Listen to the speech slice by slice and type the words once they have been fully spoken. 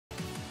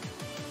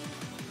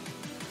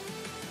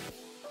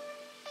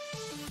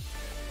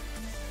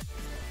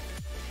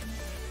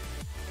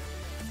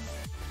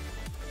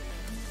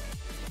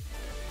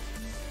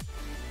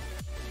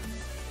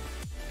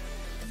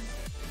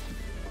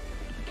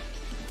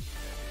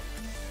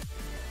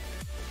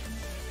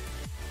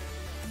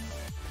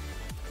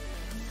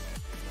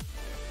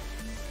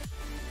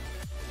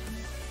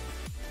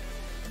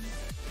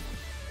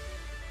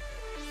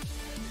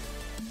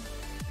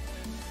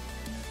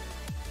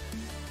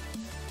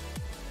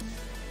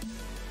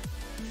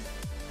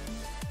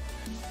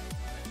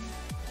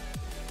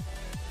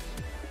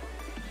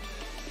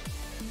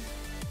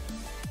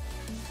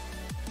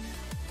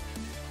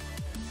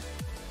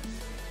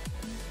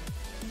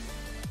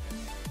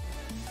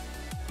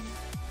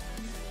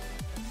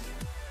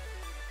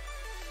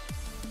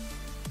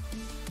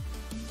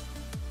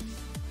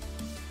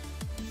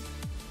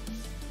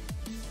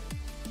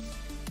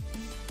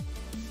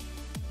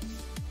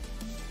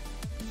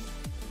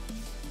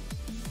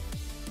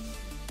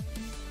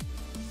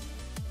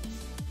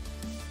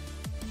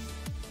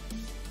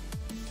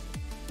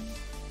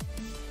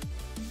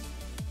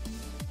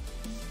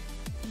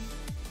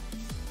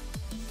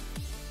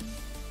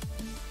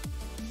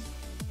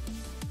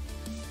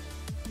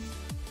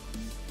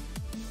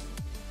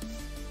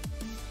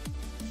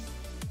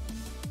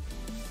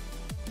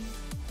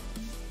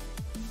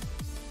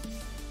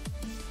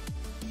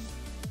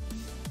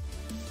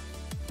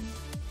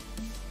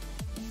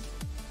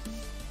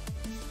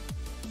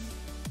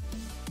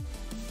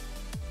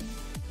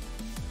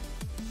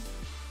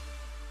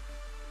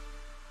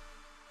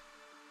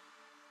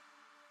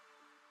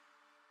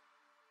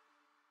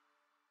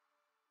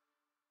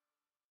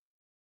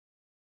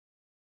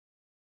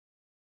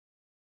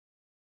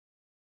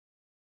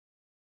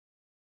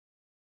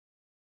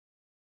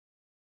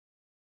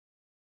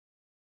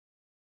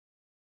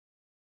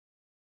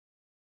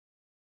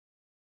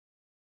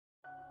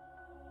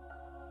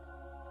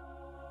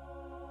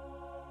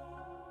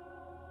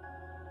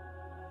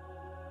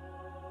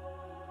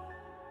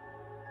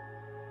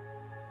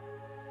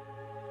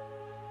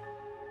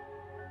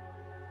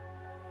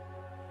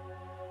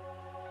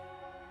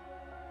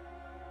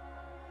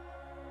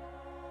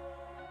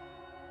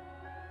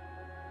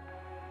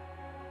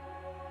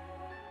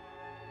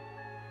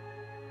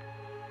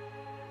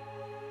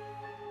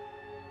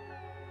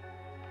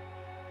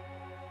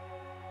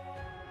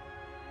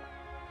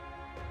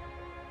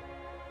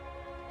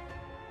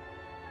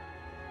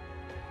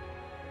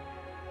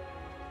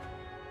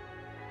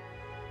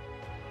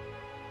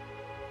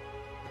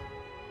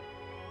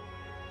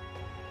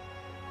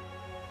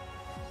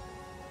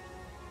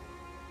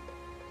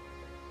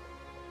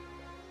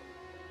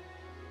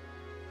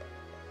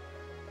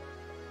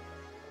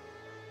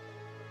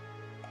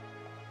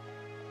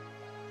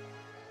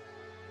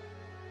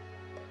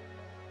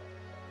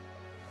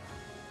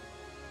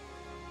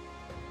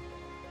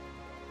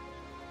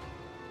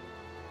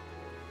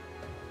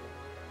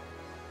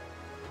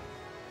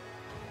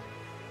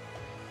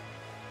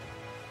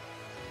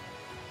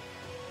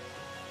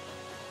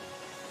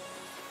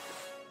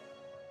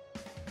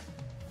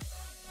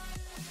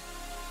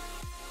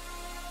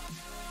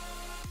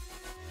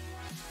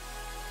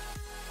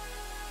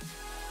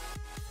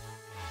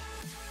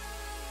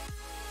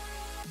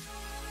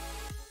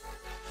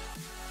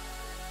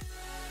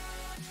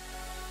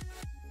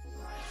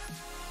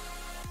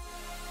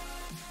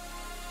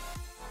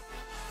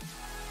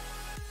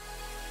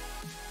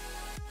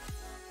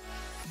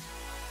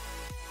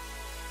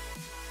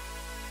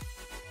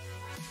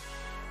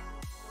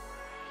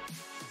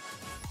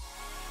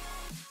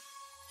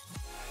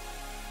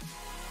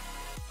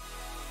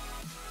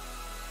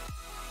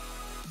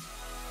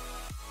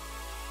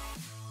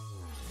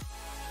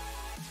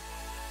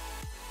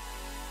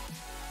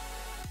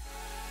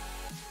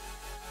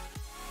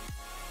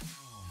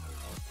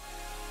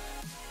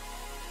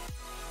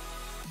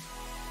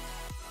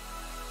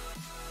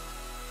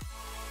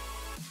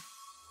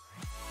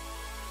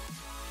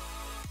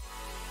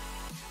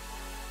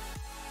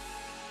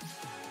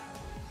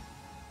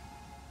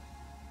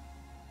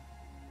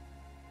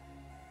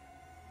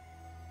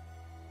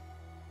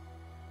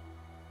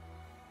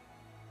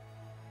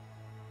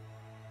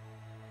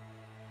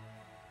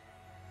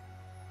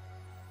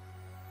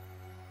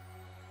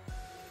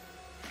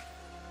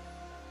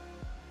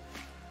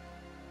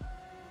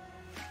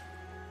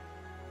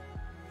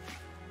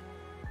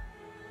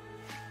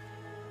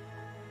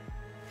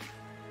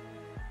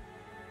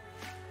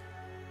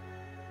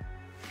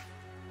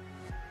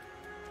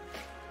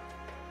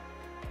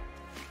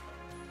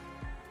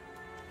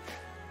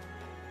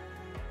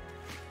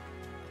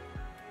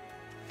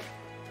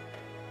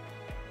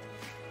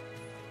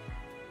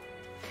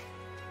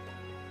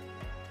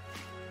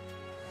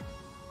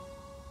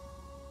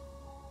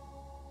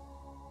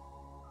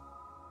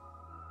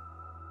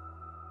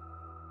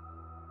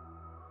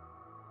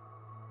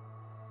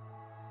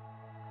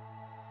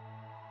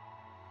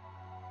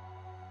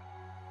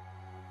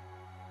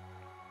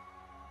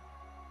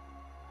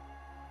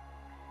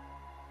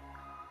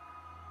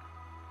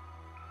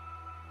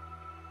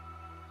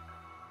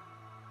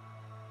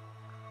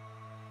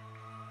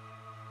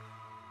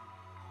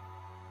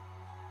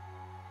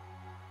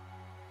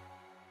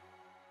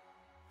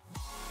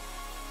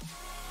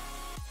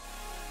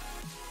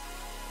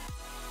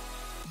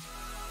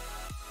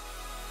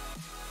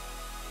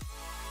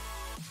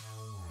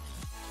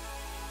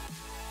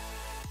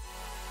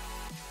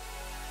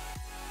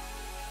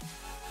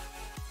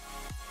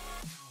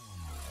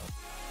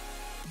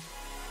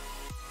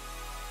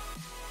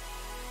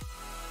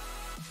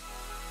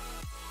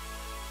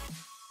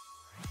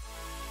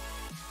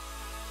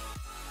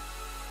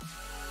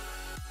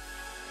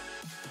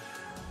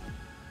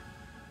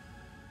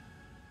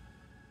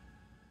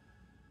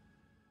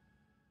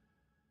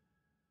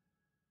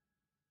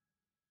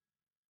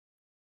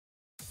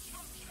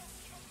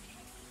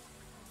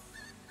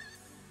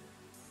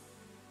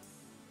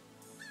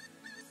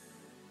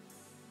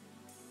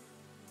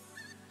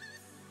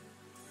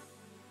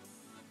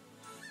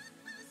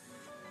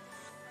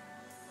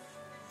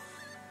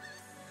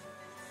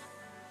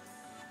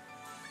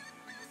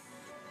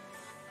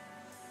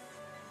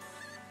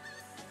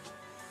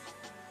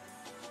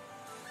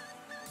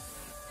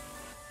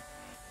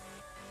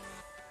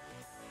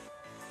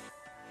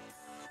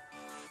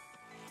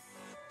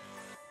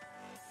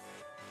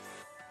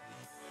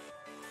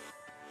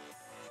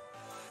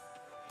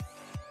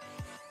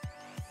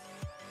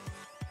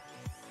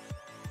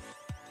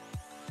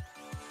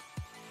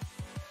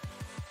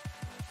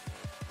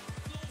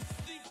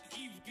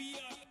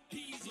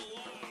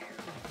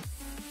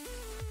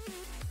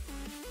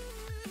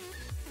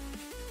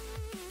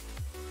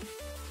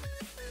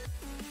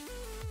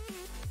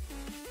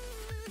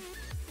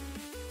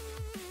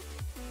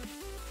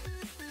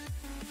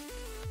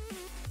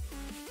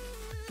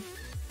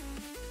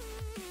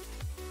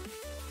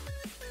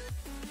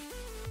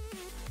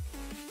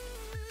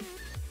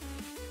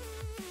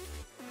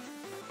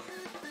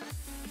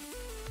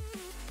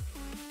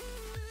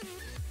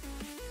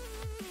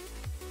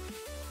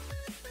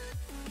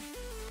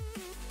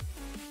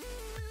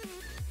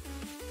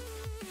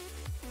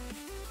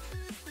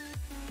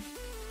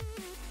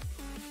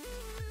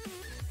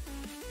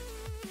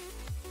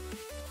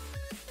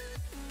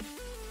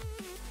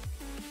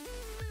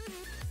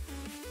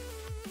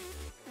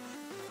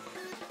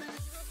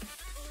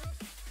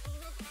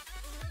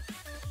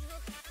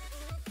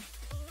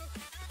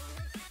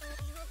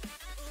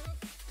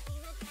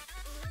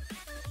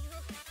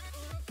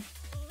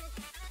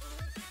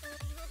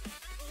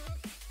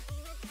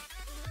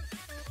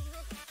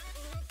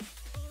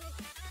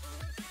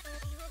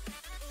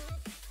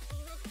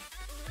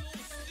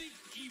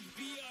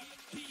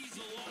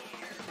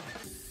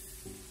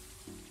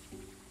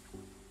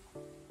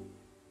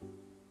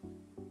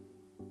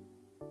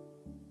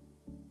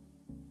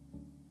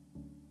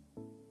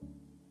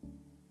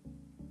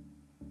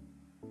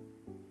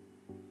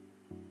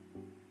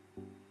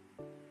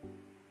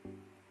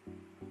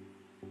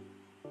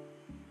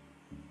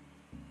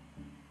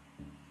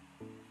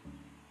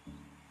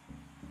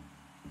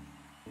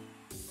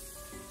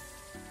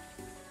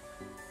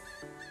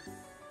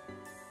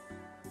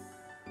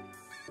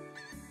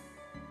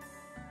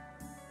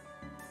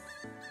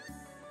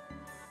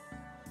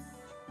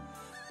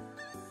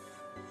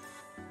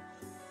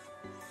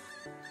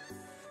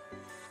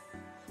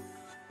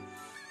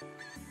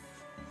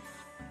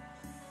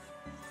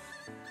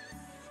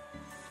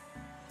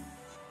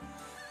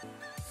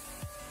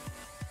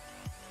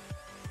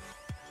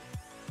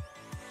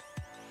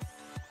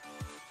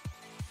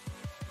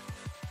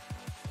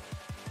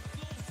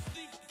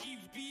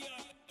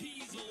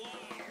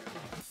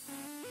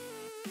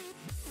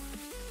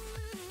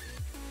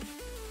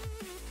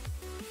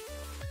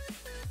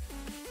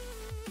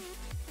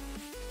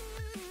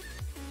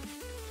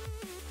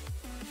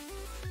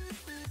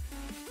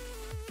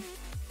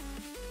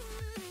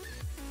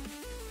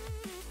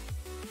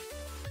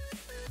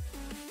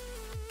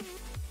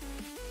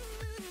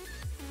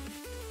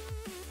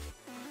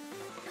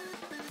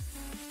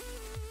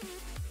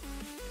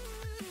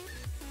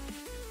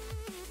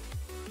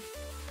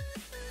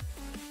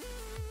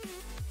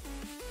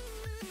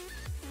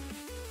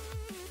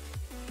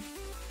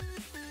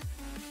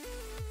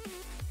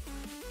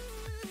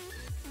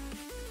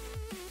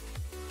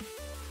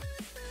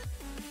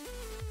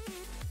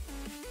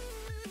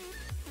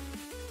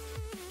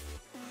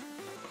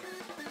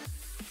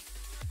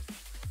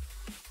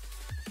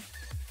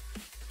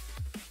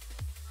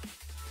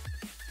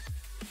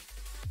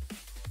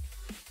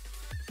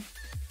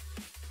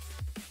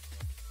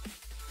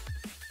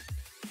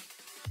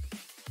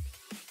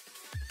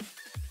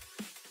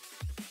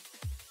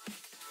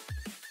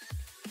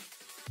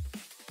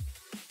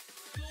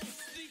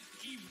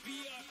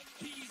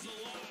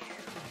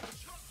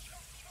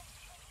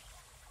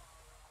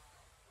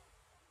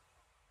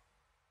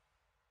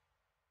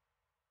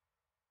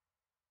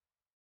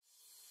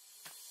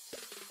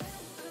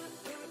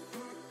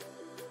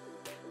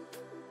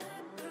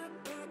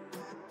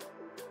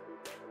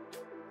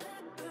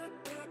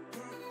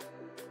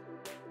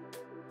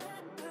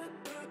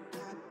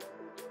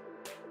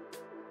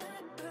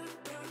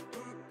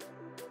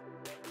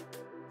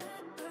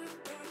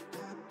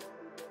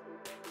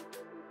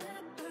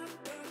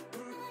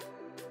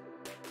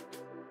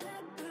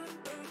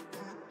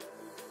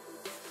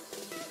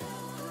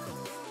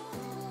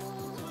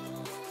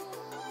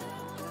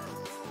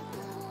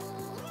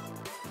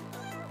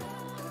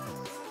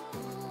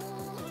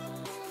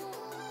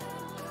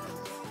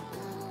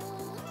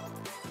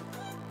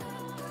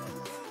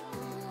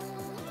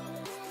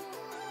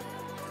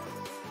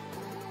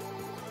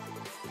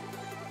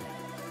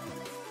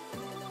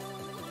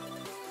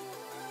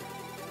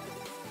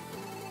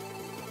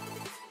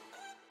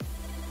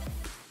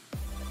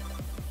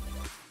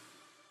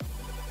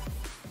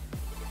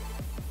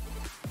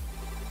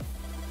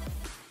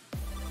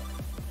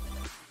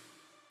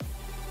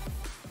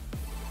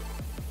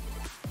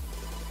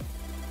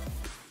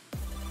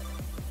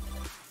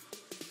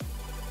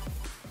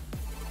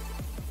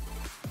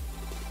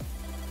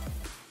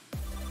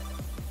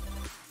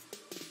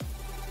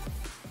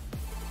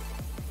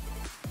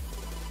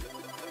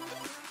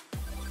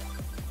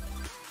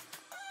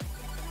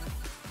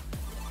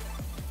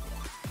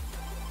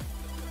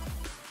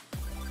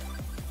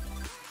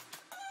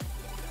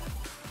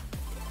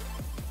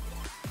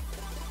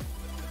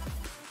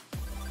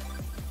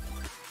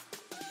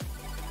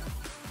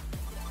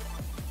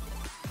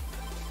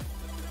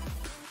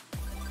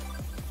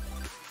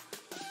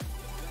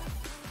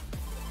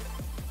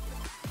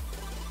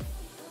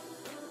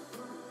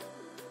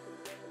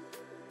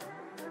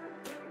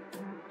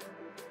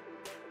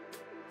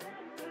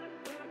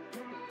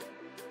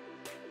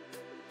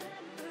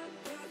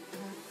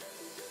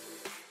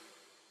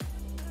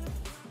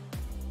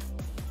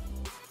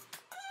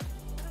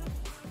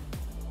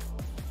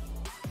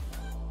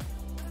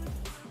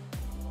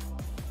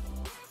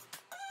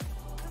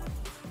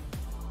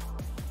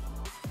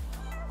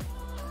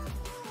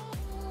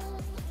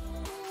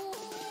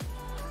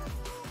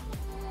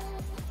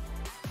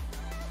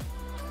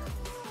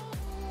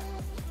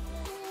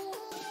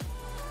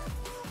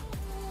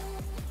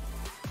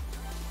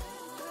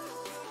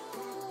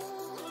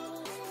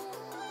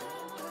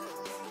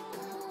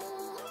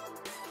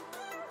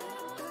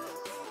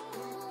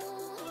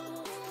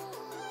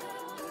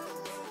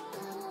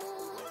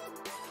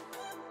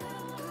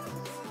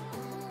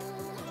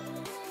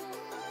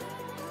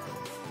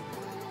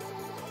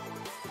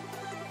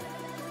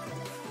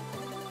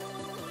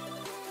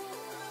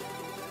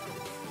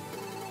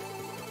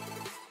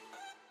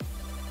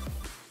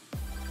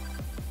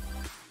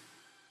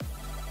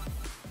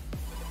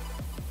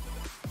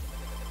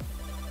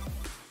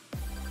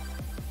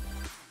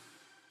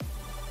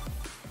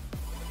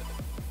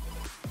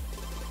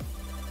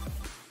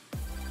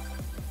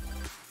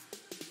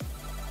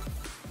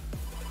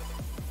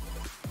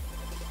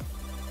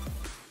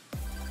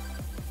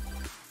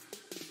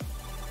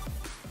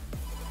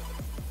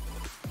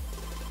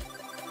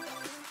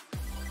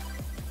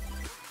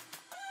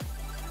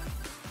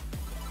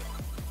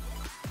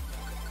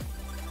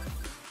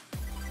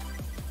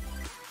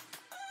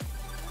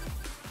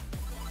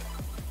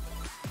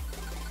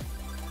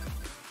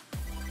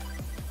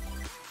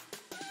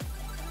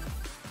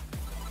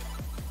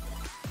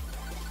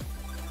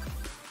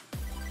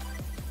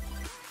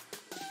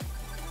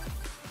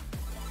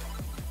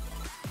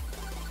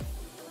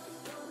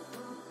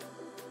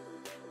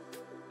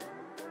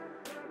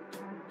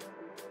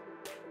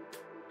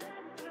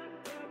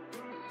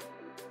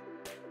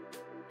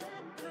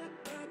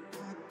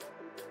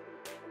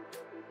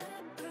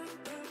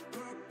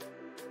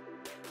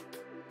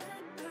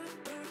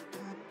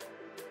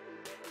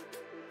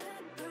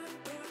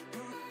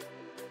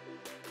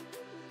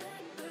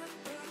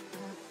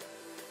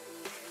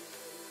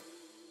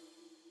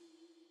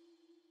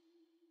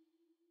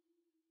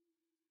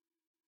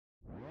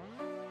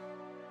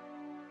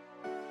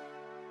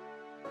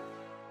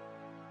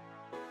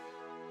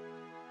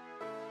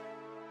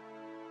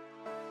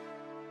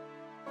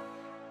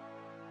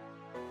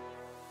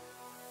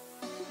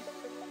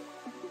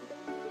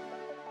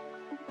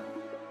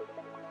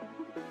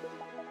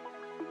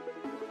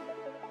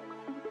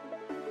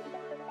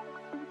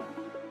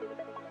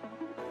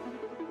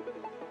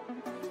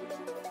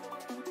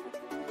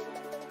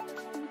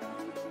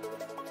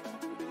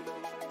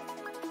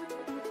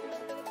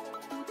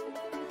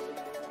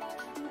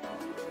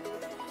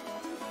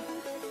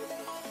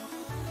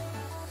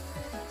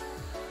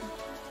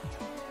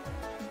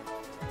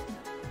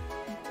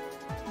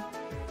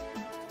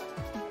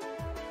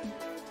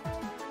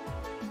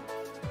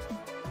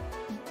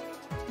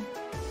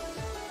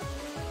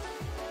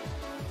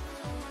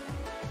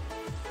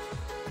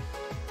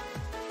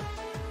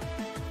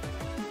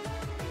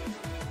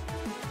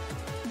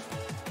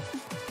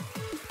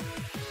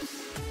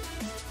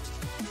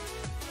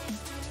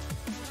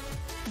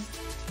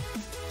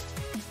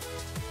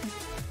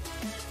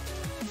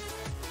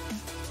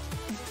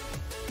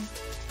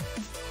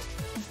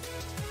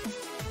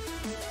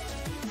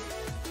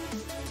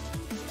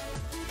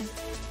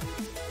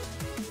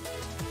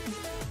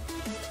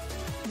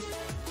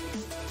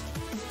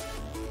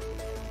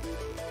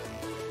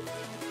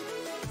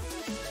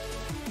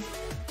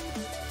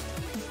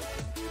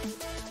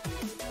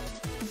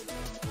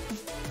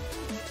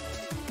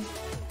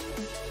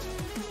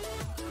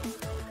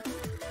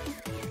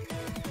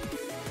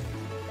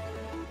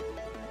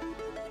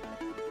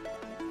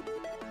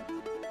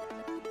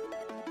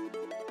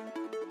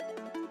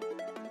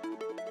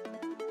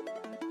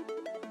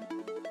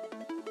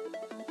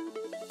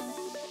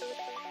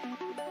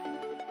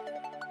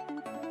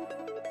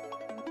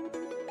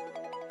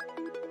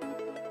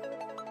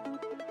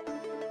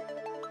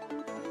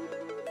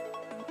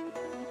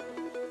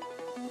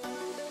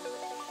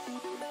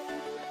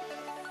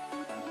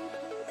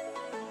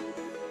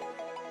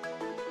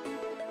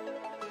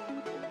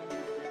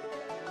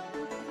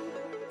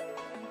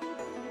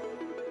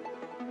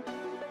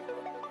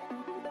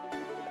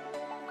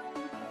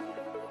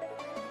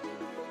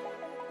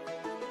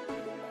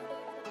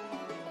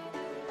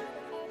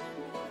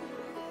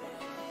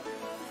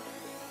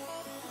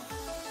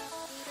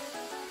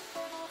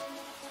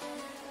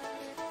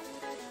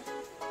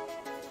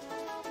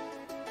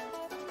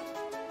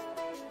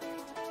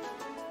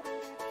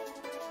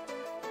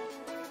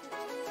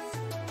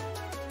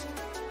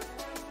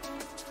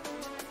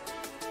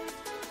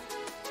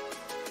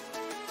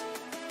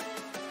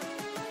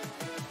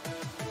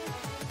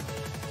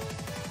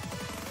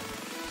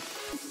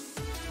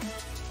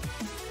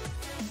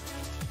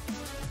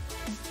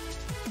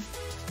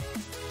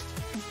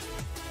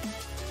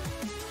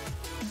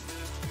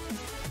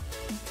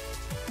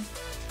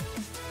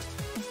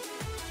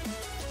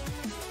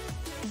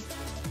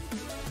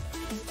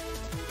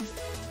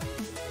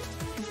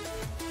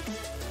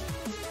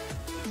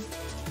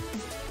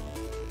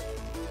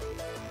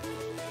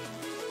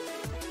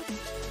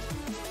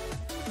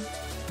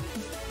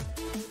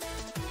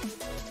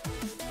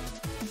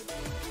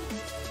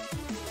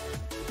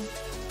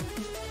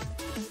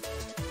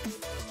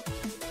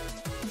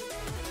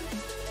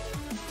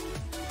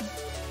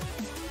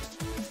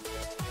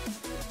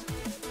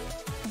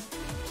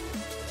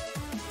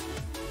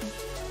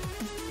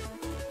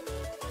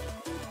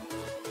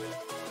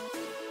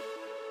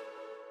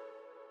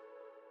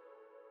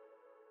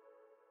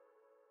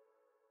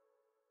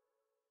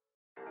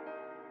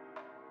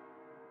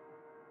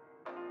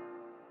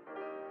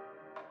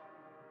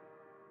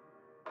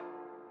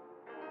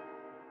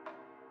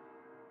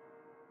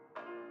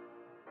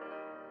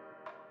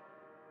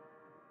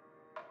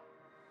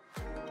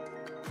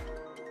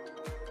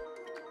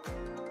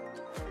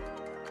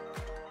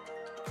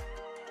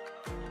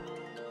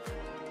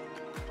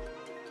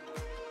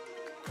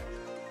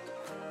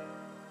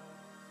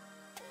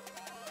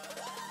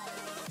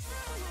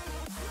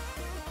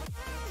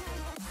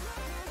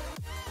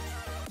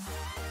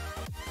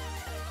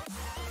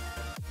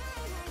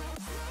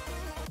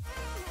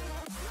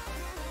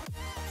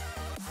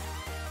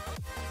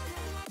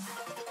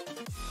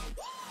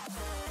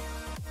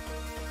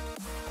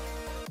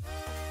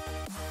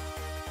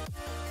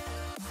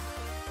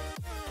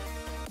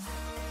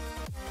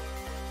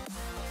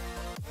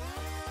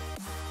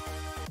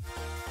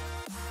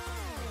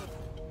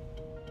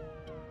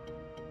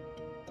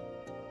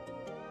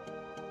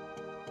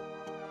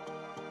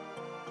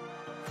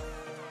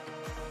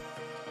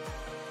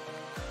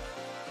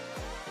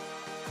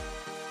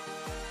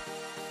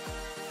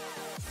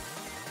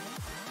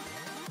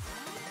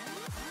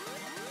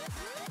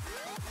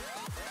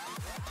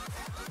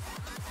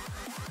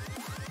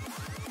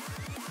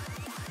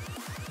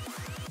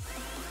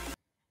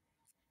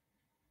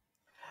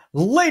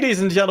Ladies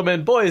and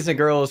gentlemen, boys and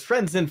girls,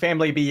 friends and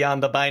family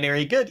beyond the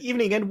binary, good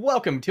evening and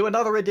welcome to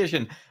another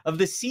edition of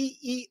the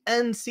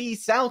CENC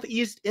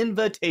Southeast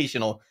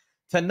Invitational.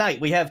 Tonight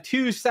we have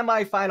two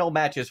semifinal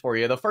matches for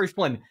you. The first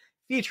one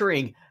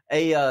featuring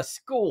a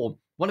school,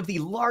 one of the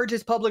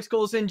largest public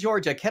schools in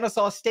Georgia,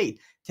 Kennesaw State,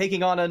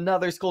 taking on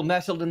another school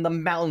nestled in the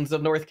mountains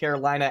of North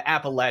Carolina,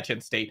 Appalachian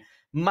State.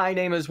 My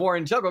name is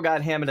Warren Jugglegod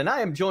Hammond, and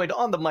I am joined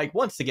on the mic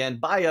once again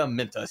by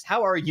Mintus.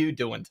 How are you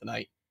doing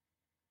tonight?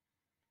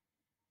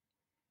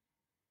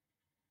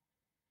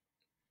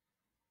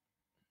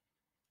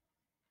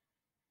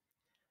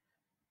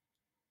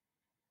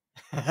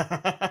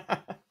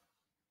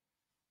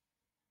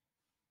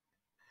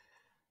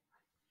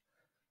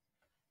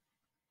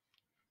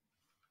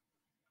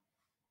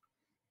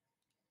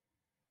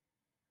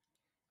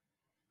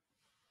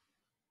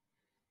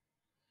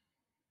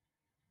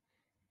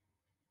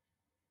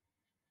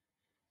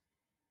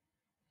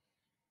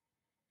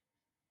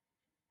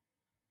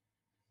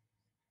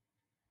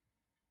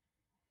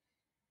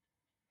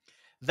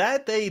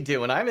 That they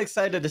do, and I'm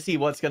excited to see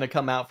what's going to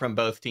come out from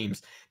both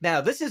teams.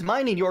 Now, this is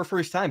mine and your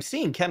first time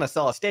seeing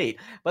Kennesaw State,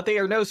 but they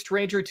are no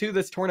stranger to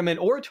this tournament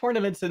or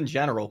tournaments in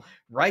general.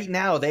 Right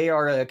now, they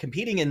are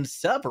competing in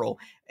several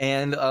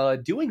and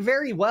doing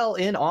very well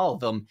in all of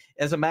them.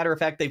 As a matter of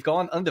fact, they've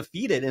gone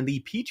undefeated in the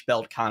Peach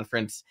Belt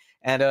Conference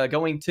and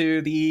going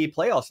to the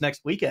playoffs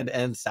next weekend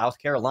in South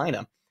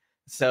Carolina.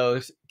 So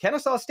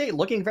Kennesaw State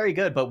looking very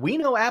good, but we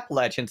know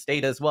Appalachian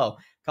State as well.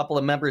 A couple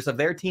of members of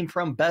their team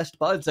from Best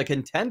Buds, a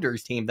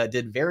contenders team that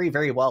did very,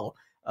 very well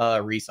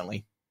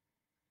recently.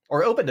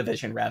 Or Open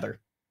Division, rather.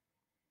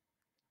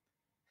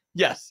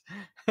 Yes.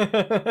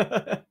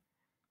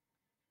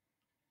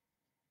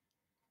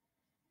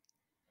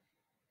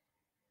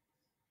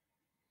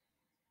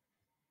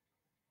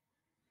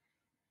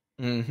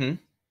 Mm-hmm.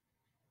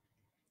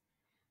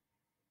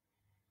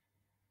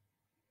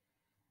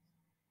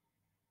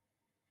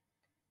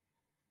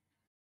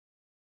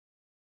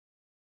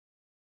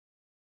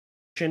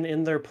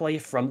 In their play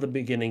from the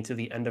beginning to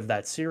the end of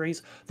that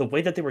series, the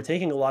way that they were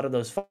taking a lot of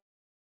those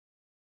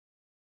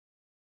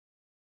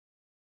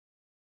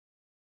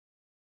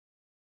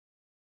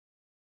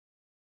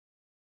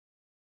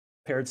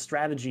paired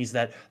strategies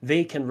that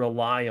they can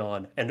rely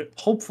on and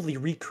hopefully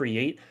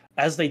recreate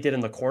as they did in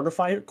the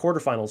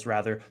quarterfinals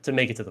rather, to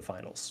make it to the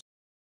finals.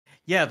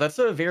 Yeah, that's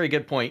a very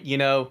good point. You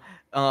know,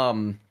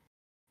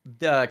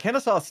 the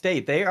Kennesaw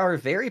State, they are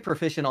very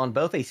proficient on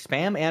both a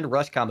spam and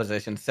rush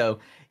composition. So,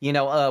 you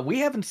know, we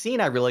haven't seen,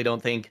 I really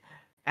don't think,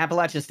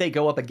 Appalachian State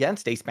go up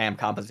against a spam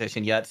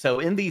composition yet. So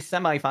in these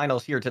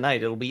semifinals here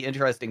tonight, it'll be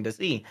interesting to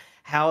see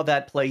how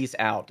that plays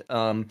out.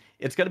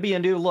 It's going to be a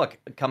new look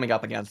coming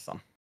up against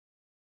them.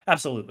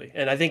 Absolutely.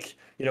 And I think,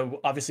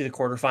 obviously the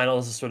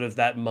quarterfinals is sort of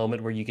that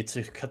moment where you get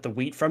to cut the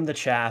wheat from the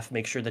chaff,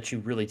 make sure that you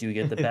really do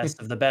get the best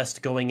of the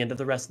best going into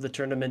the rest of the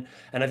tournament.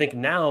 And I think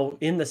now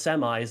in the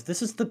semis,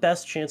 this is the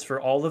best chance for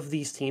all of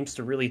these teams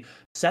to really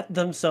set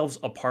themselves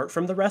apart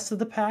from the rest of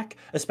the pack,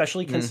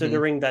 especially Hmm.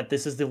 considering that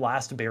this is the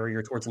last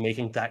barrier towards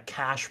making that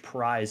cash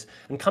prize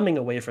and coming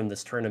away from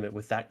this tournament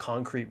with that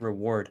concrete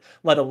reward,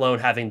 let alone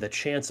having the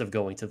chance of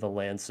going to the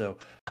land. So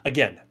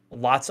again,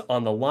 lots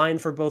on the line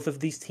for both of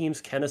these teams,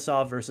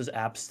 Kennesaw versus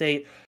App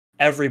State.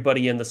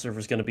 Everybody in the server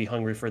is going to be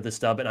hungry for this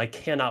dub, and I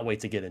cannot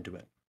wait to get into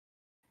it.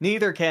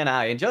 Neither can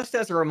I. And just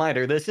as a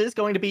reminder, this is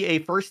going to be a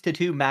first to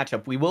two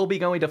matchup. We will be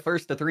going to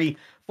first to three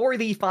for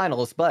the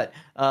finals, but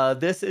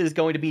this is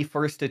going to be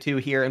first to two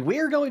here. And we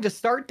are going to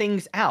start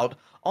things out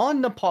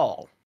on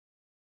Nepal.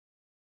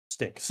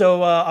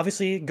 So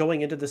obviously,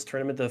 going into this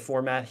tournament, the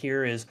format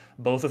here is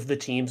both of the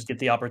teams get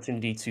the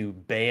opportunity to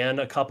ban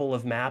a couple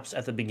of maps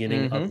at the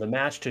beginning of Hmm. the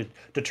match to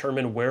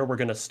determine where we're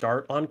going to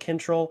start on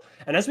Control.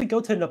 And as we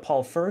go to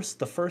Nepal first,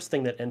 the first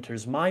thing that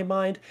enters my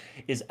mind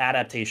is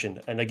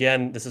adaptation. And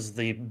again, this is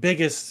the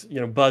biggest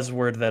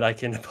buzzword that I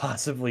can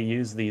possibly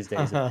use these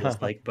days. It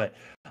feels like, but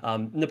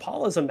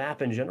Nepal as a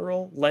map in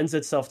general lends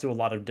itself to a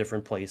lot of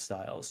different play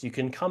styles. You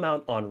can come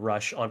out on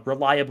Rush on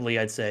reliably,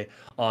 I'd say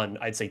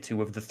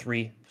two of the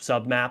three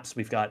sub maps.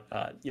 We've got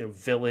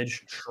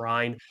Village,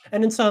 Shrine,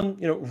 and in some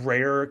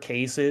rare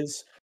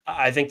cases,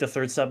 I think the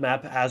third sub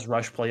map has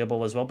Rush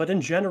playable as well. But in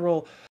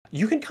general,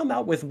 you can come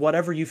out with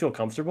whatever you feel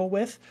comfortable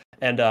with.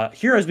 And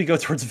here, as we go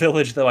towards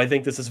Village, though, I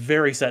think this is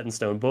very set in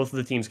stone. Both of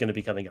the teams going to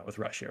be coming out with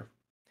Rush here.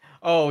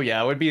 Oh, yeah,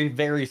 I would be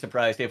very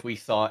surprised if we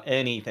saw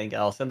anything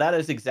else, and that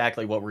is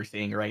exactly what we're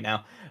seeing right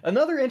now.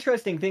 Another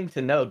interesting thing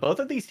to note, both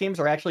of these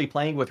teams are actually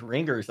playing with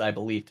ringers, I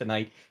believe,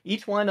 tonight.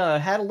 Each one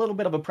had a little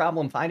bit of a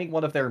problem finding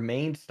one of their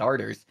main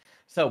starters.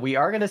 So we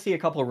are going to see a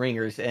couple of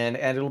ringers, and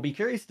it'll be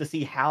curious to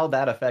see how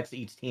that affects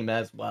each team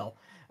as well.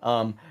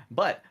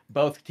 But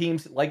both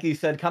teams, like you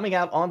said, coming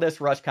out on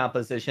this rush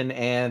composition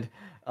and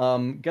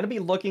going to be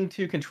looking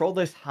to control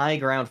this high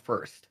ground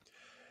first.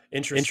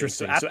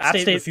 Interesting. So App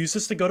State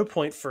refuses to go to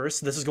point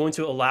first. This is going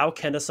to allow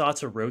Kennesaw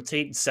to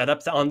rotate, set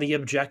up on the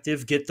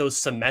objective, get those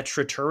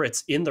Symmetra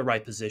turrets in the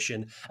right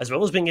position, as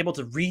well as being able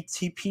to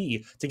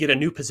re-TP to get a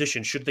new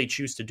position should they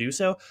choose to do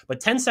so.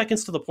 But 10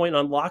 seconds to the point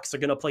unlocks, they're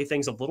going to play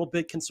things a little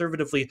bit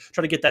conservatively,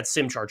 try to get that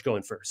sim charge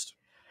going first.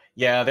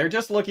 Yeah, they're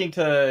just looking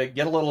to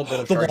get a little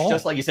bit of The charge. wall.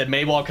 Just like you said,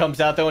 Maywall comes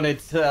out though, and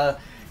it's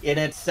in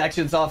its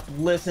sections off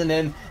Listen,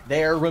 and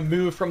they're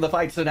removed from the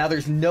fight. So now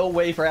there's no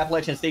way for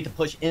Appalachian State to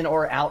push in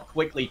or out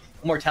quickly.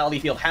 Immortality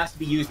Field has to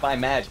be used by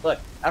Madge,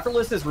 but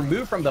Effortless is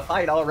removed from the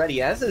fight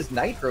already, as is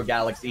Nitro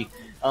Galaxy.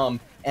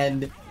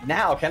 And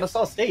now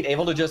Kennesaw State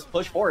able to just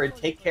push forward,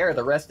 take care of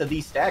the rest of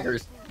these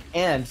staggers,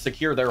 and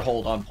secure their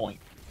hold on point.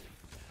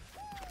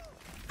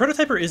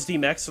 Prototyper is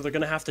D-Mech, so they're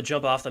going to have to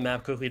jump off the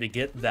map quickly to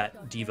get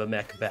that Diva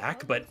Mech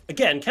back. But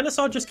again,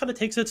 Kennesaw just kind of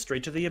takes it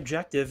straight to the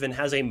objective and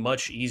has a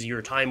much easier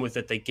time with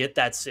it. They get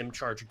that sim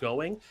charge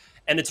going,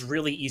 and it's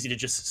really easy to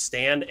just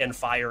stand and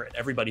fire at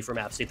everybody from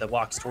App State that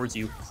walks towards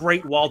you.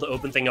 Great wall to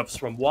open things up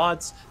from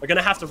Wads. They're going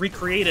to have to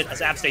recreate it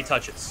as App State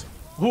touches.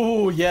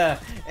 Ooh, yeah,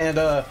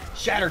 and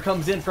Shatter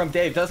comes in from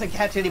Dave, doesn't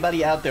catch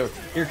anybody out there.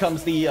 Here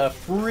comes the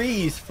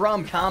freeze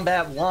from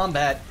Combat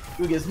Wombat,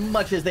 doing as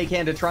much as they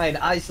can to try and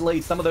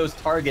isolate some of those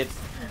targets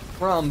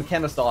from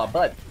Kennesaw,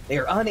 but they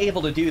are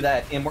unable to do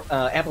that.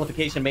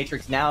 Amplification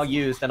Matrix now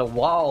used, and a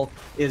wall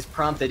is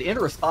prompted in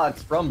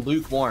response from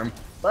Lukewarm.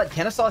 But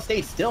Kennesaw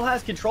State still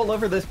has control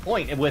over this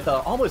point, and with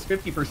almost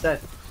 50%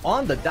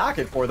 on the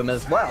docket for them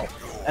as well.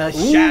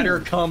 Shatter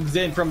comes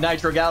in from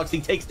Nitro Galaxy,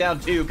 takes down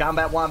two.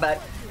 Combat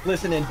Wombat,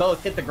 Listen, and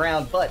both hit the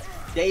ground, but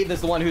Dave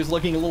is the one who's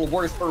looking a little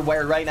worse for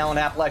wear right now in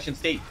Appalachian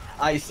State.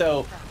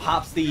 ISO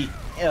hops the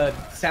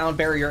sound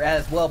barrier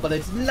as well, but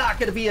it's not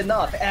going to be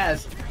enough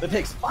as the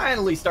picks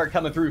finally start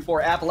coming through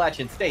for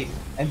Appalachian State,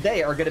 and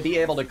they are going to be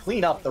able to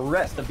clean up the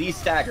rest of these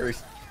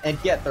staggers and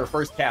get their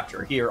first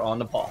capture here on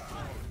Nepal.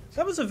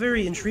 That was a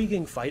very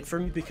intriguing fight for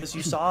me because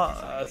you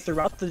saw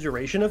throughout the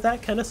duration of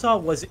that, Kennesaw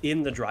was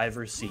in the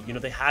driver's seat.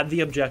 They had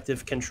the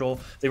objective control.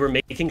 They were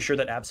making sure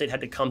that App State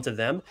had to come to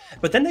them.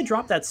 But then they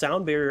dropped that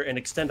sound barrier and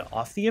extend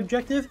off the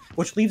objective,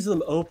 which leaves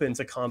them open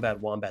to Combat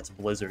Wombat's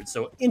Blizzard.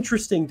 So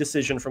interesting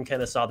decision from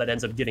Kennesaw that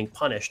ends up getting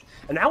punished.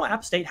 And now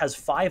App State has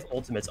 5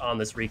 ultimates on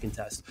this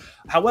recontest.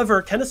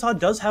 However, Kennesaw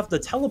does have the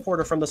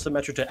teleporter from the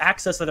Symmetra to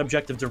access that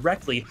objective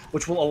directly,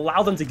 which will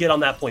allow them to get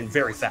on that point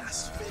very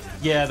fast.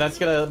 Yeah, that's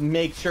going to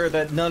make sure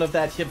that none of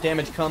that chip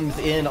damage comes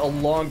in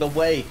along the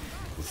way.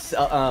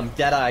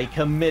 Deadeye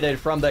committed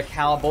from the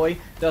Cowboy.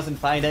 Doesn't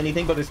find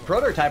anything but his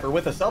Prototyper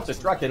with a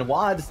self-destruct, and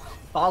Wads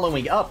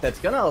following up. That's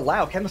going to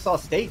allow Kennesaw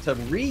State to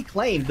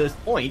reclaim this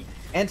point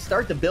and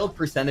start to build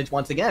percentage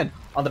once again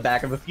on the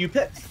back of a few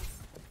picks.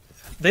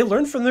 They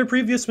learned from their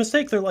previous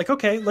mistake. They're like,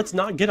 okay, let's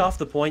not get off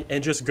the point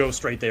and just go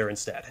straight there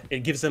instead. It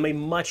gives them a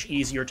much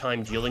easier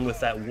time dealing with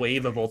that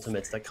wave of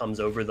ultimates that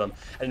comes over them.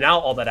 And now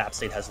all that App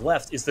State has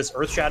left is this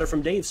Earth Shatter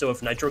from Dave. So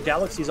if Nitro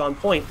Galaxy's on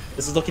point,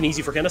 this is looking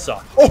easy for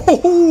Kennesaw.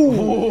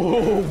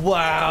 Oh,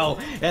 wow.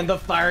 And the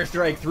Fire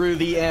Strike through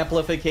the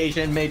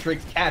amplification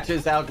matrix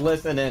catches out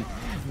Glistening.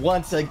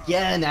 Once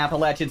again,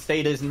 Appalachian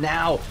State is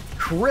now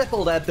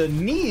crippled at the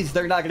knees.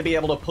 They're not going to be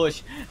able to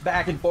push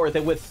back and forth.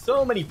 And with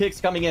so many picks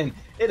coming in,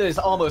 it is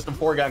almost a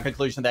foregone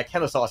conclusion that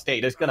Kennesaw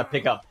State is going to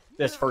pick up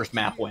this first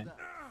map win.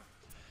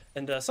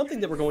 And something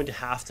that we're going to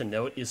have to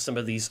note is some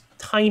of these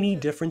tiny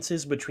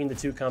differences between the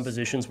two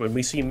compositions when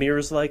we see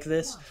mirrors like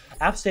this.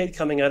 App State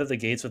coming out of the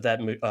gates with that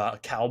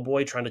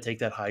Cowboy trying to take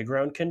that high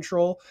ground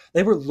control.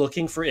 They were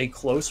looking for a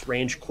close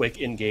range,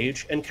 quick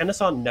engage, and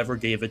Kennesaw never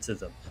gave it to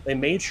them. They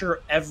made sure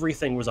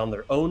everything was on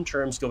their own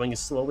terms, going as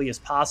slowly as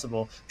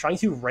possible, trying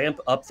to ramp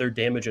up their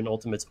damage and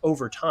ultimates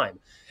over time.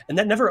 And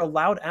that never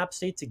allowed App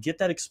State to get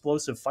that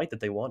explosive fight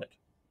that they wanted.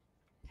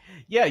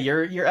 Yeah,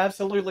 you're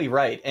absolutely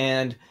right.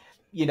 And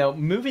you know,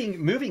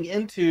 moving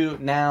into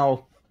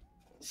now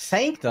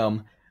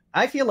Sanctum,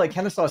 I feel like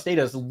Kennesaw State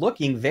is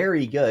looking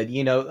very good.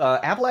 You know,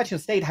 Appalachian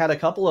State had a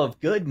couple of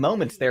good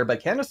moments there,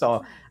 but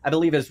Kennesaw, I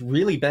believe, has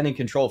really been in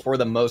control for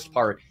the most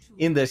part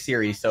in this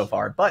series so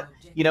far. But,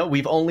 you know,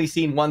 we've only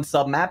seen one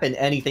sub-map, and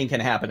anything can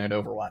happen in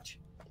Overwatch.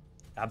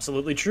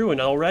 Absolutely true, and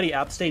already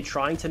App State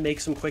trying to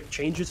make some quick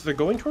changes. They're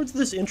going towards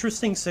this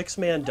interesting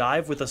six-man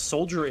dive with a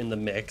soldier in the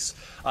mix,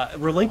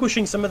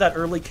 relinquishing some of that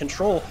early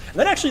control, and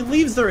that actually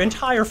leaves their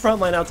entire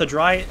front line out to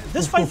dry.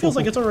 This fight feels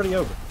like it's already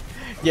over.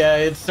 Yeah,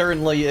 it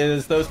certainly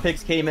is. Those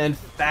picks came in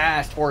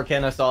fast for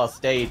Kennesaw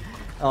State.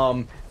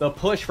 The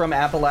push from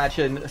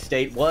Appalachian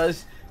State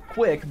was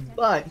quick,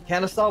 but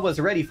Kennesaw was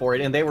ready for it,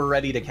 and they were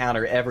ready to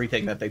counter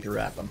everything that they threw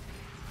at them.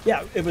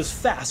 Yeah, it was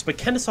fast, but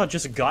Kennesaw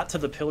just got to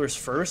the pillars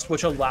first,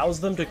 which allows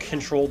them to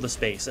control the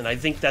space, and I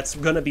think that's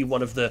going to be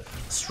one of the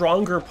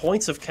stronger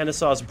points of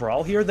Kennesaw's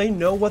brawl here. They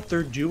know what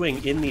they're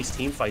doing in these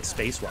team fights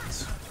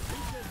space-wise.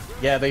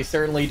 Yeah, they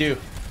certainly do.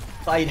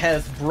 Fight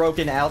has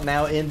broken out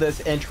now in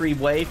this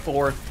entryway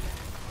for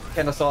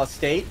Kennesaw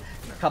State.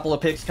 A couple of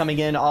picks coming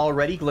in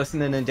already.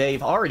 Glistening and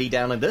Dave already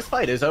down, and this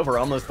fight is over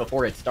almost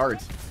before it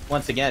starts.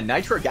 Once again,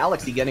 Nitro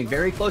Galaxy getting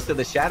very close to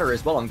the Shatter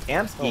as well, and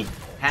Kamsky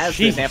has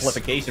this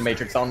amplification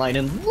matrix online,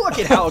 and look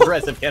at how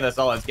aggressive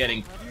Kennesaw is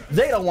getting.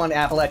 They don't want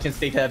Appalachian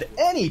State to have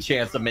any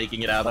chance of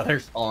making it out of their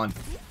spawn.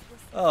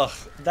 Ugh,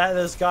 that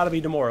has got to be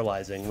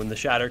demoralizing when the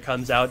Shatter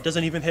comes out,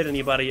 doesn't even hit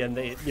anybody, and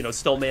they,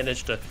 still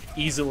manage to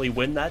easily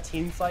win that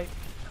team fight.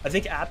 I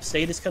think App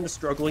State is kind of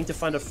struggling to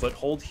find a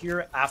foothold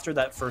here after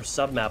that first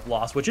sub-map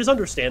loss, which is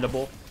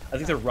understandable. I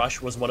think the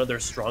rush was one of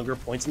their stronger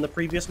points in the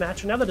previous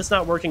match, and now that it's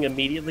not working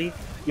immediately,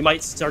 you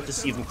might start to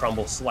see them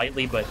crumble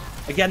slightly, but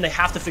again, they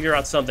have to figure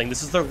out something.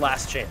 This is their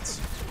last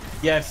chance.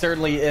 Yeah, it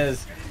certainly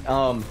is.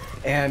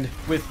 And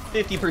with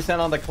 50%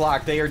 on the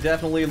clock, they are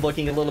definitely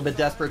looking a little bit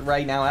desperate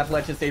right now.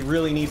 Appalachian State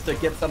really needs to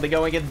get something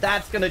going, and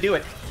that's going to do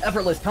it.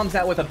 Effortless comes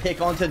out with a pick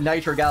onto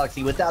Nitro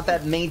Galaxy. Without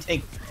that main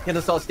tank,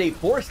 Kennesaw State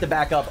forced to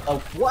back up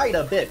quite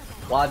a bit.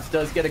 Wads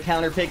does get a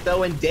counter pick,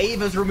 though, and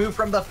Dave is removed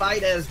from the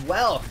fight as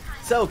well.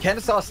 So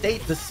Kennesaw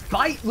State,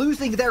 despite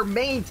losing their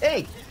main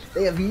tank,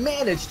 they have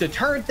managed to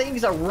turn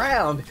things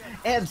around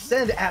and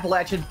send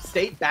Appalachian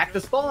State back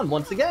to spawn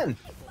once again.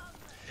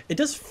 It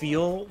does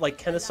feel like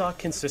Kennesaw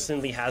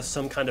consistently has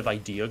some kind of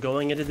idea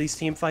going into these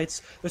team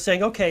fights. They're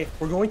saying, okay,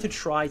 we're going to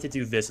try to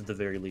do this at the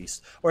very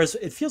least. Whereas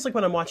it feels like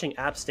when I'm watching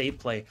App State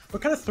play, we're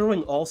kind of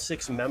throwing all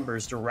 6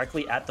 members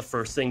directly at the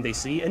first thing they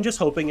see and just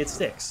hoping it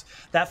sticks.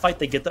 That fight,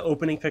 they get the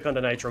opening pick onto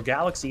Nitro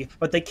Galaxy,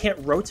 but they can't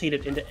rotate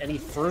it into any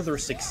further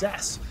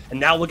success. And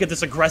now look at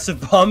this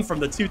aggressive bomb from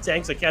the 2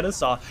 tanks of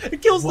Kennesaw.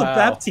 It kills the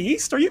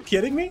Baptiste? Are you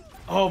kidding me?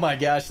 Oh my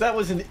gosh, that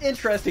was an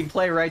interesting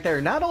play right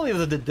there. Not only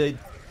was the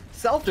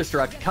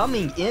self-destruct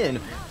coming in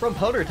from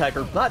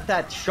Prototyper, but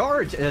that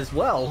charge as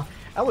well.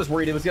 I was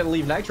worried it was going to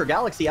leave Nitro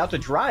Galaxy out to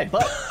dry,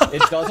 but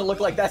it doesn't look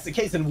like that's the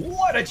case. And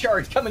what a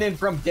charge coming in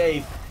from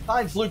Dave.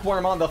 Finds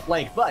Lukewarm on the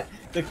flank, but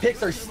the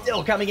picks are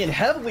still coming in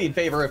heavily in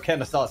favor of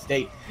Kennesaw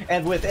State.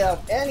 And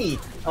without any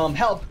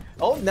help,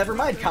 oh, never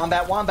mind.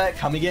 Combat Wombat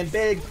coming in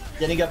big,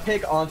 getting a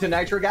pick onto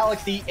Nitro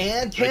Galaxy,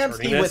 and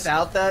Kamsky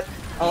without that.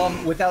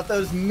 Without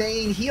those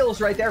main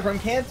heals right there from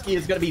Kamsky,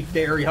 is going to be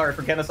very hard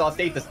for Kennesaw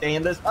State to stay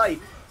in this fight,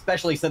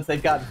 especially since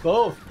they've got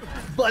both.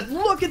 But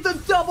look at the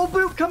double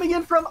boot coming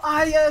in from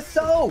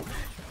ISO,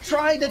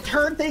 trying to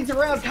turn things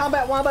around.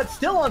 Combat Wombat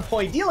still on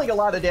point, dealing a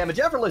lot of damage.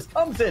 Effortless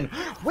comes in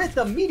with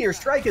the Meteor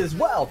Strike as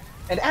well.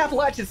 And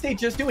Appalachian State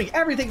just doing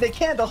everything they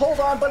can to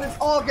hold on, but it's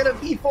all going to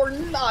be for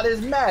naught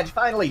as Madge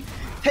finally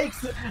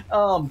takes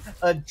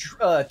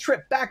a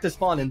trip back to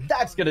spawn, and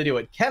that's going to do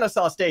it.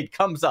 Kennesaw State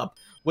comes up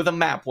with a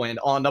map win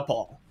on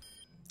Nepal.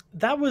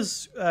 That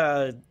was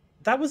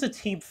That was a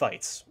team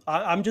fight.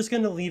 I'm just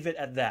going to leave it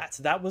at that.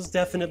 That was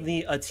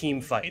definitely a team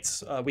fight.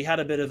 We had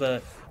a bit of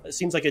it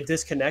seems like a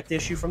disconnect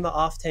issue from the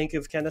off tank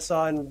of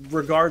Kennesaw, and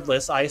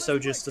regardless, ISO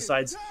just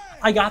decides,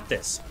 I got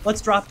this.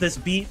 Let's drop this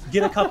beat,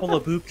 get a couple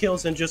of boop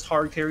kills, and just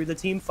hard carry the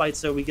team fight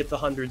so we get the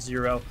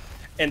 100-0.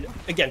 And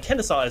again,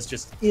 Kennesaw is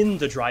just in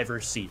the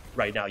driver's seat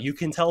right now. You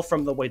can tell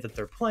from the way that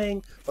they're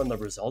playing, from the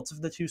results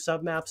of the 2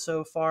 sub-maps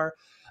so far.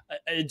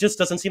 It just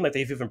doesn't seem like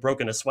they've even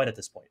broken a sweat at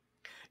this point.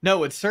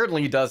 No, it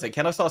certainly doesn't.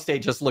 Kennesaw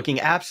State just looking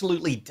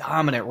absolutely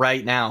dominant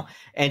right now.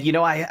 And, you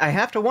know, I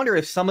have to wonder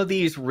if some of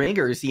these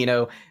ringers, you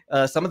know,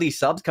 some of these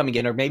subs coming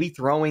in are maybe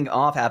throwing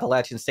off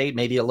Appalachian State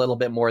maybe a little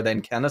bit more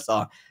than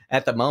Kennesaw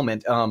at the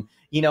moment.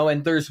 You know,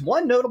 and there's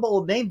one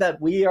notable name that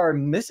we are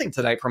missing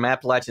tonight from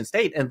Appalachian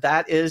State, and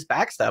that is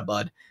Backstab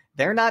Bud.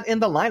 They're not in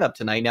the lineup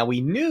tonight. Now,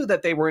 we knew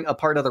that they weren't a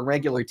part of the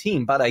regular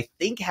team, but I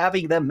think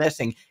having them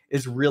missing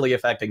is really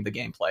affecting the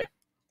gameplay.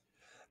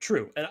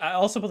 True. And I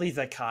also believe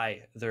that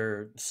Kai,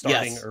 their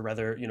starting, or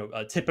rather, you know,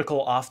 a typical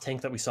off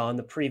tank that we saw in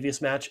the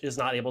previous match, is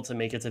not able to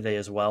make it today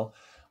as well.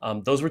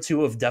 Those were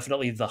 2 of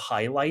definitely the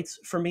highlights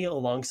for me,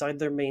 alongside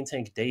their main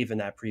tank Dave in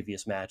that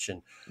previous match.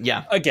 And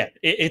yeah, again,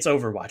 it's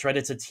Overwatch, right?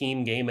 It's a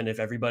team game. And if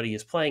everybody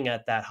is playing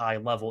at that high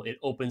level, it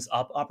opens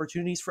up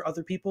opportunities for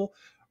other people.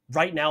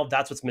 Right now,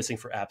 that's what's missing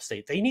for App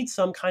State. They need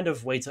some kind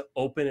of way to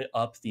open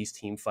up these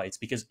team fights,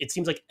 because it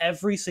seems like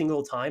every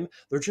single time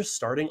they're just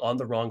starting on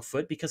the wrong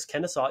foot because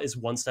Kennesaw is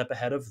 1 step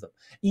ahead of them.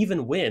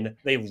 Even when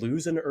they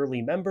lose an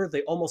early member,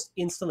 they almost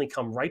instantly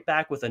come right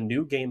back with a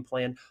new game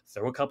plan,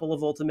 throw a couple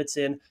of ultimates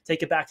in,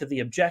 take it back to the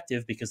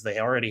objective because they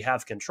already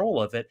have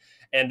control of it.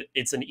 And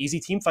it's an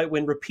easy team fight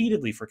win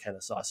repeatedly for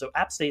Kennesaw. So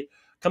App State,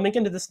 coming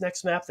into this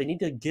next map, they need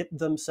to get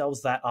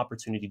themselves that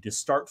opportunity to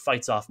start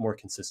fights off more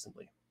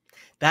consistently.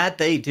 That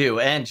they do.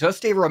 And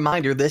just a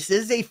reminder, this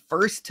is a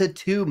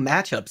 1-2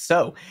 matchup.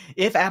 So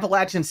if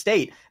Appalachian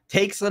State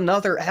takes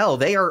another L,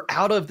 they are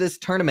out of this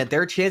tournament.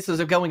 Their chances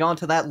of going on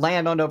to that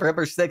land on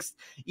November 6th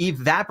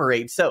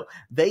evaporate. So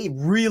they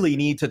really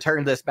need to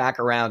turn this back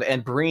around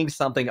and bring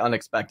something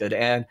unexpected.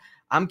 And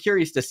I'm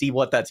curious to see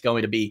what that's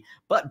going to be.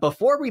 But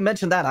before we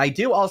mention that, I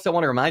do also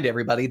want to remind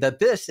everybody that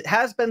this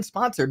has been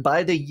sponsored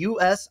by the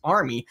U.S.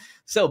 Army.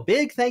 So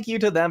big thank you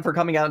to them for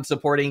coming out and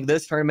supporting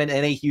this tournament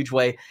in a huge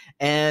way.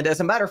 And as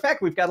a matter of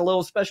fact, we've got a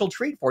little special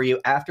treat for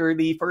you after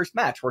the first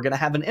match. We're going to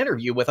have an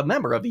interview with a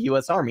member of the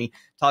U.S. Army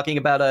talking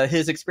about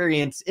his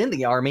experience in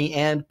the Army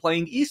and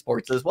playing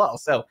esports as well.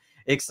 So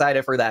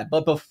excited for that.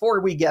 But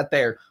before we get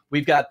there,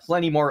 we've got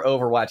plenty more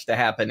Overwatch to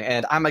happen.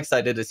 And I'm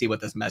excited to see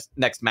what this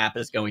next map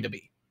is going to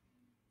be.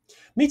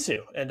 Me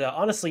too. And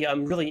honestly,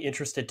 I'm really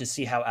interested to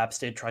see how App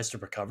State tries to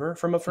recover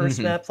from a first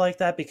map like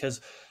that,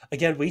 because,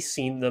 again, we've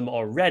seen them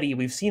already.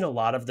 We've seen a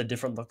lot of the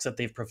different looks that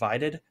they've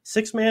provided.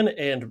 6-man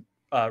and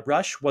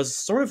Rush was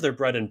sort of their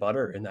bread and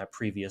butter in that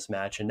previous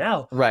match. And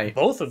now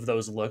both of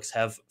those looks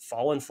have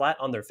fallen flat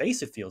on their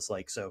face, it feels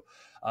like. So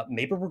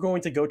maybe we're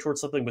going to go towards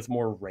something with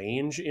more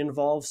range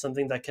involved,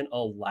 something that can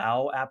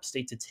allow App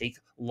State to take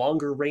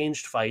longer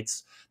ranged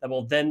fights that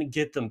will then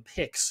get them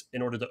picks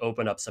in order to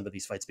open up some of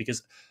these fights.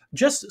 Because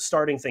just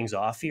starting things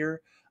off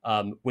here,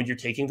 when you're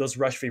taking those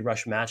rush v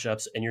rush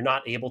matchups and you're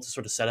not able to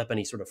sort of set up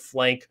any sort of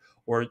flank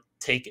or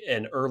take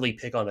an early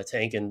pick on a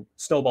tank and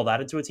snowball that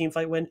into a team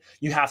fight win,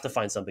 you have to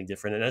find something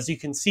different. And as you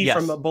can see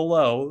from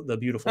below, the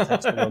beautiful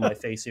text below my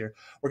face here,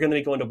 we're going to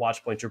be going to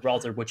Watch Point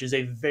Gibraltar, which is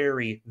a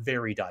very,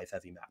 very dive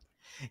heavy map.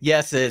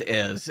 Yes, it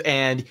is.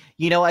 And,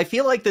 you know, I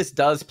feel like this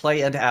does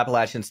play into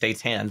Appalachian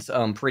State's hands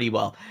pretty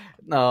well.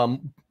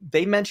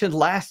 They mentioned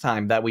last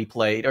time that we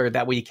played, or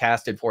that we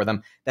casted for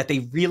them, that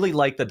they really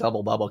like the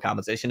double bubble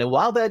composition. And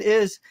while that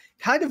is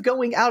kind of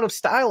going out of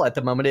style at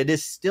the moment, it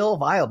is still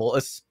viable,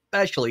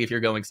 especially if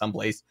you're going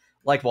someplace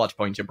like Watch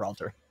Point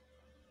Gibraltar.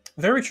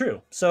 Very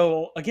true.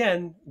 So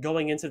again,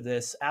 going into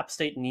this, App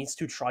State needs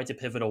to try to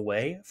pivot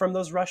away from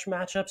those rush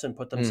matchups and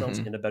put themselves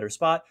in a better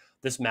spot.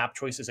 This map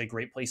choice is a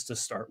great place to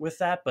start with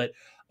that. But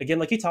again,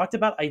 like you talked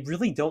about, I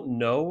really don't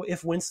know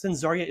if Winston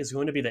Zarya is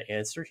going to be the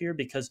answer here,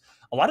 because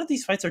a lot of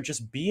these fights are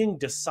just being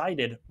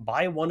decided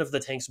by one of the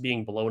tanks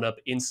being blown up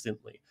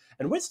instantly.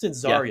 And Winston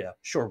Zarya,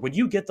 sure, when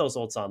you get those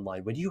ults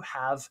online, when you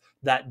have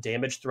that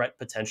damage threat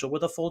potential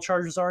with a full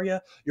charge Zarya,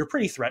 you're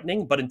pretty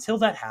threatening. But until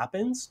that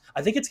happens,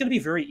 I think it's going to be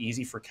very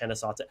easy for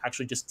Kennesaw to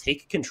actually just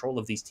take control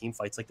of these team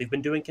fights like they've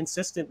been doing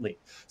consistently.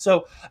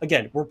 So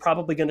again, we're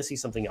probably going to see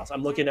something else.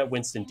 I'm looking at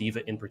Winston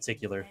D.Va in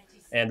particular.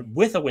 And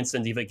with a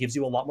Winston D.Va, it gives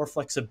you a lot more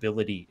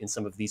flexibility in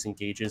some of these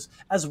engages,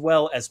 as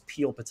well as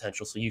peel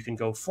potential. So you can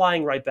go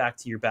flying right back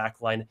to your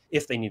backline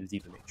if they need a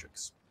D.Va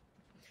matrix.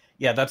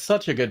 Yeah, that's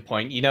such a good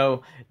point. You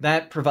know,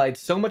 that provides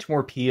so much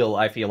more peel,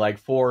 I feel like,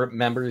 for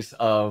members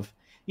of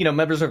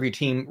your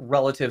team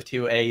relative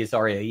to a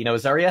Zarya. You know,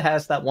 Zarya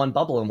has that one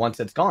bubble, and once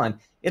it's gone,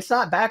 it's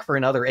not back for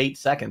another 8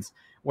 seconds.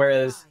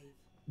 Whereas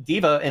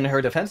D.Va in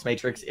her defense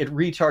matrix, it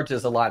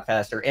recharges a lot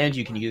faster, and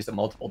you can use it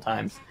multiple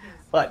times.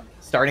 But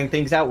starting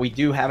things out, we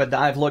do have a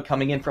dive look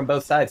coming in from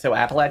both sides. So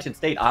Appalachian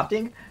State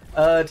opting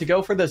to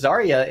go for the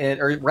Zarya,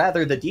 or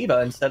rather the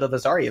D.Va instead of the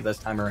Zarya this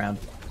time around.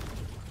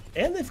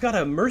 And they've got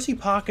a Mercy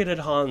pocketed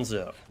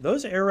Hanzo.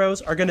 Those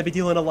arrows are going to be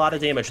dealing a lot of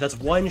damage. That's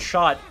one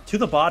shot to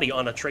the body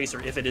on a Tracer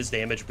if it is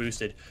damage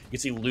boosted. You can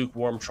see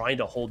Lukewarm trying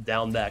to hold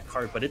down that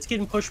cart, but it's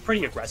getting pushed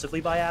pretty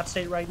aggressively by App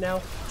State right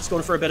now. Just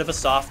going for a bit of a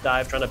soft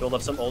dive, trying to build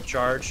up some ult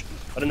charge.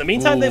 But in the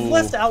meantime, they've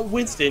left out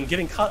Winston,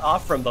 getting cut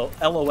off from the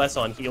LOS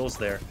on heals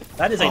there.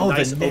 That is a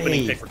nice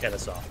opening pick for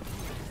Kennesaw.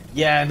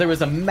 Yeah, and there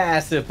was a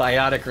massive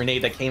biotic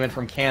grenade that came in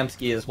from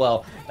Kamsky as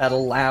well that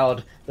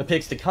allowed the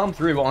picks to come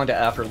through onto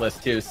Effortless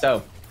too.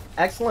 So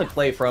excellent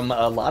play from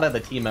a lot of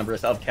the team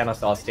members of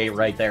Kennesaw State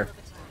right there.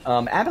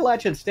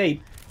 Appalachian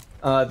State,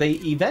 they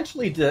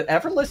eventually did,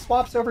 Effortless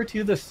swaps over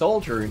to the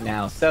Soldier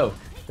now. So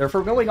they're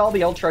foregoing all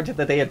the ult charges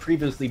that they had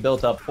previously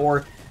built up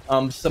for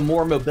some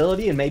more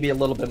mobility and maybe a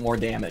little bit more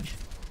damage.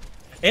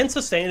 And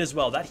sustain as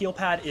well. That heal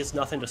pad is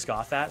nothing to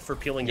scoff at for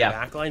peeling your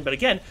backline. But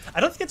again,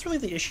 I don't think it's really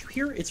the issue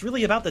here. It's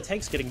really about the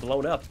tanks getting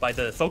blown up by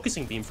the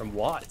focusing beam from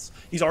Watts.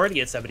 He's already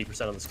at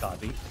 70% on this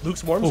copy.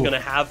 Luke's Worm's going to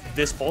have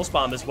this pulse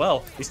bomb as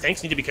well. These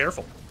tanks need to be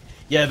careful.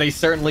 Yeah, they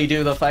certainly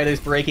do. The fight is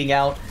breaking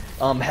out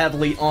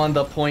heavily on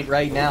the point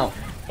right now.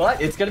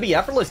 But it's going to be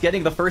Effortless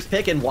getting the first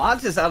pick, and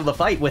Watts is out of the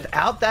fight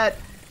without that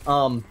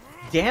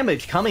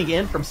damage coming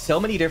in from so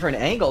many different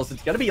angles.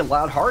 It's going to be a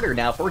lot harder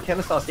now for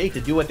Kennesaw State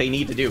to do what they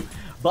need to do.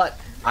 But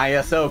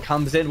ISO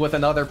comes in with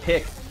another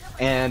pick,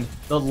 and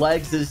the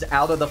Legs is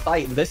out of the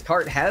fight. And this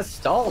cart has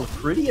stalled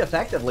pretty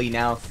effectively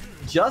now,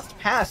 just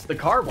past the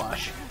car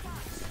wash.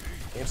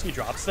 Kamsky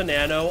drops the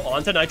Nano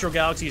onto Nitro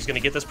Galaxy. He's going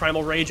to get this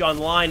Primal Rage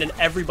online, and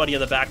everybody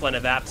in the backline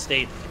of App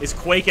State is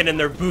quaking in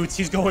their boots.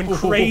 He's going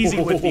crazy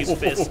with these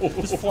fists,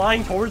 just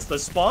flying towards the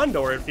spawn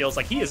door. It feels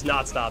like he is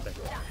not stopping.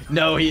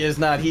 No, he is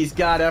not. He's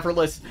got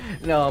Effortless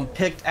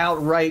picked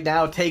out right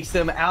now, takes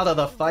him out of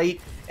the fight,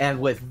 and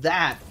with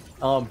that,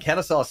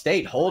 Kennesaw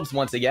State holds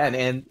once again,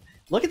 and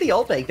look at the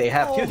ult bank they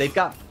have too. They've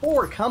got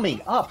 4 coming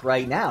up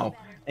right now,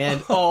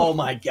 and oh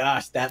my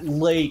gosh, that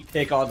late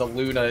pick on the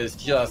Luna is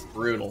just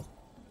brutal.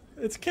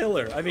 It's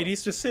killer. I mean,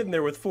 he's just sitting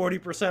there with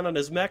 40% on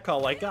his mech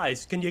call like,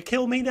 guys, can you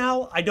kill me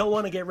now? I don't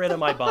want to get rid of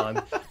my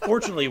bomb.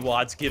 Fortunately,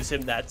 Watts gives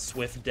him that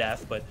swift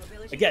death, but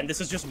again,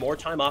 this is just more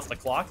time off the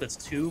clock. That's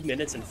 2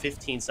 minutes and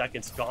 15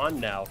 seconds gone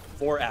now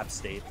for App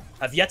State.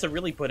 Have yet to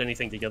really put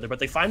anything together, but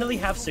they finally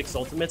have 6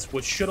 ultimates,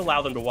 which should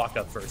allow them to walk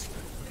up first.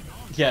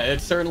 Yeah,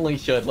 it certainly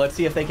should. Let's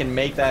see if they can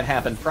make that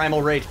happen.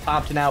 Primal Rage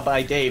popped now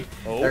by Dave.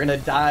 They're going to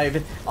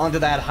dive onto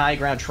that high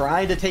ground,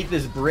 trying to take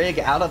this Brig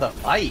out of the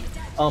fight.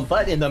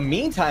 But in the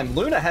meantime,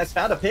 Luna has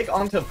found a pick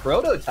onto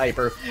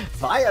Prototyper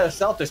via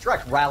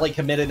self-destruct. Rally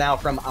committed now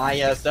from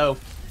ISO.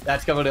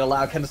 That's going to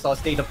allow Kennesaw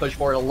State to push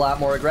forward a lot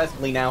more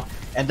aggressively now,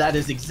 and that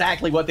is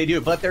exactly what they do.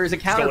 But there's a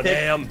counter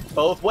pick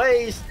both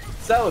ways,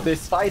 so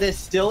this fight is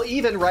still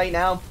even right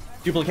now.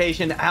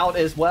 Duplication out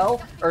as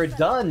well, or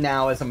done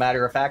now, as a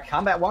matter of fact.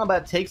 Combat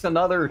Wombat takes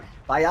another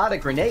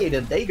biotic grenade,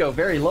 and they go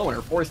very low and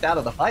are forced out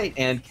of the fight,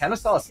 and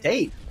Kennesaw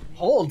State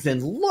holds,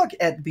 and look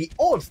at the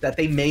ults that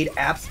they made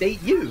App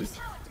State use.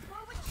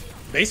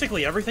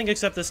 Basically everything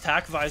except this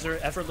tack visor.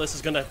 Effortless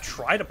is going to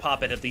try to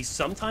pop it at least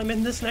sometime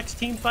in this next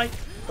team fight,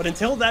 but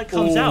until that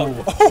comes out,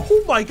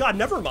 oh my god,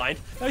 never mind.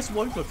 Nice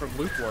one clip from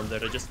Lukewarm there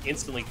to just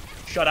instantly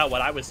shut out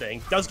what I was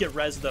saying. Does get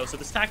res though, so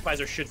this tack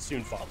visor should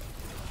soon follow.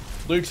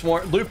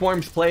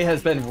 Lukewarm's play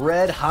has been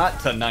red hot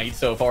tonight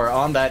so far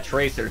on that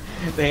Tracer.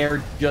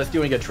 They're just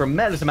doing a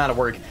tremendous amount of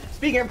work.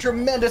 Speaking of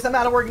tremendous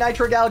amount of work,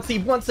 Nitro Galaxy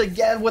once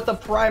again with the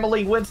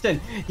Primaling Winston.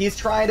 He's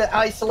trying to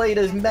isolate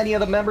as many of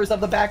the members of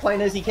the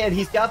backline as he can.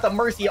 He's got the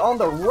Mercy on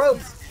the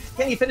ropes.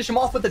 Can he finish him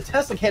off with the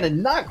Tesla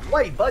Cannon? Not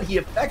quite, but he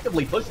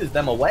effectively pushes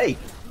them away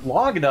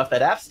long enough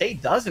that App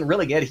State doesn't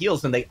really get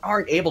heals, and they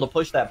aren't able to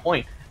push that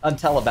point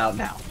until about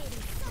now.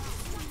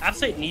 App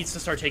State needs to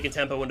start taking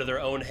tempo into their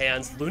own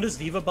hands. Luna's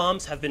Diva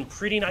Bombs have been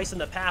pretty nice in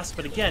the past,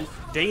 but again,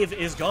 Dave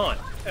is gone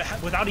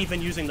without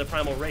even using the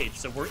Primal Rage.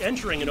 So we're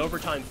entering an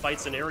overtime fight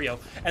scenario,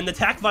 and the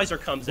tack visor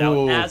comes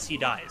out as he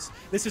dies.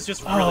 This is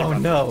just really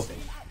rough. No.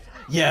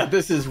 Yeah,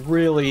 this is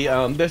really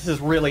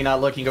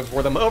not looking good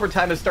for them.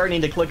 Overtime is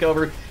starting to click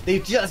over.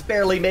 They've just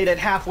barely made it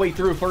halfway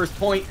through first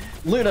point.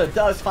 Luna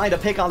does find a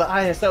pick on the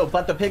ISO,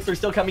 but the picks are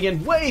still coming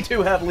in way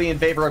too heavily in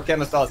favor of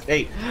Kennesaw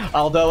State.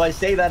 Although I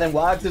say that, and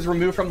Wags is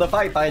removed from the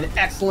fight by an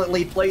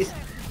excellently placed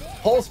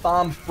pulse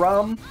bomb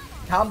from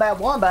Combat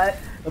Wombat,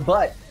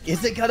 but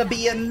is it gonna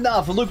be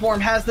enough? Lukewarm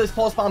has this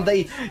pulse bomb.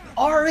 They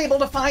are able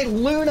to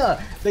find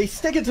Luna. They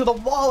stick it to the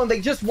wall and they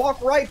just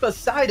walk right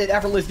beside it.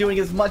 Effortless doing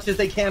as much as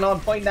they can on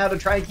point now to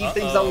try and keep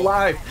things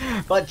alive.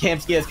 But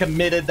Kamsky has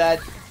committed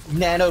that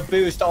nano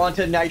boost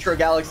onto Nitro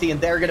Galaxy, and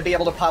they're going to be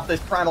able to pop this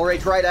Primal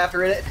Rage right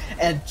after it,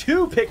 and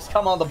 2 picks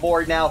come on the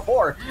board now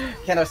for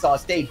Kennesaw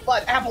State,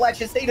 but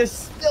Appalachian State is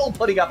still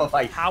putting up a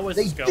fight. How is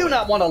this going? They do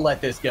not want to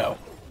let this go.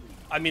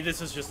 I mean,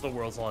 this is just the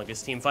world's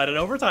longest team fight in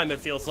overtime, it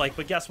feels like,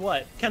 but guess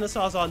what?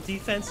 Kennesaw's on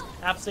defense,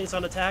 App State's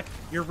on attack.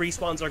 Your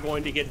respawns are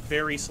going to get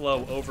very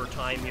slow over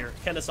time here.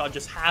 Kennesaw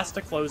just has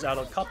to close out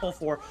a couple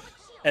for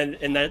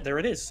And there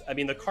it is. I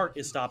mean, the cart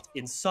is stopped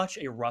in such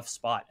a rough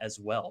spot as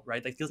well,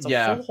 right? Like there's a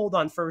Yeah. full hold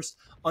on first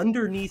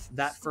underneath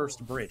that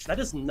first bridge. That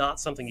is not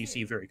something you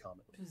see very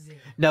commonly.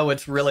 No,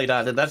 it's really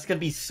not. And that's going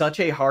to be such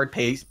a hard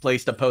place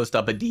to post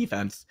up a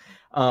defense.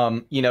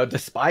 You know,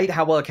 despite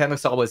how well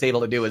Kennesaw was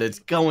able to do it, it's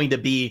going to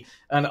be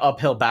an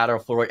uphill battle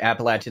for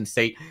Appalachian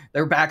State.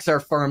 Their backs are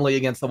firmly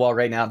against the wall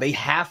right now. They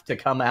have to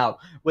come out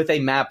with a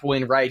map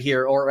win right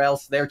here, or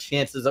else their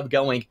chances of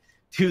going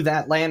to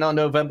that land on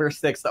November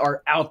 6th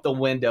are out the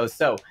window.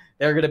 So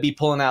they're going to be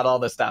pulling out all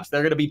the stops.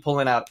 They're going to be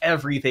pulling out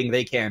everything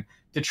they can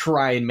to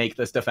try and make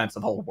this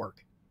defensive hold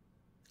work.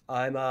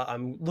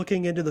 I'm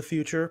looking into the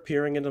future,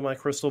 peering into my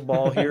crystal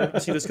ball here. I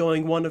see this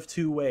going one of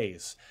two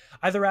ways.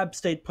 Either App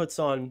State puts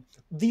on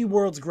the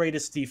world's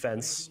greatest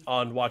defense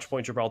on Watch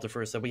Point Gibraltar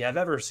First that we have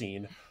ever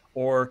seen,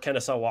 or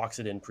Kennesaw walks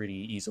it in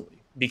pretty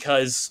easily.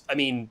 Because, I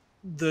mean,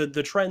 the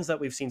trends that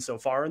we've seen so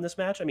far in this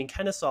match, I mean,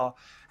 Kennesaw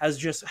has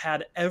just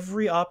had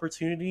every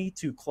opportunity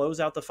to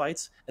close out the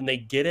fights, and they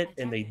get it,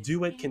 and they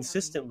do it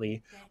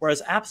consistently,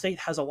 whereas App State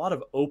has a lot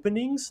of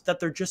openings that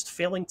they're just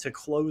failing to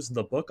close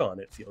the book on,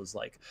 it feels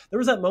like. There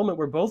was that moment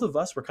where both of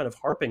us were kind of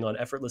harping on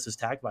Effortless's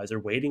Tag Visor,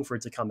 waiting for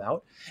it to come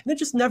out, and it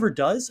just never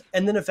does,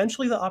 and then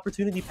eventually the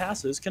opportunity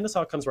passes.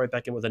 Kennesaw comes right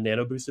back in with a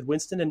nano-boosted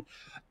Winston, and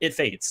it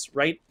fades,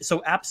 right?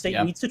 So App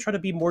State needs to try to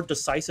be more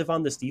decisive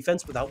on this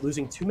defense without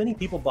losing too many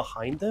people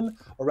behind them,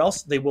 or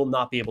else they will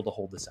not be able to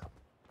hold this out.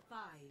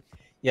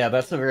 Yeah,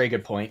 that's a very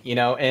good point, you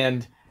know,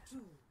 and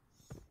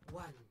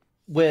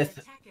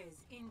with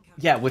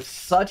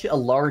such a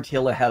large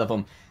hill ahead of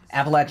them,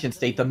 Appalachian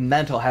State, the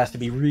mental has to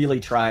be really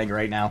trying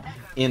right now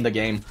in the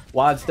game.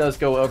 Wads does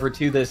go over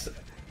to this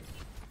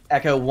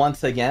Echo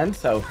once again,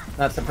 so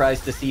not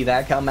surprised to see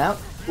that come out.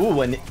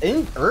 Ooh, an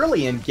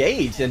early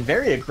engage and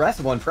very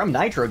aggressive one from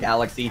Nitro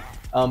Galaxy.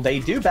 They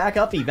do back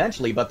up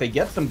eventually, but they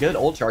get some good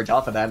ult charge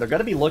off of that. They're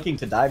going to be looking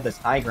to dive this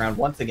high ground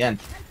once again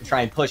to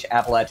try and push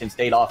Appalachian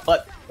State off,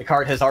 but the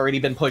cart has already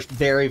been pushed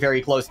very,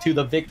 very close to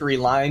the victory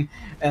line,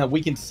 and we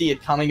can see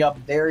it coming up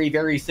very,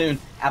 very soon.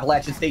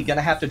 Appalachian State going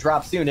to have to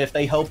drop soon if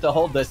they hope to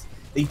hold this.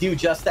 They do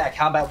just that.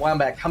 Combat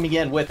Wombat coming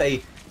in with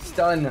a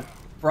stun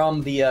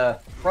from the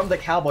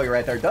Cowboy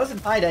right there. Doesn't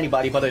find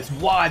anybody, but it's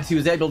Wads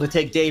who's able to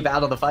take Dave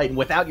out of the fight, and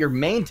without your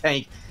main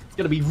tank, it's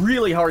going to be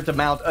really hard to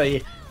mount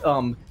a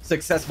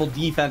successful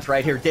defense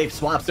right here. Dave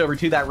swaps over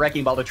to that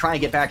Wrecking Ball to try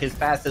and get back as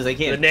fast as they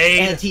can.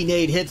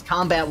 Anti-nade hits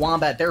Combat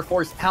Wombat. They're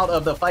forced out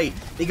of the fight.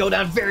 They go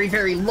down very,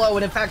 very low,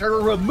 and in fact are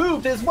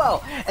removed as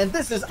well. And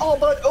this is all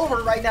but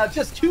over right now.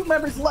 Just 2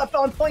 members left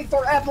on point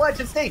for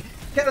Appalachian State.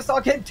 Kennesaw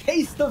can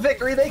taste the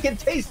victory. They can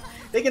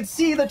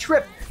see the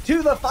trip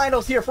to the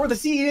finals here for the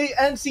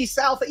CENC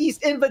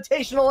Southeast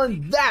Invitational,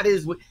 and that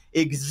is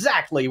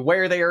exactly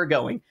where they are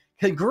going.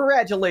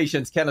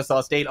 Congratulations,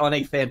 Kennesaw State, on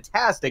a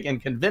fantastic and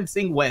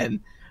convincing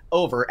win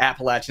over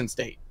Appalachian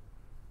State.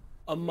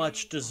 A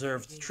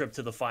much-deserved trip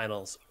to the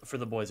finals for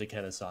the boys at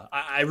Kennesaw.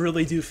 I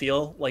really do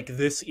feel like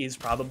this is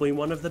probably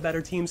one of the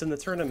better teams in the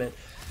tournament,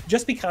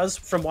 just because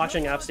from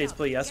watching App State's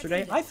play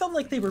yesterday, I felt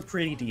like they were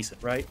pretty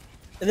decent, right?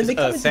 And then they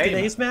come into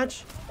today's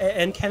match,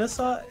 and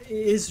Kennesaw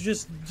is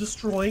just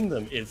destroying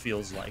them, it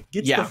feels like.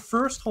 Gets the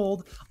first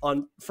hold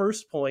on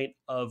first point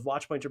of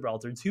Watch Point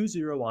Gibraltar,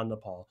 2-0 on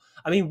Nepal.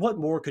 I mean, what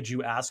more could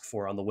you ask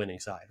for on the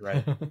winning side,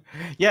 right?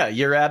 Yeah,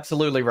 you're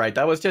absolutely right.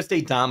 That was just a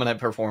dominant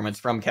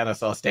performance from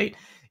Kennesaw State.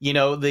 You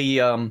know, they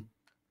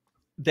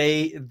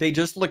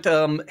just looked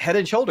head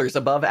and shoulders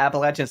above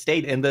Appalachian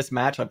State in this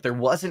matchup. There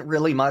wasn't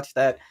really much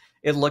that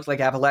it looked like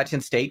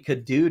Appalachian State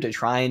could do to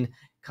try and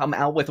come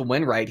out with a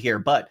win right here,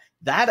 but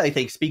that, I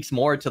think, speaks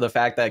more to the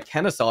fact that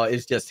Kennesaw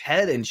is just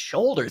head and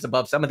shoulders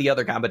above some of the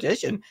other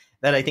competition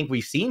that I think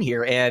we've seen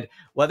here. And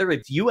whether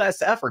it's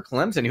USF or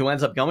Clemson who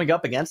ends up going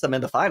up against them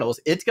in the finals,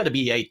 it's going to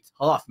be a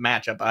tough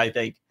matchup, I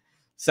think.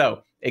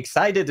 So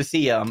excited to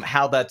see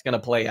how that's going to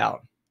play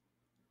out.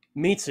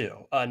 Me too.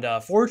 And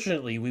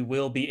fortunately, we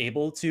will be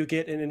able to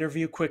get an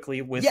interview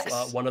quickly with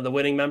one of the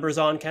winning members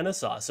on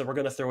Kennesaw. So we're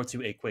going to throw it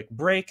to a quick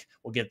break.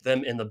 We'll get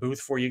them in the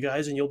booth for you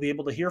guys, and you'll be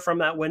able to hear from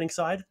that winning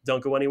side.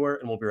 Don't go anywhere,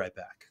 and we'll be right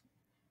back.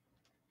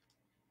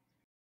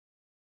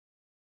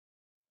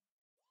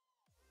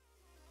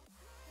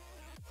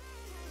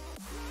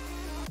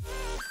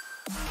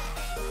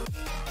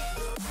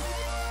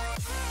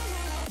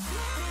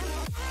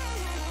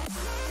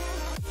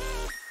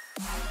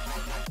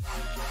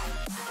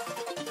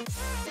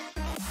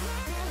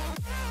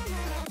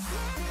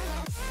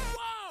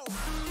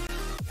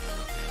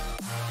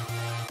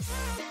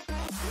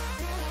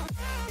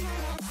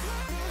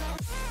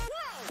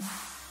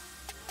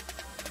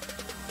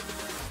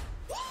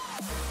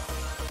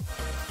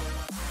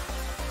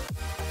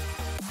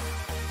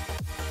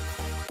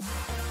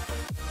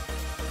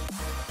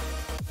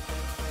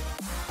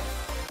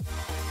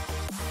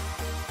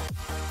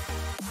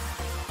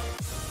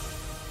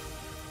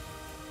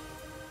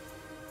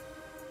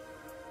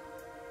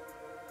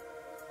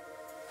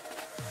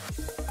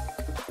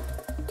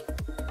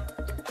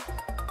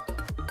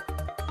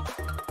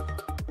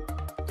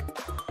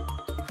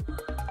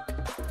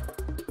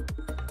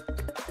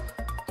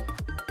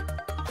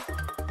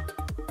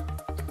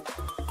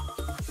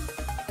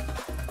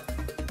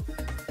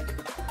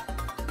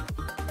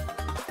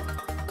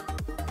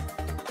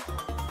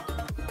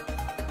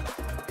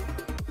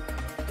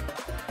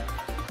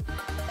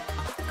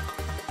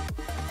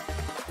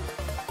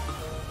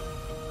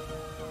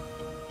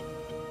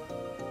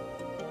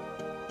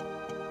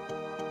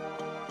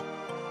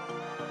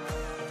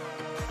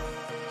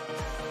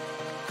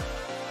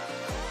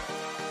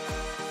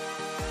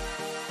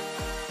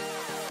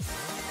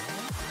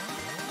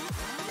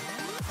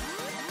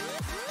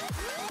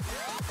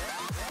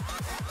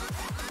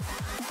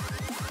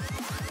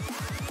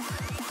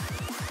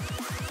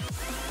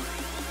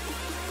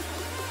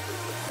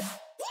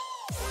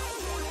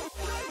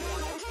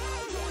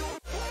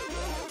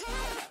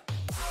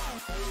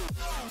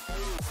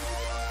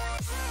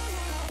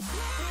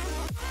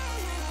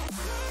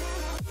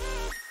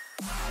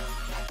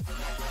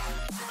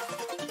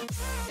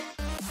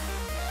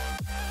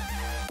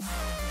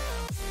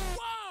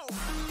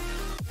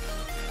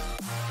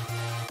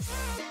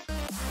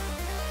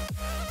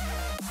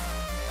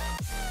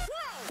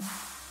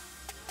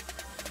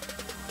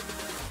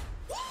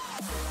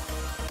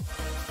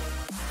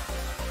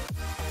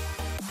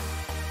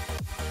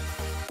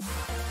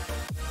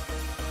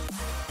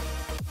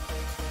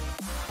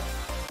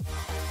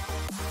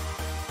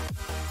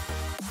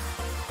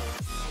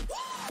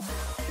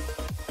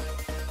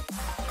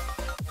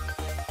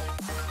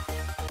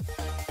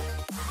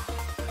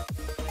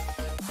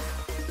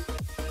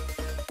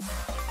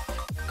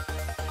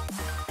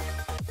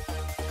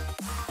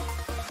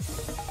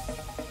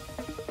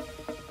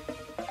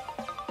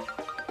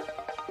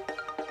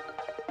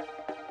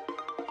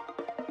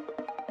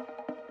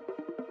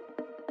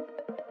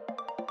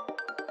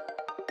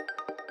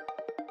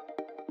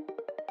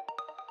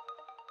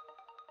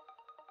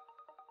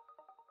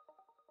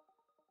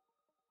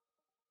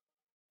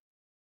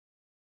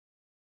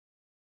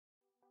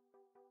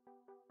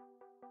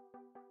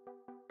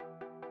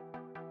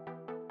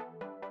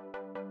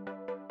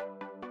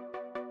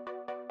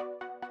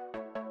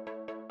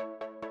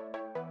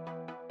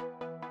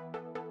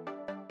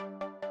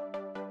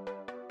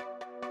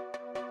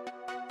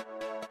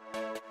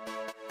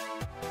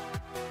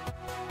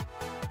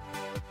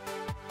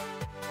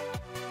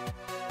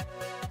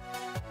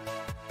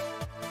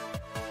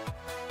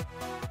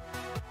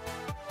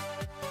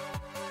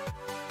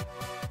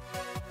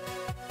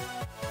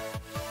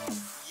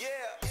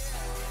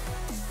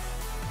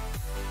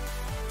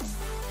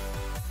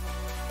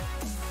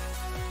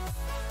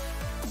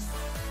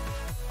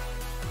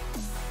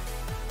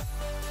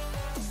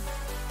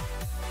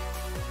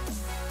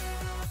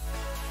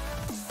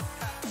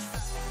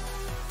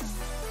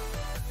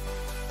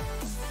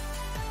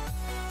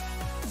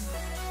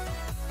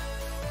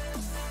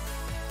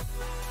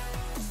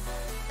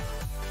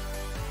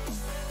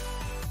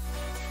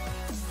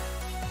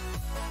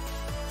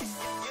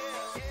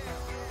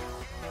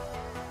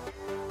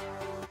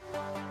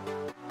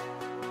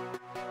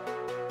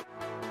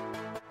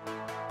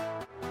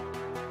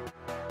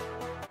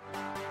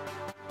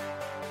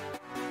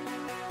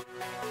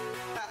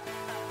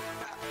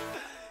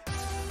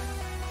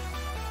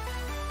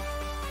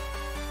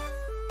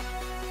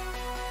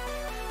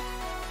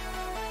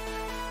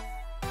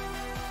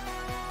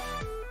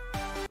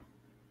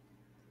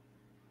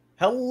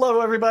 Hello,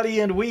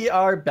 everybody, and we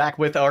are back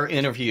with our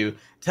interview.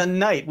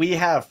 Tonight, we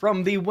have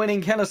from the winning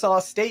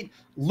Kennesaw State,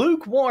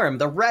 Lukewarm,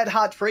 the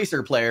red-hot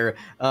Tracer player,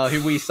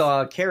 who we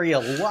saw carry a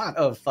lot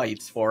of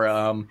fights for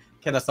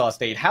Kennesaw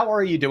State. How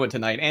are you doing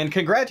tonight? And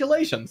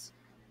congratulations!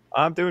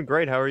 I'm doing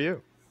great. How are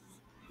you?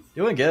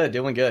 Doing good,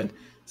 doing good.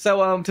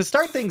 So, to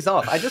start things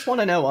off, I just want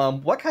to know,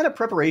 what kind of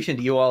preparation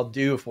do you all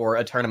do for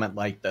a tournament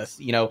like this?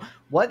 You know,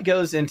 what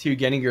goes into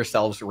getting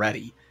yourselves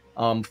ready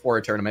for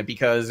a tournament?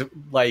 Because,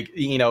 like,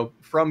 you know,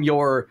 from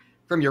your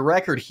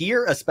record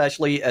here,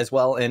 especially as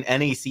well in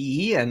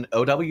NACE and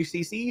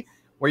OWCC,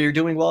 where you're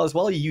doing well as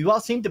well, you all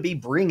seem to be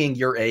bringing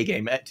your A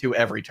game to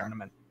every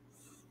tournament.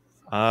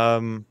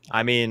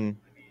 I mean,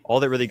 all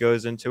that really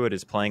goes into it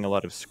is playing a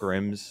lot of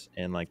scrims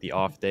and like the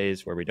off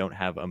days where we don't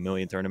have a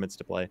million tournaments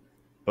to play.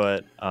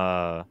 But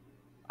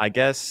I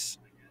guess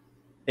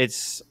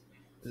it's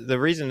the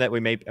reason that we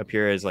may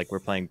appear as like we're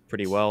playing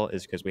pretty well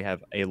is because we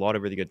have a lot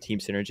of really good team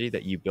synergy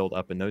that you build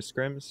up in those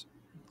scrims.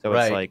 So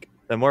Right. It's like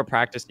the more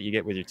practice that you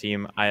get with your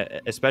team,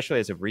 especially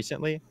as of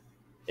recently,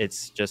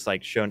 it's just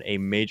like shown a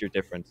major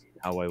difference in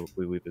how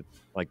we've been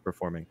like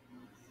performing.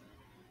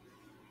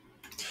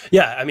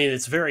 Yeah, I mean,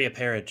 it's very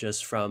apparent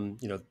just from,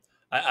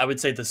 I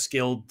would say the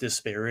skill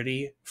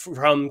disparity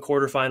from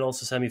quarterfinals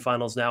to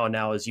semifinals now, and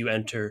now as you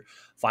enter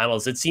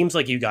finals, it seems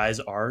like you guys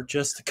are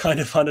just kind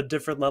of on a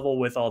different level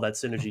with all that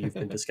synergy you've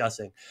been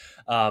discussing.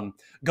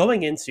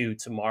 Going into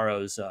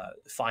tomorrow's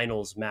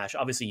finals match,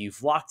 obviously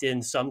you've locked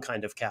in some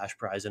kind of cash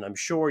prize, and I'm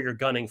sure you're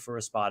gunning for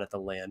a spot at the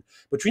LAN.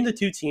 Between the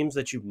two teams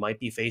that you might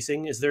be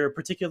facing, is there a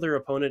particular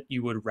opponent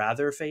you would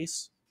rather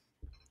face?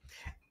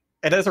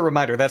 And as a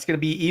reminder, that's going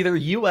to be either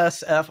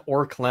USF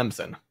or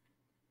Clemson.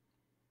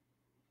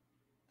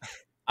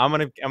 I'm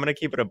gonna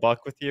keep it a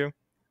buck with you.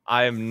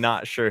 I am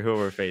not sure who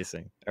we're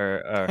facing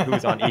or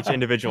who's on each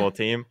individual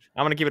team.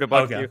 I'm gonna keep it a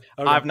buck with you.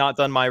 Okay. I've not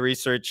done my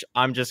research.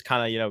 I'm just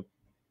kind of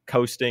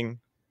coasting,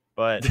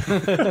 but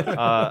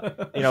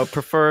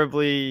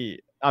preferably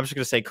I'm just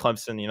gonna say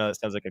Clemson. That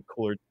sounds like a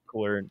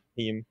cooler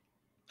team.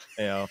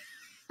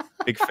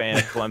 Big fan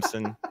of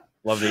Clemson.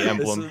 Love the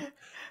emblem.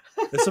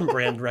 There's some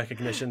brand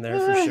recognition there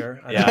for sure.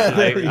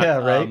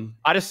 Right.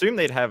 I'd assume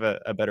they'd have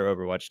a better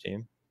Overwatch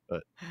team,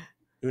 but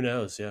who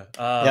knows? Yeah.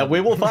 Yeah, we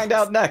will find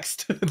out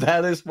next.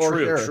 That is for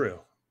true. sure. True.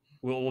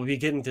 We'll be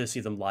getting to see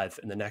them live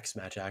in the next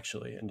match,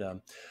 actually.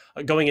 And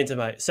going into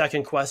my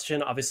second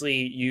question, obviously,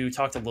 you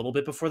talked a little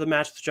bit before the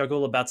match with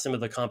Juggle about some of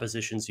the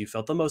compositions you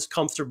felt the most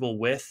comfortable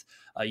with.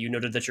 You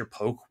noted that your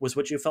poke was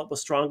what you felt was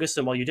strongest.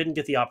 And while you didn't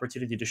get the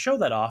opportunity to show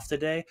that off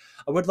today,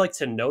 I would like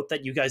to note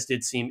that you guys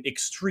did seem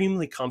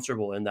extremely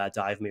comfortable in that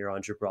dive mirror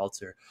on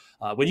Gibraltar.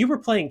 When you were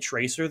playing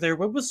Tracer there,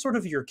 what was sort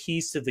of your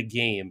keys to the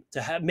game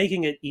to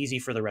making it easy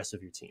for the rest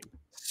of your team?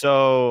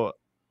 So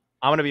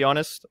I'm going to be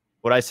honest.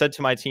 What I said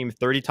to my team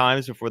 30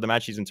 times before the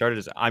match even started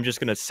is I'm just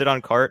going to sit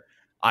on cart.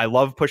 I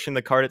love pushing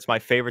the cart. It's my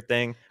favorite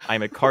thing.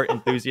 I'm a cart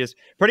enthusiast.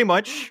 Pretty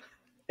much,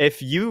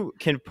 if you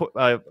can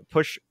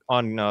push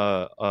on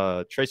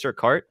Tracer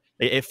cart,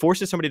 it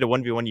forces somebody to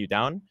 1v1 you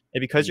down.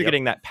 And because you're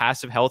getting that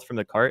passive health from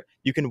the cart,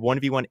 you can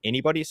 1v1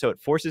 anybody. So it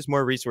forces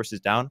more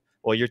resources down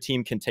while your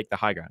team can take the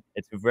high ground.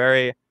 It's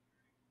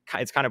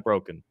kind of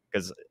broken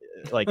because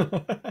like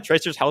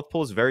Tracer's health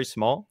pool is very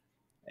small.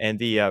 And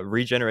the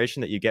regeneration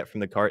that you get from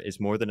the cart is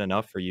more than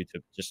enough for you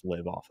to just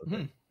live off of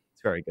it.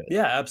 It's very good.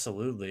 Yeah,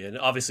 absolutely. And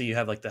obviously you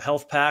have like the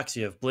health packs,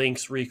 you have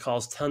blinks,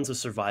 recalls, tons of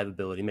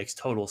survivability. Makes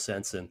total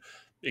sense. And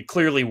it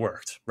clearly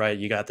worked, right?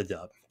 You got the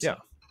dub. So. Yeah.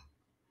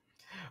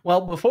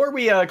 Well, before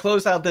we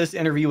close out this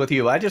interview with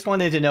you, I just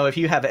wanted to know if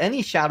you have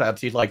any shout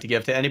outs you'd like to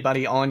give to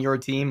anybody on your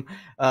team,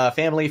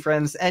 family,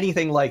 friends,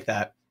 anything like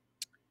that.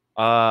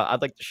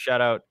 I'd like to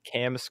shout out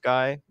Cam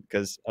Sky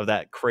because of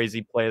that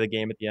crazy play of the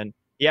game at the end.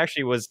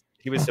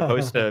 He was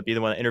supposed to be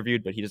the one that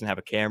interviewed, but he doesn't have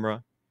a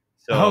camera.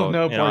 So,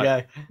 poor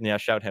guy. Yeah,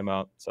 shout him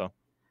out. So,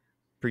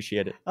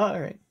 appreciate it. All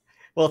right.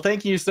 Well,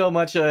 thank you so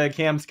much,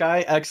 Cam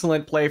Sky.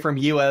 Excellent play from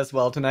you as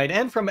well tonight,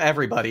 and from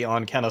everybody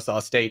on Kennesaw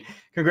State.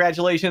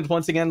 Congratulations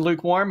once again,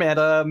 Lukewarm,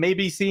 and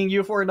maybe seeing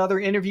you for another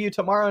interview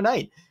tomorrow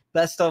night.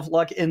 Best of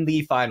luck in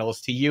the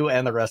finals to you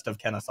and the rest of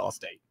Kennesaw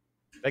State.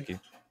 Thank you.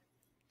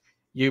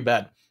 You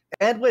bet.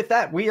 And with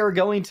that, we are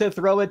going to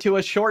throw it to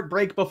a short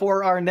break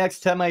before our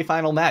next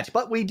semi-final match.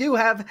 But we do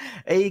have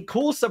a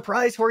cool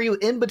surprise for you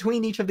in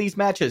between each of these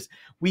matches.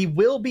 We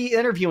will be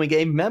interviewing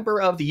a member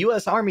of the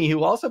U.S. Army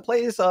who also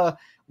plays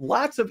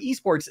lots of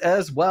esports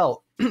as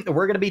well.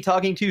 We're going to be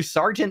talking to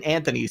Sergeant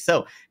Anthony.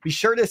 So be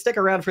sure to stick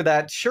around for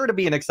that. Sure to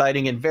be an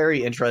exciting and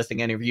very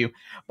interesting interview.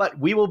 But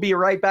we will be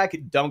right back.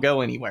 Don't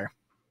go anywhere.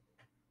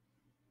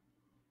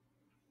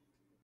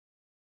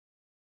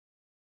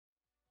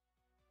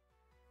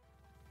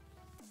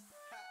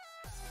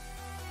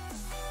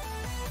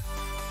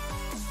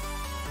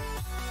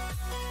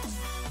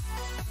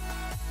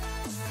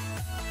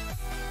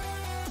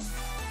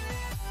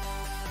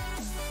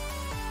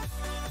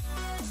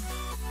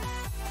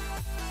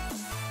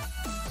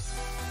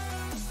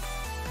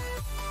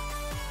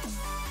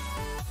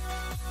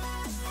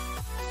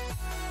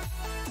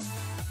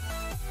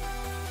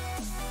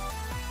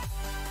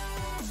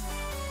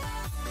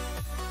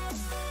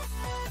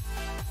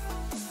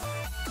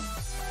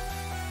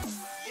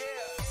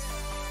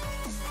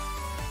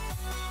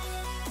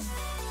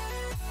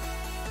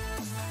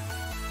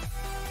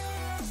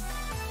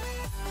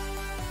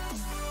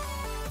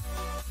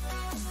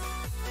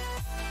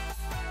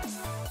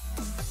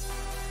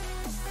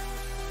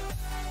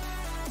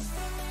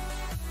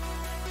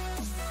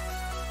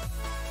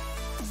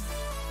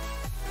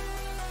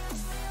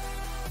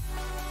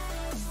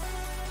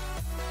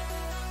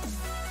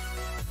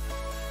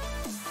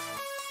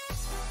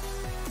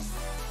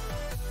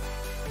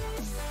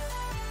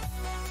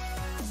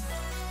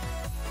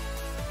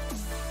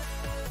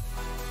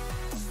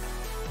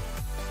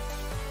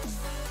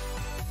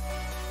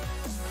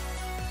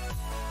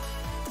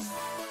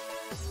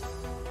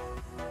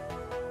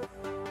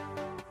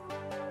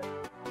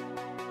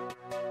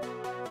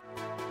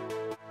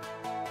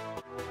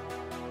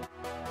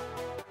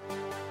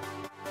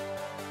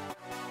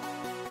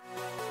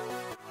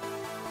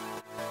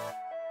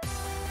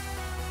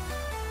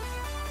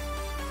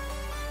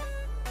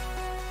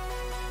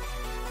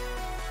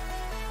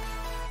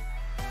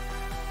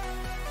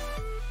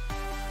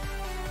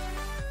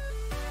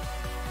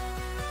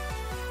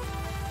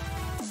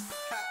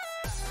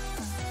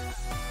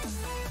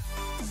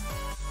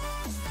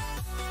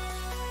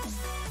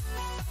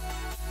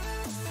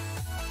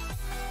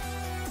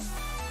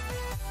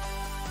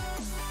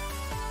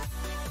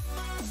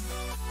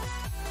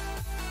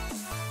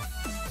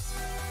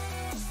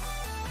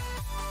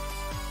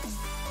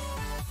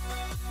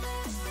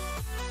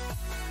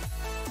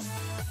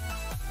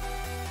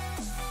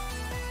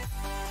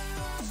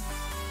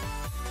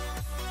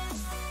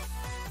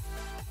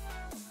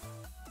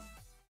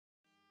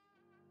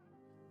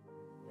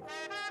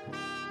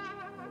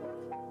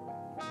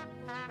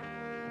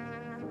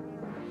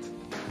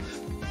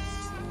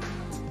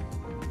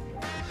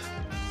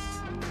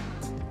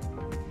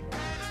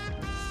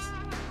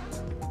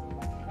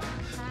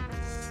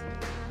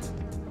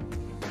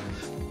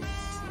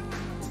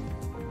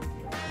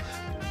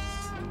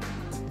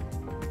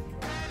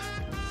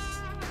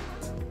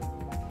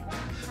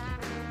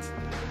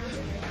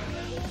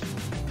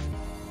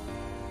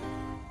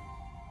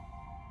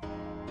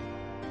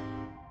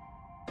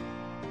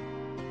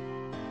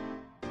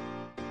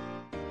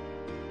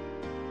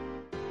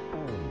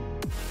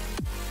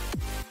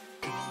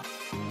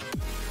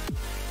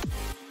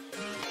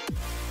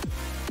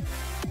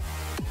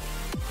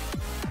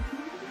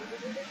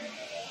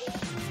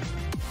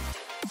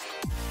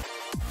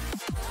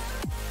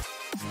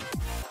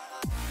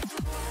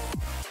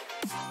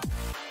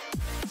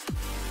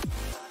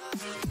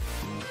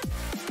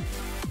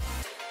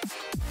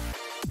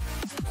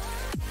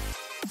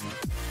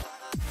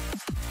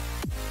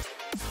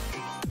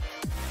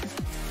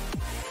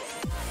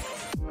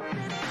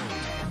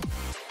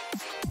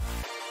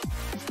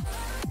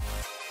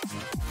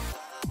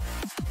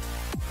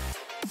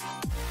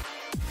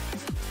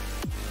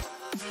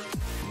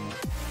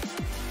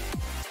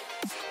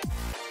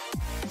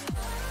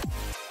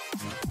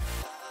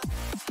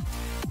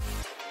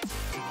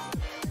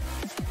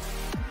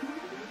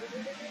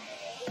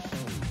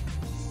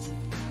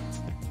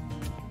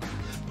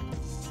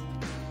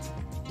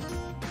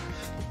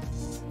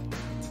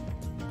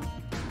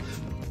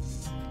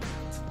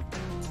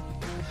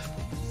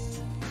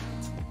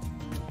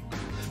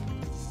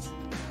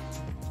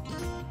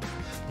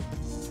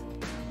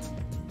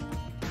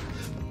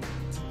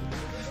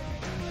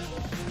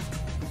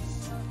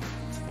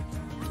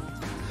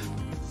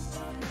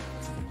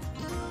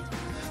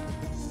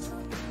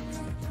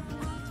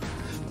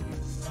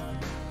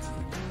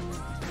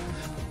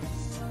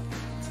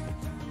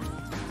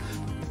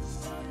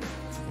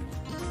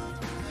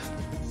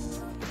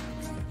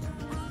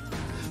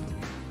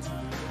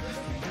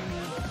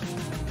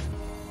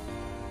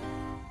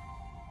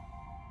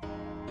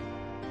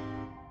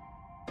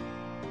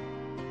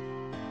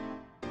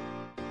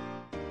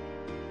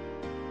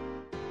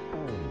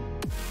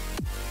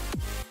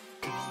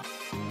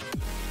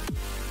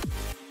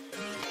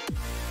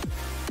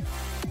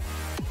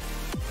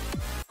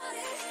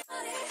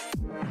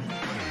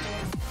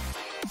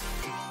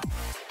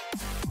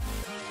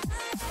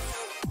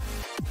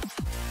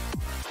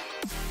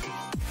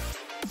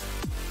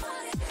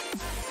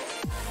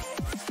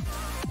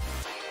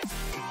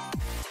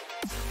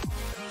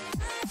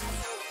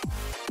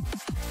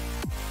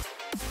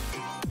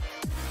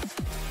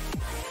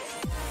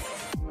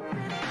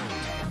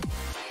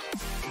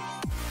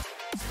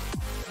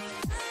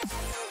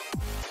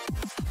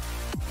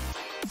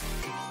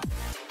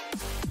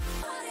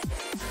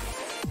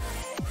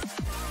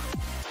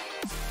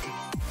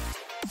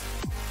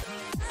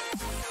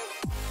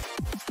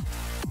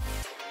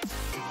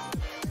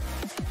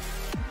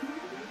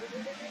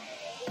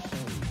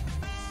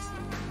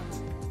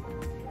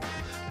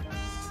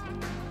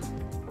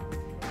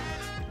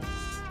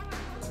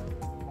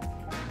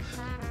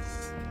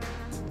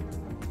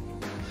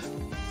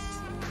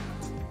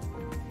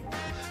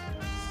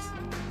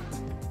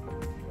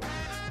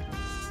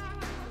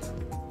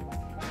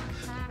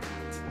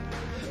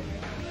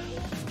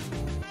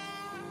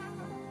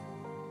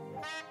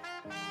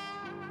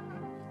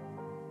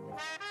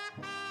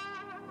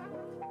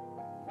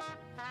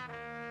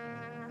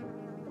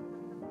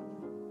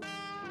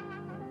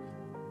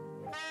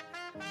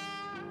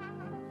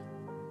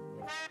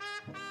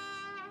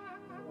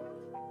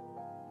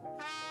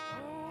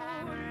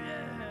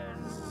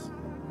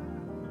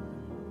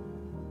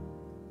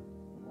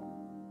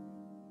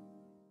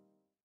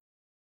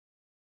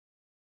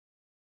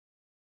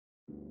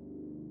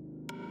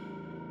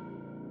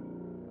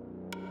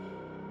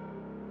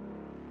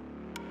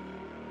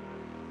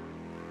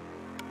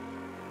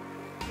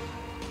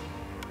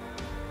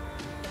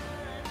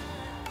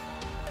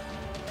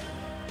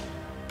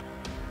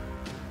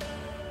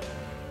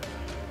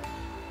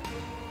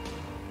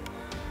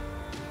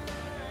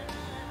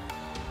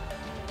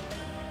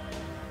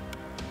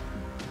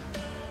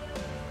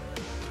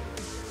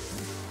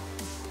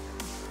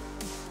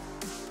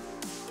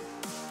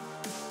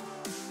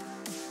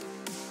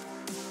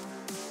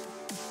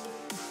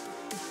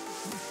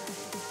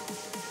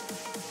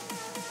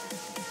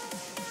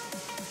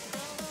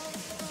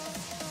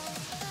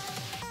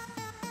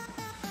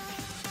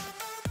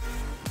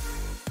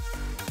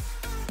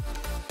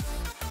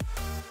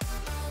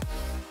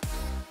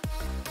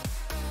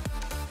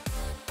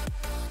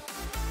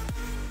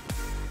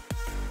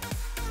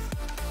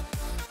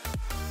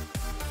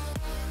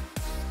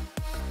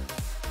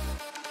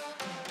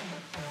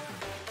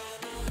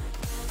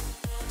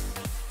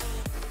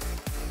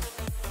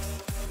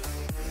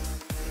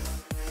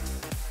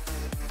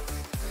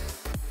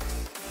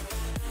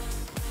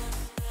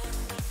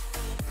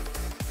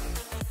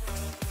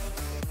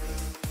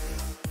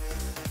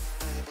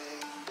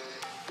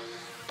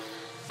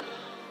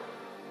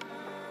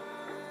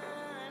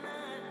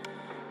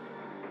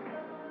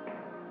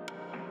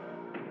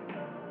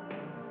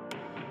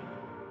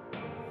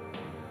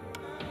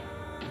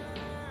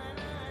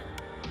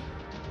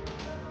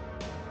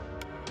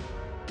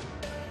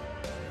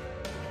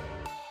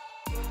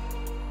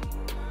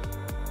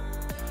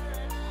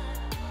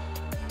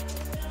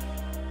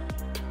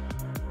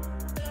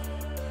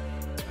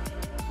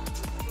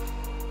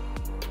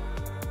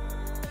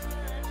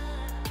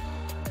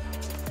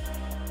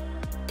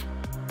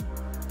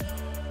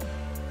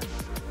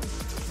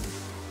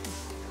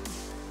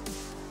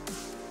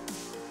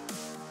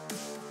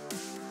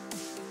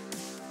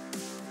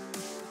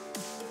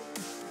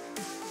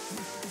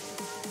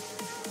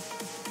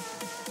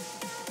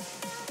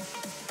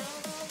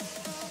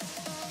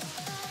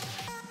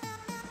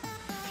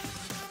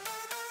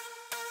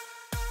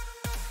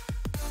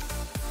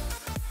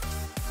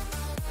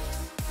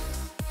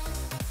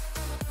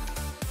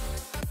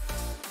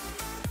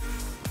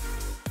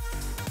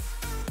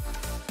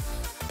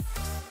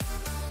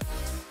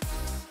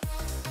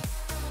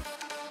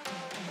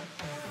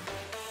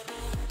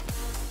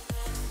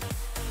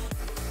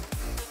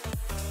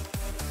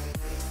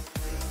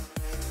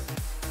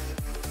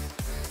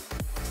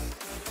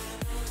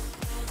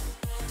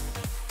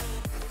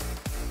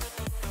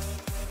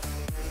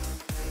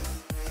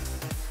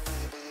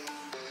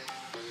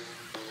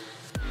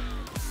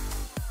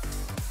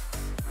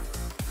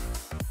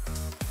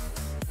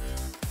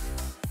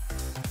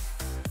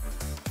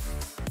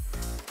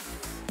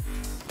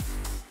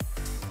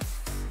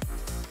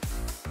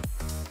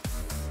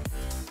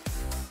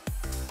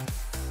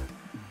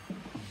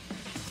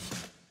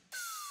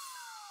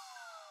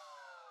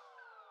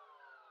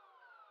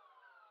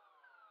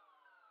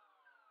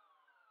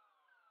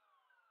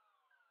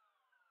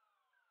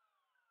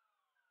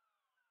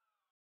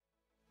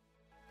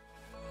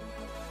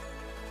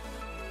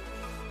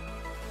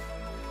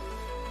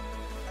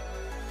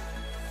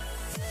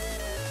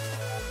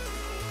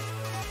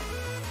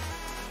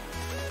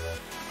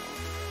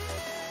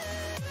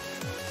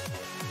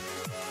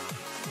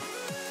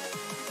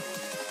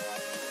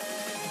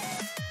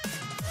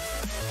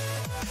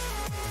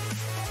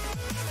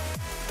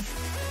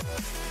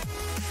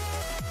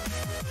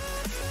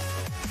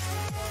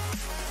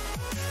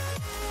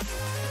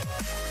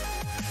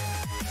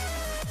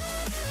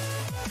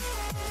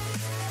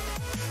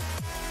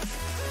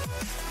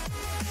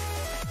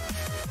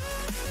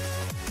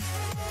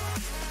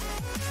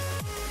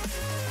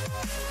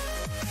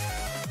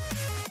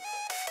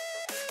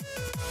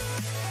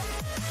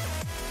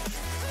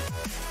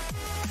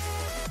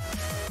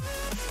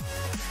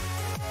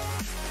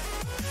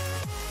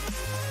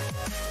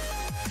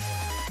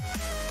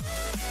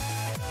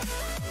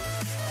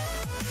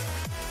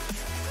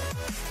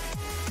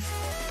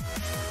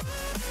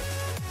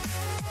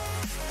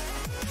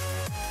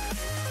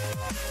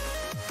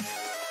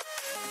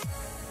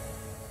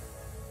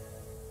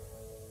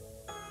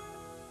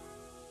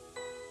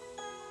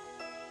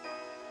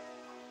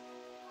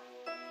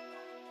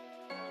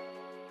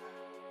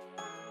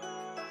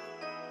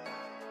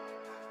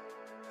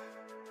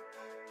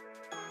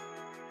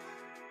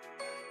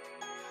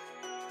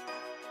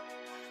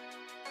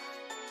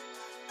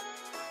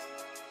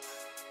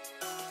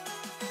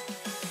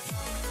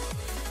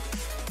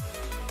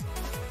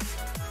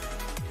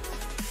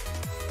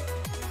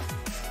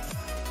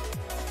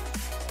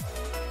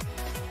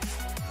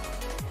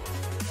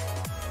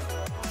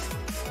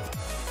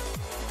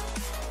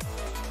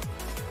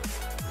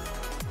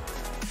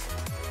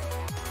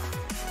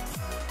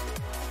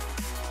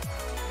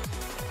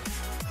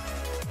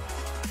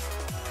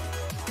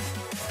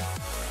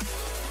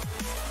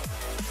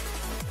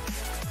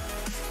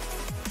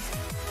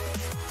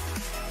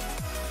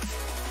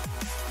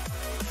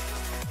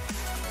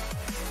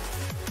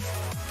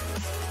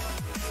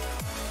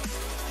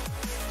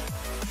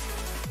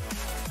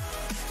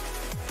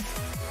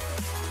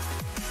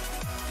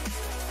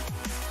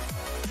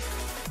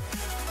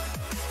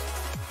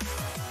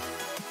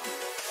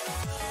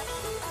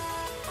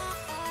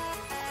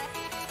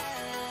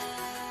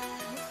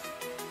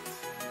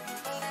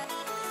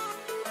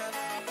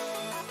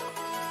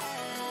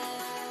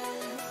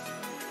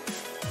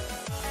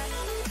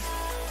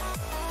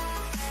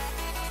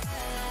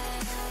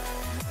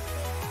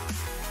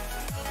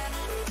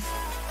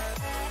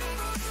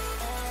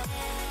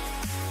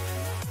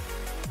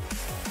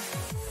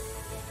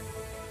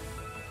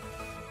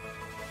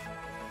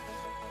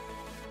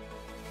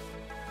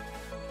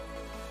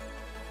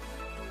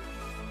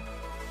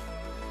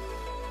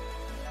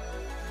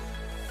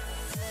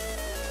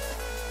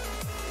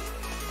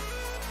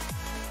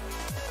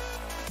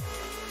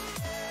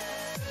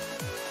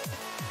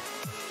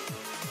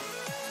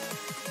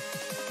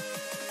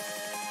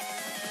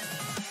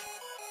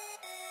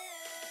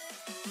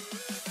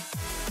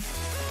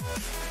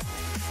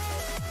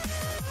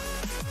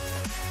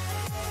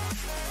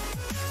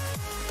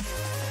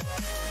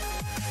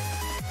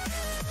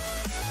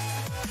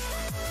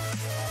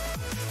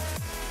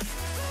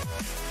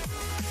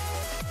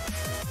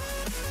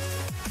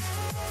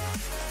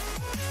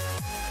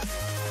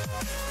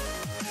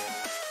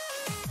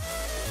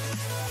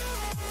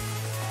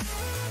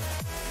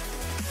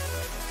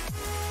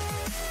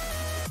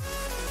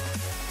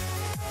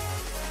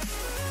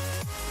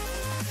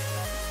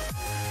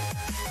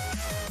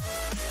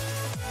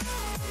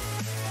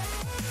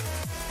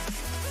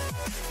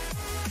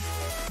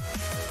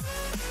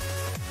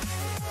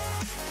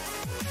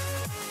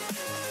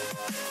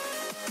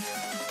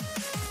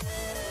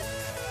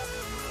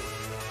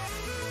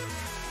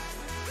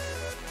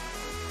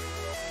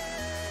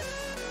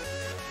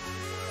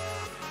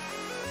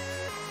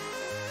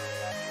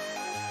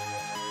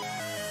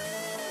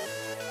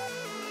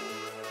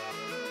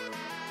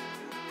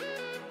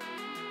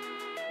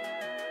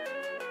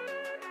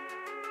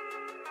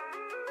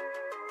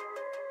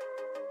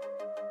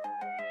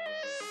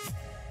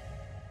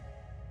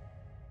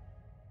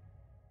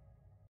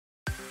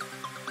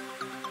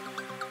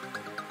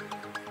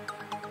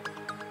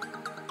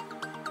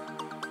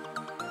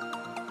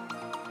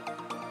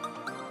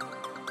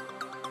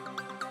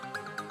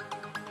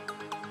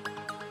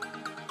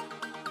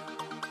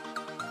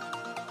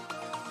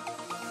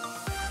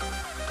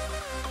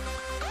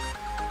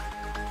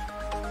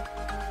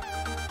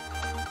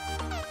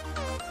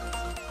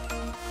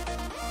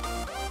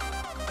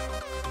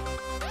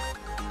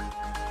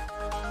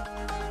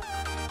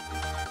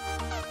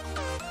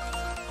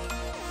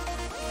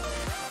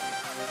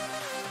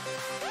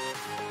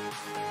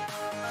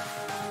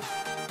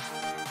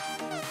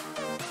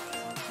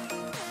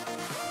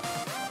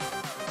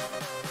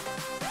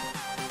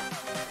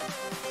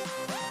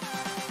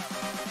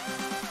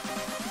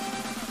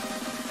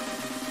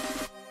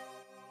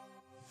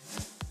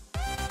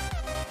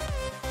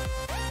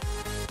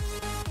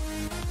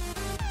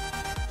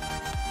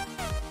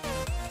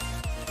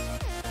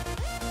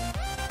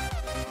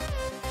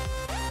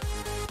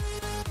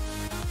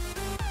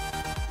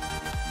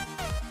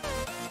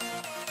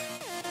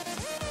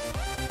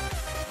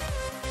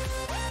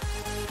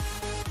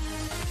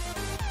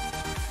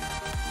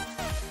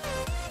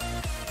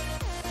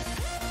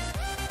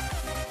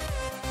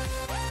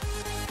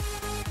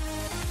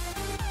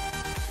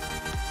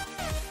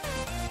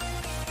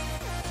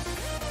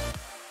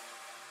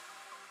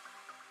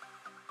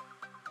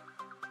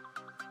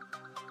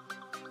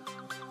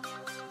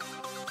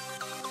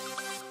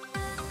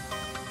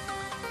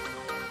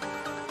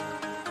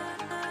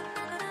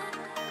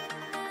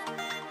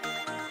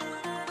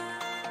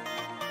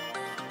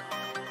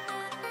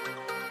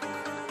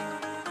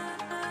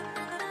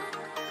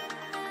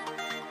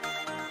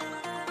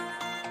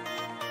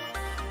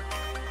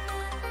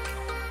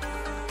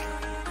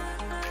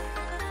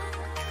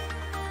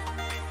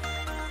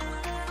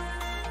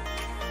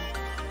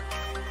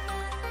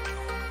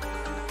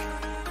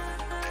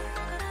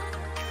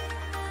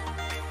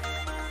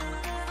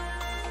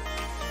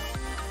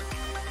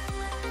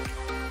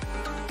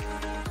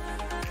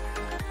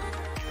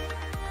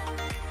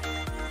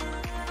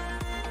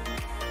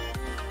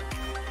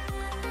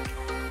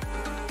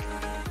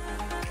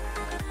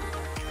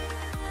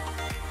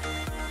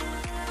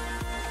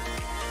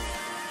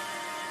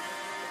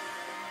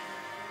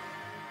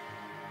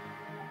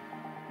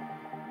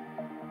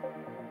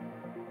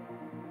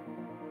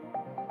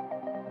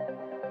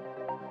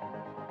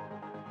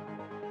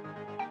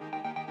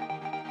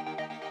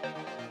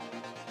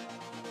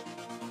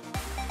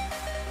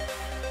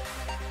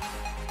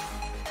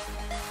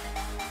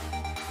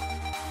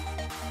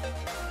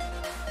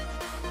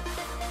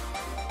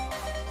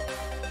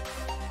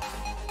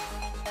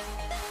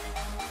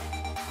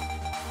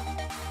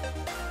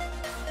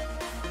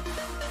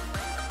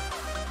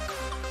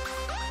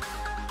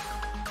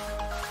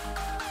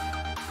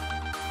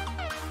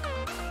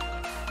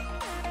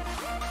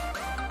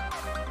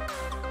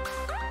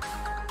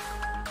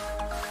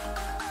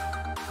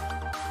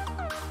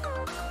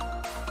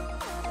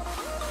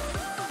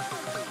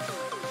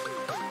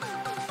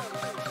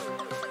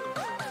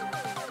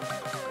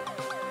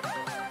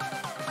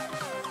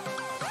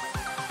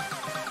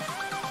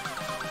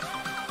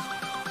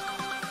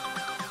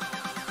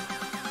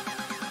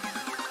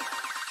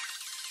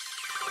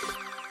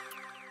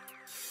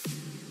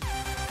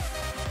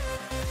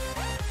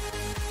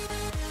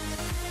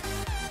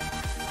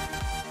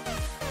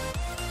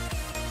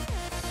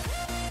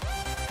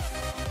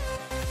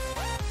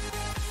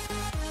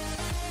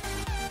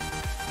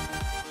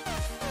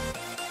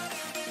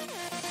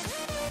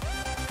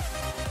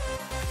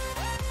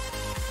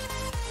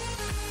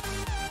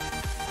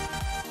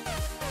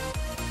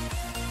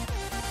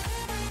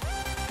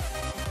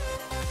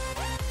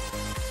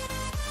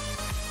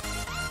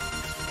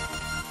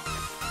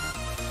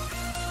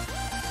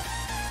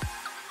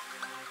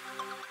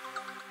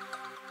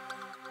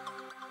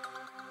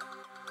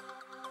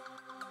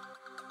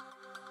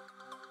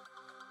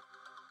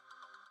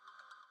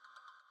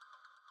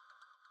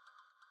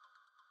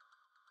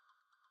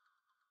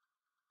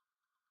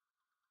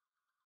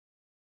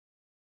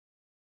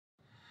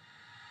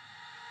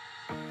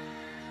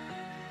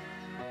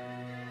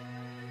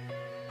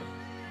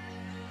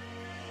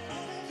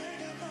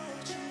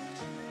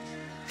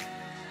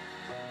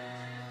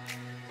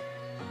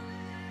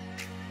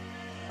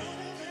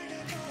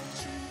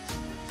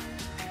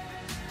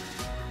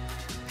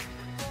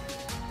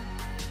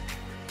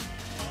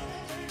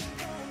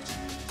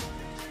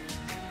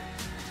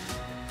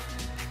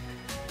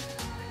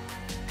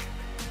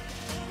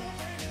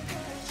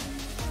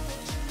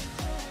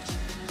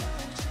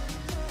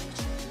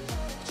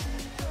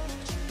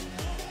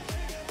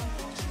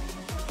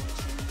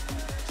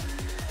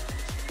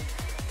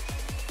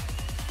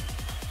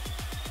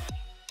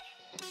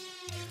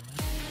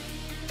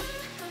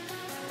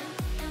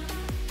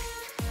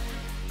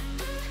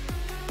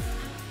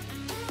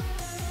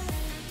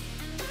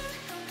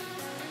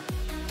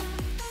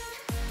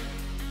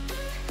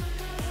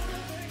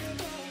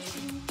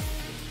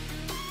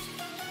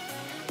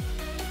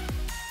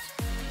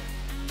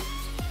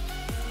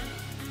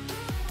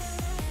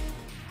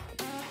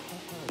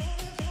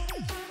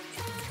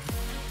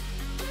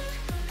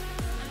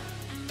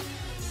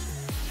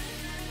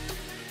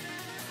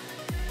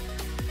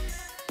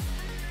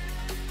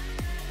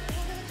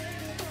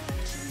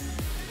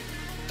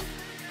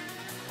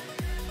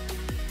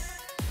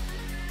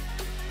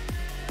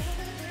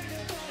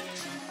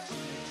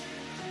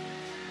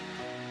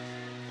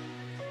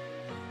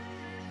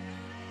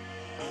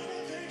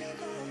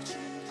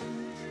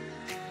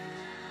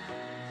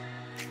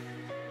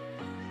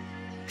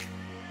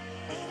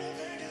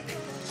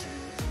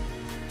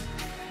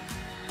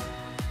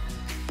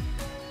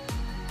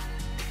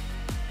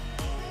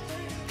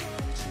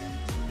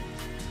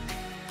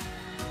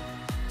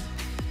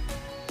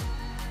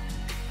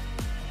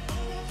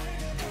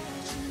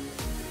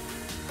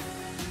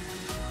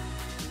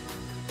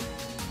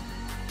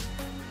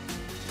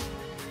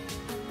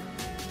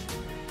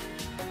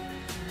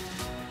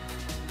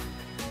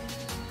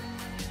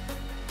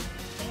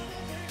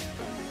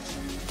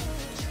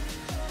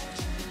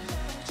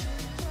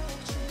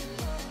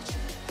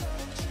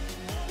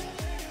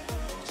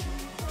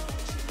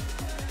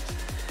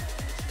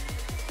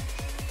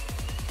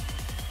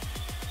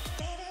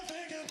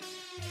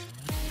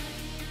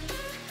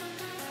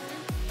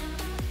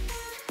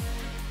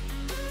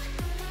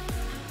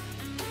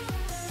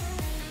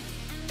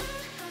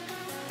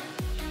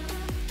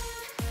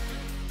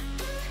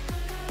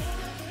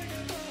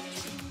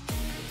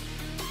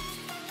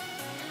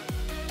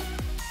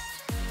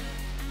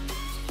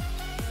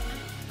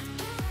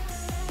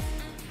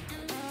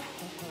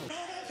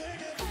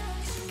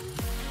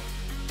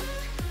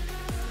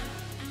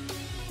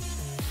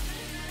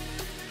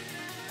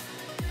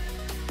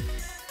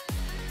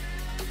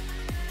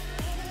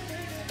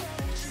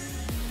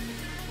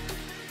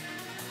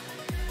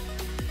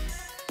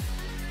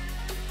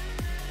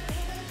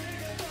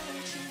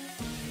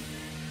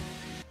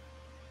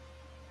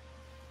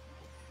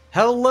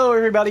 Hello,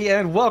 everybody,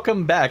 and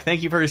welcome back.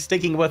 Thank you for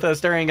sticking with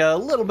us during a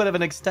little bit of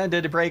an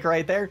extended break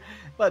right there.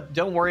 But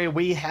don't worry,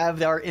 we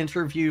have our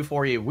interview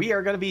for you. We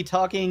are going to be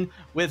talking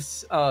with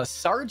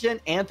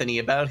Sergeant Anthony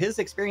about his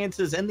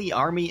experiences in the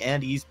Army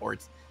and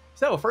esports.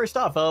 So first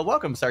off,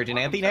 welcome, Sergeant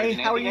Anthony.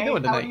 How are you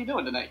doing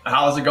tonight?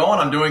 How's it going?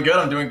 I'm doing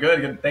good.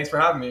 Good. Thanks for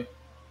having me.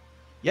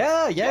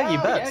 Yeah,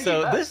 you bet.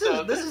 So this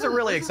is a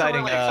really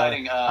exciting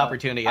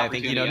opportunity. I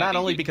think, not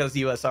only because the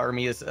U.S.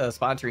 Army is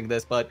sponsoring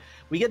this, but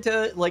we get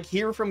to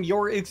hear from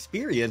your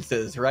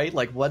experiences, right?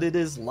 Like what it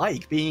is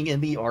like being in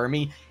the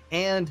Army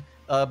and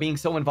being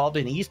so involved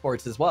in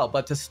esports as well.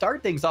 But to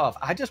start things off,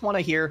 I just want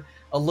to hear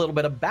a little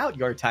bit about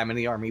your time in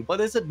the Army. What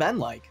has it been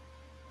like?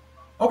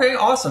 Okay,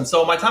 awesome.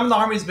 So my time in the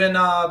Army's been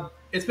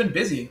it's been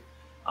busy.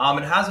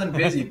 It has been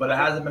busy, but it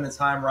hasn't been a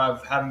time where I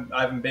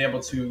haven't been able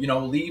to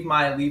leave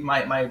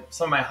my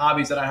some of my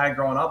hobbies that I had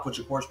growing up, which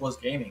of course was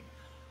gaming.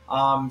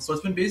 So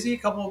it's been busy. A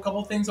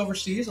couple things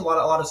overseas, a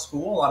lot of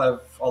school,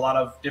 a lot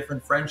of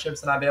different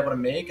friendships that I've been able to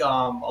make, a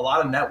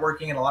lot of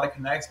networking and a lot of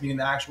connects, meeting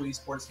the actual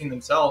esports team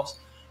themselves.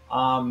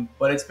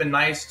 But it's been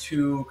nice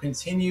to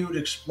continue to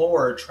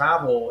explore,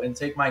 travel, and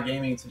take my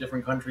gaming to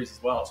different countries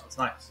as well. So it's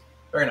nice.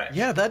 Very nice.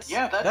 Yeah,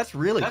 that's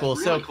really cool.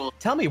 So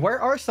tell me, where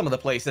are some of the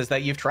places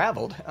that you've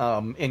traveled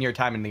in your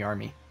time in the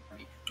Army?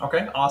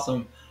 Okay,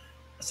 awesome.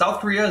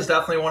 South Korea is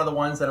definitely one of the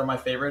ones that are my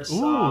favorites.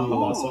 I've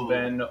also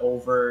been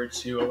over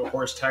to, of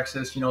course,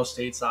 Texas,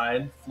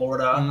 stateside,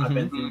 Florida. I've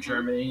been through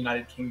Germany,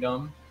 United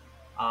Kingdom,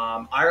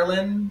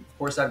 Ireland, of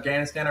course,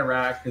 Afghanistan,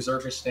 Iraq,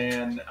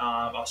 Kazakhstan,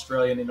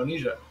 Australia, and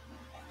Indonesia.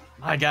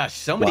 My gosh,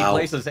 so many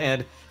places.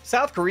 And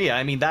South Korea,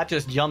 I mean, that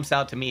just jumps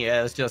out to me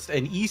as just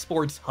an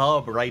esports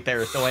hub right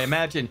there. So I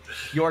imagine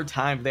your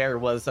time there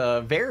was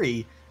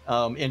very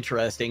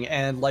interesting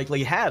and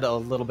likely had a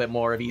little bit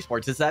more of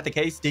esports. Is that the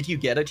case? Did you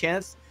get a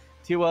chance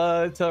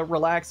to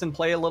relax and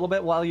play a little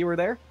bit while you were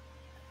there?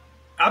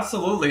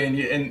 Absolutely,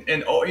 and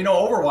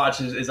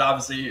Overwatch is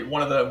obviously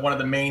one of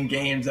the main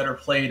games that are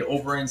played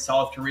over in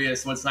South Korea.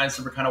 So it's nice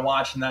that we're kind of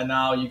watching that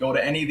now. You go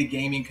to any of the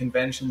gaming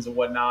conventions and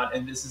whatnot,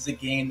 and this is a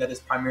game that is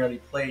primarily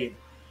played.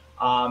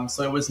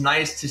 So it was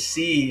nice to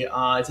see.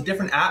 It's a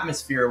different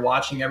atmosphere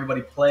watching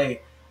everybody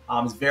play.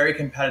 It's very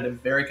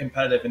competitive,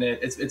 and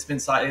it's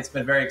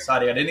been very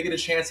exciting. I didn't get a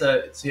chance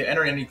to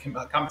enter any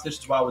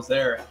competitions while I was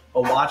there,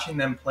 but watching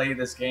them play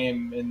this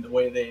game and the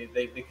way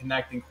they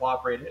connect and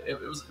cooperate,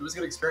 it was a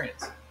good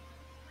experience.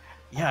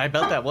 Yeah, I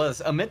bet that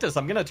was. Amintus,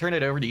 I'm going to turn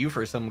it over to you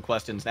for some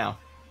questions now.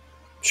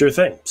 Sure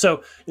thing.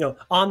 So,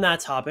 on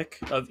that topic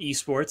of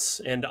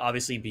esports and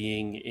obviously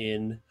being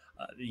in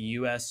the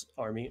U.S.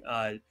 Army,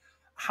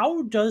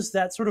 how does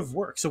that sort of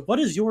work? So what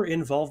is your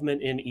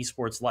involvement in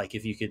esports like,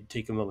 if you could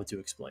take a moment to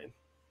explain?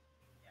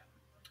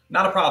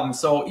 Not a problem.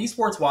 So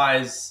esports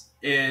wise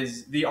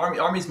is the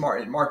Army's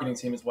marketing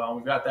team as well.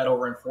 We've got that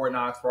over in Fort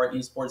Knox where our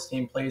esports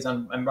team plays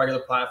on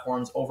regular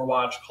platforms,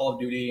 Overwatch, Call of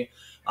Duty.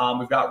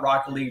 We've got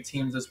Rocket League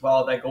teams as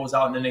well that goes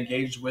out and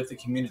engages with the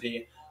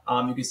community.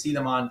 You can see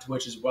them on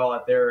Twitch as well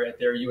at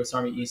their U.S.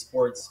 Army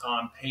esports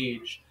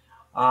page.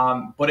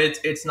 But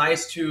it's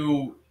nice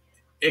to...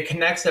 It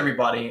connects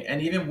everybody,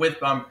 and even with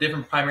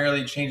different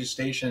primarily changes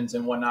stations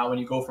and whatnot, when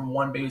you go from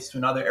one base to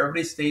another,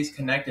 everybody stays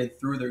connected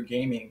through their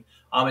gaming.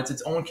 It's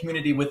its own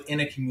community within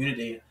a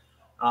community.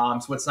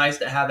 So it's nice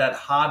to have that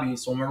hobby.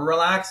 So when we're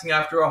relaxing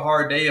after a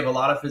hard day of a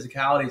lot of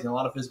physicalities and a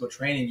lot of physical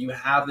training, you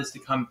have this to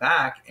come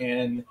back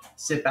and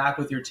sit back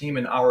with your team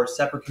in our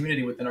separate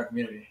community within our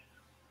community.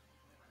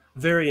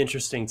 Very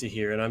interesting to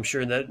hear. And I'm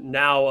sure that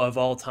now of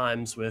all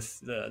times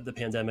with the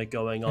pandemic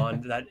going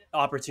on, that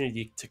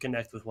opportunity to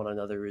connect with one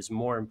another is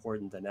more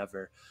important than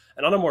ever.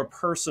 And on a more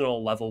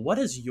personal level, what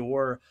has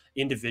your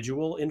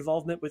individual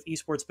involvement with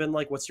esports been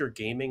like? What's your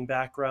gaming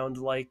background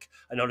like?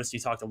 I noticed you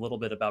talked a little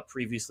bit about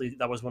previously,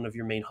 that was one of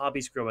your main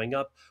hobbies growing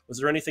up. Was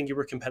there anything you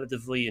were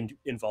competitively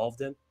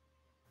involved in?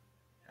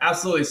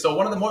 Absolutely. So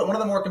one of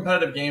the more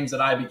competitive games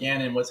that I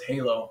began in was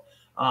Halo.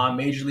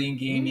 Major League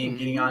Gaming,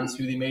 getting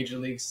onto the Major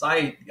League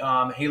site.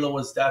 Halo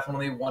was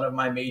definitely one of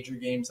my major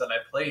games that I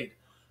played.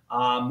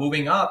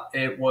 Moving up,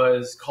 it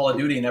was Call of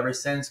Duty, and ever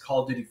since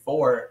Call of Duty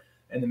 4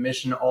 and the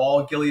mission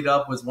All Gillied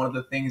Up was one of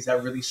the things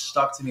that really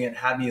stuck to me and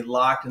had me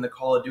locked in the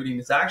Call of Duty. And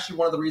it's actually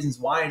one of the reasons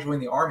why I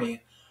joined the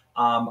Army.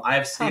 I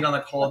have stayed on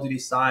the Call of Duty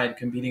side,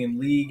 competing in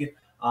League,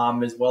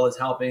 as well as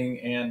helping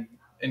and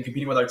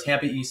competing with our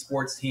Tampa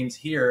esports teams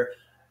here.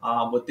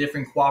 With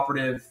different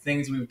cooperative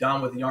things we've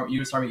done with the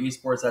U.S. Army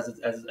esports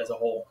as a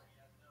whole.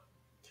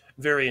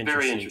 Very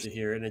interesting to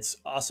hear, and it's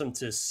awesome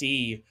to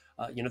see,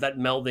 that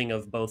melding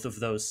of both of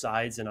those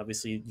sides, and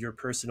obviously your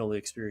personal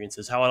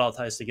experiences, how it all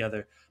ties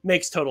together.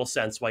 Makes total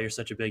sense why you're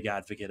such a big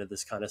advocate of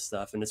this kind of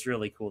stuff, and it's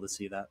really cool to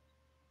see that.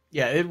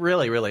 Yeah, it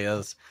really, really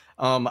is.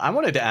 I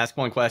wanted to ask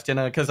one question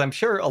because I'm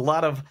sure a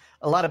lot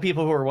of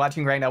people who are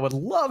watching right now would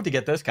love to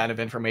get this kind of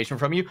information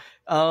from you.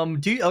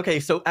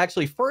 Okay, so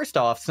actually, first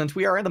off, since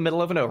we are in the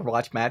middle of an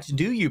Overwatch match,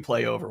 do you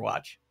play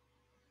Overwatch?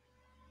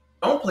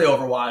 Don't play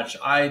Overwatch.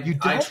 You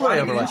play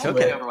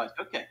Overwatch.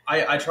 Okay.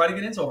 I tried to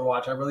get into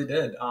Overwatch. I really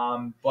did.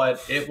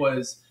 But it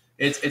was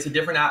it's a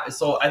different app.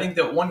 So I think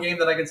that one game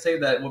that I could say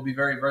that would be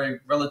very, very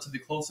relatively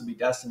close would be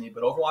Destiny,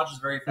 but Overwatch is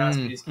a very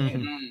fast-paced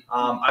game.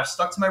 I've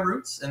stuck to my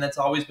roots, and that's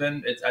always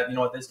been, it's at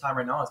this time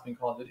right now, it's been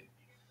Call of Duty.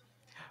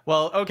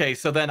 Well, okay,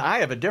 so then I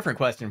have a different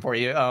question for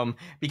you,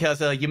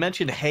 because you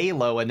mentioned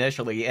Halo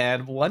initially,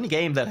 and one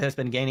game that has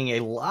been gaining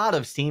a lot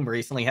of steam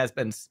recently has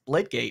been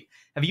Splitgate.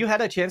 Have you had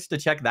a chance to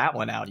check that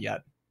one out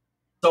yet?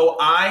 So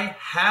I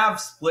have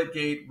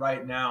Splitgate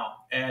right now,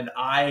 and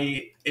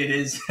I'm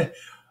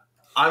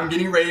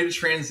getting ready to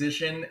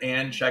transition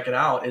and check it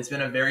out. It's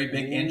been a very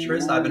big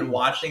interest. I've been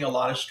watching a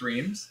lot of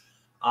streams.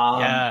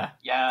 I'm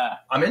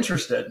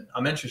interested.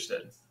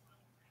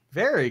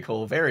 Very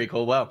cool. Very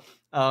cool. Well,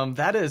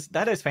 that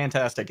is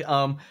fantastic.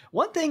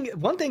 One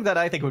thing that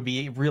I think would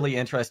be really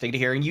interesting to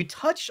hear, and you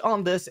touched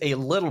on this a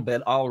little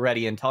bit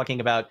already in talking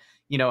about,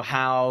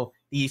 how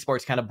the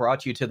esports kind of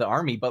brought you to the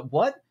Army, but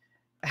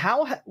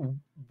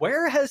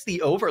where has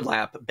the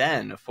overlap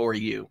been for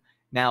you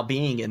now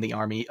being in the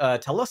Army?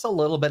 Tell us a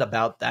little bit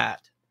about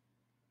that.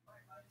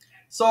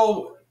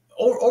 So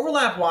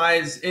overlap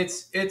wise, I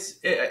think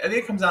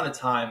it comes down to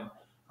time.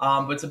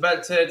 But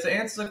to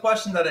answer the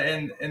question that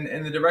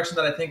in the direction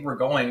that I think we're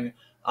going,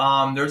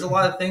 there's a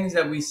lot of things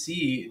that we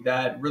see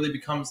that really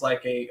becomes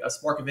like a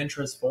spark of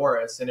interest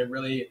for us, and it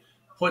really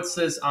puts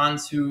us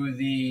onto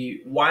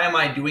the why am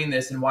I doing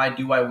this and why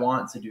do I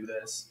want to do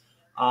this?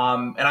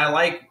 And I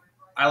like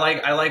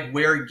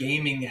where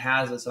gaming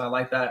has us, and I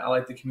like that. I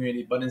like the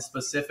community, but in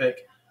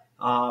specific,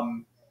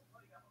 I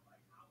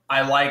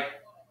like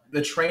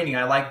the training.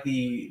 I like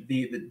the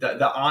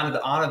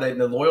honor,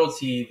 the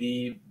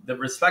loyalty, the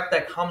respect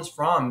that comes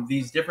from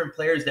these different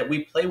players that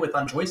we play with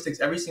on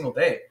joysticks every single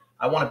day.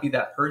 I want to be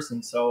that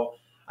person. So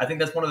I think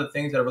that's one of the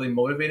things that really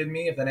motivated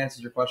me, if that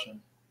answers your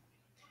question.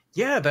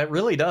 Yeah, that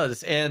really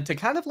does. And to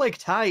kind of like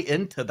tie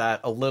into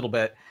that a little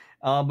bit,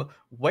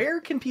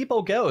 where can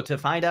people go to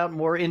find out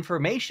more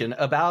information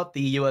about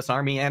the U.S.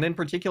 Army and in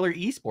particular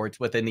esports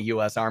within the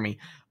U.S. Army?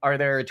 Are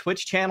there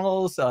Twitch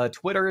channels,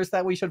 Twitters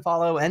that we should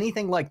follow,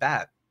 anything like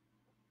that?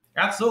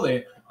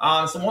 Absolutely.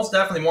 So most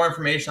definitely more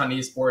information on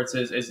esports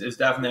is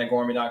definitely at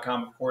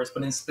goarmy.com, of course.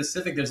 But in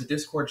specific, there's a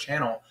Discord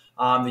channel.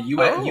 The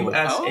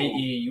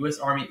USAE, U.S.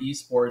 Army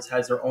Esports,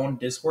 has their own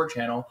Discord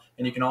channel.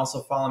 And you can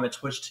also follow them at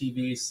Twitch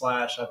TV /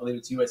 I believe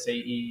it's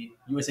USAE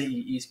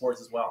Esports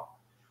as well.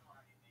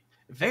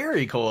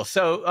 Very cool.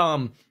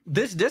 So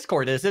this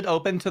Discord, is it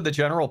open to the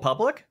general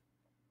public?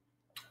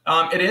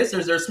 It is.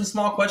 There's some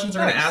small questions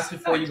they're going to ask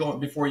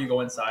before you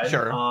go inside.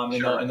 Sure.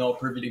 And they'll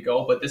approve you to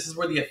go. But this is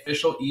where the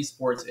official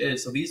esports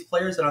is. So these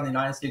players that are on the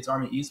United States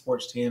Army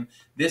esports team,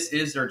 this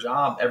is their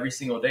job every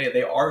single day.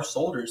 They are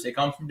soldiers. They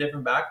come from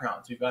different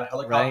backgrounds. We've got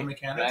helicopter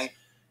mechanics,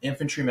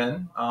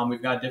 infantrymen.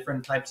 We've got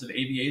different types of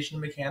aviation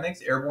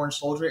mechanics, airborne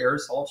soldier, air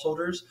assault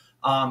soldiers.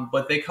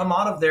 But they come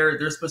out of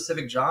their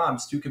specific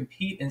jobs to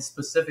compete in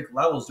specific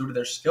levels due to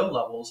their skill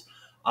levels.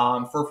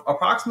 For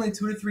approximately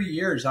 2 to 3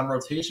 years on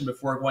rotation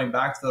before going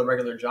back to the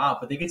regular job.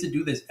 But they get to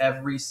do this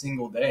every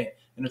single day,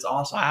 and it's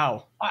awesome.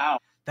 Wow.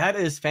 That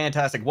is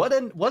fantastic. What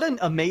an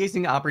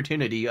amazing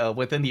opportunity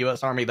within the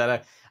U.S. Army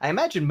that I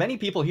imagine many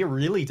people here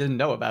really didn't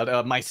know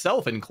about,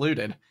 myself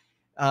included.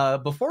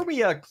 Before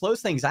we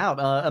close things out,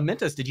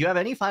 Amintus, did you have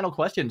any final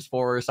questions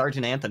for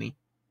Sergeant Anthony?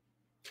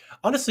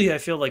 Honestly, I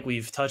feel like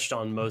we've touched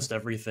on most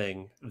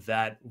everything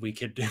that we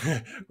could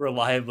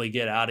reliably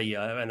get out of you.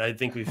 And I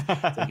think we've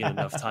taken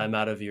enough time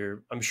out of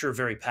your, I'm sure,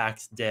 very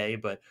packed day.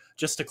 But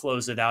just to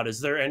close it out,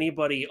 is there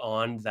anybody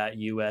on that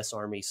U.S.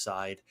 Army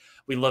side?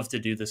 We love to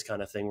do this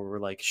kind of thing where we're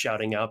like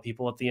shouting out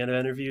people at the end of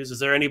interviews. Is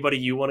there anybody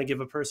you want to give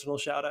a personal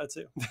shout out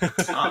to?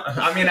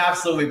 I mean,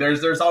 absolutely.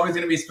 There's always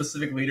going to be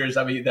specific leaders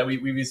that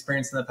we've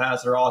experienced in the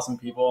past. They're awesome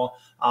people.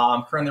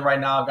 Currently right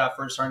now, I've got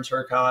First Sergeant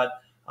Turcotte.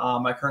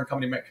 My current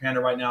company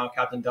commander right now,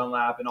 Captain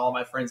Dunlap, and all of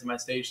my friends in my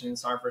station,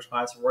 Sergeant First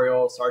Class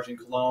Royal, Sergeant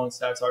Cologne,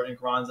 Staff Sergeant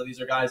Carranza.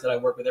 These are guys that I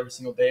work with every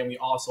single day, and we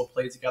also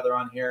play together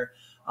on here.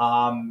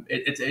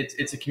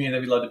 It's a community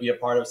that we love to be a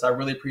part of. So I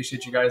really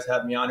appreciate you guys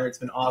having me on here. It's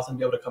been awesome to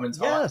be able to come and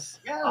talk. Yes.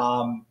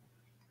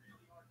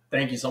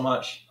 Thank you so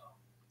much.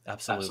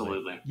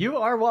 Absolutely. You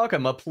are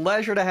welcome. A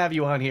pleasure to have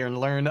you on here and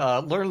learn a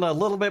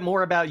little bit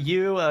more about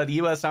you, the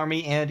U.S.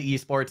 Army, and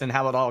esports and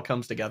how it all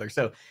comes together.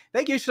 So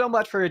thank you so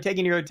much for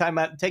taking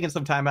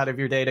some time out of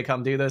your day to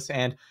come do this,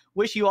 and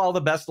wish you all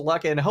the best of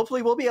luck. And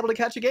hopefully we'll be able to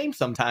catch a game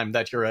sometime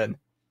that you're in.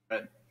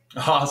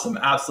 Awesome.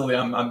 Absolutely.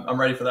 I'm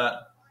ready for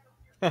that.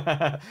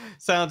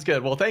 Sounds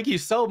good. Well, thank you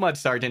so much,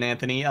 Sergeant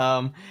Anthony.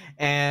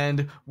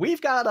 And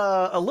we've got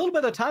a little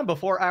bit of time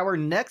before our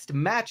next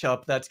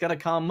matchup that's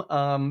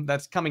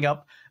coming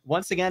up.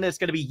 Once again, it's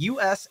going to be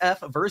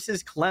USF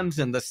versus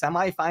Clemson, the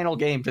semifinal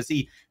game to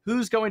see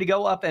who's going to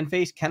go up and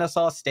face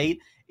Kennesaw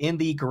State in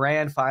the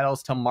grand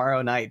finals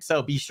tomorrow night.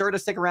 So be sure to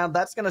stick around.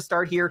 That's going to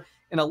start here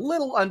in a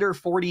little under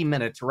 40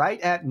 minutes,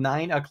 right at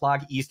 9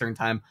 o'clock Eastern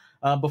time.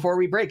 Before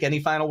we break, any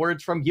final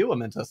words from you,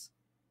 Amintus?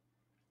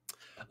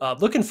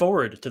 Looking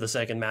forward to the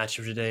second match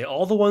of today.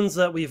 All the ones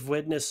that we've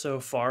witnessed so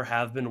far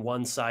have been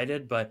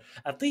one-sided, but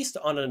at least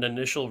on an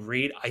initial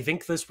read, I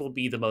think this will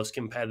be the most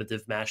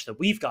competitive match that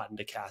we've gotten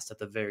to cast at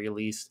the very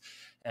least.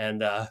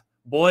 And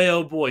boy,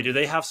 oh boy, do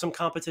they have some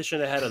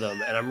competition ahead of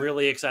them. And I'm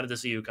really excited to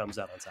see who comes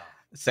out on top.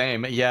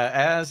 Same. Yeah,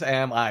 as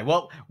am I.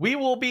 Well, we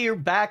will be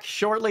back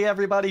shortly,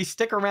 everybody.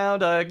 Stick around.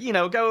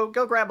 Go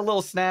grab a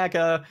little snack,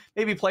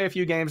 maybe play a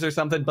few games or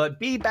something, but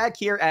be back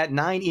here at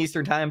 9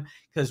 Eastern time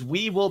because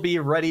we will be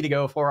ready to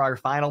go for our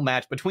final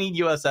match between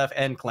USF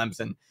and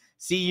Clemson.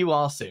 See you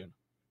all soon.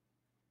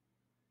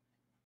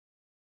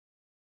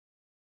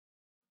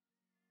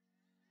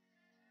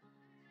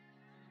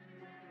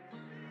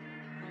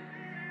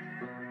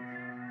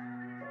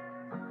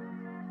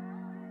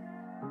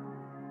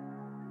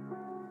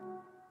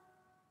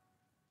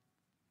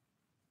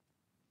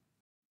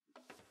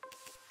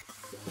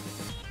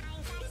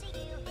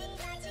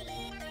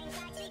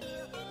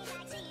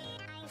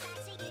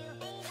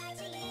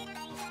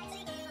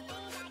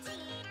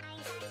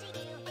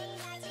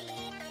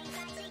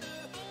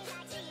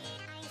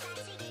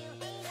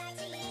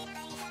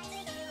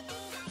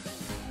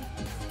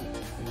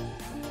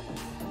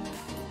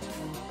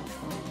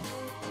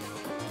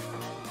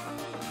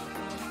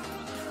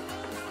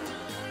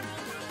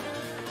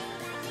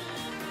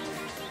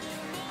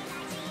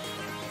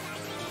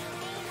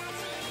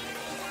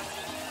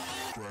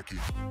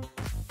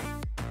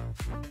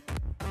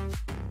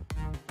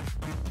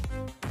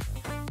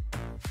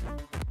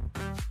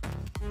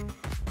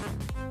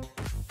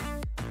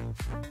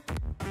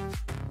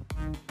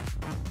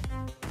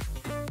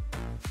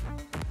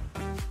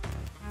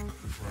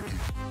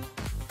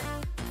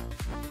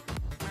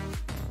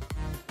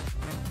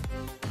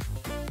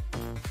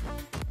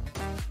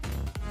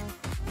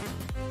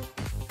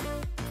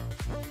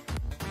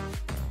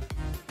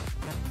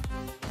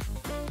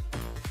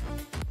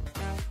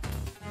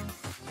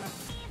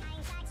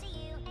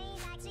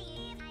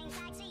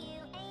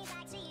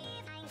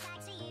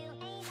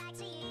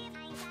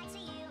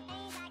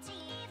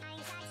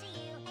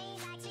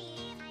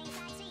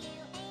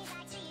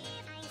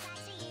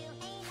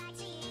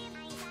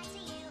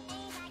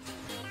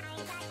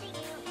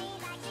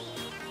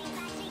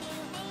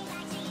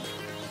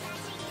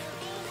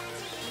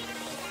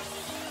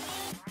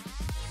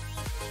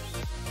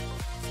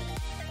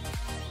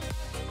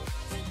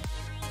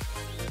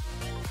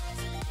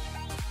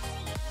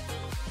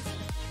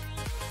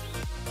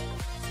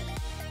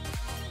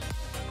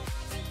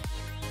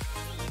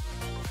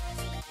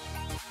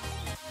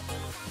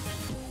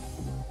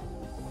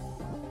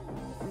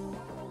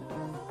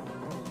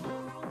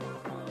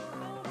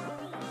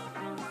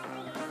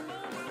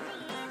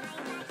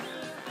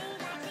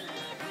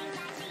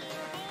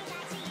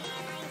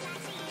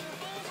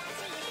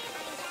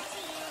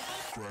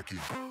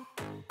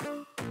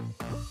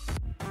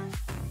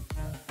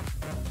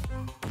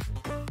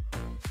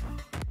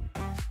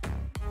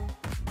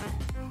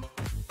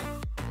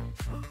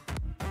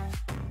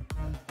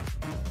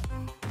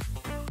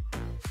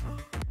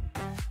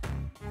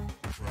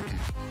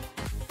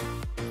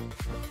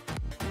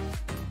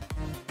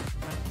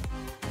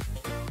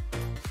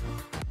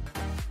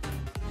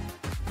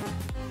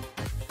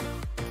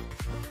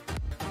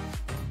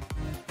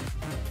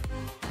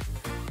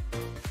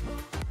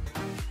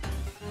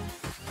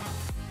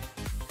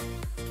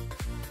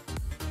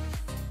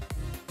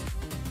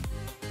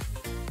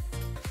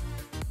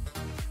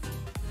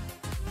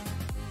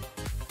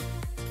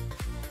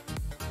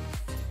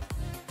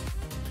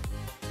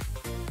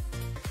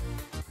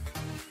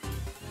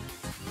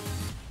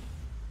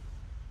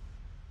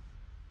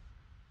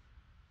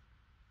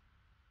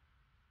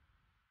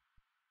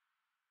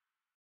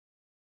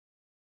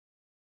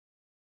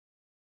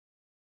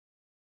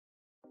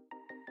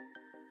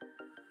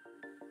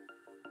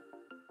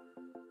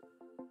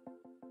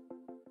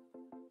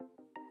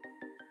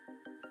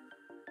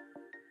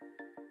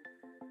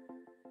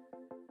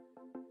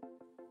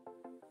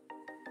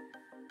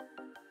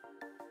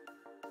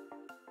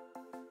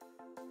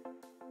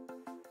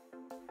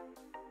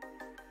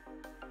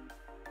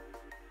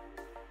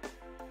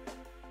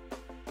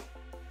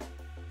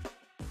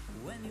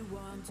 When you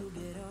want to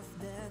get off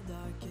the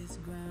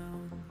darkest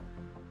ground,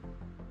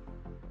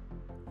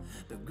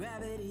 but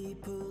gravity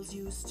pulls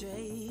you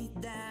straight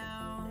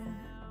down.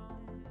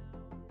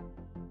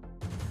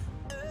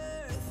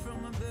 Earth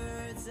from a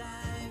bird's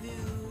eye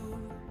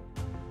view.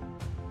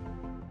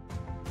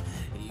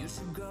 You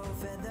should grow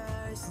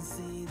feathers and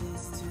see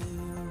this too.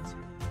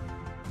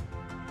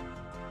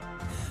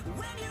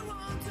 When you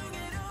want to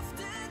get off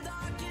the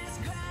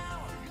darkest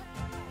ground,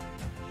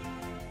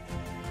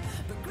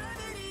 but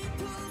gravity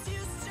pulls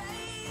you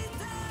straight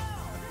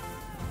down.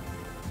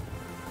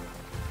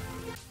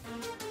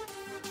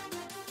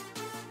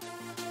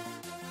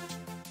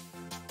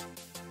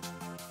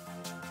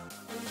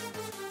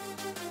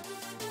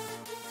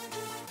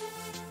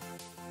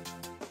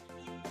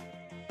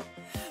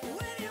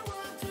 When you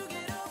want to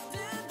get off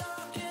the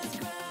darkest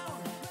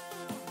ground,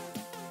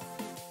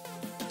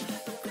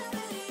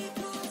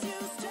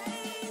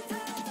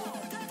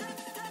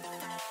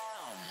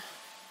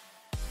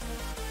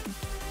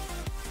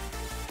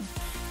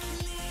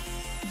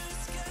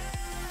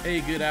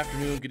 Hey, good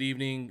afternoon, good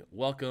evening.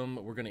 Welcome.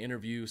 We're going to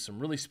interview some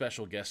really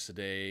special guests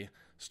today.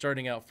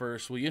 Starting out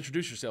first, will you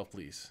introduce yourself,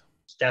 please?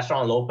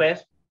 Stefan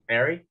Lopez,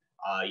 Mary,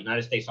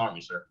 United States Army,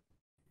 sir.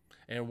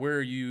 And where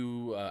are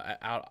you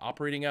out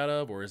operating out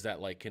of, or is that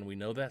like, can we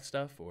know that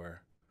stuff,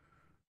 or?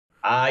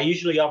 I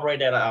usually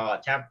operate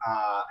at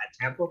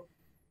Tampa,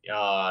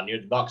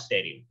 near the Buck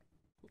Stadium.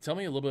 Tell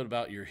me a little bit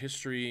about your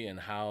history and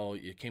how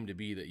it came to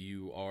be that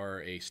you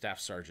are a staff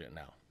sergeant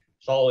now.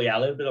 So yeah, a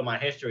little bit of my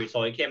history.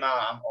 So it came out.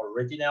 I'm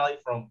originally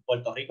from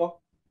Puerto Rico.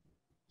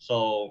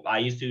 So I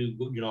used to,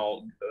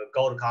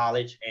 go to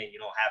college and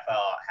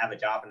have a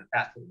job in a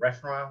fast food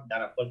restaurant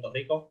down in Puerto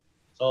Rico.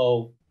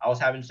 So I was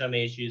having some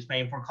issues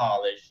paying for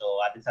college. So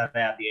I decided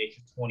at the age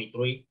of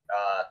 23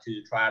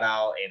 to try it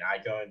out, and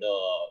I joined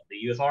the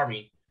U.S.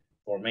 Army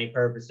for main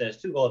purposes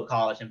to go to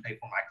college and pay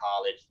for my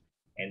college.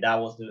 And that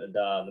was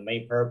the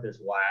main purpose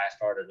why I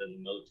started in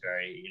the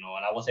military.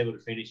 And I was able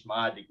to finish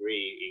my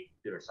degree in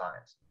computer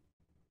science.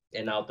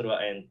 And now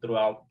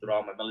throughout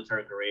my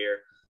military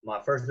career,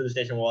 my first duty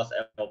station was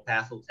El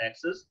Paso,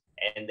 Texas,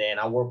 and then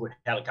I worked with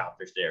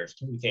helicopters there,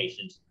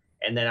 communications.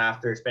 And then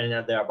after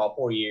spending there about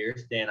 4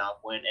 years, then I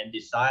went and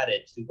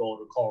decided to go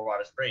to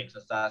Colorado Springs. So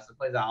that's the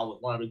place I always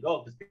wanted to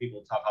go because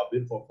people talk how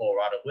beautiful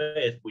Colorado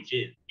is, which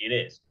it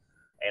is.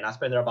 And I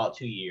spent there about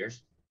 2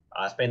 years.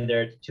 I spent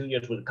there 2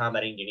 years with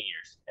combat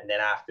engineers. And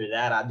then after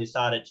that, I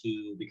decided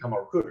to become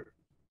a recruiter.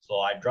 So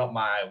I dropped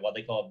my what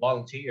they call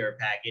volunteer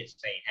package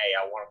saying, hey,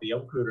 I want to be a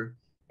recruiter.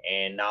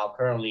 And now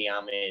currently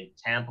I'm in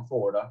Tampa,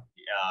 Florida,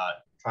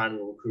 trying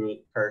to recruit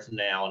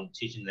personnel and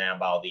teaching them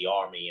about the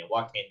Army and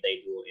what can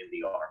they do in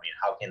the Army and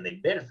how can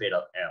they benefit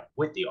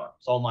with the Army.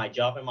 So my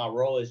job and my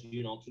role is,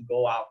 to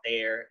go out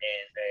there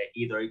and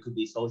either it could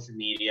be social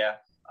media,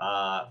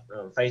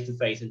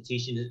 face-to-face and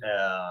teaching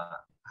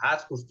high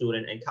school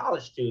students and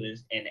college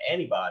students and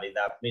anybody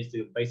that meets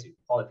the basic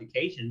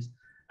qualifications,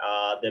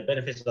 the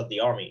benefits of the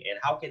Army and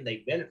how can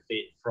they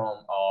benefit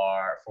from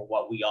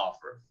what we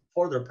offer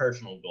for their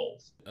personal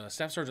goals.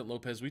 Staff Sergeant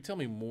Lopez, will you tell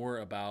me more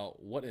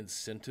about what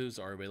incentives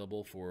are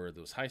available for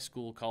those high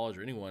school, college,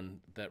 or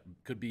anyone that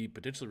could be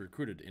potentially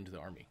recruited into the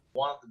Army?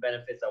 One of the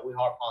benefits that we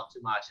harp on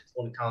too much is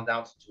when it comes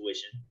down to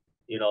tuition.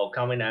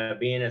 Coming and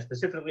being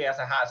specifically as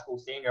a high school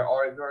senior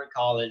or if you're in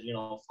college,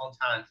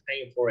 sometimes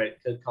paying for it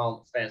could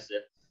come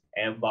expensive.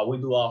 But we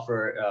do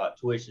offer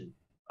tuition.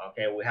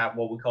 Okay, we have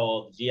what we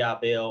call the GI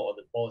Bill or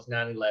the Post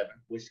 911,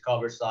 which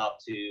covers up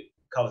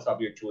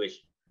your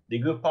tuition. The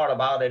good part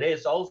about it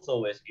is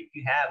if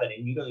you have it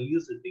and you don't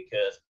use it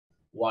because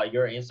while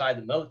you're inside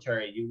the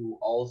military, you will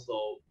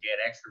also get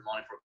extra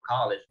money for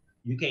college.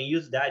 You can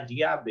use that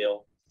GI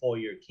Bill for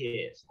your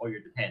kids or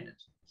your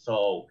dependents.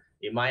 So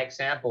in my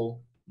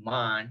example,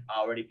 mine,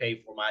 I already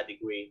paid for my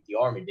degree. The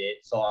Army did.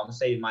 So I'm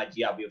saving my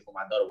GI Bill for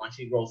my daughter when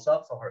she grows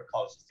up, so her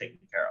college is taken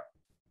care of.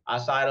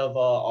 Outside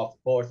of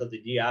course, of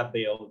the GI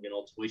Bill,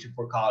 tuition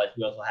for college,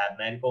 we also have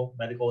medical.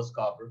 Medical is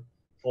covered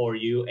for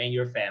you and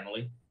your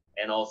family.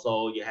 And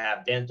also you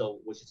have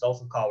dental, which is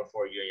also covered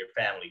for you and your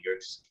family, your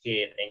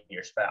kid and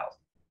your spouse.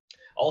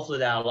 Also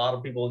that a lot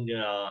of people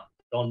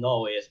don't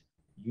know is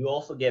you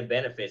also get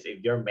benefits.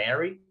 If you're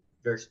married,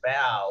 your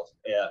spouse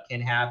can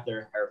have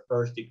her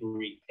first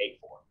degree paid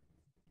for,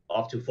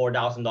 up to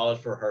 $4,000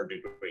 for her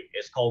degree.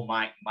 It's called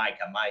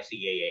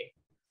MyCAA.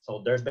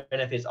 So there's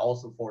benefits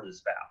also for the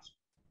spouse.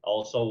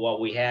 Also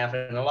what we have,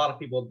 and a lot of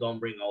people don't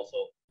bring also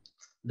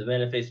the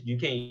benefits you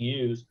can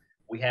use.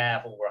 We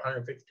have over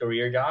 150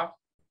 career jobs.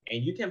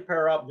 And you can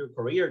pair up your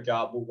career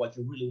job with what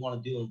you really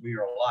want to do in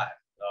real life.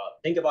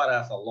 Think about it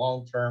as a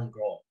long-term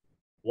goal.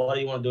 What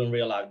do you want to do in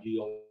real life? Do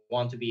you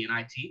want to be in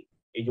IT?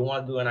 If you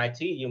want to do an IT,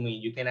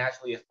 you can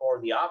actually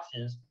explore the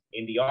options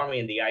in the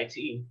Army and the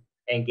IT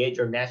and get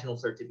your national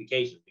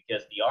certification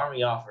because the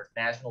Army offers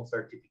national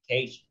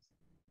certifications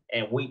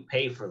and we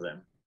pay for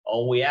them.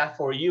 All we ask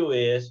for you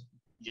is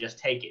just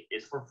take it.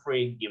 It's for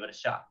free. Give it a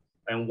shot.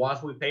 And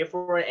once we pay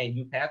for it and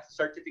you pass the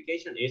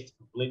certification, it's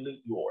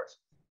completely yours.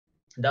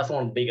 That's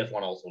one of the biggest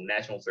one also,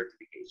 national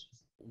certifications.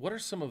 What are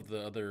some of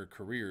the other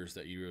careers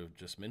that you have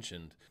just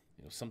mentioned,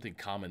 something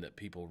common that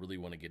people really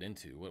want to get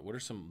into? What are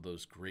some of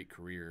those great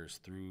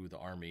careers through the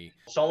Army?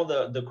 Some of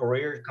the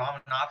career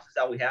common options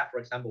that we have, for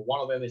example,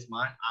 one of them is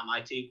mine.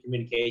 I'm IT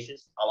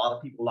communications. A lot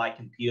of people like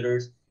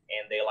computers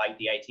and they like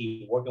the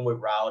IT, working with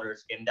routers,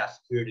 getting that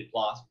security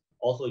class.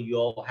 Also,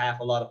 you'll have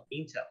a lot of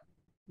intel.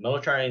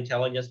 Military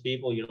intelligence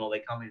people, they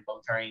come in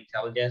military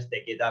intelligence,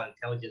 they get that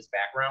intelligence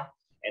background,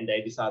 and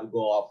they decide to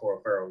go out for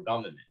a federal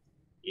government.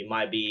 It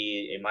might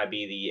be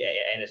the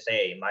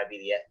NSA, it might be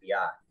the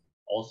FBI.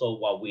 Also,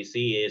 what we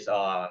see is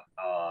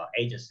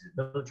agencies,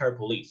 military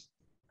police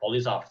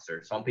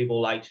officers. Some people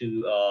like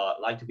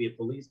to be a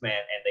policeman,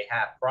 and they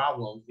have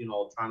problems,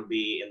 trying to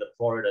be in the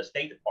Florida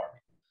State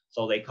Department.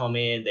 So they come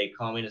in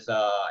as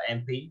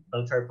MP,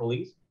 military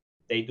police.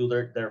 They do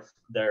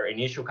their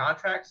initial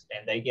contracts,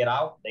 and they get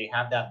out. They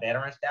have that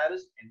veteran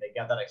status, and they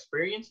got that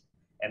experience,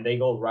 and they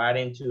go right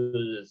into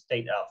the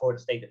state for the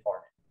State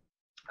Department.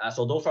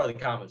 So those are the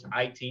commons: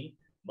 IT,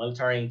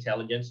 military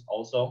intelligence,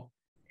 also,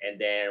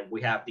 and then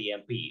we have the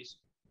MPs.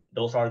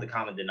 those are the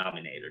common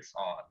denominators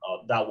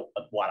on that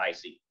what I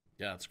see.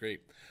 Yeah, that's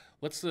great.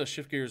 Let's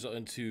shift gears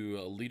into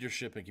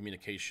leadership and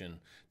communication.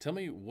 Tell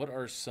me, what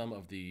are some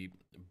of the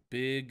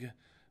big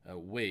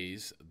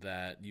ways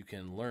that you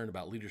can learn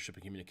about leadership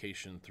and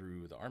communication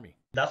through the Army?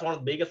 That's one of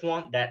the biggest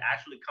ones that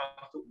actually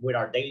comes with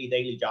our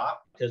daily job,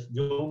 because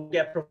you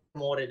get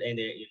promoted in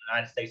the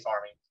United States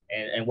Army,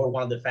 and we're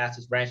one of the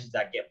fastest branches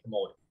that get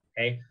promoted.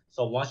 Okay,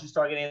 so once you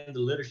start getting into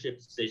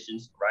leadership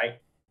positions, right,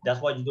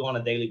 that's what you do on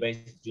a daily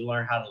basis. You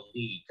learn how to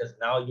lead, because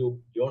now you'll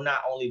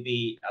not only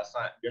be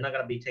assigned, you're not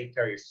gonna be taking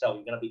care of yourself.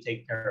 You're gonna be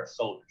taking care of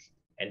soldiers,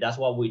 and that's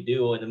what we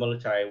do in the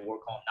military. We're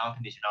called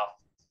non-commissioned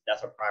officers.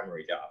 That's our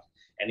primary job,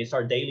 and it's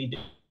our daily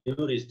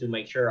duties to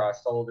make sure our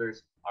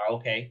soldiers are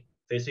okay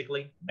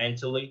physically,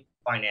 mentally,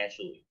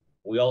 financially.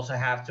 We also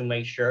have to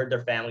make sure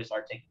their families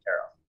are taken care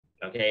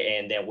of. Okay,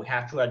 and then we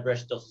have to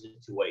address those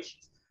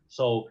situations.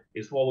 So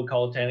it's what we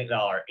call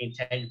our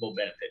intangible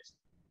benefits,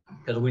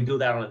 because we do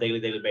that on a daily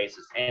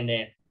basis. And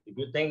then the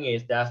good thing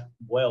is that's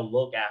well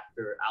looked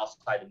after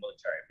outside the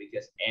military,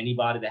 because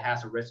anybody that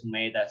has a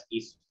resume that's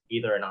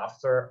either an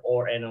officer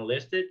or an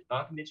enlisted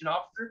non-commissioned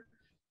officer,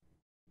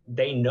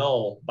 they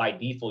know by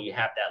default you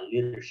have that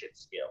leadership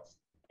skills.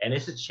 And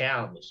it's a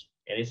challenge.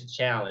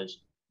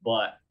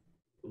 But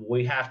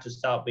we have to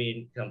stop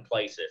being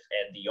complacent,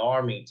 and the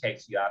Army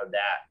takes you out of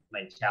that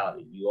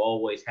mentality. You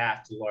always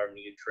have to learn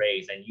new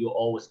trades, and you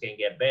always can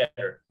get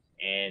better,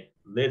 and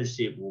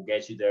leadership will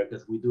get you there,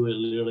 because we do it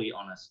literally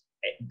on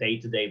a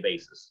day-to-day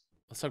basis.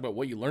 Let's talk about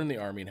what you learn in the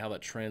Army and how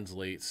that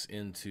translates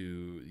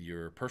into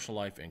your personal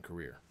life and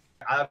career.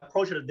 I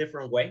approach it a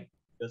different way,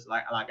 because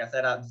like I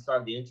said at the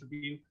start of the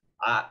interview,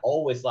 I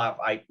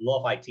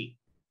love IT.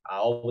 I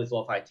always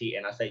love IT,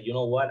 and I said, you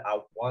know what? I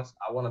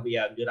want to be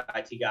a good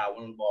IT guy. I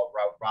want to know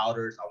about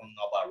routers. I want to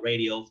know about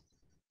radios.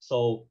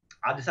 So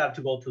I decided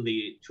to go to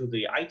the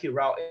IT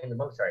route in the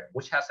military,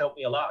 which has helped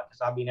me a lot, because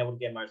I've been able to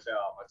get my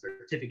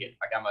certificate.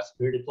 I got my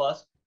Security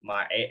Plus,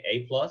 my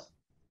A Plus,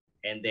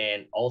 and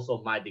then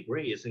also my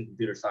degree is in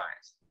computer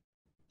science.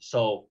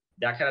 So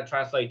that kind of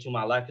translates to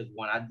my life, because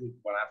when I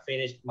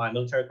finished my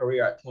military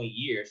career at 20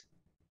 years,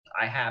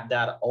 I have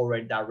that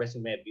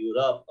resume built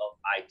up of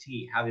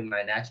IT, having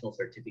my national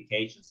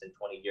certifications and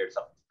 20 years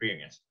of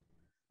experience.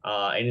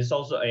 And it's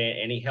also,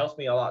 and it helps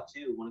me a lot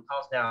too when it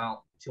comes down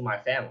to my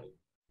family,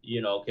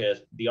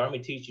 because the Army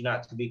teaches you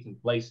not to be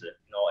complacent,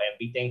 and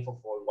be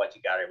thankful for what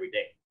you got every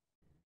day.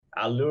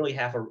 I literally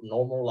have a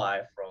normal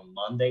life from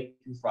Monday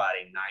to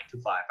Friday, 9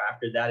 to 5.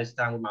 After that, it's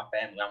time with my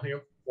family. I'm here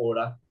in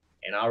Florida,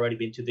 and I've already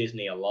been to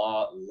Disney a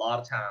lot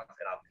of times,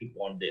 and I'll keep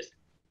on Disney.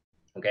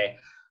 Okay.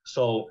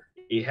 So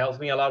it helps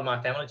me a lot with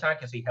my family time,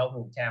 because it helps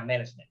me with time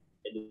management.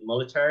 In the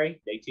military,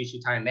 they teach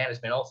you time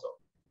management also.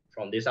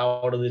 From this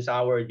hour to this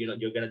hour, you're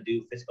going to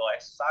do physical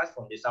exercise.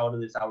 From this hour to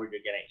this hour, you're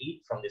going to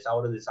eat. From this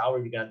hour to this hour,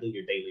 you're going to do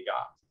your daily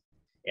job.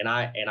 And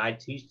I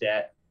teach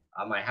that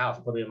at my house,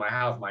 put it in my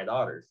house, my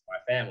daughters,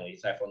 my family.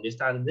 So from this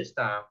time to this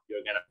time, you're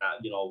going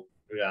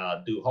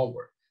to, do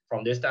homework.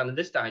 From this time to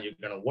this time, you're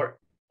going to work.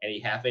 And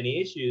if you have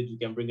any issues, you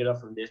can bring it up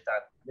from this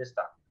time to this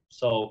time.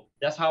 So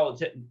that's how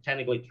it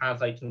technically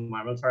translates to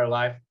my military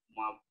life.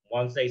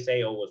 Once they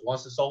say, oh, it was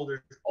once a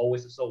soldier,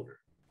 always a soldier.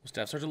 Well,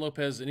 Staff Sergeant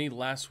Lopez, any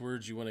last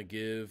words you want to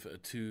give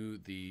to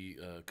the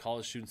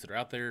college students that are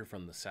out there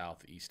from the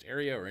Southeast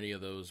area, or any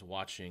of those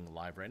watching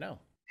live right now?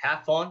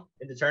 Have fun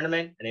in the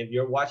tournament. And if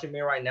you're watching me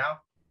right now,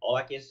 all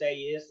I can say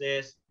is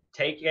this: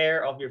 take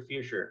care of your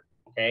future.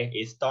 Okay.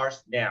 It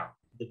starts now.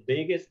 The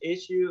biggest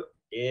issue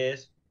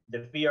is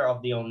the fear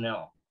of the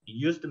unknown.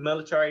 Use the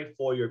military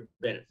for your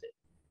benefit.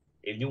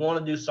 If you want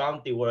to do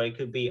something where it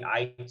could be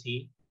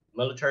IT,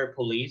 military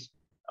police,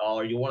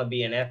 or you want to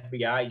be an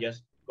FBI,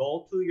 just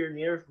go to your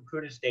nearest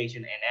recruiting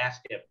station and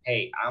ask them,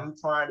 hey, I'm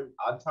trying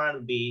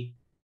to be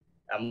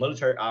a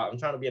military, I'm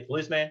trying to be a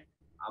policeman.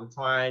 I'm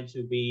trying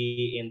to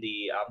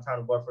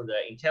work for the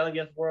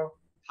intelligence world.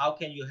 How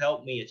can you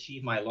help me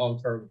achieve my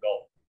long-term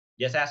goal?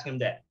 Just ask him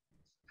that.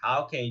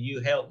 How can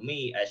you help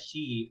me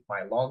achieve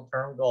my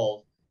long-term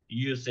goals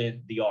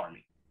using the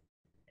Army?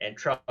 And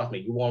trust me,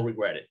 you won't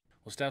regret it.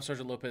 Well, Staff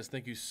Sergeant Lopez,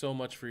 thank you so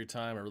much for your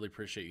time. I really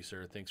appreciate you,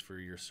 sir. Thanks for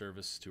your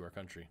service to our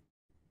country.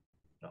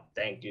 No,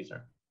 thank you,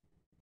 sir.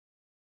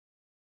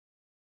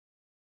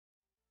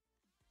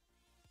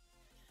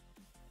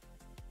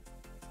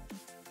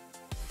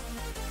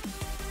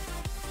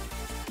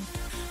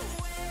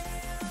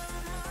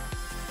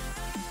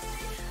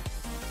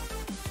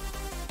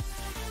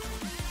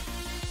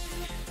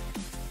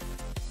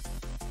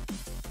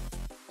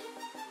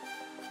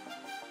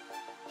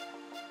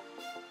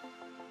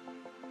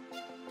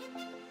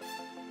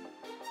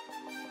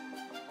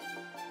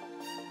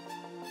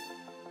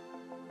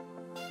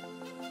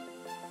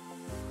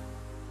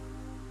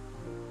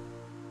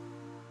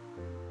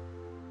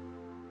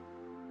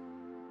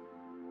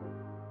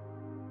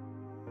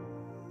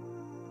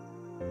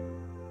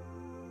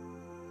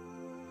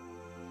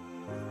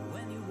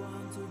 When you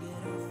want to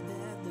get off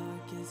that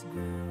darkest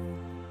ground,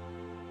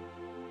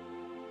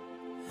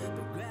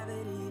 but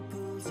gravity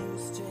pulls you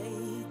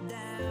straight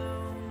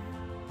down.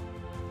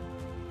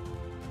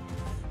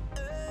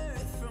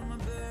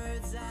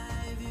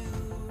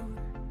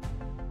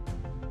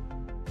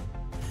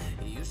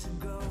 should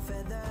grow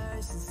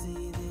feathers and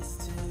see this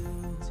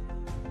too.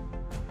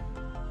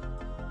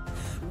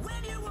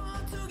 When you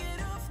want to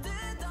get off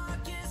the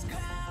darkest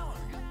ground,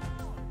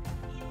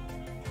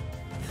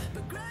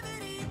 but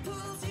gravity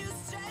pulls you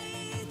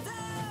straight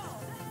down.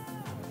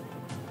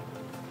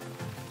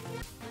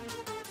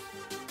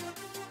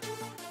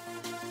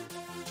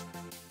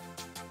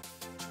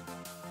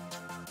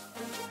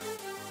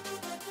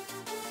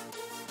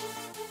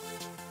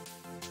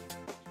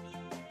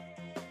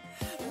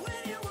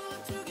 When you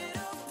want to get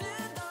off the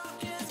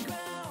darkest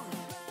ground,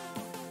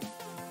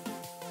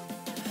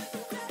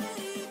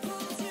 gravity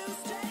pulls you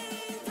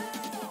straight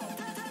down.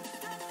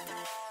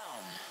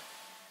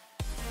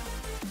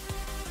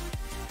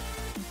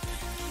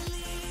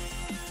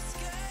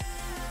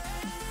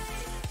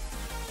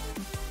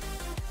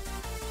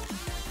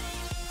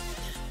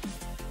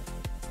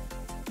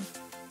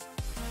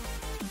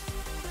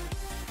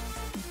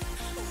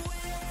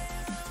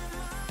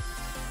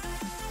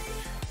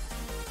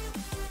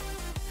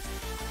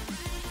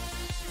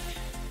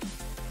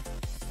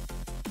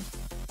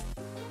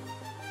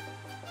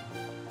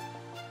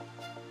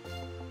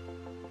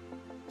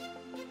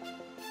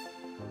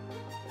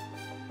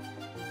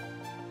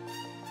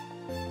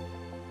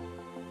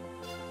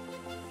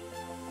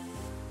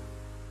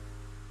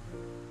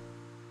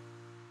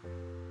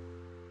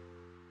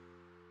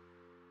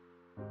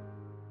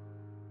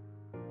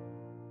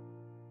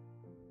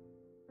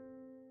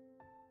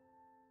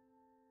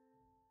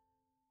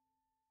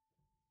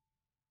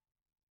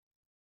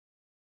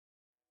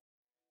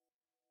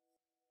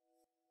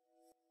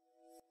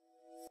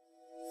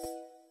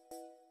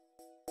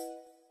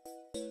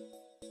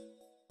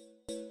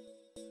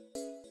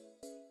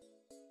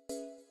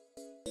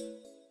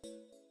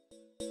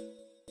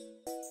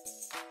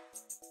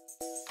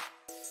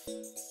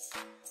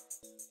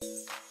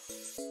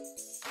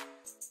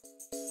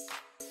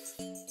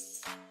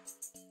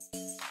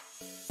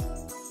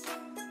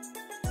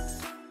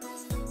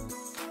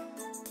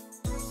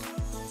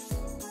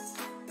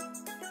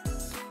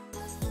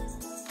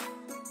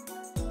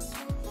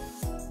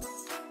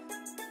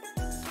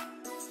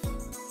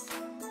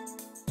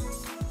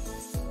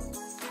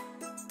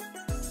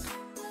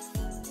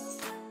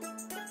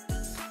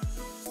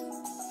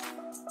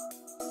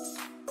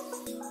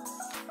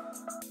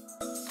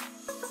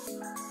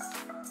 Clear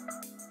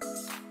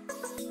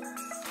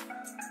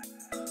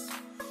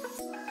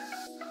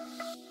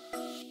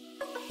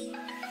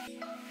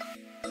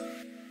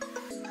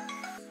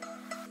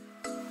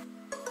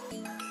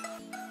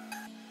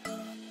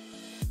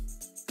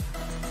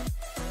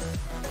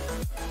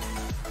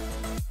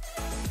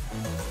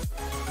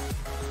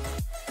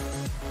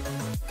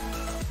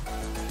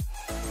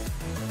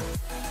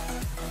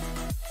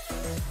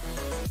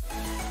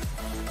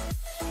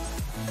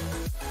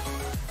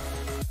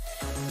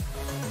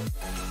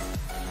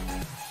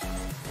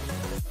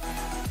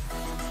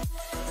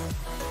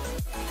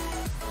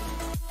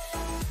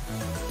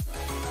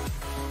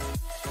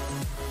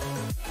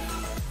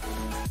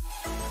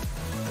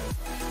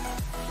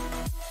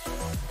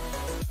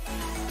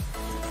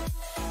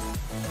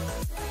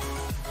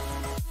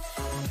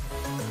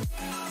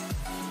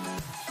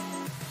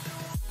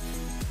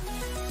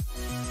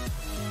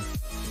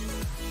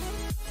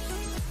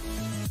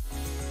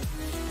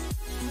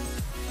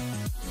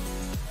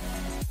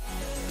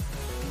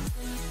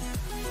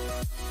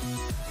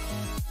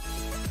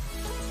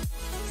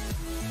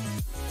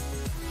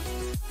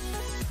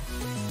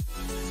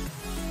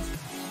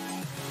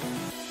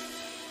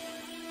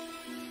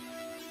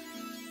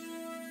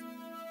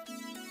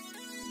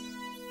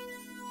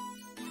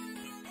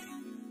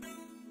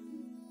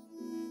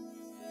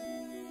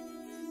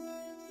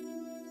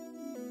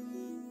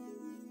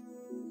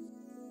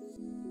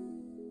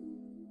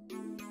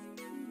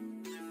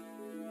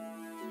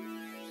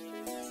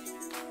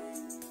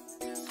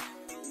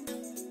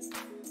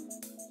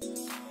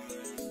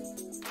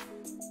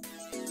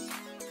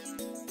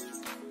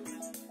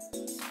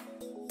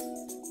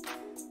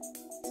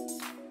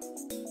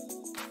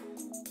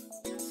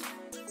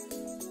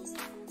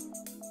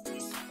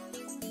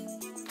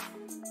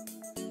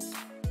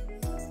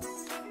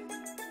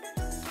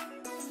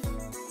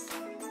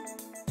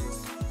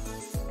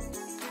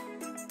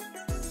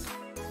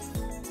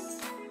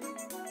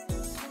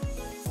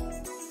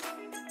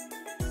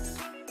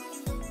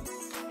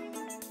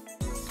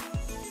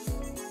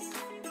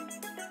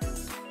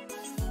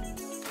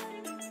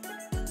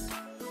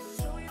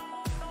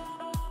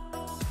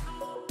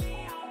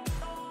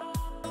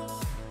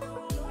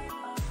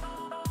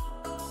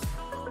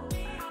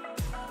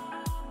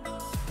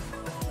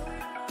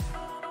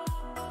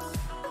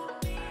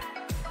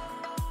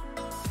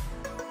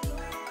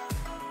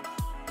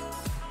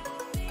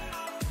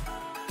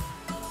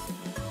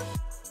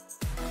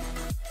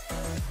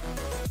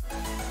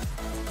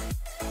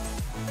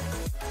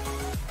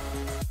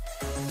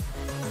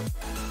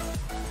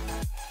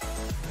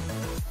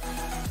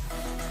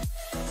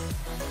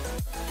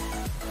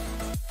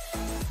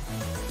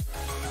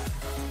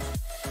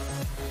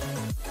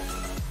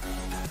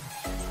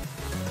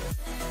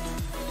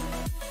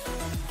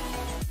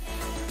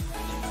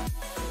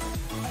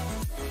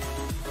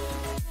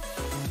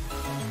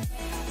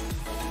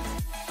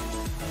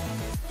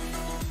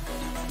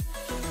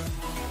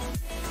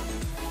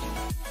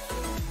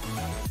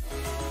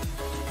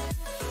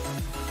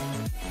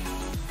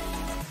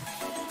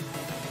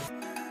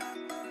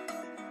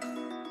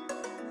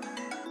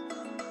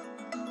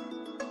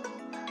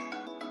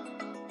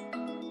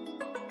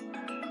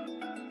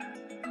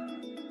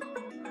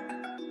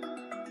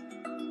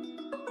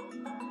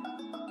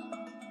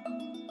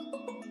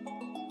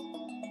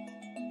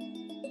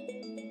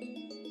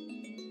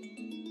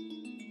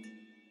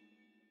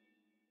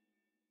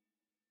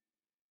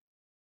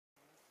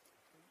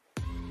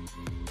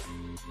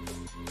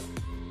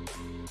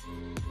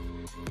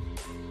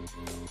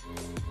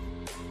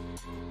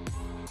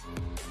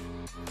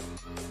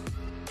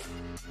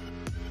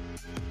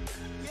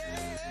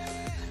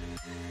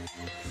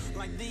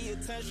Like the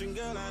attention,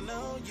 girl, I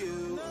know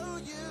you.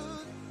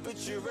 But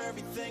you're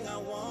everything I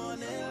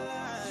want in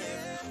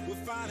life.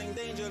 We're fighting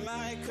danger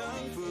like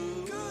kung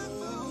fu.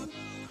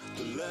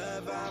 The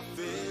love I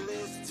feel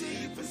is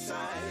deep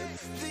inside.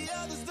 The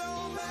others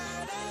don't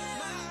matter.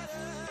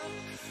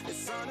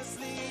 It's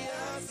honestly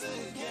us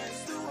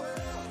against the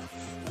world.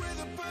 We're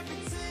the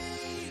perfect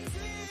team.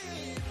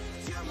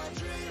 You're my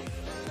dream,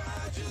 and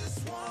I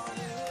just want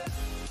it.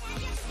 Can't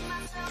get to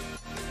myself.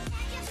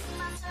 Can't get to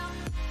myself.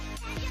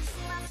 Can't get to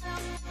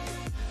myself.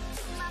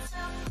 To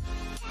myself.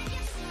 Can't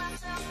get to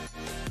myself.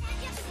 Can't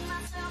get to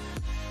myself.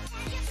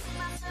 Can't get to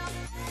myself.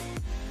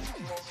 To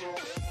myself.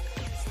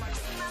 Can't get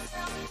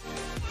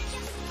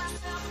to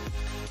myself.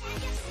 Can't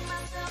get to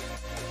myself.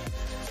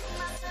 To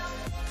myself.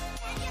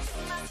 Can't get to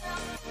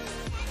myself.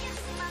 Can't get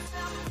to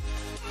myself.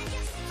 Can't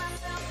get to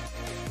myself.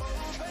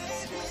 Oh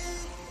baby,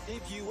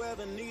 if you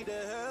ever need a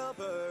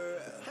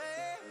helper,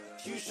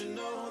 you should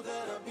know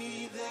that I'll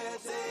be there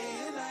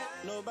day and night.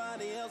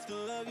 Nobody else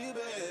can love you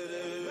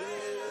better.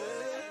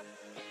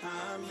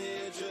 I'm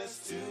here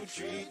just to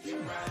treat you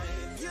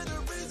right. You're the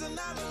reason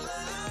I'm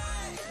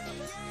alive.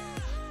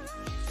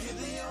 You're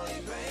the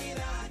only pain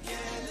I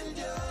can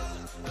endure.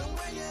 And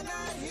when you're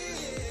not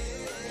here,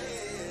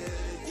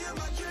 you're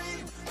my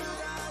dream, but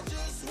I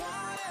just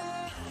want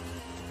it.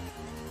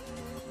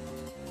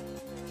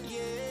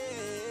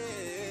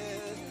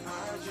 Yeah,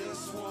 I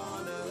just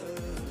wanna.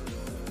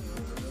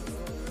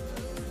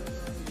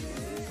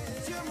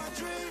 You're my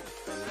dream,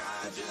 but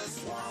I just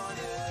want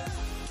it.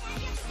 Can't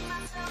get to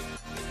myself.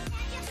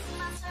 Can't get to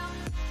myself.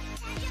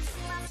 Can't get to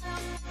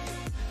myself.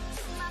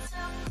 To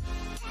myself.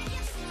 Can't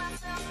get to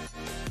myself.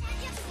 Can't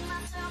get to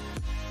myself.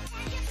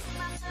 Can't get to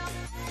myself.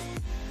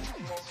 To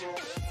myself.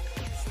 Can't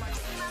get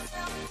to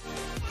myself.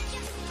 Can't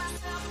get to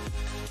myself.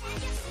 Can't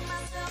get to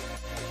myself.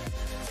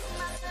 To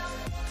myself.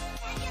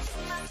 Can't get to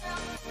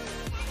myself.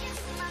 Can't get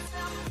to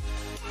myself.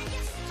 Can't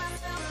get to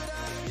myself. But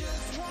I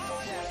just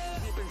want it.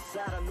 Deep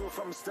inside, I knew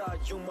from the start,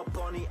 you my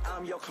bunny,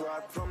 I'm your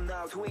Clark. From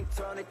now to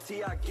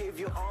eternity, I give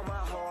you all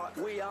my heart.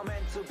 We are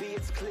meant to be,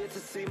 it's clear to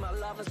see. My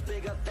love is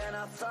bigger than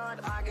I thought.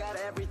 I got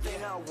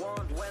everything I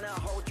want when I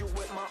hold you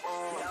with my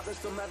arms. Now this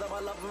don't matter, my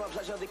love and my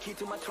pleasure, the key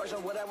to my treasure.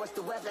 Whatever's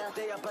the weather,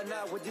 day up and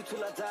night with you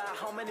till I die.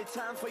 How many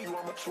times for you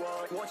I'ma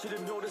try? Want you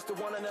to notice the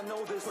one and I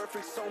know this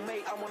perfect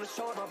soulmate. I wanna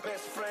show it my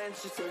best friend.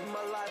 She saved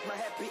my life, my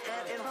happy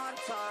end in hard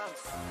times.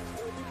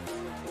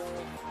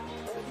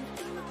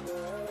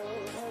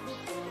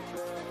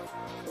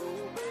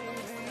 Oh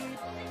baby,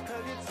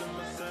 hug it to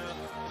myself,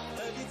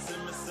 hug it to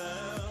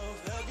myself,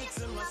 hug it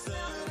to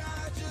myself.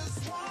 I just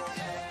want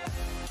it.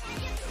 Can't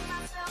get to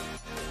myself,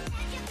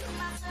 can't get to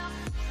myself,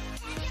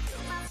 can't get to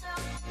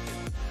myself,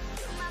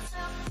 to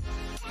myself,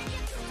 can't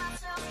get to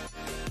myself,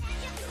 can't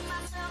get to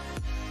myself,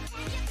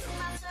 can't get to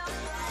myself.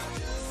 I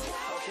just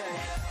want it. Okay.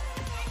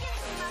 Can't get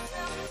to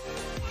myself,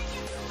 can't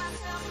get to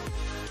myself,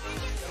 can't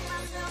get to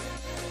myself,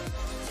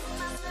 to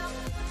myself,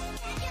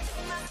 can't get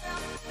to myself.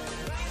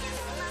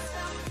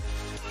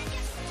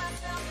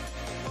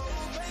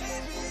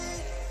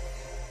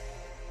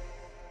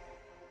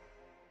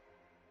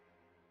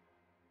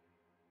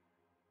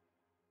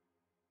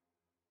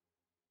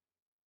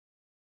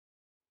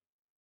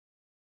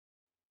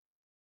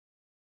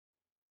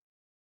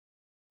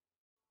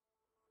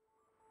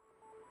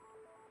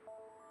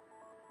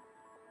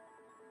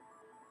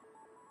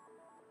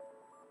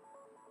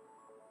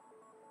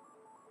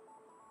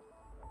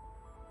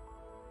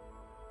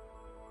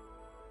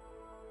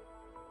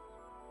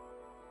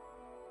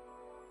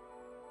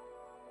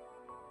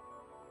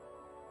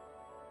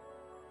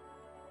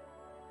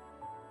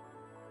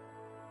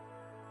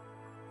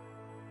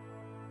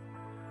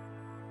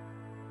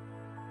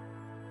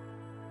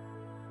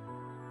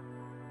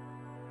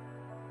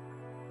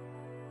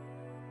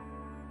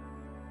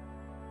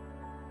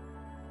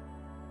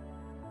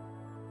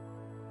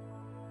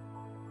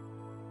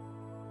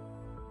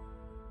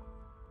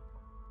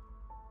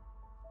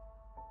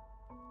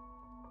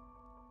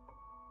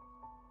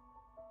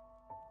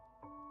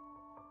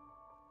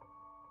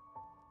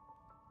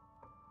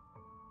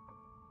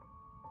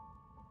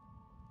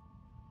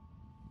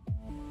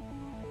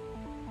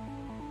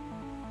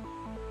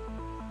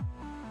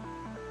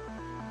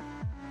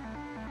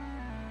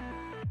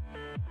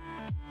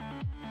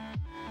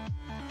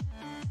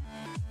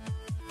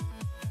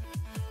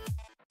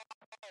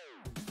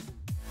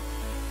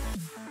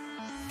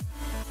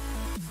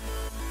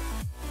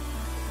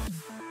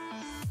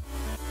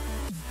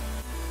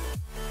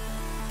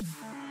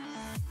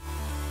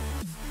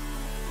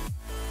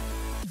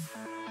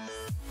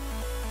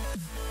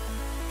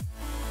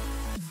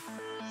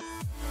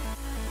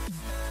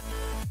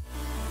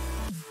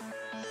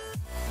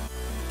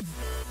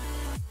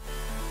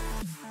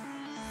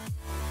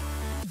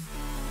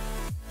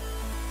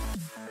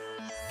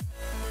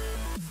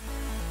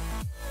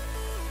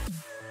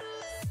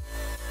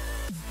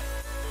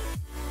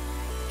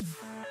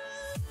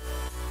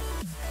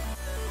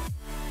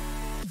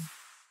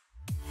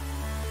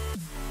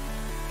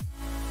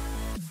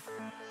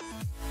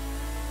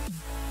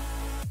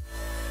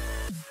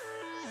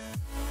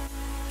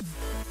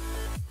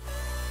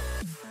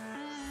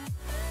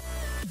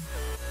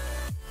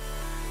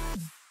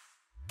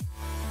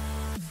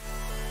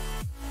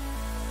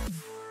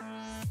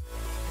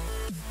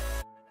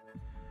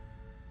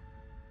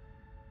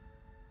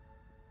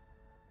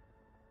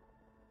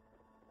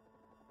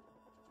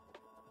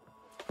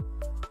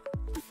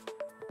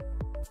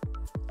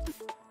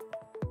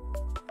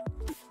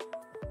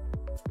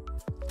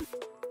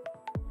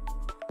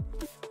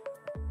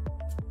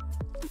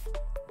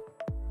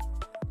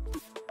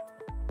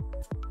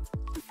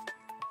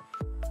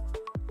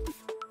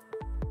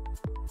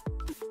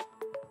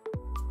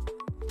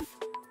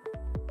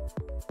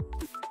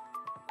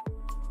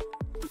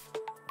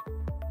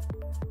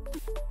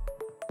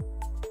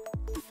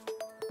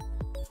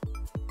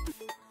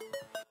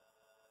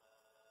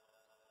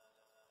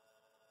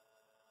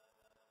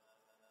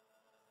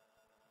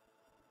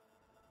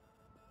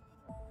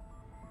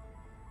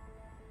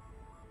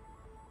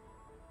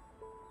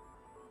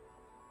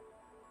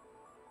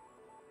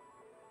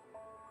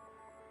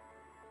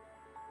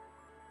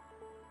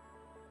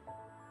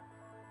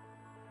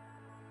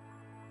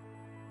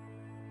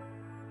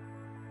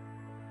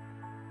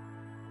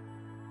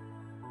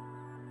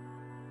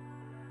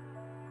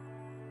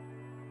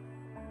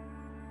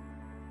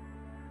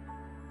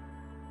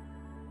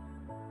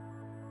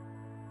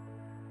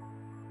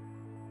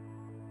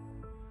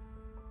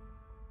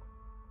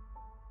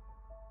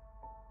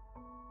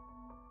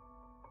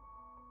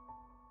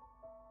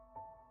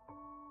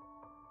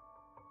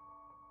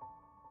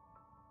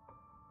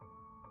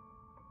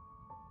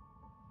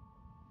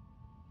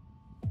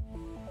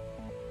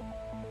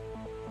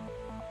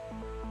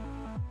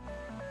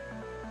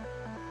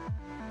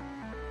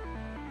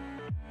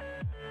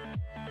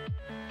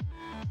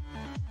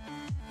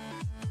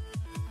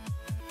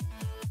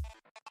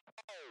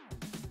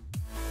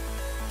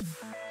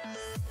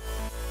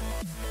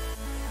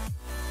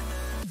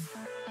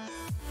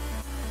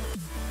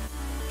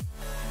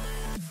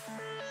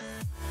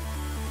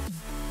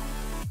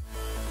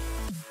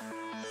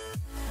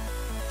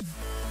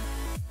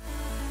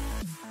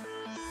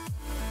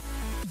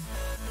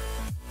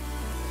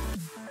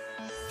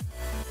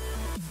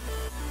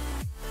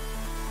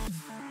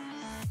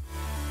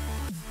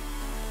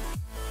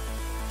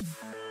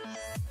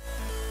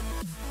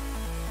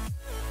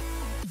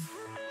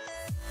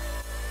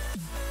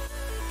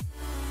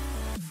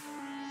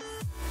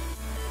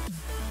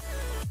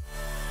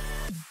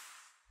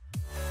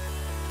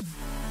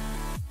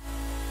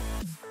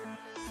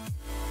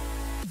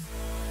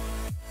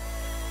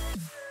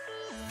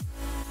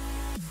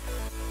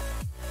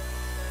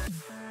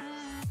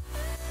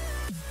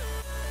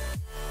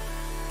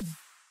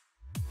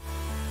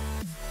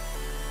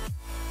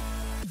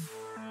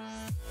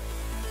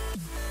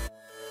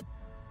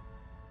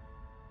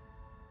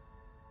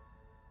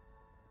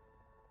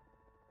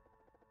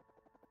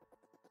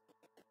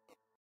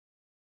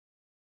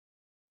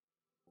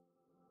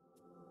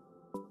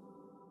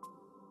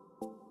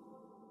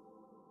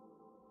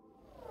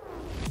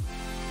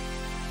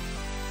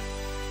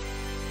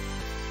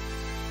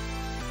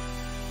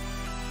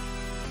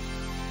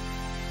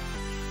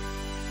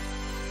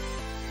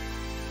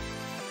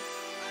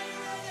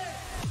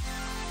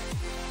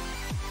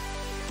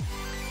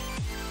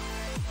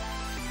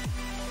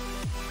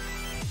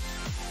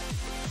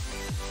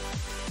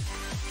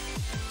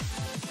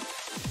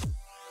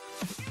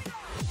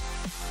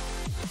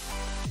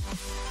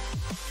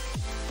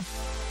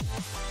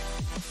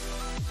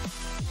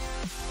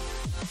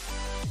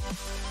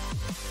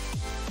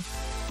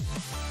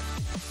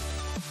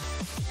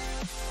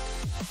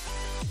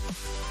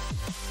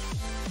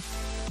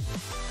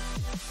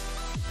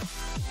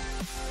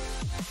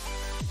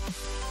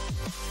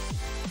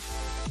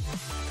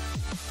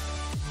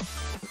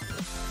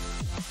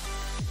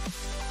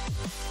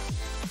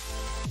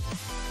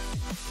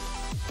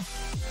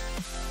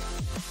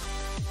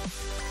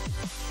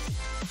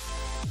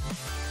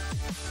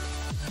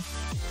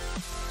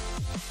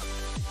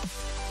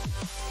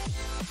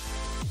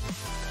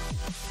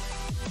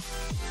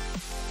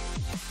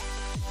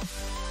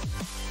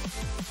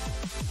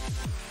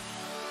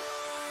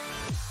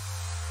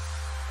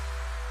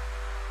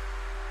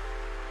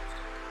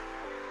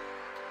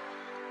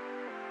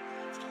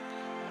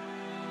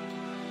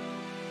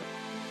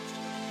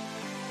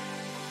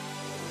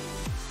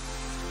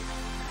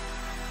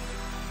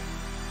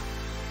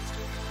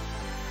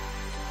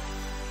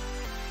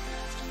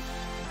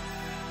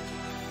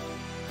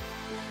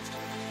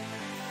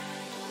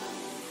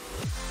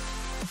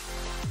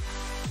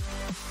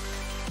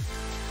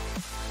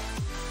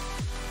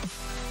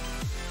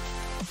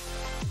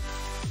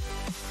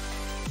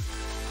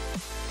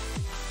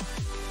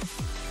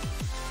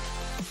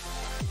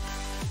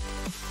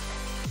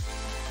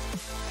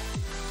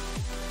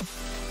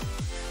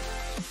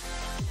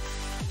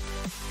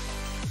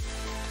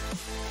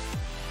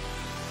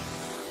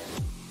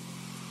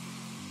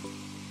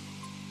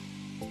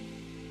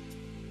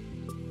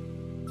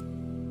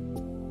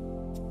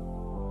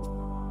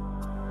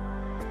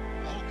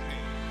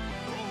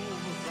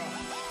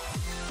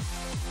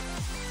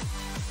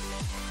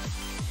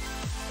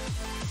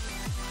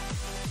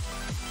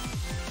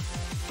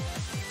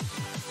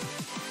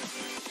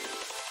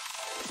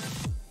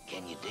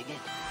 Dig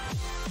it.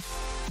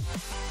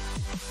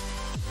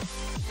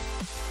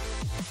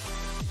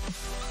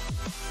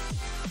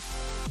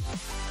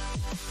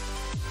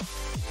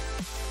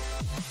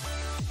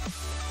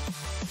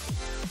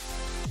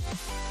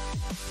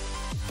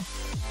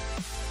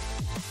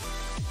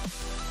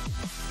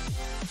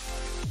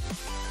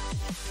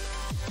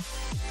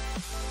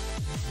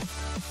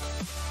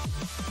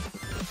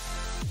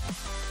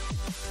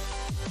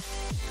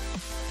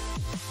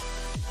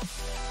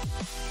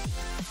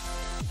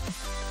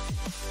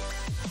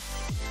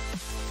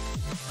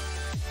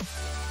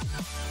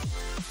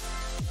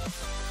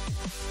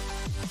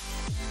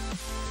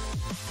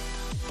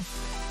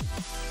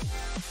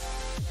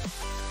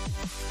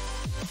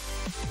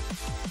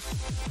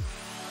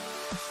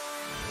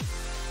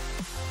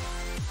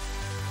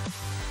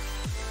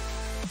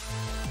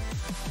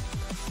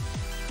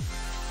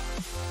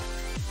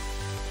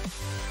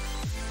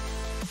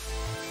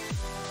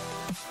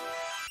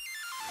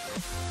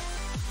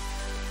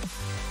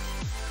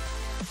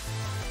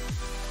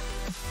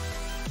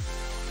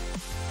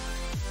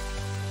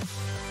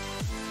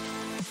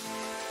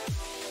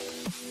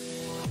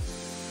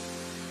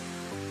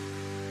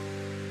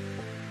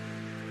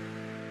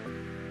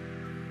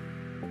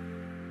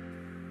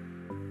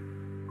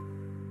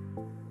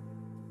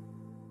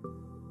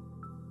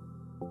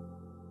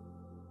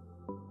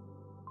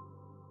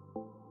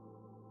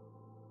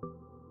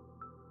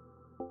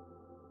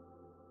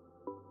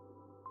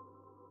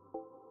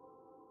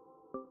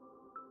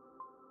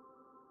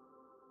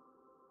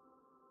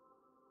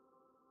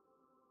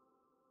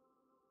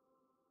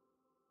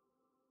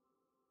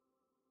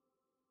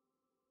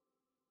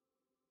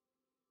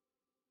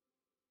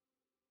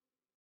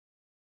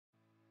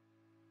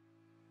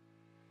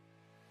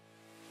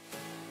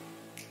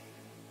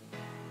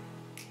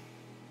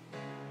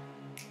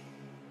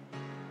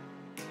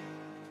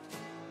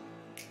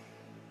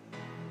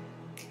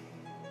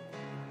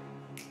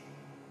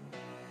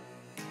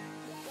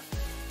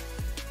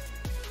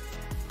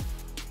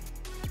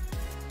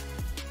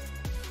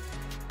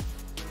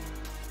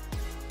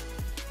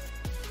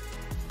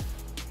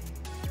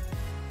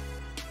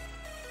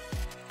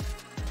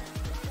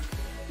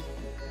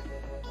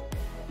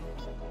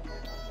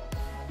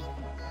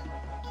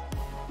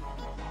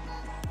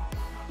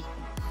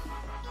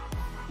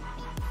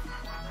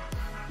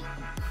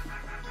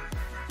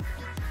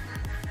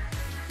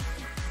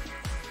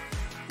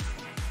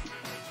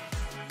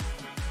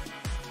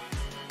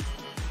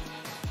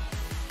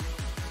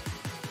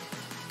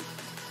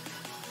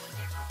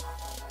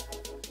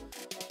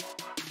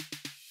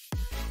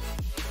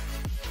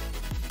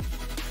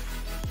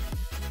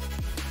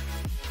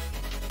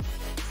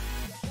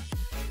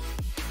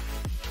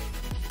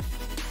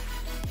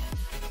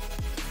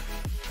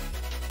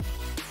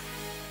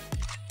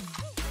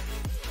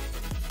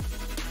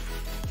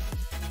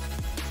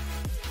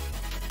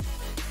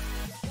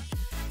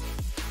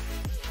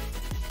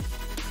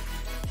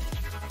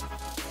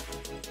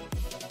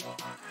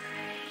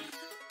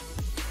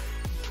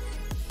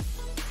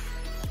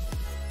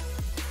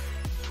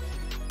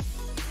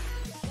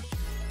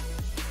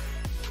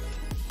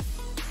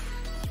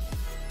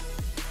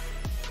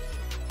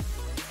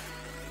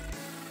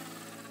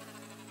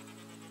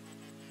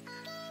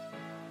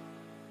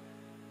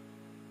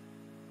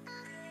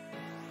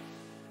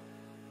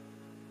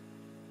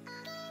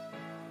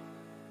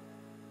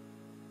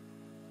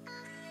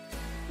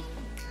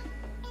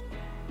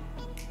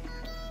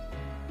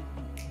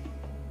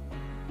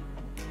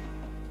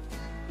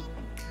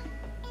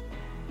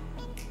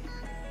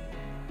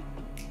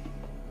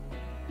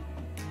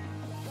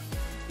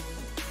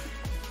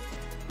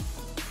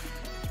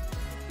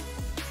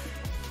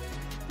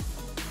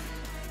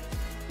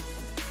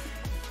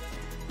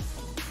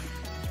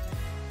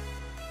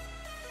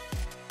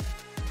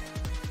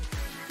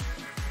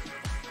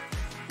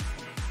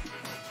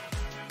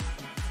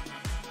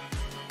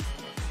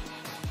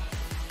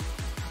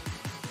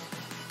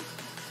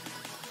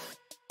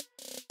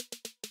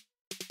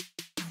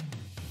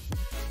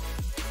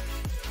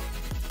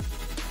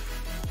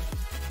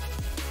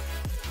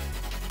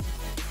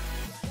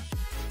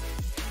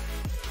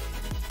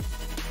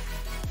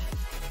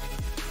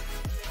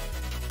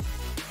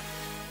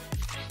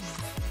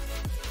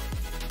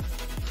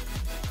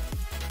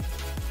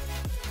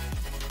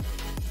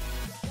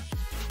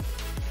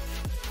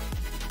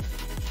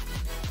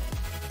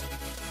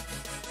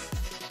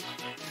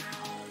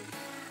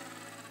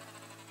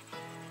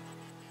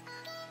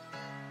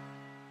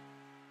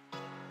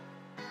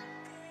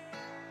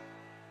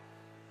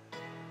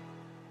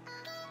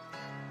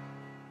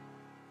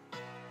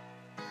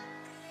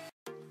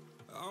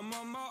 I'm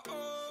on my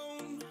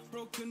own,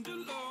 broken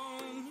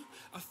alone.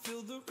 I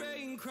feel the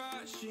rain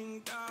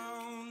crashing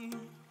down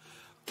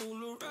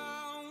all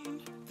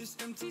around this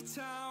empty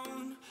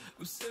town.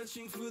 I'm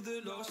searching for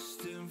the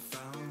lost and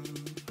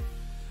found,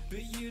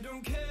 but you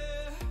don't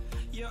care,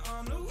 you're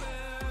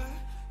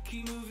unaware.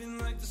 Keep moving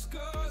like the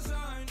scars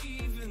aren't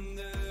even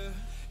there.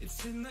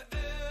 It's in the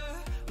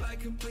air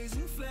like a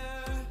blazing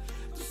flare.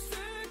 Just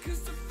stare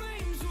 'cause the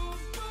flames will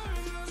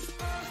burn us.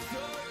 I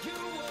thought you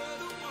were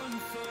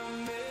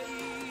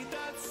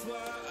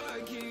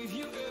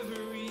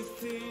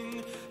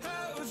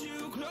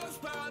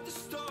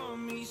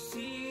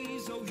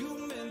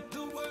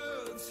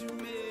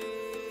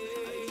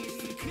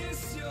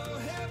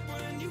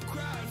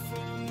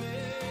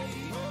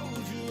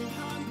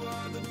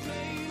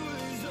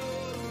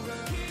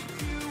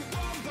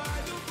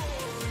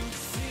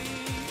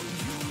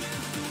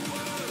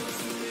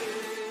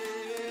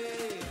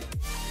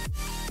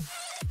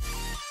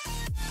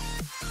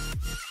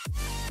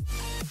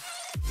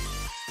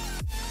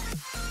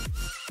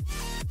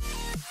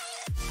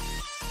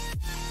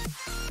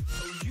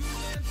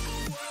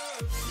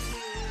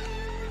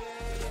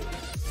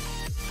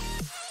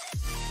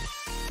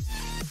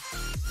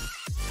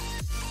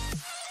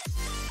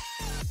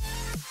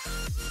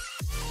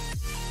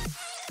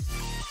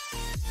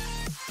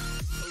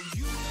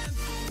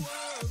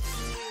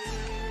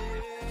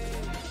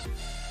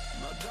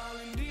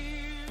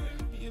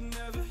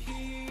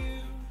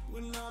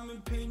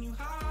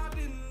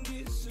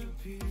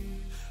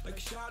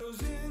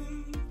Shadows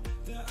in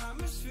the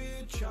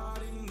atmosphere,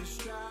 charting the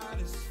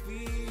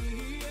stratosphere.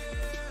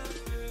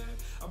 Yeah.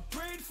 I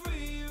prayed for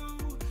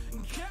you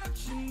and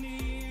kept you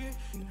near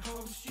in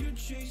hopes you'd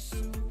chase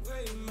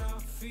away my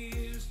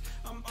fears.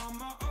 I'm on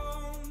my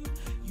own,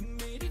 you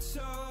made it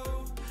so,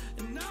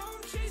 and now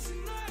I'm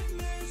chasing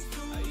nightmares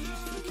through. I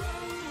used to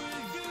run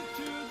with you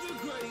through the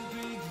great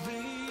big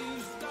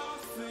leaves,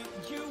 laugh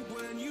at you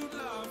when you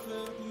laugh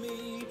at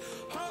me.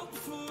 Hope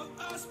for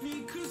us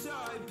because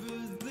I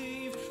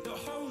believe the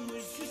home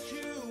was just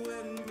you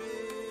and me.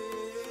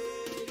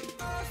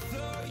 I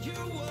thought you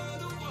were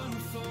the one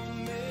for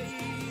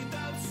me,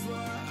 that's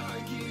why I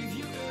gave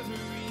you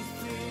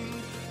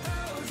everything.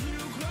 Held you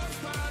close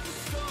by the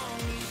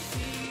stormy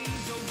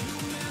seas, oh you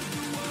meant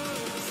the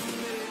world to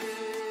me.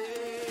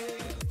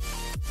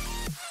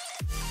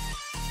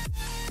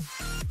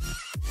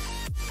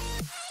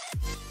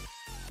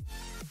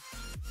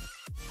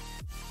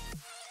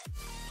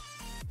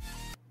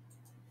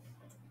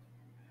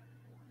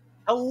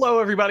 Hello,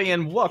 everybody,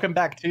 and welcome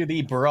back to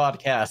the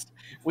broadcast.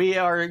 We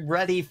are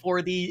ready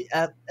for the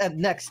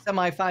next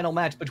semifinal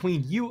match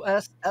between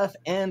USF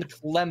and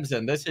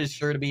Clemson. This is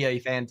sure to be a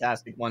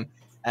fantastic one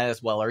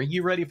as well. Are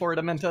you ready for it,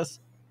 Amentus?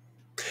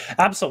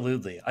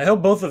 Absolutely. I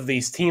hope both of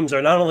these teams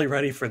are not only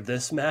ready for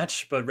this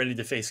match, but ready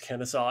to face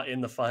Kennesaw in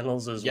the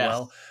finals as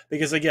well.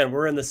 Because, again,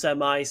 we're in the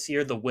semis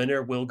here. The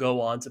winner will go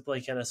on to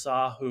play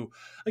Kennesaw, who,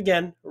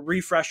 again,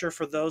 refresher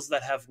for those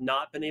that have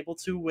not been able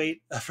to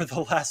wait for the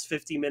last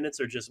 50 minutes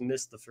or just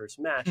missed the first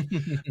match.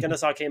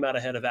 Kennesaw came out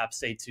ahead of App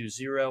State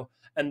 2-0,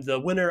 and the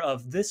winner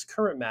of this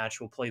current match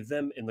will play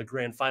them in the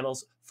grand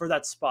finals for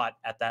that spot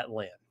at that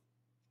LAN.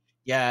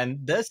 Yeah, and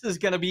this is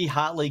going to be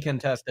hotly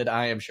contested,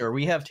 I am sure.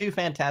 We have two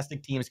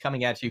fantastic teams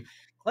coming at you.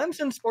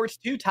 Clemson sports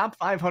two top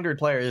 500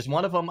 players,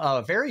 one of them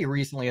very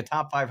recently a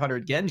top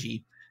 500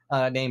 Genji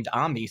named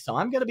Omni. So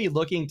I'm going to be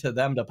looking to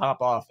them to pop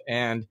off.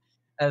 And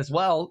as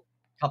well,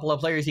 a couple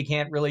of players you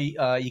can't really,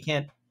 you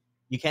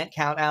can't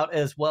count out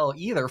as well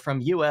either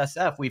from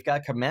USF. We've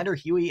got Commander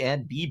Huey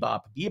and Bebop.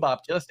 Bebop,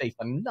 just a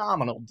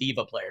phenomenal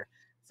diva player.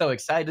 So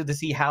excited to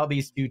see how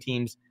these two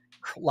teams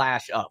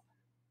clash up.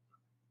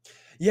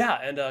 Yeah,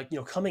 and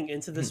coming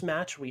into this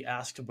match, we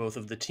asked both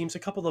of the teams a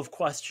couple of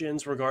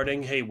questions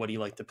regarding, hey, what do you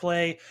like to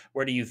play?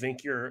 Where do you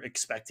think you're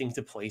expecting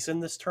to place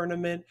in this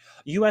tournament?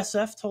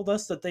 USF told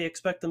us that they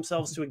expect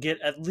themselves to get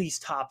at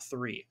least top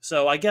 3.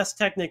 So I guess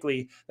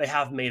technically they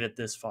have made it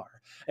this far.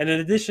 And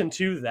in addition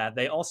to that,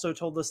 they also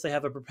told us they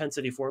have a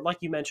propensity for, like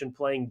you mentioned,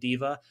 playing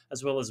Diva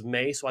as well as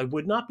Mei. So I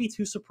would not be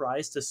too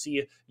surprised to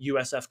see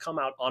USF come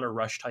out on a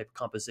rush type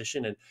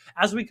composition. And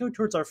as we go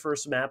towards our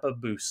first map of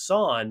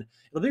Busan,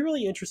 it'll be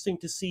really interesting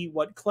to see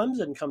what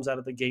Clemson comes out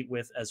of the gate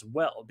with as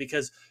well,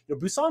 because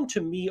Busan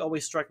to me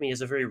always struck me as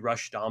a very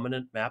rush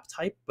dominant map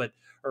type,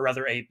 or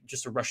rather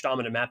just a rush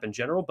dominant map in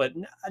general. But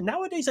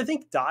nowadays, I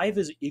think Dive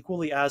is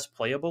equally as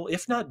playable,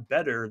 if not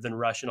better, than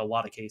rush in a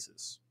lot of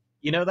cases.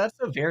 That's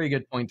a very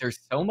good point. There's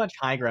so much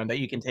high ground that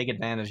you can take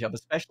advantage of,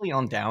 especially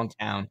on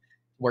downtown,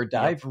 where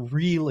Dive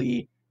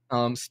really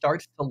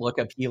starts to look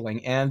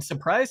appealing. And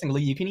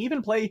surprisingly, you can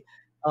even play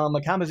a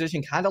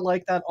composition kind of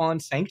like that on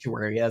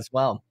Sanctuary as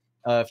well.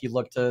 If you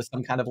look to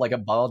some kind of like a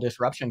ball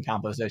disruption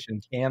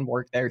composition, can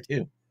work there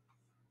too.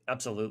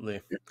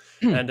 Absolutely.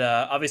 And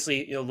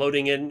obviously,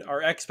 loading in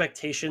our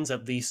expectations,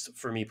 at least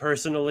for me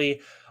personally,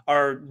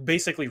 are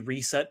basically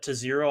reset to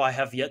 0. I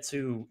have yet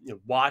to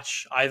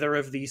watch either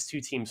of these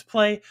two teams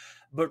play,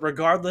 but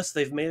regardless,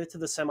 they've made it to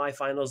the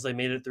semifinals. They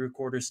made it through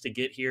quarters to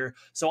get here.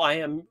 So I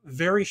am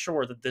very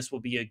sure that this will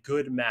be a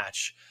good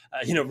match,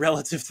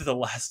 relative to the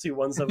last two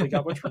ones that we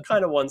got, which were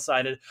kind of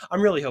one-sided.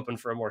 I'm really hoping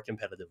for a more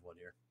competitive one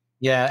here.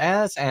 Yeah,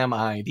 as am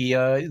I. The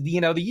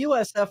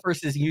USF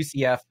versus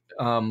UCF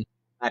matchup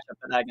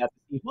that I got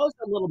to see was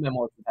a little bit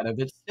more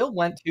competitive. It still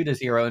went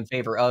 2-0 in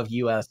favor of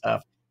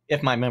USF,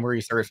 if my memory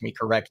serves me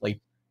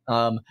correctly.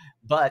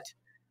 But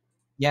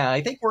yeah,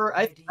 I think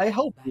I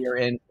hope we're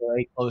in for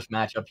a close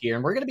matchup here,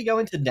 and we're going to be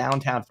going to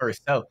downtown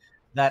first. So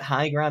that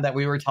high ground that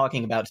we were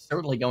talking about is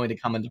certainly going to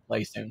come into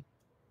play soon.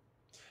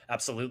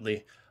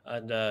 Absolutely,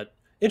 and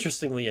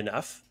interestingly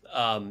enough,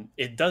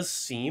 it does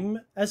seem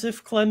as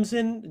if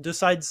Clemson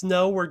decides,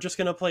 no, we're just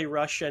going to play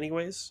Rush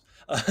anyways.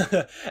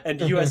 And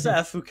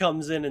USF, who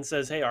comes in and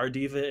says, hey, our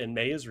Diva in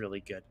Mei is really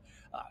good.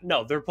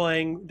 No, they're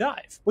playing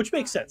Dive, which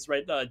makes sense,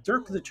 right?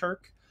 Dirk the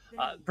Turk,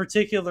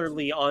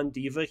 particularly on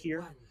Diva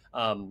here,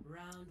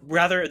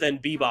 rather than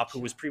Bebop, who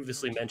was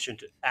previously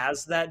mentioned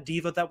as that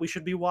Diva that we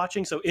should be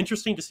watching. So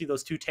interesting to see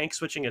those two tanks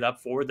switching it up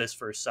for this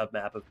first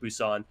sub-map of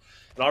Busan.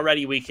 And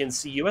already we can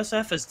see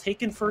USF has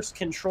taken first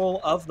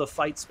control of the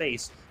fight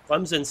space.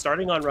 Clemson,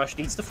 starting on Rush,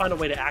 needs to find a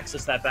way to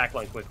access that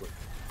backline quickly.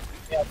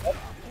 Yeah,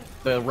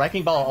 the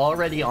Wrecking Ball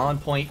already on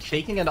point,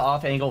 shaking it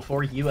off angle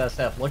for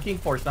USF, looking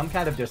for some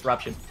kind of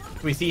disruption.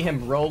 We see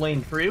him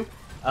rolling through.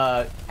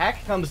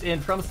 Hack comes in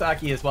from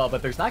Saki as well,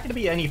 but there's not going to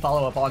be any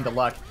follow-up on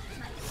Deluxe.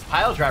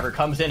 Pile Driver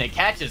comes in and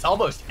catches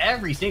almost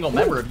every single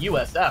member of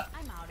USF,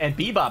 and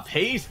Bebop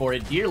pays for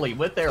it dearly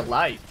with their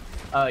life.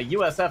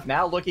 USF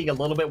now looking a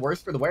little bit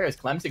worse for the wear as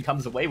Clemson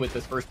comes away with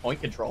this first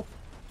point control.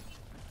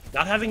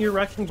 Not having your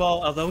Wrecking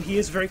Ball, although he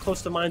is very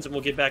close to mines, and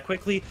we'll get back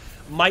quickly,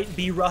 might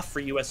be rough for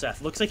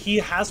USF. Looks like he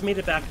has made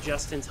it back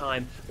just in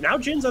time. Now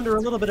Jin's under a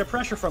little bit of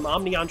pressure from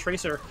Omni on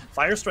Tracer.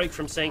 Fire Strike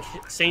from Saint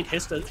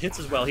hits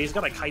as well. He's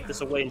got to kite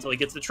this away until he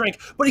gets the Trank,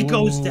 but he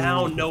goes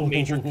down. No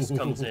Major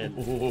comes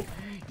in.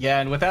 Yeah,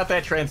 and without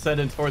that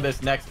Transcendence for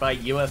this next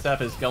fight, USF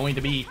is going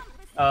to be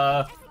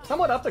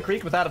somewhat up the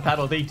creek without a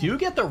paddle. They do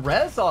get the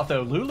res off,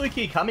 though.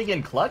 Luluki coming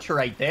in clutch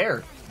right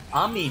there.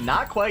 Omni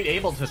not quite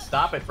able to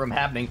stop it from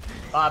happening.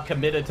 Bob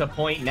committed to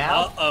point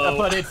now,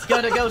 but it's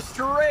going to go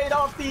straight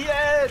off the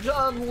edge.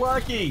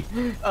 Unlucky.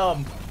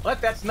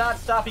 But that's not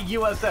stopping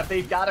USF.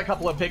 They've got a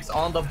couple of picks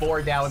on the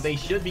board now, and they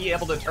should be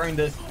able to turn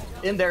this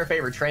in their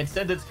favor.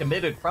 Transcendence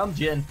committed from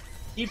Jin,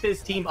 keep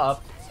his team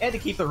up, and to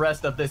keep the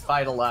rest of this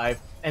fight alive.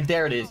 And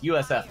there it is.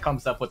 USF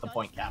comes up with the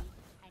point cap.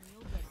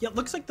 Yeah, it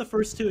looks like the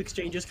first two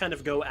exchanges kind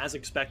of go as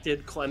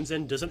expected.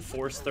 Clemson doesn't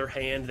force their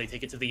hand. They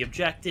take it to the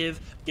objective,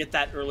 get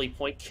that early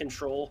point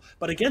control.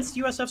 But against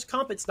USF's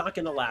comp, it's not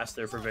going to last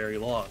there for very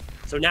long.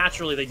 So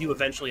naturally, they do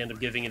eventually end up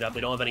giving it up.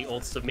 They don't have any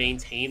ults to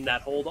maintain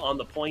that hold on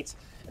the points.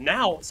 And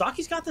now,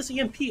 Saki's got this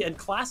EMP, and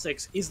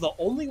Classics is the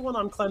only one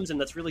on Clemson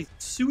that's really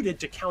suited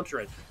to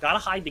counter it. Gotta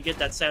hide to get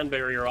that sound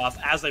barrier off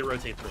as they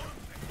rotate through.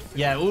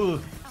 Yeah, ooh,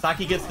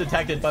 Saki gets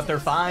detected, but they're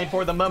fine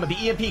for the moment.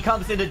 The EMP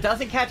comes in, it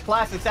doesn't catch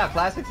Classics out.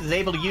 Classics is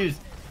able to use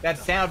that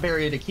sound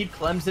barrier to keep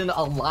Clemson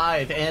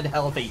alive and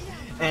healthy.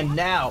 And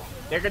now,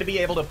 they're going to be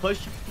able to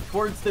push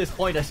towards this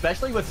point,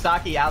 especially with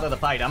Saki out of the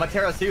fight.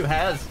 Amaterasu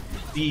has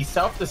the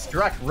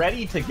self-destruct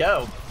ready to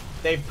go.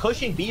 They're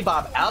pushing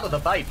Bebop out of the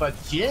fight, but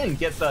Jin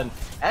gets an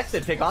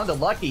exit pick onto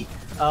Lucky.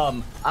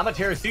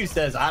 Amaterasu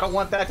says, I don't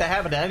want that to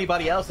happen to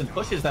anybody else, and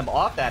pushes them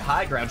off that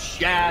high ground.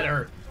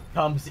 Shatter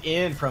comes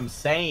in from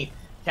Saint,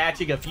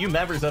 catching a few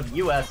members of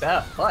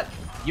USF, but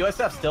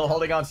USF still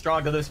holding on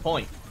strong to this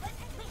point.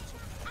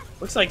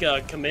 Looks like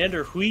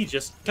Commander Hui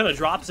just kind of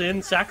drops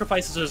in,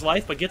 sacrifices his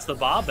life, but gets the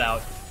Bob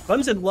out.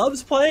 Clemson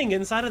loves playing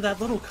inside of that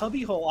little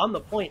cubbyhole on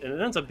the point, and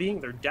it ends up being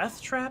their death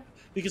trap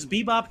because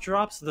Bebop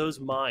drops those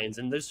mines,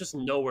 and there's just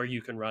nowhere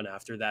you can run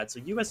after that.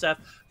 So USF,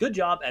 good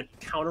job at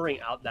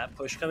countering out that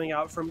push coming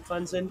out from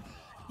Clemson.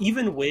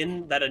 Even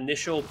when that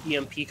initial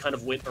EMP kind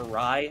of went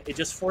awry, it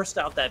just forced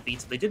out that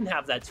beat, so they didn't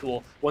have that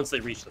tool once they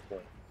reached the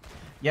point.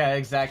 Yeah,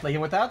 exactly.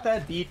 And without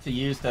that beat to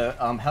use to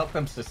help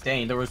them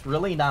sustain, there was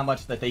really not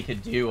much that they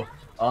could do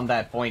on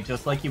that point,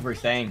 just like you were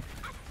saying.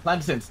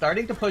 Clemson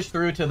starting to push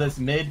through to this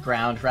mid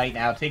ground right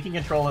now, taking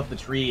control of the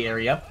tree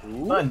area.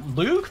 But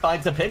Luke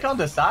finds a pick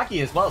on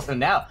Saki as well, so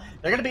now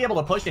they're going to be able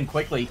to push in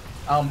quickly.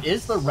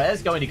 Is the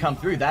res going to come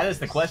through? That is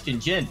the question.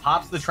 Jin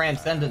pops the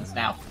Transcendence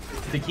now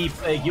to keep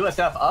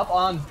USF up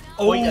on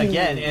point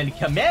again. And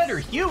Commander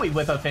Huey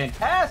with a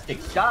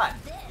fantastic shot.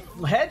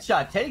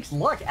 Headshot takes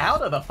Luck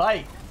out of the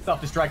fight.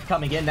 Self-destruct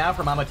coming in now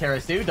from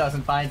Amaterasu.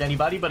 Doesn't find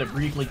anybody, but it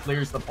briefly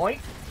clears the point.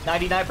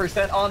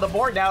 99% on the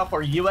board now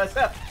for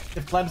USF.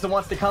 If Clemson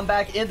wants to come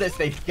back in this,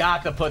 they've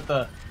got to put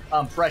the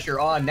pressure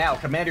on now.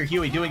 Commander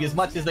Huey doing as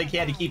much as they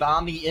can to keep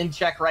Omni in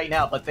check right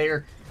now, but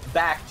they're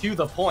back to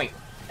the point.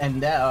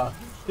 And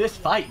this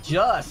fight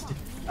just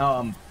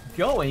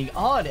going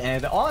on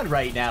and on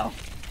right now.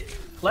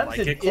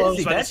 Clemson get close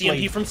is by the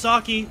eventually... CMP from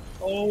Saki.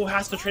 Oh,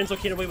 has to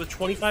translocate away with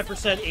 25%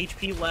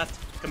 HP left.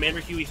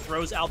 Commander Huey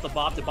throws out the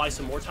Bob to buy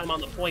some more time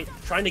on the point,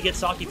 trying to get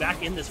Saki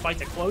back in this fight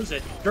to close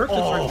it. Dirk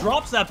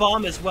drops that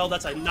bomb as well.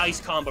 That's a nice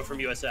combo from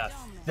USF.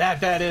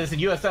 That is,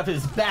 and USF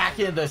is back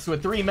in this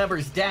with 3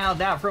 members down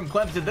now from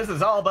Clemson. This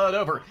is all about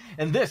over,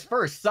 and this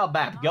first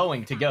sub-map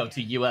going to go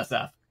to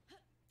USF.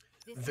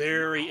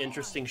 Very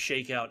interesting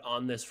shakeout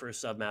on this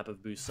first submap of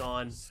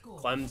Busan.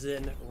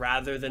 Clemson,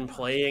 rather than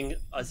playing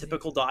a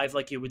typical dive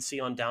like you would see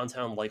on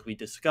downtown like we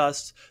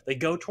discussed, they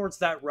go towards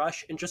that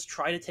rush and just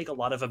try to take a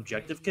lot of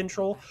objective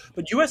control.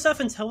 But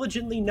USF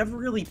intelligently never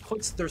really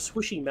puts their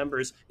swishy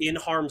members in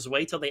harm's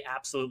way till they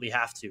absolutely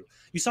have to.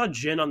 You saw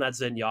Jin on that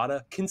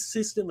Zenyatta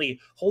consistently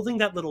holding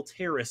that little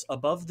terrace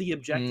above the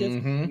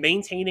objective,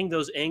 maintaining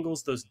those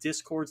angles, those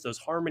discords, those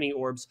harmony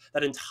orbs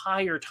that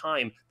entire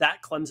time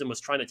that Clemson was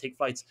trying to take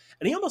fights.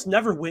 And he almost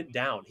never went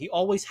down. He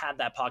always had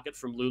that pocket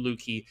from Lulu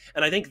Key,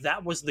 and I think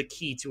that was the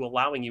key to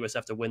allowing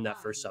USF to win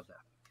that first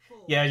submap.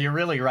 Yeah, you're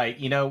really right.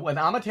 You know, when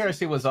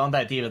Amaterasu was on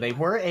that diva, they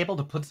were able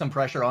to put some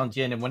pressure on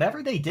Jin, and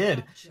whenever they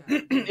did,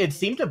 it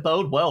seemed to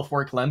bode well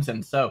for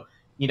Clemson. So,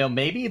 you know,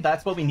 maybe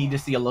that's what we need to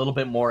see a little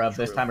bit more of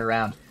this time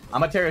around.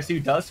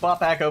 Amaterasu does swap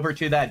back over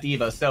to that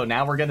diva, so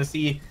now we're going to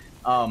see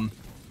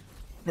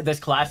this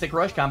classic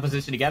rush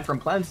composition again from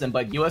Clemson,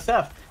 but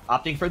USF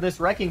opting for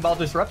this Wrecking Ball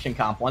disruption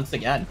comp once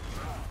again.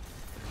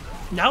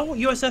 Now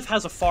USF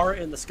has a Pharah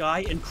in the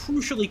sky, and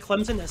crucially,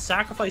 Clemson has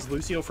sacrificed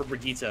Lucio for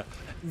Brigitte.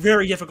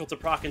 Very difficult to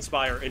proc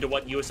Inspire into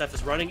what USF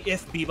is running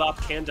if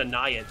Bebop can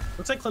deny it.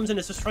 Looks like Clemson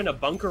is just trying to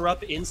bunker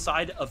up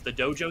inside of the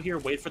dojo here,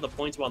 wait for the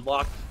point to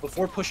unlock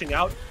before pushing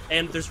out,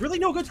 and there's really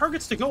no good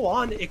targets to go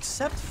on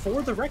except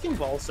for the Wrecking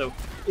Ball, so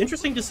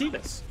interesting to see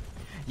this.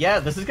 Yeah,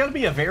 this is going to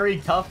be a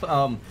very tough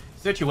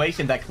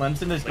situation that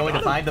Clemson is going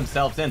to find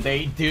themselves in.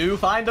 They do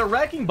find the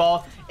wrecking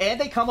ball, and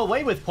they come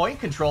away with point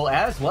control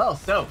as well.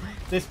 So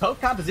this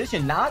poke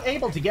composition not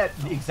able to get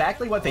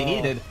exactly what they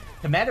needed.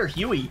 Commander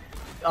Huey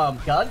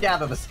gunned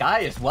out of the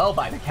sky as well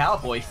by the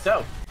Cowboys.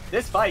 So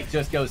this fight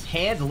just goes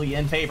handily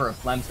in favor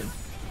of Clemson.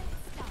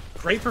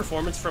 Great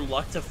performance from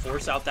Luck to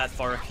force out that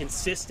far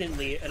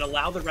consistently and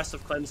allow the rest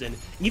of Clemson,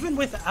 even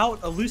without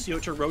a Lucio,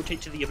 to rotate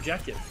to the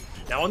objective.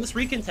 Now on this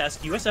recontest,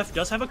 USF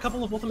does have a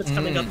couple of ultimates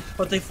coming up,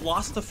 but they've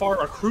lost the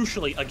Pharah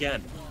crucially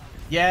again.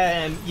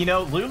 Yeah, and you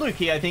know,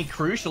 Luluki, I think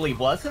crucially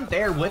wasn't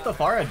there with the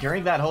Pharah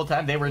during that whole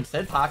time. They were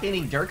instead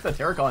pocketing Dirk the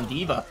Turk on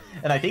D.Va,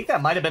 and I think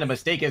that might have been a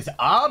mistake as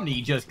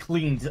Omni just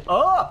cleans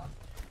up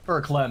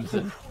for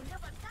Clemson.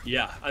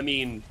 Yeah, I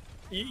mean,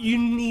 you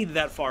need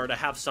that Pharah to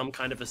have some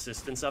kind of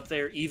assistance up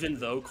there, even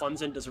though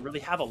Clemson doesn't really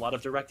have a lot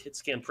of direct hit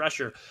scan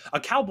pressure. A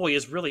Cowboy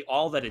is really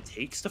all that it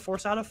takes to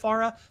force out a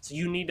Pharah, so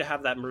you need to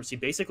have that Mercy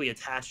basically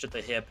attached at the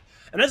hip.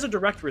 And as a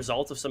direct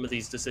result of some of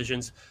these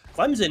decisions,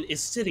 Clemson is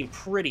sitting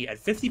pretty at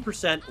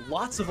 50%,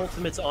 lots of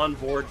ultimates on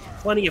board,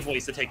 plenty of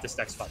ways to take this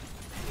next fight.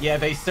 Yeah,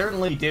 they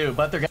certainly do,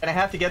 but they're going to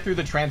have to get through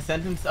the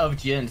Transcendence of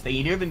Jins. They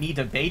either need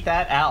to bait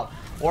that out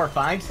or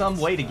find some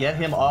way to get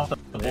him off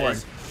the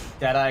board.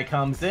 Deadeye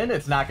comes in,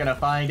 it's not going to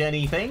find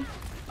anything,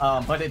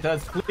 but it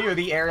does clear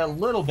the air a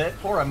little bit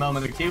for a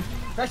moment or two.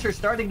 Pressure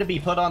starting to be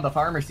put on the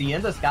Pharmacy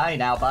in the sky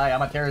now by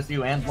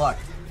Amaterasu and Luck,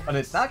 but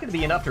it's not going to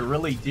be enough to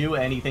really do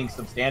anything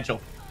substantial.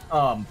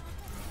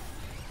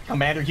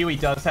 Commander Huey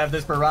does have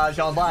this barrage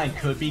online,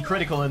 could be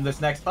critical in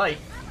this next fight.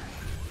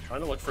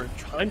 Trying to look for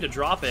time to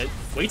drop it,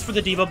 waits for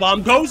the D.Va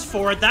bomb, goes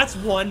for it, that's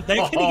one, then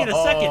can he get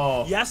a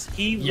second? Yes,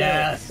 he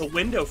will. The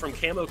window from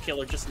Camo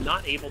Killer just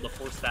not able to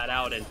force that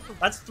out, and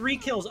that's 3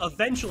 kills.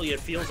 Eventually,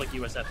 it feels like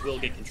USF will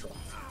get control.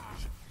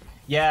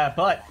 Yeah,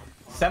 but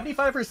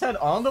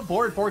 75% on the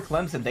board for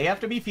Clemson. They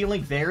have to be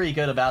feeling very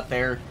good about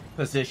their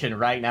position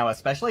right now,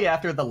 especially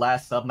after the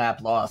last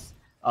submap loss.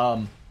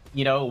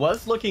 You know, it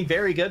was looking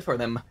very good for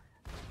them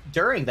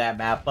during that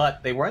map,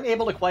 but they weren't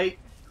able to quite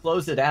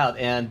close it out,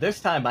 and this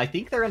time I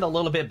think they're in a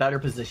little bit better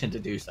position to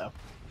do so.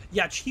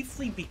 Yeah,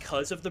 chiefly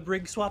because of the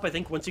Brig swap. I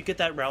think once you get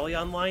that rally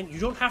online, you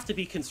don't have to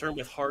be concerned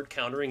with hard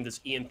countering this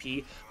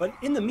EMP, but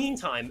in the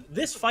meantime,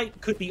 this fight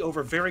could be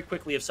over very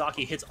quickly if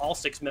Saki hits all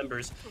 6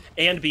 members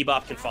and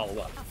Bebop can follow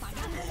up.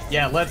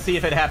 Yeah, let's see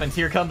if it happens.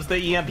 Here comes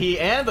the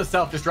EMP and the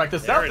self-destruct. The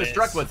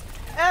self-destruct was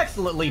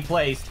excellently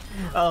placed.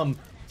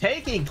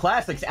 Taking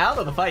Classics out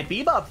of the fight.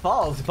 Bebop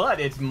falls, but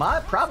it's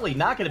probably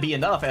not going to be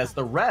enough as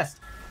the rest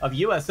of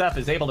USF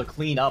is able to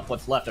clean up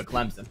what's left of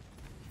Clemson.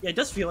 Yeah, it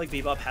does feel like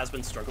Bebop has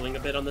been struggling a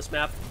bit on this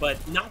map, but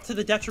not to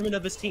the detriment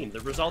of his team. The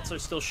results are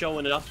still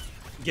showing up,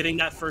 getting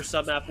that first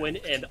sub-map win,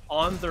 and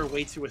on their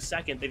way to a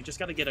second. They've just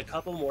got to get a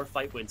couple more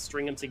fight wins,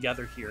 string them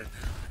together here.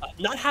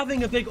 Not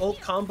having a big ult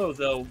combo,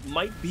 though,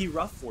 might be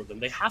rough for them.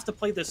 They have to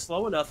play this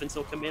slow enough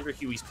until Commander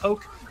Huey's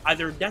poke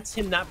either nets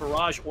him that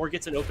barrage or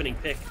gets an opening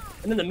pick.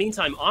 And in the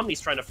meantime,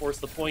 Omni's trying to force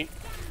the point,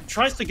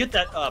 tries to get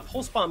that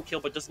pulse bomb kill,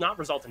 but does not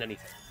result in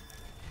anything.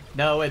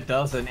 No, it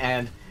doesn't,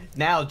 and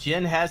now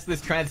Jin has this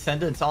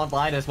Transcendence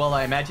online as well.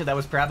 I imagine that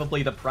was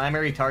probably the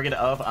primary target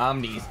of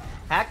Omni's.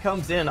 Hack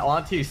comes in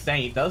onto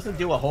Saint, doesn't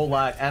do a whole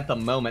lot at the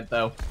moment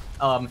though.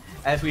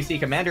 As we see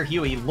Commander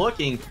Huey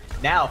looking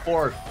now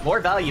for more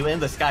value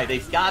in the sky.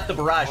 They've got the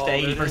barrage to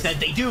 80%.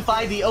 They do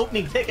find the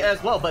opening pick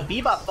as well, but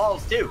Bebop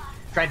falls too.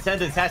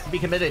 Transcendence has to be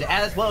committed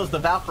as well as the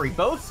Valkyrie.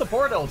 Both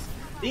support ults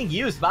being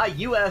used by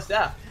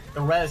USF. The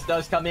res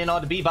does come in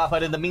onto Bebop,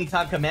 but in the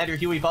meantime, Commander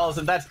Huey falls,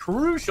 and that's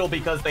crucial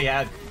because they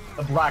had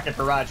the rocket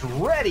barrage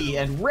ready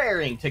and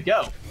raring to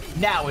go.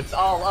 Now it's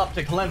all up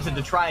to Clemson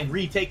to try and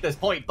retake this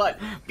point, but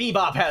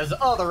Bebop has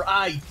other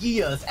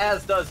ideas,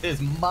 as does his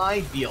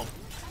minefield.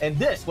 And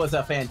this was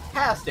a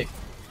fantastic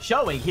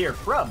showing here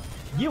from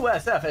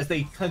USF as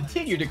they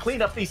continue to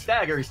clean up these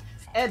staggers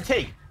and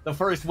take the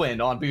first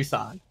win on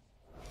Busan.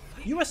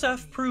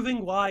 USF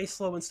proving why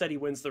slow and steady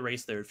wins the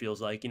race there, it feels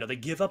like. You know, they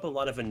give up a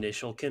lot of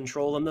initial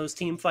control in those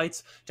team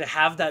fights to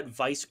have that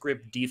vice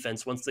grip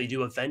defense once they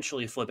do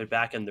eventually flip it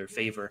back in their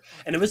favor.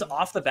 And it was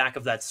off the back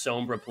of that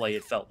Sombra play,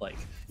 it felt like.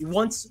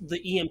 Once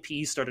the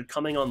EMP started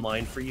coming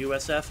online for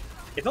USF,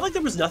 it felt like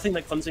there was nothing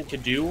that Clemson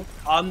could do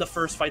on the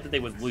first fight that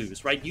they would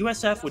lose, right?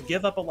 USF would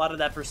give up a lot of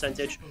that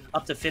percentage,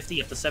 up to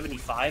 50, up to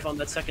 75 on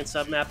that second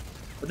submap.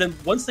 But then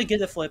once they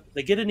get a flip,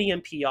 they get an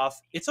EMP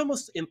off, it's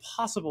almost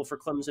impossible for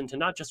Clemson to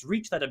not just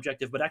reach that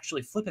objective, but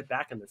actually flip it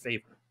back in their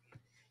favor.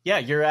 Yeah,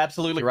 you're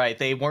absolutely right.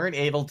 They weren't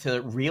able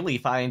to really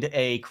find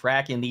a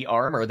crack in the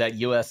armor that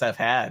USF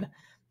had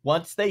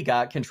once they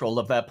got control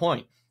of that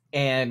point.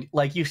 And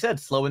like you said,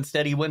 slow and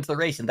steady wins the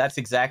race, and that's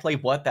exactly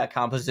what that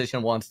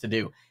composition wants to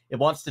do. It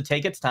wants to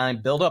take its time,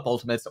 build up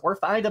ultimates, or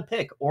find a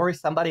pick or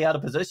somebody out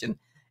of position.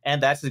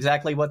 And that's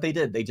exactly what they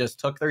did. They just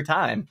took their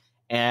time,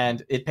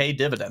 and it paid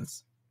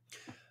dividends.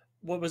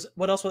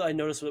 what else I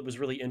noticed that was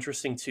really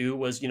interesting too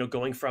was,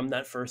 going from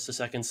that first to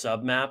second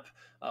sub map,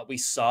 we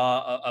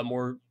saw a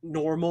more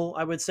normal,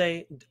 I would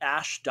say,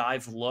 Ash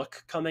dive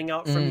look coming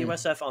out from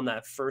USF on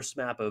that first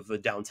map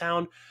of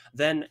downtown.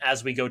 Then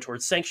as we go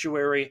towards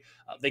Sanctuary,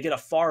 they get a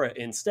Pharah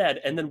instead.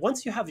 And then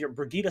once you have your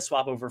Brigitte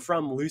swap over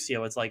from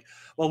Lucio, it's like,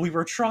 well, we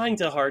were trying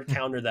to hard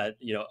counter that,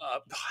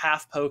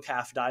 half poke,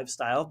 half dive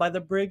style by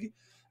the Brig.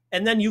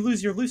 And then you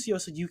lose your Lucio,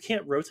 so you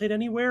can't rotate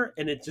anywhere,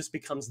 and it just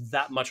becomes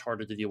that much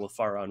harder to deal with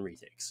Pharah on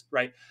retakes,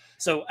 right?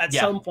 So at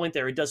some point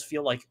there, it does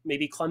feel like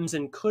maybe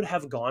Clemson could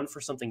have gone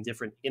for something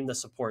different in the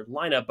support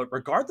lineup, but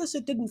regardless,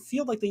 it didn't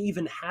feel like they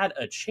even had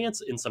a chance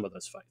in some of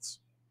those fights.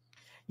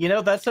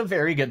 That's a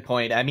very good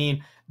point. I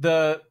mean,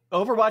 the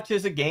Overwatch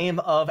is a game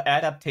of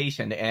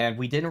adaptation, and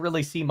we didn't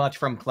really see much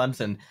from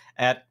Clemson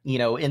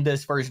in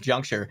this first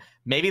juncture.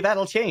 Maybe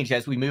that'll change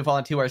as we move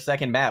on to our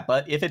second map,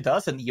 but if it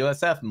doesn't,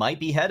 USF might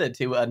be headed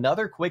to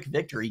another quick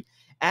victory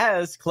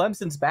as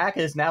Clemson's back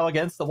is now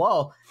against the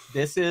wall.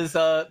 This is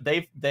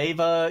they've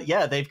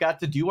got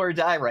to do or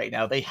die right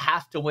now. They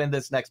have to win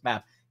this next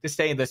map to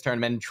stay in this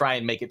tournament and try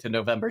and make it to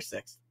November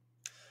 6th.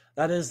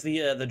 That is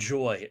the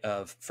joy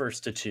of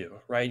first to two,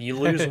 right? You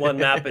lose one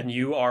map and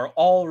you are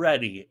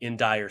already in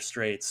dire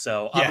straits.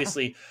 So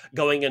obviously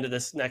going into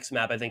this next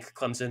map, I think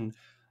Clemson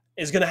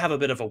is going to have a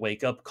bit of a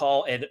wake-up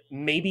call, and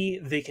maybe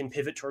they can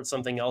pivot towards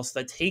something else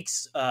that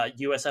takes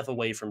USF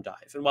away from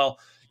dive. And while,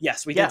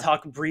 yes, we did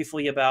talk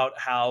briefly about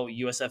how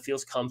USF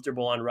feels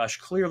comfortable on rush,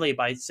 clearly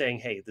by saying,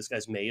 hey, this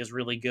guy's May is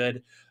really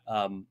good.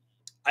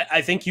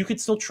 I think you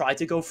could still try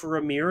to go for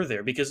a mirror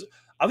there, because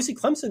obviously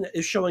Clemson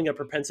is showing a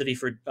propensity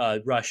for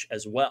rush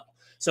as well.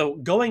 So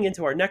going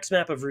into our next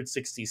map of Route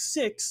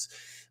 66,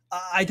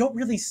 I don't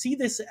really see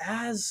this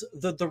as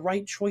the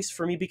right choice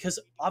for me, because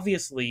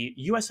obviously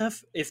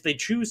USF, if they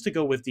choose to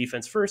go with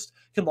defense first,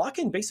 can lock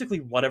in basically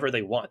whatever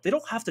they want. They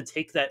don't have to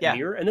take that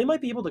mirror, and they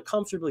might be able to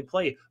comfortably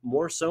play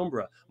more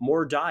Sombra,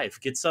 more dive,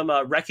 get some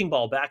Wrecking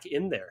Ball back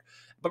in there.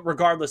 But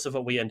regardless of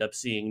what we end up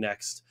seeing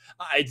next,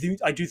 I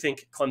do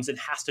think Clemson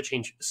has to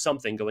change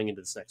something going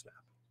into this next map.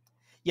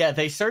 Yeah,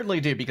 they certainly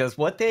do, because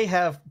what they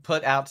have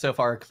put out so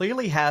far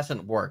clearly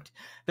hasn't worked.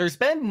 There's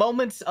been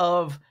moments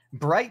of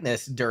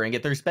brightness during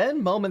it. There's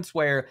been moments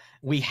where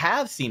we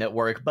have seen it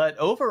work, but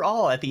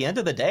overall, at the end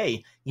of the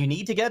day, you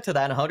need to get to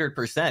that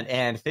 100%,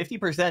 and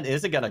 50%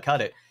 isn't going to cut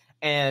it.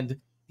 And,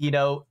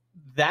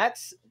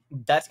 that's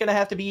going to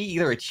have to be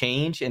either a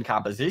change in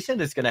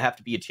composition, it's going to have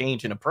to be a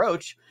change in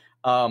approach,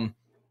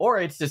 or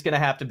it's just going to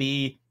have to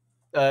be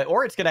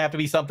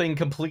something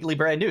completely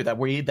brand new that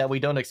we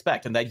don't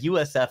expect, and that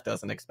USF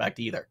doesn't expect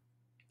either.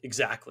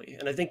 Exactly.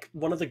 And I think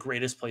one of the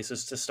greatest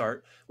places to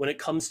start when it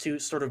comes to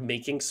sort of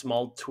making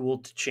small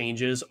tool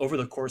changes over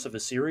the course of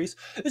a series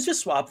is just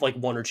swap like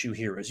one or two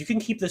heroes. You can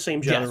keep the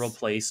same general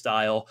play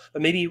style,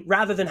 but maybe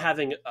rather than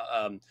having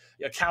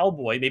a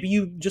cowboy, maybe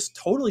you just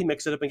totally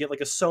mix it up and get like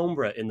a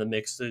Sombra in the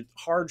mix to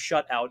hard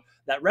shut out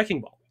that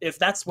Wrecking Ball, if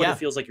that's what it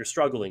feels like you're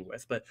struggling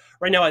with. But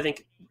right now, I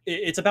think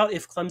it's about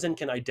if Clemson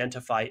can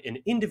identify an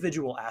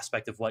individual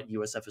aspect of what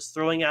USF is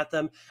throwing at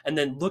them and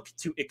then look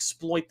to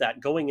exploit that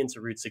going into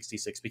Route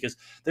 66, because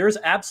there's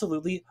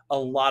absolutely a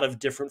lot of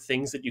different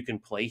things that you can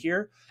play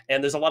here.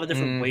 And there's a lot of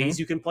different ways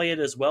you can play it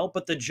as well.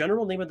 But the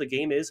general name of the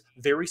game is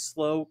very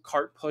slow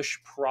cart push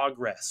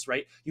progress,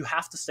 right? You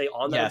have to stay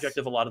on that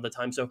objective a lot of the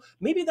time. So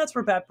maybe that's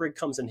where Bat Brig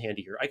comes in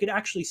handy here. I could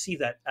actually see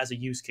that as a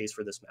use case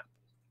for this map.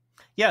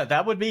 Yeah,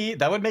 that would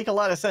make a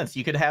lot of sense.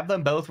 You could have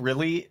them both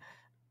really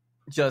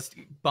just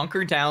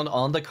bunker down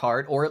on the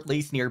cart, or at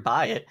least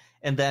nearby it,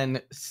 and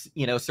then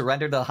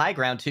surrender the high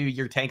ground to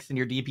your tanks and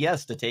your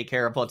DPS to take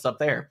care of what's up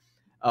there.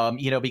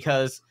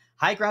 Because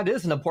high ground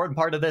is an important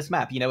part of this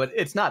map.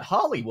 It's not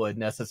Hollywood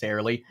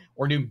necessarily,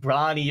 or New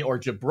Bonnie or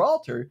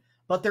Gibraltar,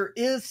 but there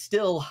is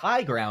still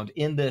high ground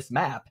in this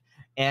map,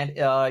 and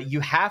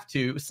you have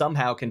to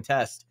somehow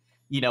contest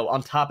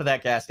on top of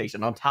that gas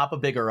station, on top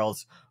of Big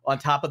Earl's, on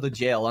top of the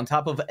jail, on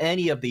top of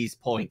any of these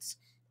points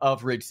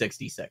of Ridge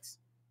 66.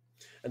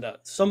 And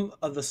some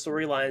of the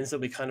storylines that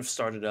we kind of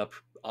started up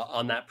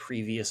on that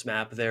previous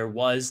map, there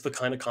was the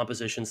kind of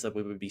compositions that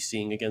we would be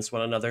seeing against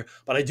one another.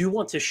 But I do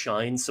want to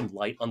shine some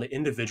light on the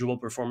individual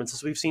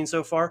performances we've seen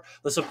so far.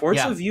 The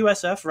supports of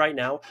USF right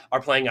now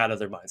are playing out of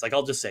their minds. Like,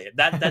 I'll just say it.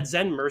 That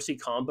Zen Mercy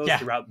combo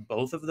throughout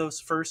both of those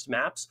first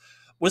maps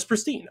was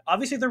pristine.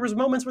 Obviously, there was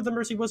moments where the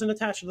Mercy wasn't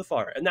attached to the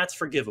Pharah, and that's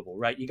forgivable,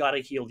 right? You got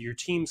to heal your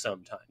team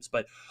sometimes.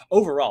 But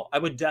overall, I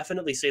would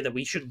definitely say that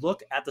we should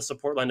look at the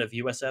support line of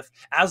USF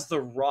as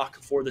the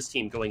rock for this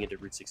team going into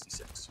Route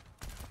 66.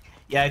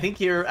 Yeah, I think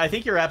you're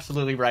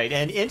absolutely right.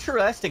 And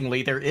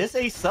interestingly, there is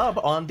a sub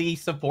on the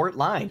support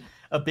line.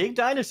 A big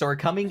dinosaur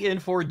coming in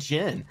for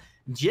Jin.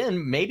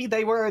 Jin, maybe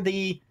they were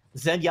the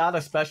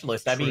Zenyatta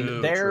specialist. I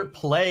mean, their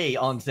play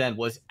on Zen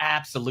was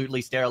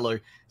absolutely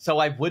stellar, so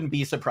I wouldn't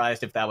be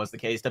surprised if that was the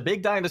case. The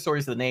Big Dinosaur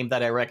is the name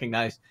that I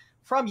recognized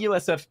from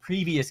USF's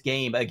previous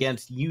game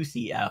against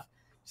UCF,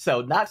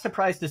 so not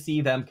surprised to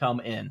see them come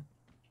in.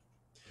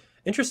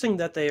 Interesting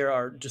that they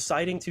are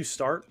deciding to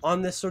start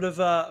on this sort of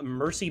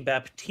Mercy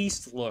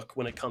Baptiste look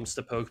when it comes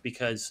to poke,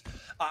 because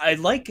I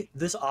like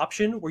this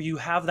option where you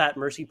have that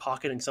Mercy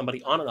pocketing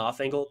somebody on an off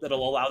angle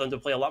that'll allow them to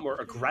play a lot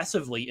more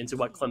aggressively into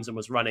what Clemson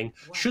was running.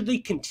 Should they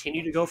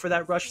continue to go for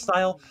that rush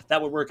style,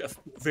 that would work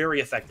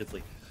very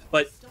effectively.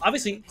 But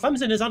obviously,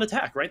 Clemson is on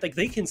attack, right? Like,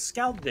 they can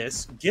scout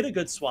this, get a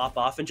good swap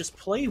off, and just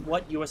play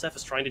what USF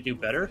is trying to do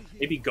better.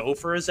 Maybe go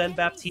for a Zen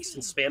Baptiste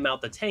and spam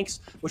out the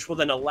tanks, which will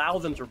then allow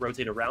them to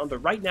rotate around. But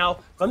right now,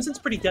 Clemson's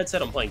pretty dead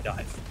set on playing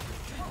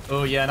dive.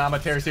 Oh, yeah, and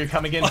Amaterasu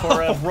coming in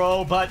for a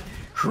roll, but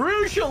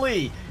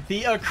crucially,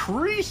 the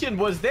accretion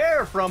was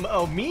there from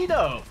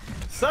Omino.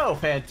 So,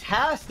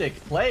 fantastic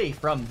play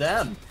from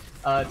them.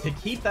 To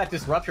keep that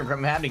disruption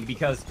from happening,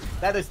 because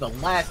that is the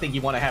last thing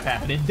you want to have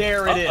happen. And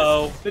there it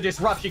is. The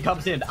disruption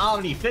comes in.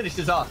 Omni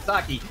finishes off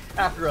Saki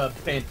after a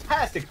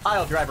fantastic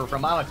pile driver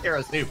from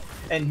Amaterasu.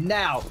 And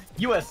now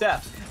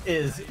USF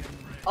is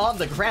on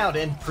the ground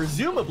and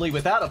presumably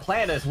without a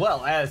plan, as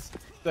well as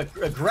the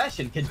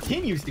aggression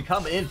continues to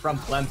come in from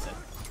Clemson.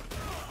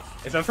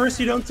 If at first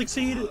you don't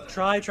succeed,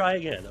 try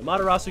again.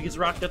 Amaterasu gets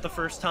rocked at the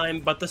first time,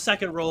 but the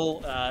second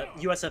roll,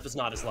 USF is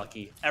not as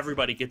lucky.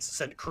 Everybody gets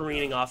sent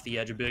careening off the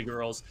edge of big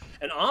girls.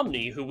 And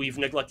Omni, who we've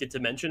neglected to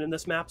mention in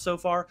this map so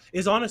far,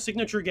 is on a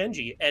signature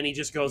Genji, and he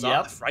just goes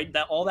off, right?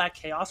 All that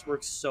chaos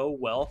works so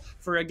well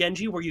for a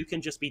Genji, where you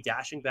can just be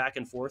dashing back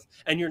and forth,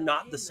 and you're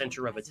not the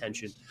center of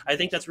attention. I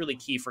think that's really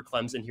key for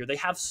Clemson here. They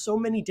have so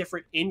many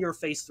different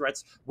in-your-face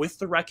threats with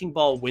the Wrecking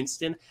Ball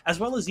Winston, as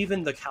well as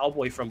even the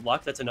Cowboy from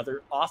Luck. That's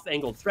another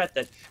off-angled threat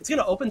that it's going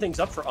to open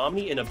things up for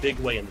Omni in a big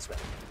way in this map.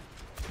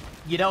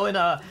 You know, and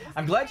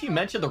I'm glad you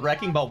mentioned the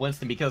Wrecking Ball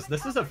Winston, because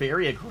this is a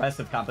very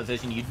aggressive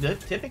composition. You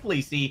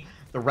typically see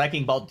the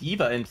Wrecking Ball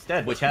Diva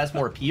instead, which has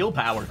more peel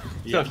power.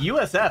 So if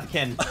USF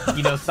can,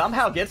 you know,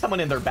 somehow get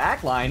someone in their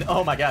back line,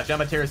 oh my gosh,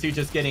 Amaterasu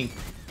just getting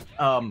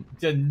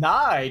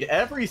denied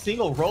every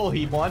single roll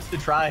he wants to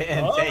try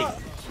and take.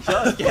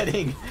 Just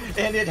getting,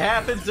 and it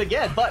happens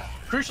again. But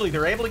crucially,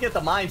 they're able to get the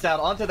mines out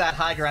onto that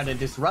high ground and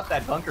disrupt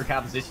that bunker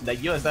composition that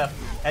USF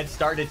had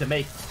started to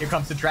make. Here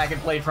comes the Dragon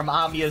Blade from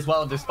Omni as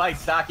well. And despite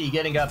Saki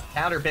getting a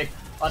counter pick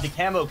onto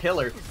Camo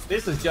Killer,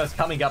 this is just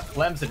coming up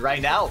Clemson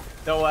right now.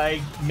 Though I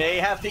may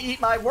have to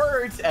eat my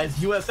words, as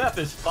USF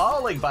is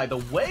falling by the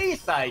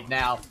wayside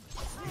now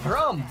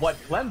from what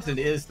Clemson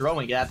is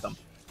throwing at them.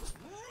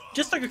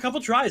 Just like a couple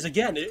tries.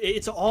 Again,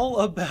 it's all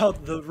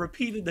about the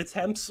repeated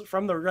attempts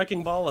from the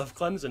Wrecking Ball of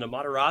Clemson.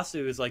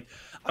 Amaterasu is like,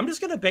 I'm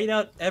just going to bait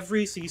out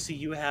every CC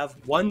you have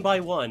one by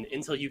one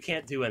until you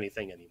can't do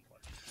anything anymore.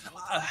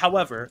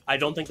 However, I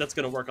don't think that's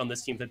going to work on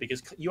this team fit,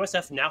 because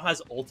USF now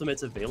has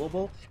ultimates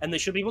available, and they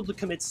should be able to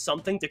commit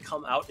something to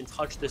come out and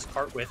touch this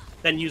cart with,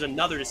 then use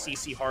another to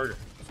CC harder.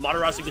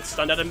 Amaterasu gets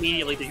stunned out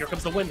immediately. Here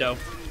comes the window.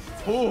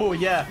 Oh,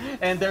 yeah,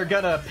 and they're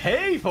gonna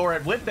pay for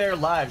it with their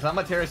lives.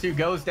 Amaterasu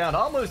goes down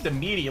almost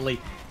immediately.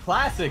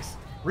 Classics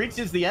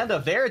reaches the end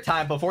of their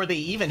time before they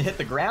even hit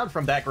the ground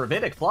from that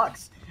gravitic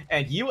flux.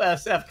 And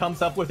USF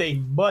comes up with a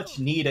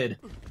much-needed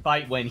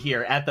fight win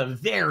here at the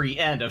very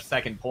end of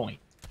second point.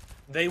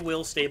 They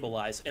will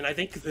stabilize, and I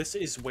think this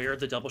is where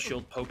the double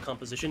shield poke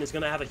composition is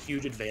going to have a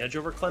huge advantage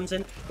over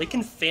Clemson. They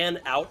can fan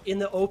out in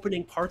the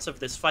opening parts of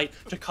this fight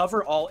to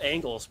cover all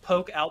angles,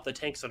 poke out the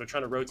tanks that are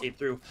trying to rotate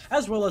through,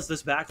 as well as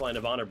this backline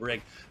of Honor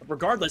Brig.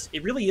 Regardless,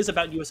 it really is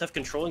about USF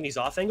controlling these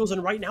off angles,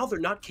 and right now they're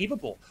not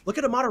capable. Look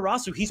at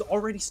Amaterasu, he's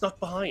already snuck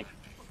behind.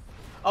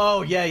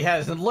 Oh, yeah, he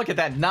has. And look at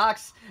that.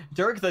 Knocks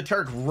Dirk the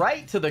Turk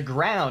right to the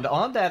ground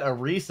on that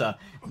Orisa.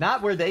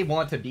 Not where they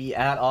want to be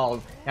at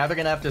all. Now they're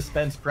going to have to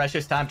spend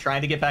precious time trying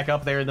to get back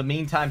up there. In the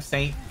meantime,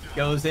 Saint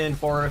goes in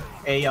for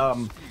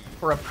a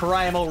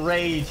Primal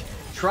Rage,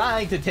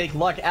 trying to take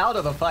Luck out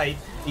of the fight.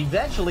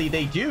 Eventually,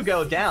 they do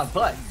go down,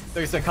 but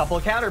there's a couple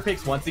of counter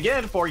picks once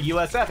again for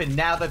USF. And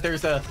now that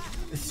there's a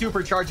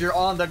supercharger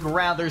on the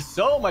ground, there's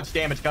so much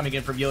damage coming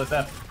in from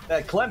USF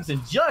that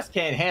Clemson just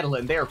can't handle it,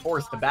 and they're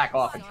forced to back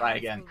off and try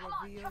again.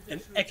 An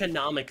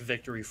economic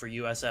victory for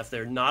USF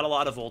there. Not a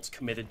lot of ults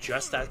committed,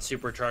 just that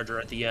supercharger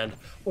at the end,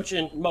 which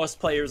in most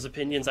players'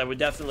 opinions I would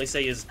definitely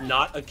say is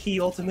not a key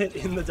ultimate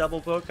in the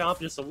double poke comp,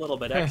 just a little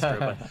bit extra,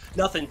 but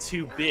nothing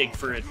too big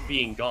for it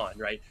being gone,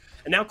 right?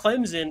 And now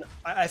Clemson,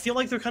 I feel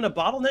like they're kind of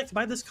bottlenecked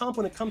by this comp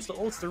when it comes to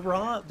ults.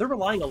 They're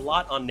relying a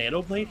lot on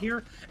Nanoblade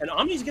here, and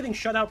Omni's getting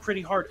shut out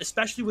pretty hard,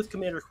 especially with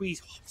Commander Hui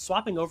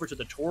swapping over to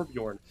the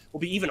Torbjorn. Will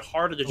be even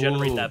harder to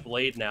generate that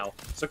blade now.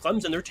 So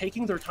Clemson, they're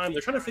taking their time.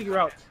 They're trying to figure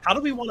out, how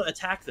do we want to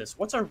attack this?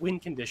 What's our win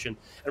condition?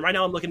 And right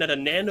now I'm looking at a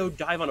Nano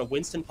dive on a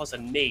Winston plus a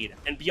nade.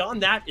 And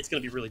beyond that, it's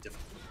going to be really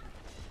difficult.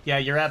 Yeah,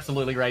 you're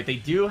absolutely right. They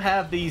do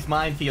have these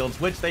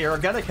minefields, which they are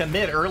going to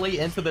commit early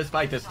into this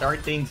fight to start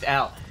things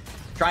out.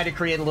 Trying to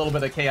create a little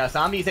bit of chaos.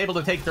 Omni's able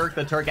to take Dirk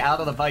the Turk out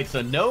of the fight,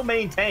 so no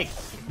main tank.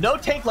 No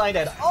tank line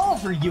at all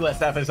for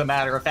USF, as a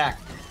matter of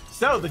fact.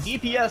 So the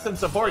DPS and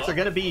supports are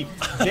going to be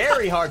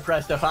very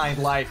hard-pressed to find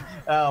life,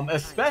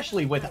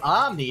 especially with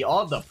Omni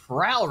on the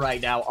prowl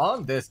right now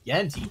on this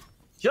Genji.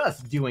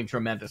 Just doing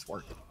tremendous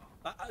work.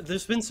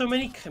 There's been so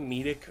many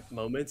comedic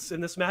moments in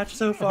this match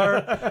so far.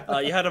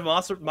 You had a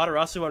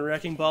Matarasu on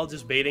Wrecking Ball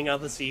just baiting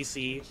out the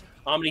CC.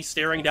 Omni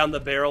staring down the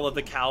barrel of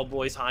the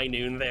Cowboys high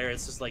noon there.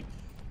 It's just like,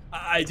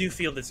 I do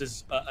feel this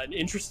is an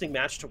interesting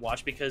match to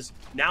watch because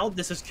now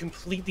this has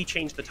completely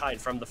changed the tide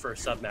from the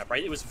first sub-map,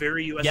 right? It was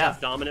very USF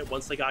dominant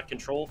once they got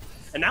control.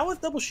 And now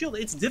with Double Shield,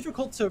 it's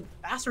difficult to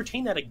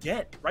ascertain that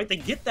again, right? They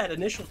get that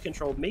initial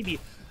control maybe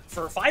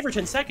for 5 or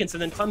 10 seconds,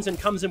 and then Clemson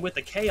comes in with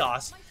the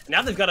chaos. And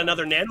now they've got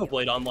another Nano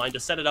Blade online to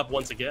set it up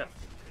once again.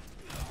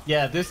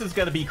 Yeah, this is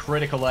going to be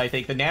critical, I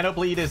think. The Nano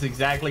Bleed is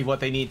exactly what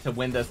they need to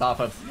win this off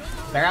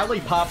of. Barely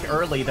popped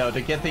early, though,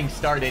 to get things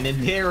started, and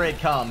here it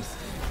comes.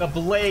 The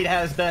Blade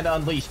has been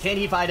unleashed. Can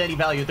he find any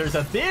value? There's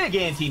a big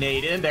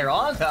anti-nade in there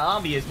onto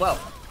Omni as well.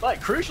 But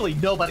crucially,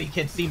 nobody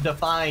can seem to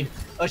find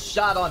a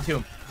shot onto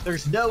him.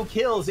 There's no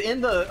kills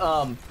in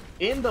the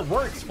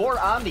works for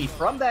Omni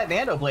from that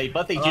Nano Blade,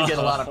 but they do get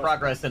a lot of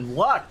progress and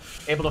luck.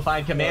 Able to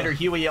find Commander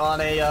Huey on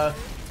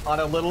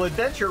a little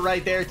adventure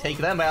right there, take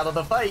them out of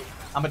the fight.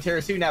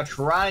 Amaterasu now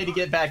trying to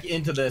get back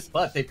into this,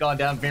 but they've gone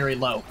down very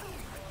low.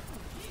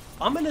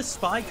 Ominous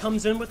Spy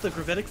comes in with the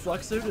Gravitic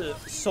Fluxer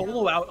to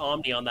solo out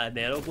Omni on that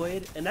Nano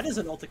Blade, and that is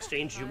an ult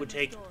exchange you would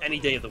take any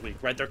day of the week,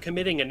 right? They're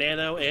committing a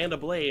Nano and a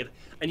Blade,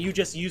 and you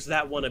just use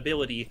that one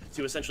ability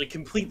to essentially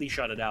completely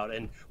shut it out.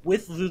 And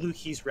with Lulu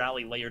Key's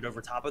Rally layered over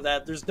top of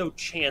that, there's no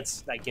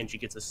chance that Genji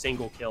gets a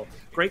single kill.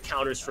 Great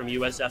counters from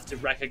USF to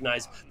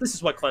recognize this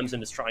is what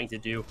Clemson is trying to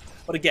do.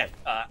 But again,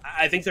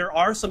 I think there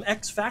are some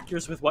X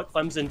factors with what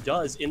Clemson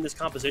does in this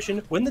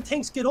composition. When the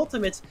tanks get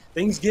ultimates,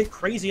 things get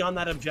crazy on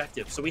that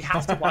objective, so we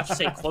have to watch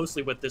stay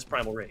closely with this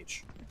Primal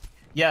Rage.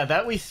 Yeah,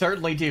 that we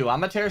certainly do.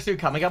 Amaterasu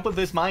coming up with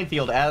this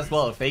minefield as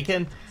well. If they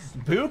can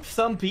boop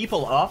some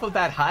people off of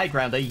that high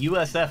ground that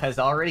USF has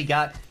already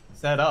got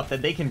set up,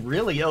 then they can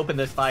really open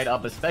this fight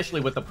up,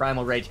 especially with the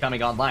Primal Rage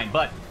coming online.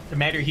 But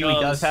Commander Huey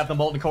does have the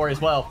Molten Core as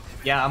well.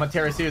 Yeah,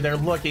 Amaterasu, they're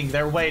looking,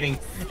 they're waiting,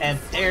 and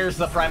there's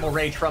the Primal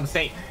Rage from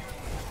Saint.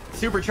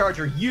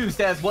 Supercharger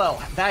used as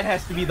well. That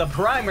has to be the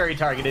primary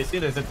target as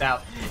soon as it's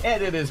out,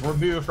 and it is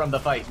removed from the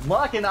fight.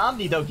 Luck and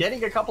Omni, though,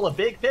 getting a couple of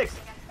big picks,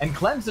 and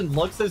Clemson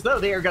looks as though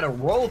they are going to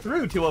roll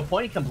through to a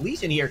point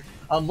completion here,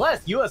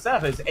 unless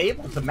USF is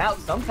able to mount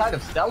some kind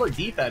of stellar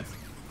defense.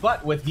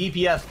 But with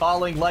DPS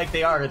falling like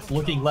they are, it's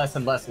looking less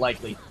and less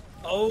likely.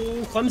 Oh,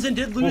 Clemson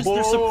did lose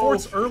their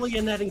supports early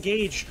in that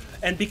engage,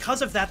 and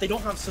because of that, they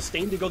don't have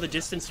sustain to go the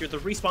distance here. The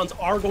respawns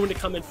are going to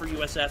come in for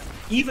USF.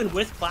 Even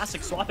with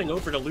Classic swapping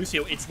over to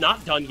Lucio, it's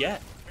not done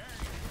yet.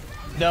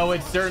 No,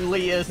 it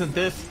certainly isn't.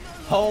 This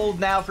hold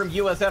now from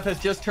USF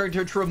has just turned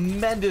to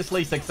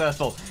tremendously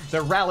successful.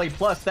 The rally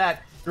plus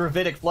that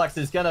Gravitic Flux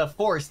is going to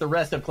force the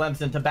rest of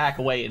Clemson to back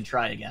away and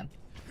try again.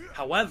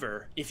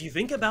 However, if you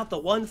think about the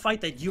one fight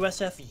that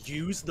USF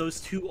used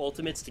those two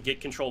ultimates to get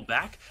control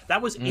back,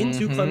 that was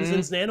into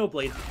Clemson's Nano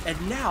Blade,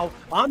 and now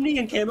Omni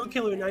and Camo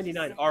Killer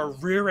 99 are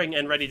rearing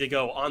and ready to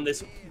go on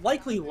this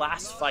likely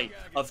last fight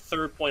of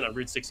third point on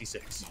Route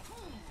 66.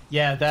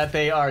 Yeah, that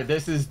they are.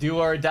 This is do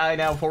or die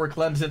now for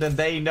Clemson, and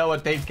they know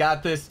it. They've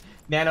got this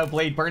Nano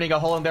Blade burning a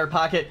hole in their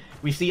pocket.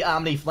 We see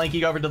Omni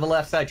flanking over to the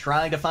left side,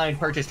 trying to find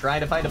Purchase,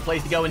 trying to find a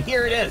place to go, and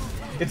here it is.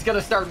 It's going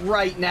to start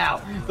right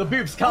now. The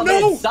boops come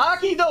in.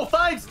 Saki, though,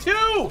 finds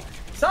two.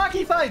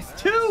 Saki finds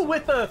two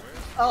with the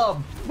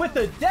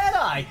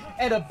Deadeye,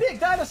 and a big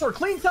dinosaur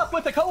cleans up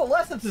with the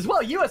Coalescence as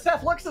well.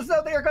 USF looks as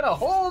though they are going to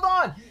hold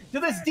on to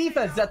this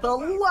defense at the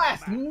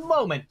last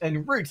moment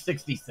in Route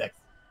 66.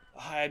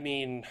 I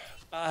mean,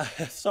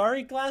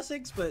 sorry,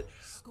 Classics, but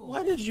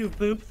why did you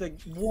boop the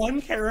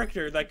one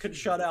character that could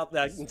shut out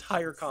that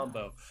entire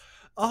combo?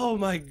 Oh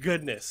my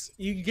goodness.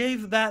 You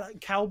gave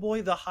that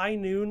Cowboy the high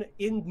noon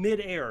in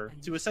midair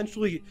to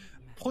essentially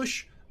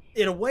push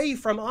it away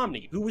from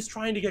Omni, who was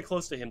trying to get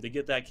close to him to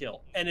get that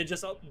kill. And it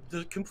just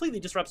completely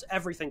disrupts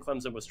everything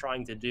Clemson was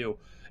trying to do.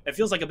 It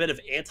feels like a bit of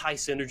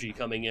anti-synergy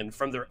coming in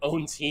from their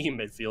own team,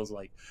 it feels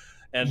like.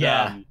 And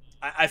yeah.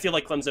 I feel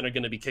like Clemson are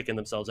going to be kicking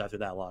themselves after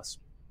that loss.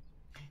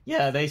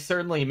 Yeah, they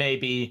certainly may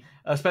be,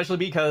 especially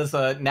because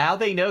now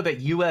they know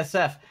that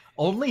USF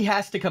only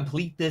has to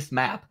complete this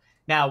map.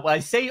 Now, I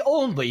say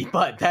only,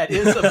 but that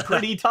is a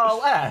pretty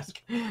tall ask.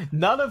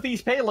 None of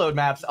these payload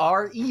maps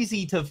are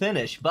easy to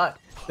finish, but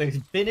the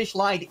finish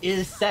line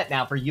is set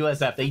now for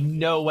USF. They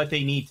know what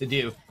they need to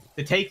do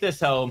to take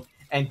this home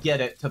and get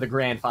it to the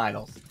grand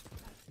finals.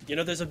 You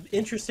know, there's an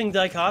interesting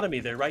dichotomy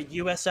there, right?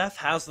 USF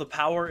has the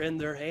power in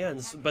their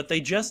hands, but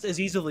they just as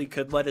easily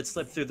could let it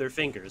slip through their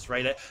fingers,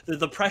 right?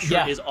 The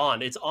pressure is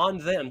on. It's on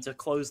them to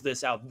close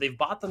this out. They've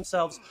bought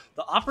themselves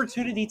the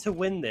opportunity to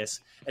win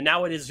this, and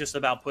now it is just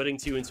about putting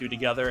 2 and 2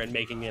 together and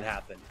making it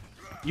happen.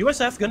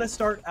 USF going to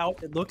start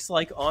out, it looks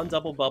like, on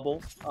Double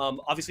Bubble.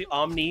 Obviously,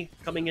 Omni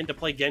coming in to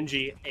play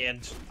Genji,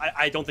 and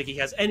I don't think he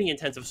has any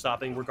intent of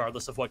stopping,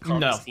 regardless of what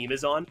comp his team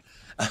is on.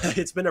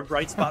 It's been a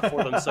bright spot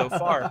for them so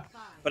far.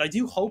 But I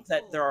do hope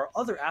that there are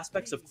other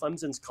aspects of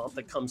Clemson's comp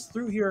that comes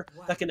through here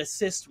that can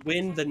assist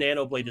when the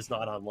Nano Blade is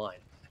not online.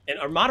 And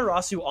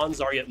Amaterasu on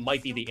Zarya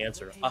might be the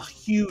answer. A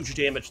huge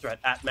damage threat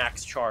at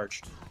max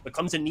charge. But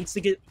Clemson needs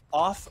to get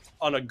off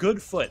on a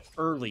good foot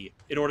early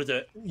in order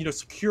to,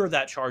 secure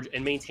that charge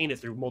and maintain it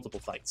through multiple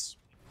fights.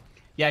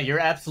 Yeah, you're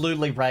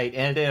absolutely right.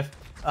 And if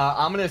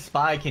Ominous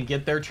Spy can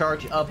get their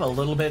charge up a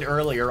little bit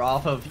earlier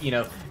off of,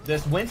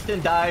 this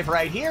Winston dive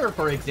right here,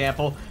 for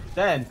example,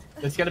 then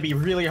it's going to be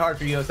really hard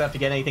for USF to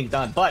get anything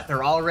done. But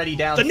they're already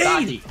down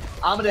Saki.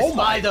 Ominous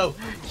Spy, though,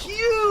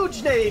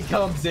 huge nade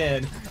comes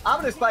in.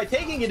 Ominous Spy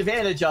taking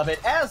advantage of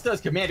it, as does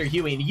Commander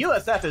Huey. And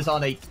USF is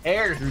on a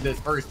tear through this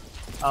first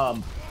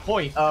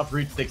point of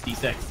Route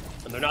 66.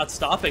 And they're not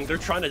stopping. They're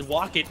trying to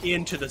walk it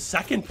into the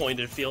second point,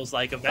 it feels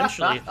like.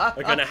 Eventually,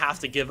 they're going to have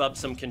to give up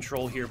some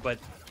control here. But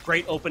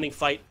great opening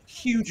fight.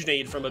 Huge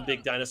nade from a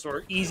big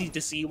dinosaur. Easy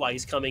to see why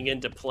he's coming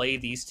in to play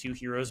these two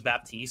heroes,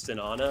 Baptiste and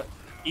Ana.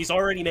 He's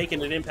already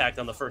making an impact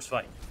on the first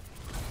fight.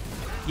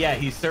 Yeah,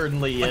 he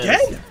certainly is.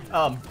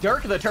 Again?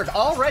 Dirk the Turk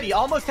already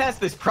almost has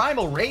this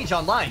Primal Rage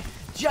online.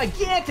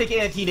 Gigantic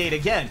anti-nade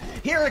again.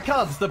 Here it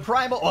comes, the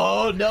Primal.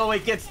 Oh, no,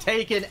 it gets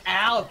taken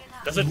out.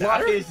 Does it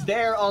matter? What is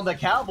there on the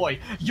Cowboy?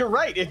 You're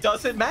right, it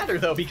doesn't matter,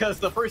 though, because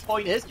the first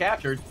point is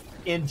captured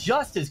in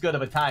just as good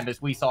of a time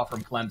as we saw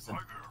from Clemson.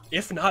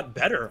 If not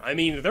better. I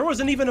mean, there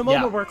wasn't even a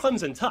moment where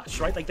Clemson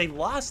touched, right? Like, they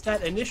lost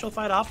that initial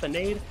fight off the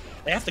nade.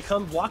 They have to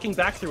come walking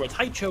back through a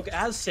tight choke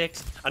as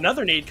 6.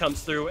 Another nade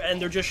comes through,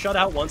 and they're just shut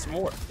out once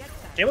more.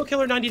 Camo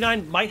Killer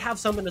 99 might have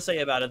something to say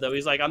about it, though.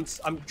 He's like, I'm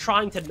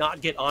trying to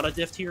not get on a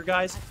diff here,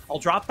 guys. I'll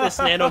drop this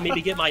nano,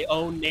 maybe get my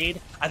own nade.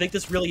 I think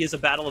this really is a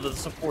battle of the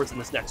supports in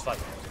this next fight.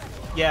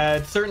 Yeah,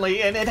 it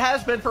certainly, and it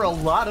has been for a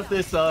lot of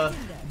this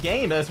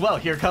game as well.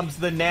 Here comes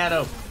the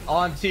nano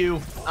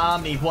onto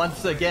Omni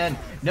once again.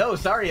 No,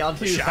 sorry,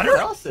 onto someone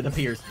else, it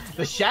appears.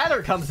 The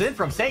Shatter comes in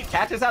from Saint,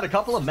 catches out a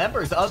couple of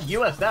members of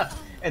USF,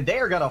 and they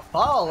are going to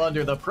fall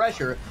under the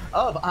pressure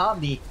of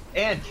Omni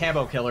and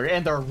Camo Killer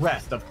and the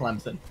rest of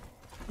Clemson.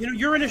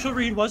 Your initial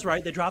read was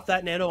right. They dropped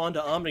that nano onto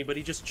Omni, but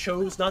he just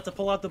chose not to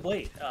pull out the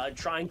blade,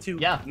 trying to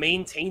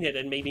maintain it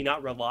and maybe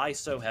not rely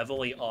so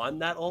heavily on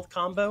that ult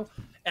combo.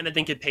 And I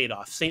think it paid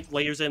off. Saint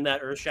layers in that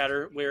Earth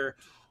Shatter where,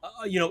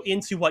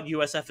 into what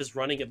USF is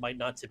running, it might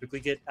not typically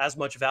get as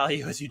much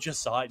value as you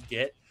just saw it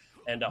get.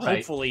 And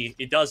hopefully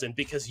it doesn't,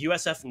 because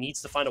USF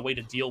needs to find a way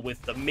to deal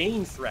with the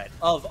main threat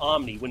of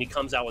Omni when he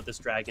comes out with this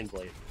Dragon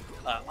Blade.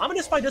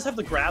 Ominous Spy does have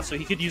the grab, so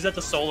he could use that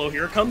to solo.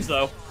 Here it comes,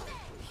 though.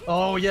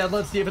 Oh, yeah,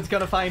 let's see if it's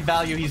going to find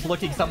value. He's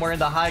looking somewhere in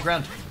the high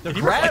ground. The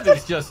grab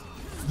is just...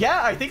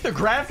 Yeah, I think the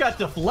grab got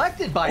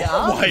deflected by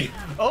Omni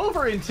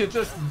over into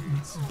just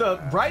the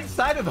right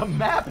side of the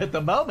map at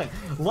the moment.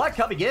 Luck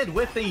coming in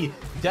with the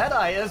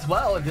Deadeye as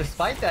well, and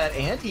despite that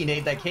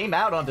anti-nade that came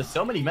out onto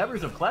so many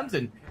members of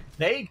Clemson,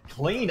 they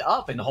cleaned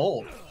up and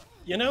hold.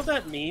 You know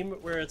that meme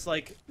where it's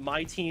like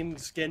my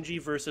team's Genji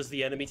versus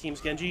the enemy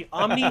team's Genji?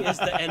 Omni is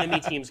the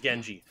enemy team's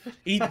Genji.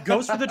 He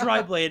goes for the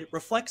dry blade,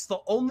 reflects the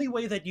only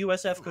way that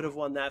USF could have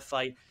won that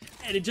fight,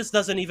 and it just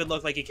doesn't even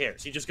look like he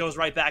cares. He just goes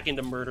right back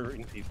into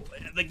murdering people.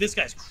 Like, this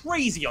guy's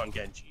crazy on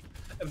Genji.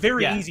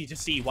 Very easy to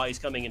see why he's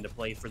coming into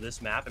play for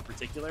this map in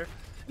particular.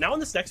 Now in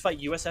this next fight,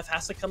 USF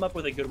has to come up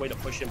with a good way to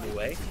push him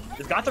away.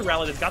 They've got the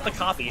rally, they've got the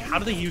copy. How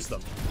do they use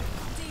them?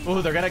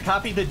 Ooh, they're going to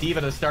copy the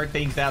Diva to start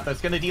things out.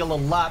 That's going to deal a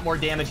lot more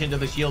damage into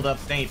the shield up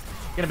Saints.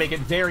 Going to make it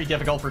very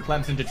difficult for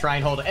Clemson to try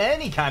and hold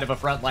any kind of a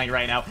front line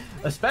right now,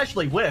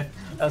 especially with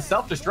a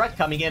self-destruct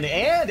coming in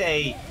and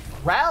a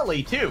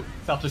rally too.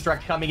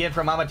 Self-destruct coming in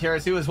from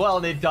Amaterasu as well,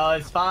 and it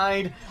does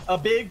find a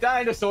big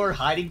dinosaur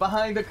hiding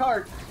behind the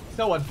cart.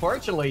 So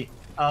unfortunately,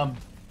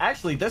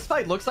 actually, this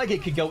fight looks like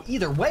it could go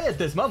either way at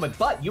this moment,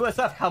 but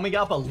USF coming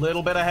up a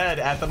little bit ahead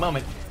at the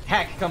moment.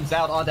 Hack comes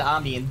out onto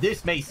Omni, and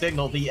this may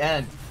signal the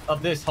end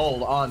of this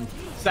hold on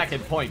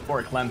second point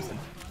for Clemson.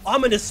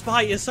 Ominous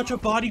Spy is such a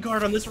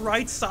bodyguard on this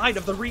right side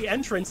of the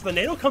re-entrance. The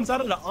nano comes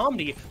out into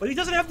Omni, but he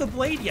doesn't have the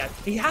blade yet.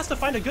 He has to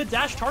find a good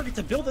dash target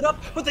to build it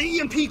up, but the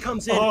EMP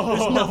comes in.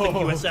 There's nothing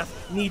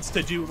USF needs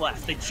to do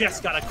left. They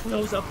just gotta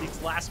close up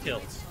these last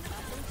kills.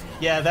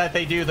 Yeah, that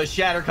they do. The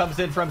Shatter comes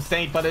in from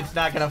Saint, but it's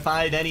not going to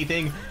find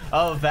anything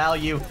of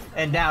value.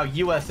 And now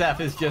USF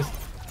is just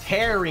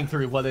tearing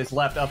through what is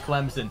left of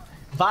Clemson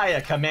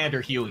via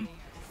Commander Huey.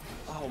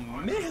 Oh,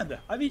 man.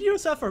 I mean,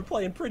 USF are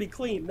playing pretty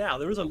clean now.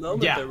 There was a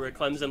moment there where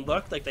Clemson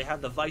looked like they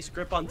had the vice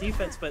grip on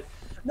defense, but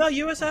no,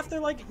 USF, they're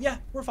like, yeah,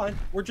 we're fine.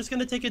 We're just going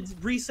to take a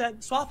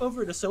reset, swap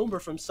over to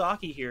Sombra from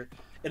Saki here,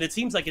 and it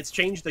seems like it's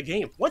changed the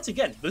game. Once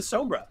again, the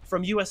Sombra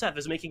from USF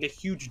is making a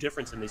huge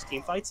difference in these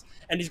team fights,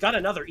 and he's got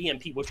another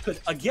EMP, which could,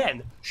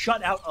 again,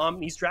 shut out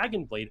Omni's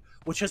Dragon Blade,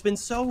 which has been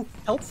so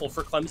helpful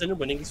for Clemson in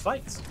winning these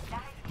fights.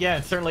 Yeah,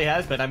 it certainly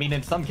has been. I mean,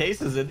 in some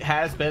cases, it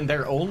has been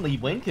their only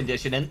win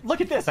condition. And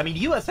look at this. I mean,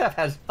 USF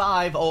has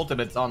 5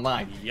 ultimates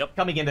online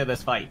coming into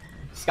this fight.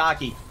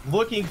 Skaki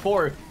looking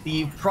for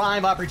the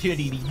prime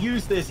opportunity to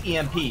use this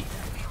EMP.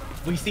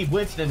 We see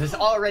Winston is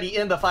already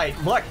in the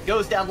fight. Luck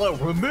goes down low,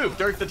 removed.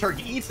 Dirk the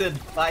Turk eats a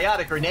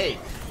biotic grenade.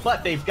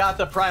 but they've got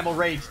the primal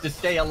rage to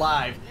stay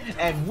alive.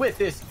 And with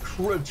this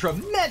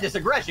tremendous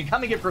aggression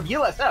coming in from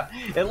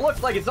USF, it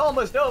looks like it's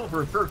almost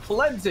over for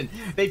Clemson.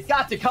 They've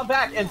got to come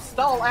back and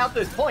stall out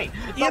this point.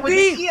 But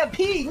with the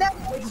EMP, now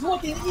it's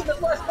looking even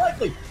less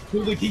likely.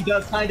 Huluki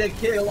does kind of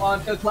kill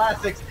onto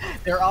Classics.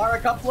 There are a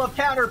couple of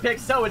counter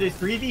picks, so it is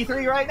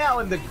 3v3 right now,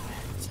 and the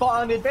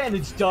spawn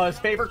advantage does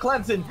favor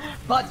Clemson,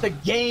 but the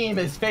game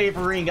is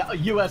favoring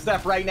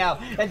USF right now,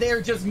 and they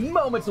are just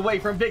moments away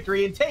from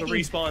victory and taking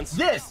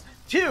this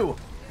to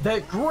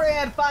the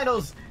grand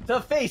finals to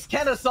face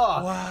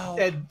Kennesaw. Wow.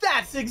 And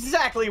that's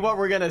exactly what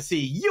we're going to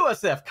see.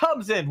 USF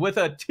comes in with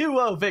a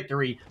 2-0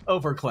 victory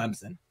over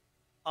Clemson.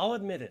 I'll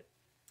admit it.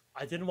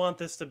 I didn't want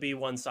this to be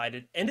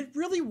one-sided, and it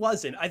really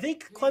wasn't. I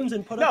think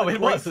Clemson put up a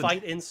great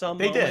fight in some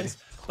moments,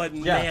 but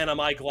man, am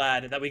I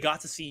glad that we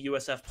got to see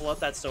USF pull out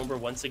that Sombra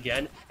once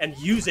again and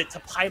use it to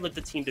pilot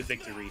the team to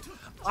victory.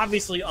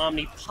 Obviously,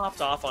 Omni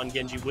popped off on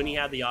Genji when he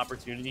had the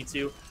opportunity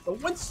to,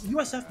 but once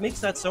USF makes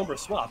that Sombra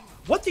swap,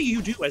 what do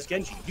you do as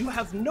Genji? You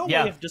have no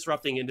way of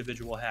disrupting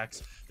individual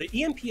hacks.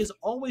 The EMP is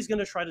always going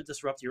to try to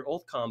disrupt your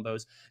ult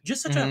combos.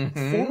 Just such a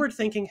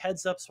forward-thinking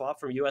heads-up swap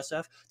from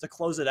USF to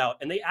close it out,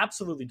 and they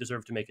absolutely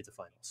deserve to make it to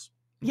finals.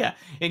 Yeah,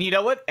 and you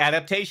know what?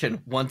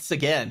 Adaptation, once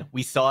again,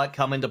 we saw it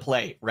come into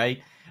play,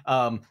 right?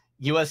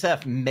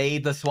 USF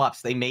made the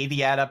swaps. They made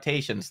the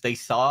adaptations. They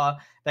saw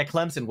that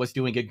Clemson was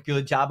doing a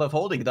good job of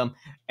holding them,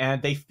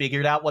 and they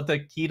figured out what the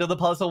key to the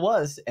puzzle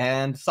was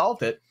and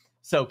solved it.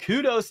 So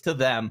kudos to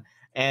them,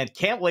 and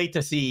can't wait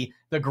to see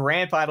the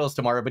grand finals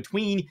tomorrow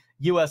between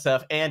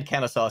USF and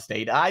Kennesaw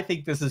State. I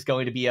think this is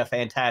going to be a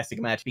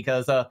fantastic match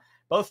because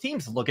both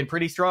teams looking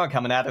pretty strong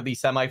coming out of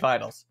these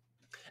semifinals.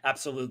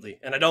 Absolutely.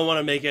 And I don't want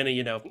to make any,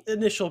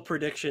 initial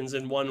predictions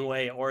in one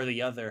way or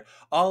the other.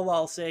 All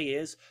I'll say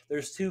is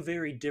there's two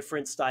very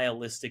different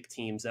stylistic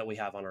teams that we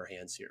have on our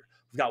hands here.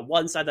 We've got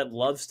one side that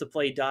loves to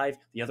play dive.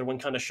 The other one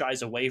kind of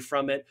shies away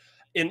from it.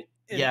 And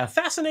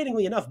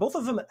fascinatingly enough, both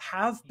of them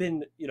have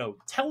been,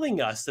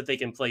 telling us that they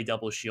can play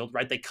double shield,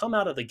 right? They come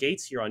out of the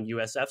gates here on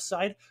USF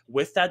side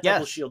with that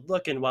double shield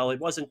look. And while it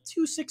wasn't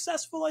too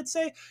successful, I'd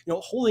say,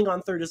 holding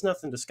on third is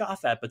nothing to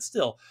scoff at, but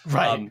still,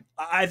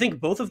 I think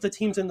both of the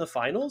teams in the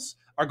finals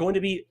are going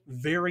to be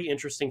very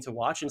interesting to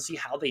watch and see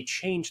how they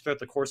change throughout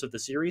the course of the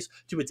series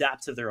to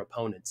adapt to their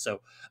opponents.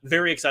 So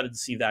very excited to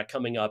see that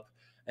coming up.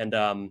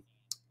 And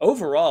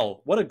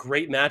overall, what a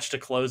great match to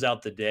close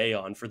out the day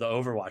on for the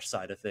Overwatch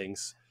side of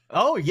things.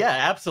 Oh, yeah,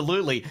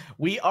 absolutely.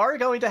 We are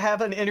going to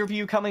have an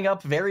interview coming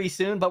up very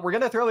soon, but we're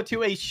going to throw it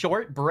to a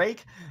short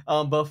break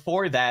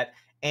before that.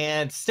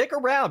 And stick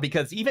around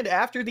because even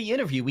after the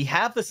interview, we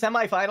have the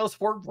semifinals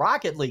for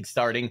Rocket League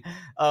starting.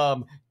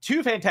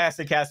 Two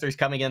fantastic casters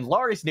coming in,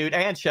 Lars Newt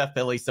and Chef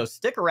Billy, so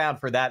stick around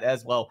for that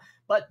as well.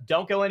 But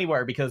don't go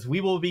anywhere because we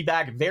will be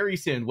back very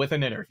soon with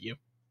an interview.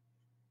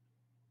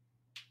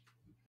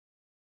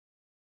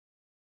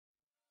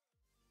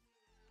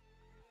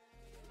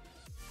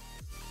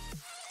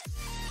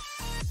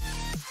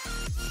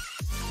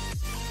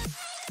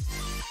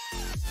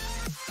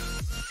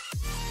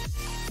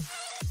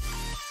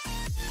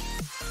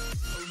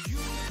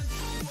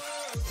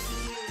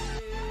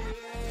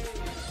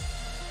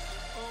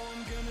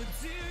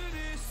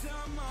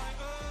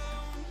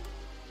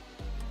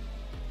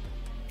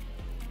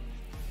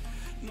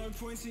 No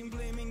point in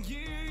blaming you,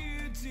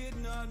 you did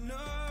not know.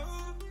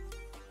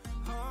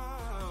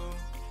 Oh,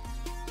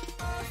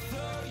 I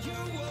thought you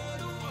were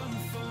the one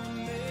for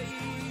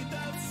me.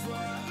 That's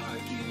why I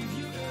give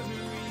you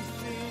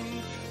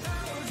everything.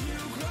 Held you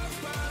close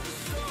by the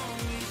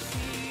stormy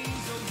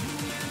seas. Oh, you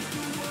meant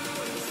the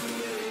world to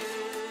me.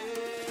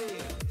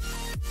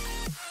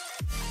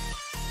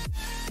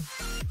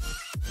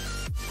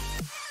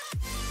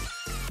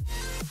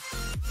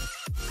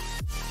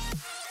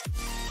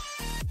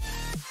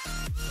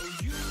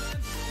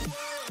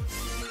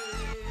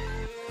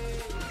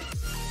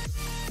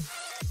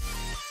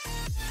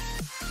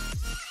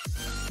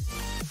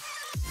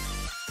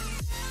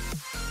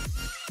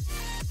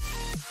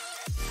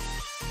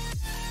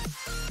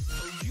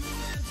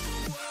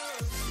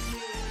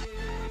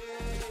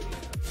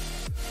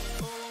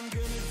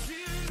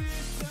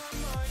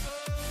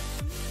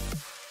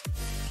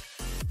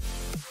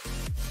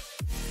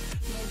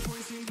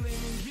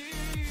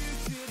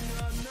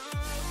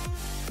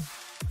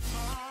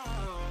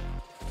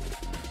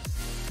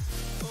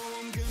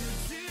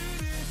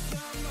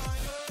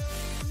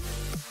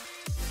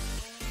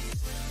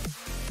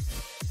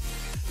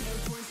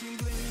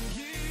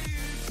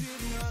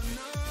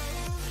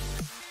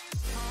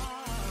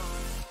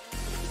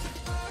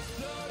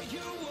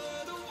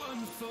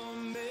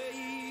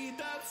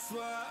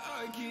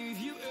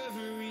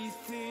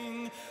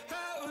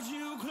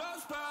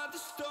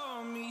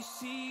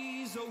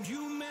 Oh,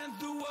 you meant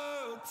the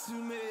world to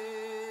me.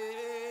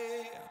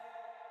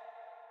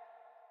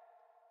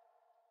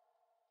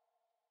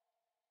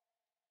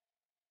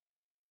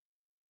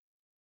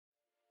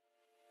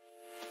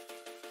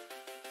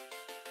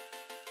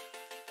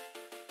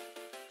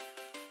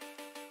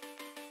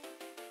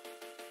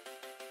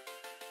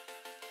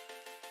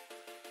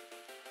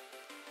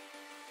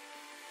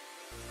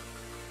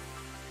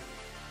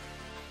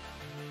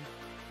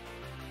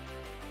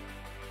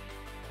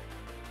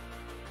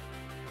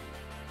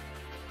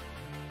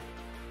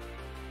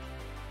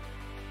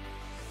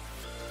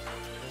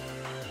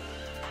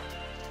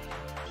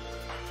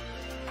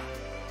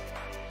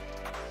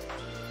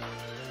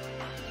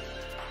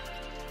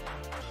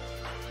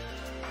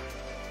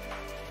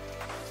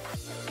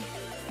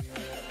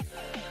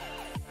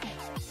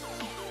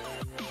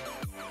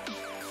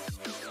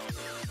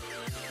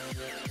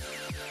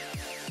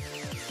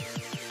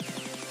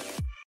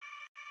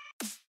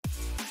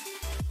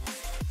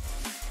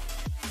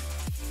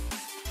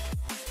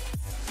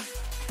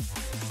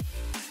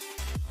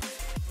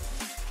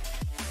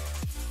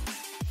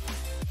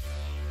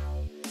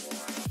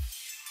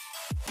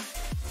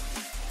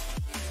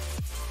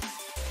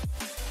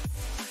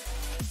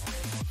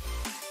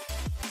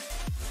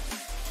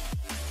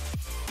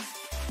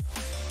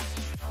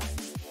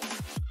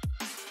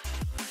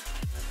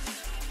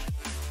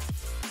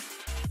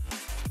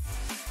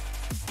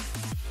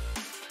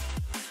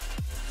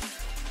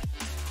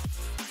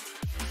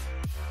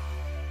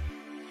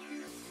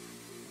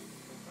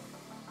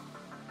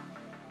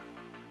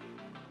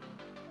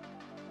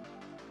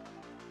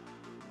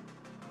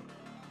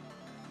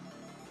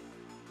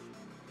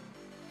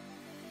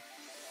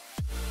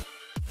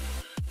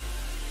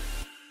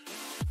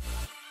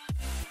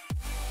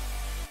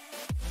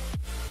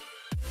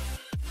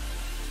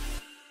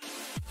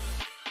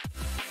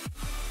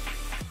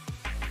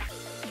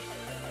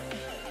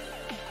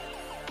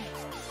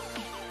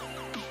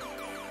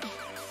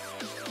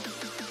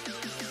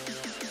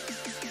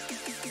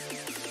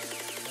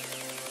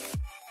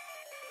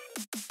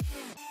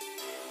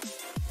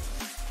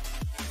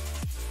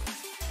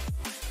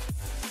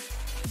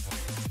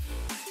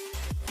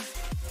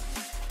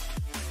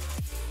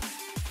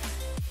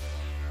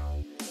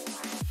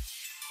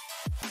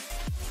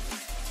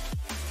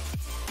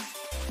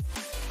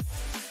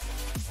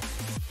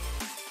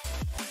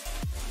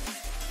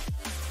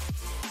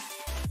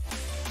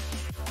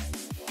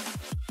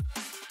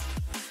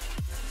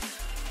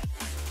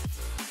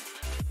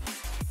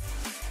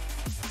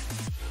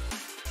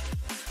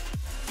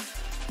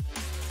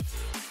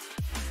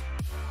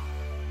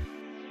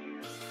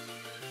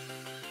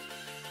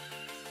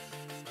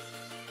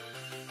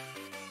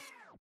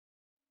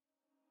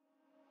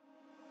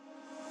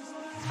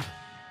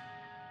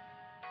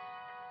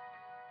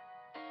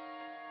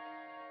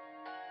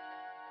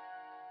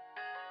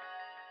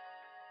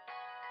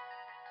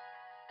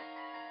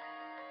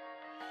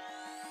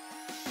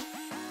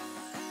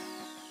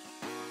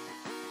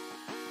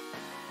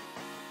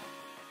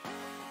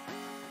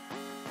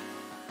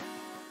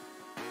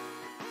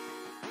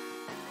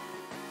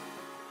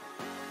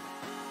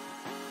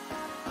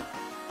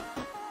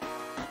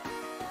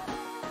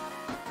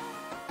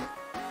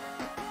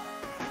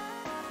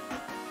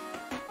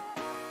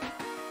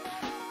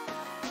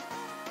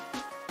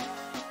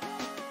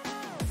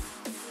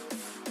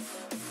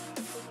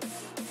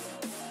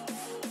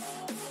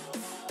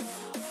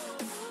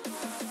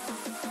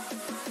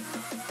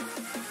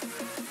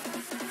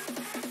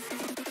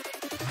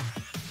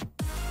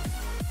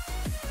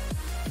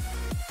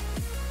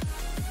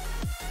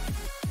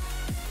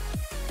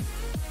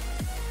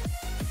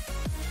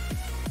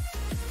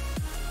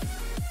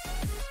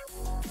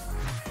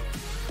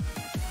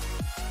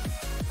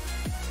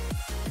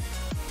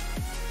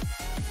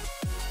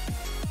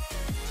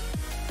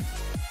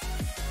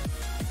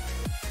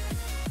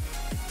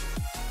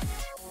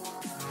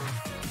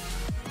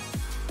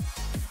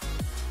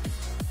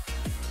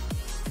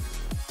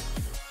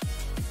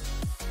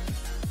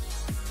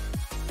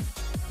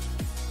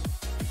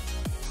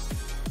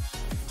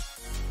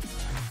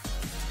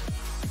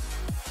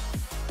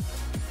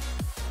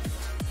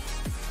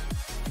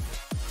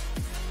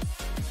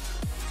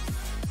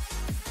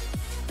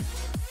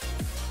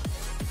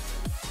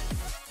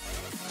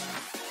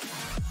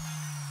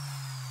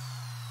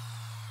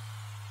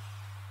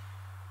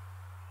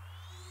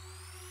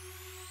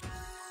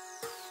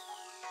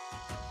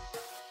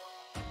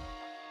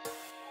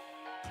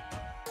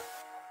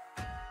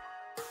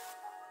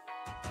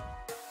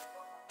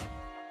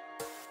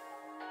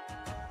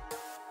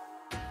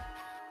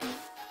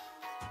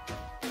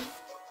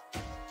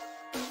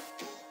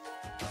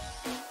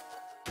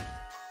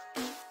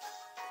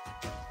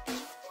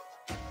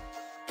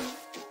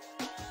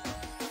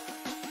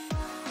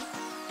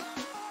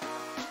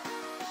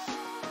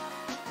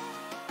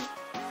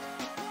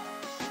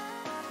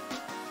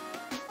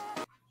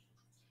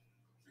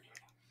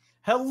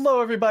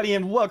 Hello, everybody,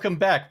 and welcome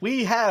back.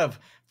 We have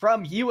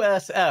from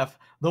USF,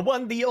 the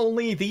one, the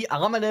only, the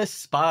ominous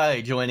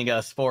spy joining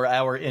us for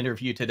our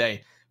interview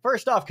today.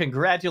 First off,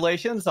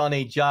 congratulations on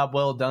a job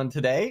well done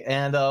today.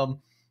 And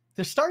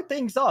to start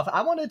things off,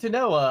 I wanted to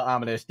know,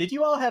 Ominous, did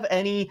you all have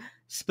any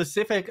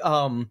specific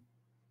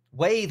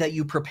way that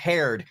you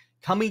prepared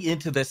coming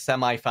into this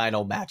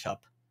semifinal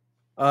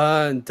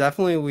matchup?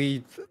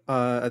 Definitely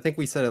I think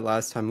we said it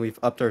last time, we've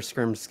upped our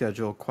scrim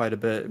schedule quite a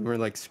bit. We're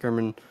like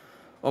scrimming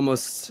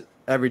almost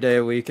every day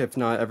a week, if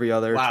not every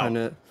other, trying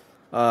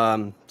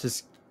to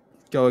just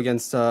go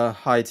against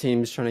high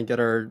teams, trying to get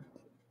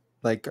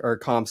our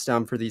comps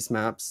down for these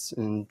maps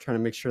and trying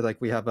to make sure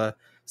like we have a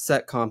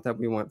set comp that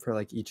we want for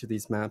like each of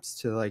these maps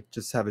to like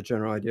just have a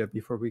general idea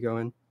before we go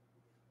in.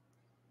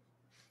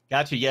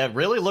 Gotcha. Yeah, it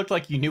really looked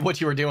like you knew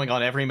what you were doing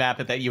on every map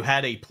and that you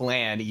had a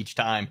plan each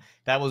time.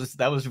 That was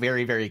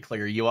very, very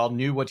clear. You all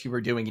knew what you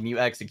were doing and you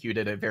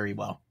executed it very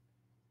well.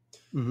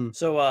 Mm-hmm.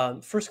 So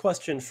first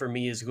question for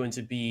me is going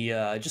to be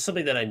just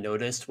something that I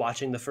noticed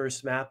watching the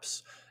first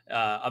maps.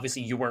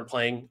 Obviously, you weren't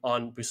playing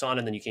on Busan,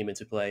 and then you came in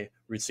to play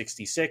Route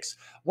 66.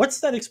 What's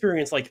that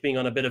experience like being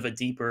on a bit of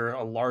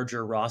a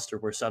larger roster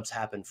where subs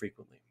happen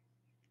frequently?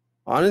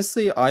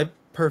 Honestly, I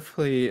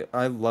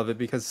love it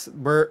because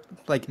we're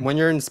like, when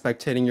you're in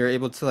spectating, you're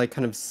able to like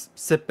kind of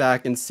sit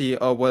back and see,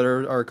 oh, what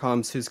are our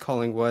comms, who's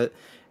calling what,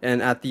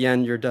 and at the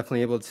end, you're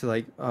definitely able to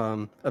like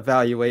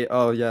evaluate,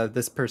 oh yeah,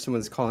 this person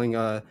was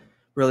calling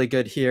really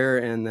good here,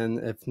 and then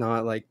if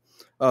not, like,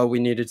 oh, we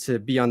needed to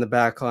be on the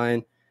back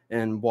line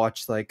and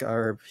watch like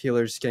our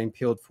healers getting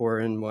peeled for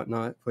and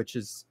whatnot, which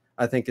is,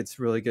 I think it's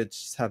really good to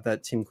just have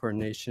that team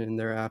coordination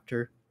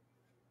thereafter.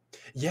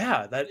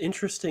 Yeah, that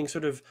interesting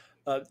sort of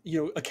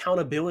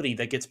accountability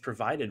that gets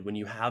provided when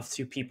you have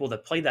two people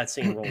that play that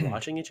same role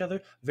watching each other.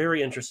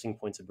 Very interesting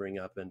point to bring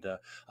up. And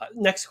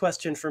next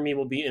question for me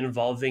will be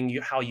involving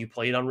how you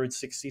played on Route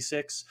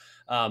 66.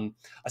 I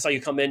saw you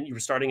come in, you were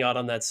starting out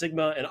on that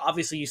Sigma, and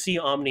obviously you see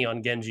Omni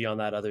on Genji on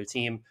that other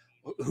team,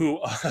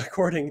 who,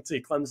 according to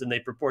Clemson, they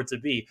purport to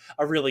be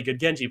a really good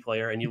Genji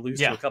player, and you lose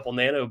to a couple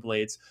Nano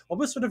Blades. What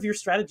was sort of your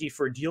strategy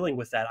for dealing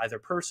with that, either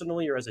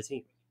personally or as a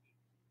team?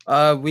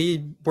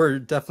 We were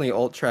definitely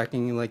ult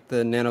tracking like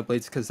the Nano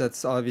Blades because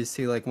that's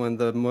obviously like one of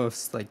the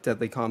most like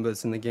deadly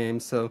combos in the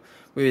game. So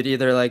we would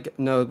either like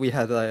know we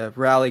had a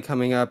rally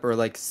coming up or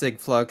like Sig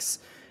Flux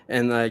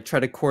and like try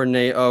to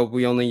coordinate, oh,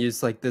 we only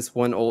use like this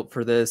one ult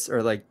for this,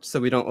 or like so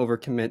we don't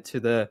overcommit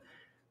to the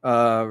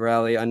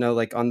rally. I know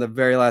like on the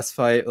very last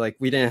fight, like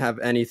we didn't have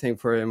anything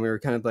for it and we were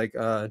kind of like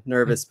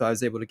nervous, but I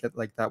was able to get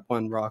like that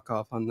one rock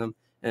off on them,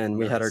 and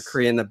we had our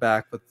Kree in the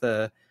back with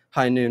the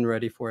High Noon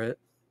ready for it.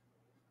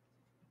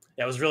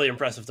 Yeah, it was really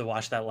impressive to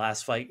watch that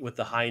last fight with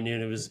the High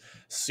Noon. It was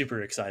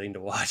super exciting to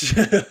watch.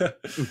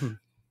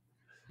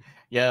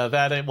 Yeah,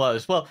 that it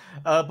was. Well,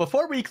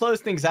 before we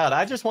close things out,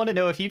 I just want to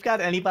know if you've got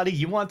anybody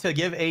you want to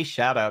give a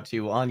shout out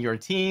to on your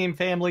team,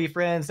 family,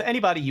 friends,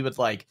 anybody you would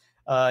like,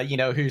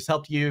 who's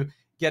helped you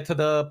get to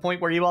the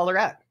point where you all are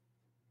at.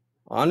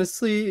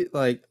 Honestly,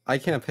 like I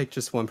can't pick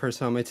just one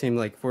person on my team.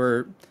 Like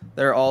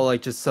they're all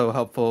like just so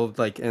helpful,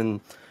 like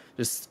in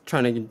just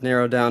trying to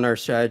narrow down our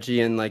strategy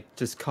and like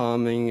just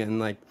calming and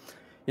like,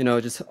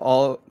 just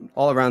all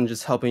around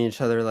just helping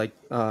each other, like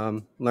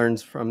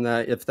learns from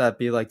that. If that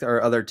be like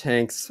our other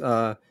tanks,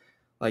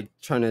 like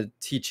trying to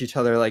teach each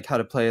other like how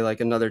to play like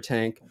another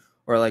tank,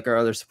 or like our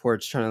other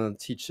supports trying to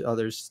teach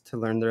others to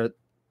learn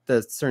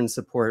the certain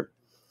support.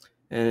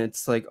 And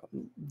it's like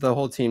the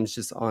whole team's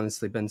just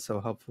honestly been so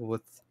helpful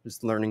with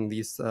just learning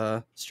these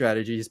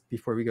strategies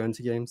before we go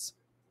into games.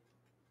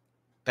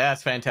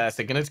 That's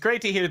fantastic. And it's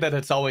great to hear that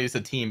it's always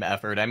a team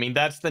effort. I mean,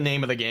 that's the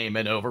name of the game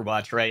in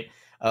Overwatch, right?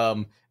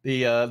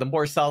 The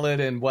more solid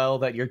and well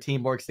that your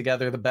team works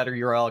together, the better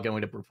you're all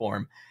going to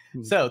perform.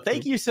 So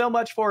thank you so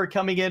much for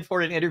coming in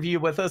for an interview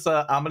with us,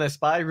 Ominous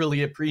Spy.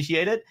 Really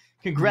appreciate it.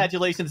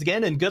 Congratulations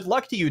again, and good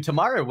luck to you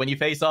tomorrow when you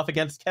face off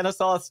against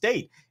Kennesaw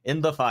State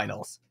in the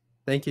finals.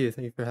 Thank you.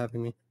 Thank you for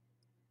having me.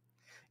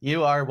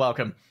 You are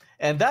welcome.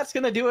 And that's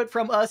going to do it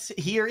from us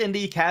here in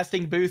the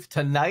casting booth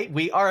tonight.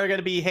 We are going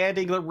to be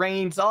handing the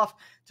reins off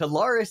to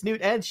Loris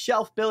Newt and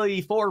Shelf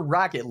Billy for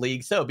Rocket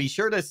League. So be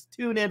sure to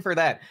tune in for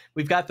that.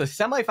 We've got the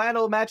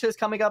semifinal matches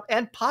coming up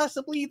and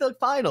possibly the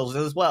finals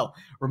as well.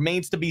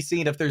 Remains to be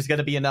seen if there's going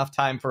to be enough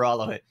time for all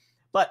of it.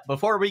 But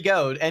before we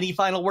go, any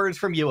final words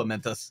from you,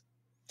 Amenthus?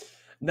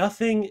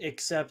 Nothing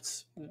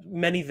except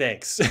many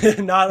thanks,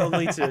 not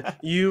only to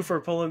you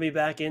for pulling me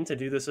back in to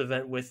do this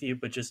event with you,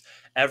 but just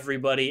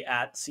everybody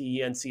at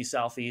CENC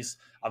Southeast,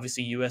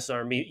 obviously US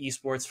Army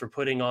Esports for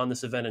putting on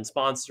this event and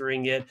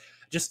sponsoring it.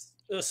 Just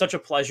such a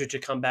pleasure to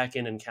come back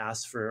in and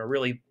cast for a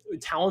really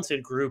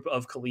talented group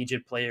of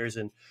collegiate players,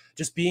 and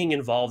just being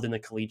involved in the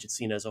collegiate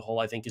scene as a whole,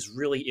 I think is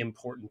really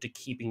important to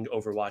keeping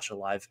Overwatch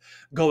alive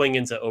going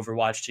into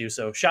Overwatch 2.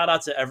 So shout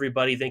out to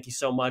everybody. Thank you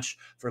so much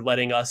for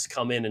letting us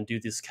come in and do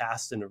this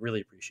cast, and I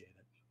really appreciate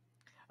it.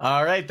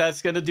 All right,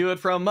 that's going to do it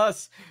from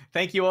us.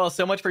 Thank you all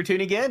so much for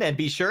tuning in, and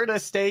be sure to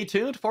stay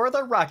tuned for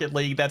the Rocket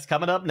League that's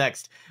coming up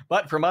next.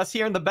 But from us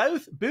here in the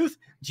booth,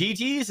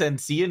 GG's, and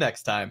see you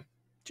next time.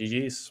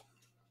 GG's.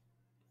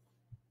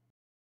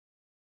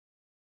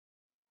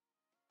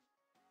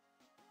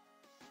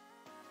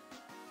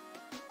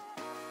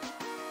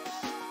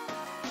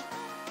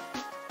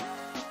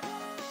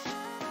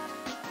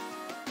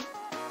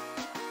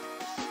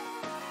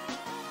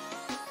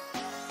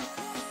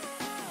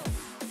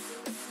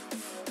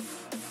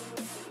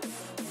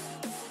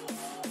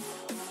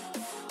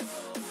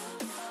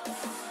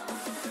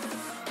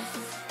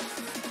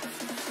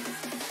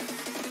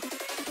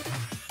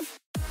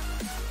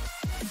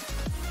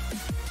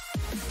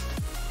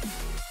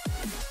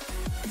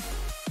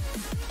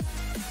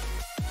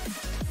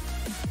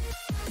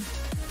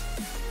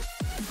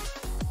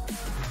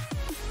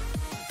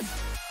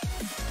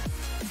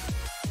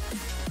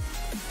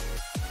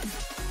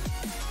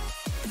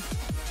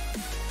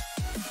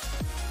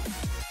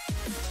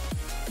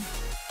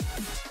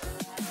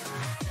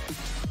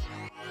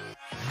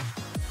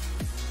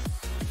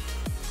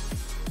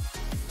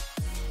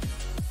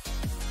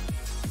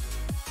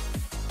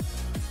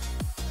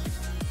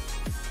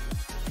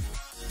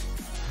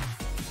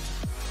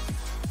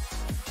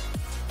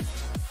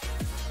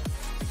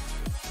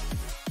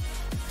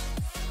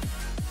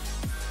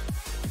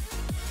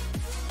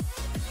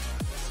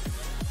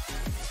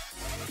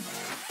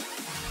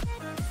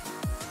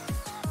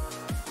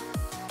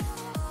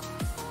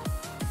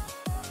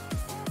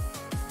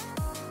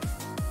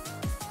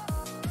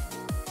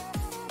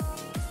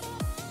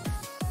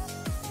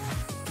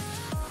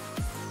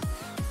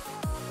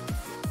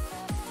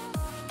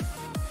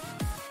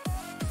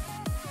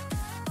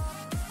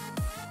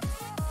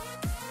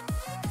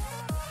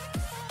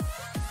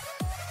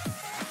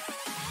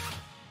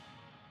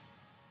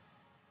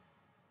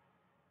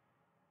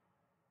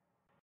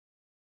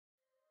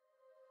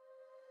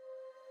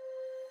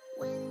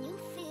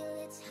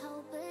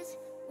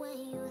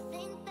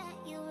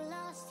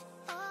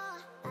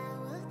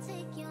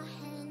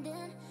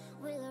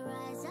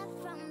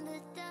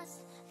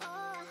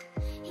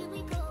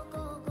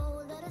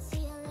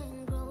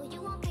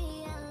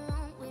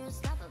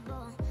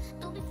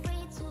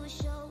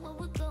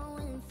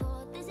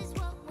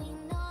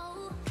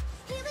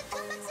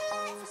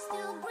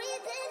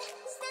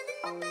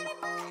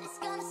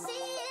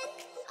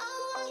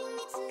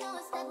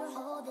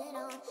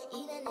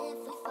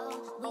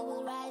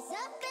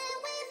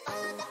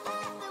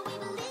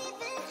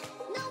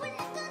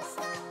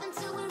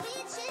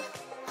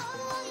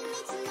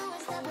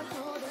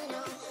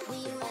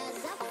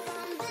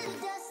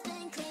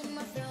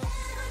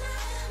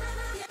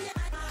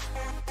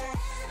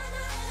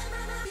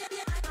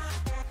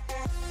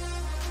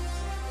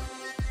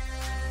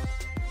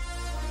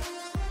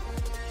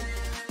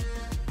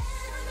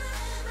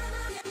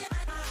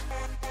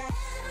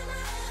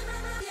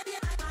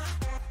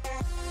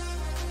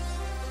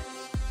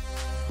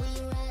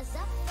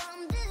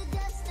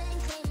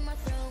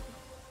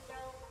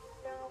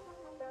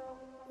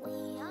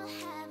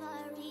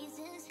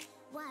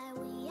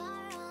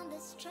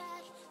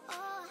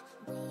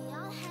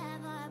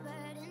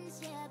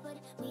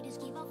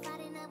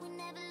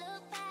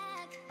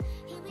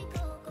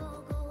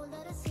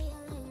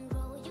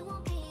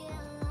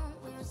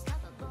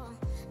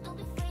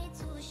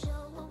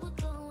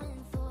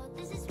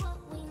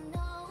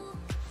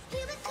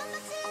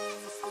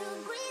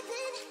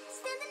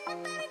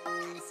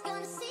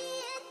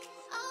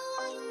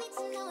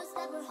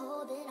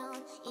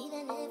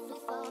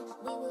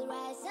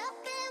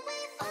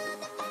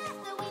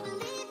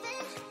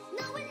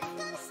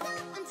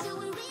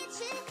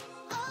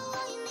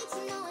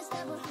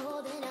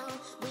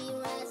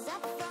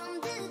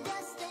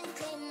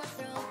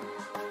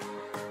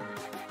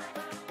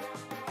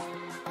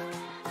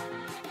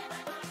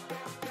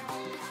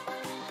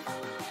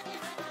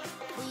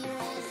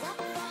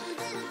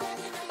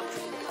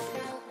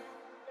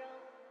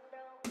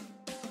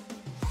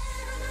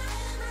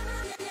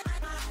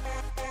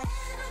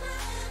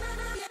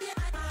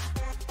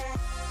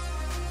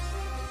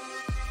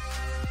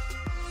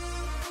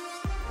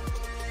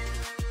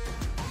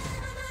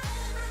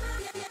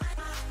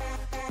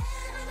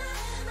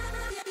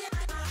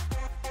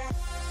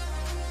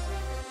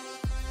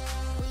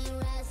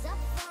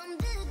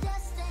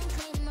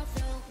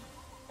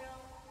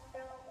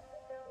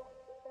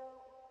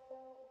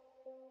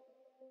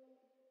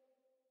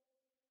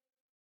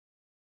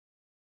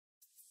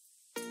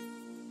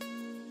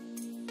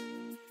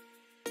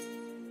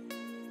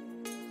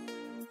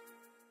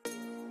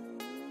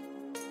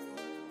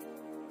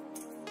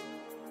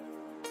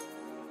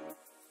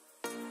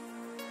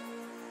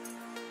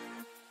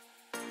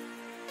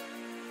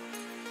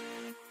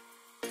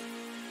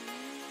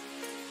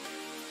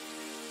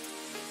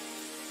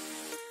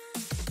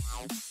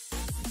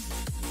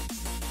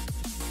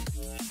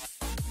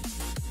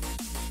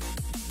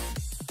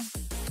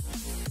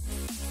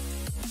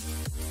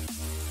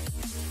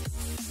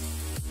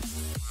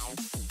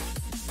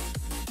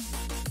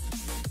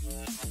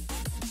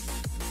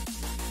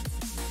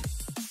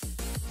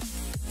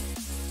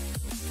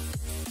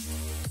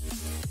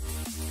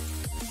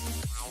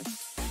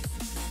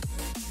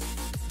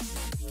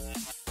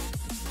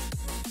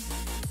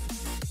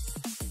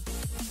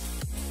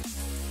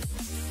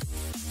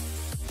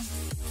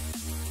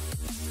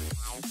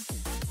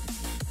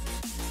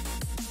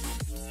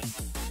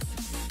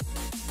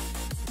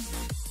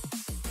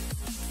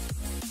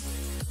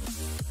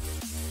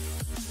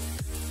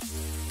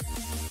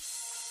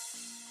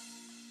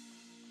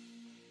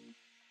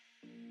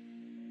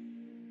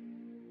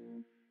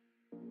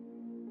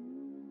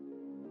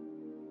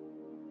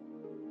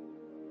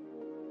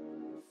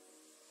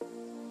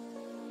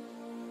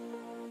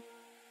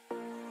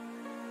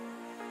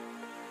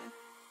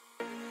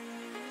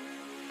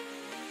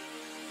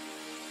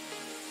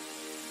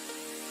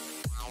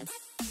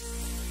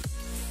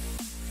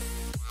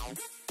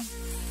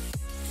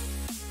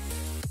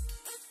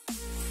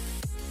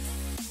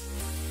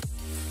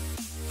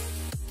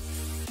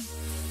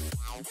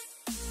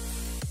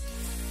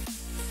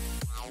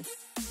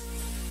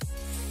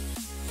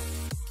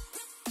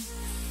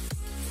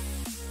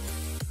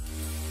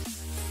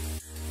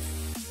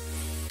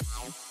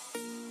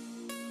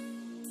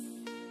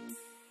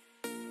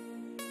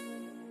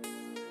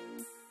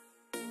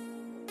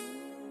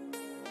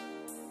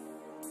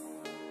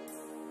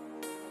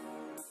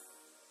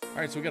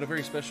 All right, so we got a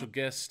very special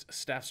guest,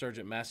 Staff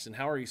Sergeant Maston.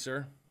 How are you,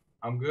 sir?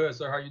 I'm good,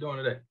 sir. How you doing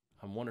today?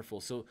 I'm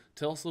wonderful. So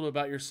tell us a little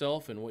about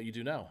yourself and what you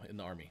do now in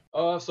the Army.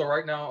 So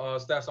right now,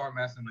 Staff Sergeant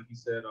Maston, like you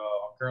said,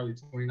 I'm currently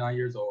 29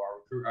 years old. I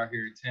recruit out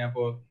here in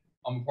Tampa.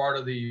 I'm a part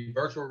of the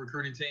virtual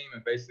recruiting team,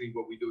 and basically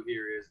what we do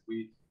here is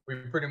we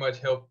pretty much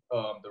help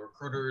the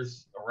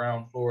recruiters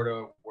around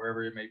Florida,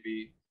 wherever it may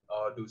be,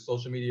 do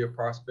social media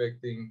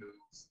prospecting,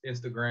 do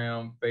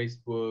Instagram,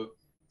 Facebook,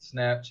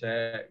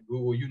 Snapchat,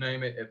 Google, you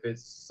name it. If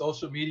it's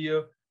social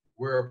media,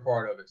 we're a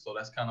part of it. So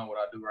that's kind of what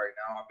I do right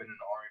now. I've been in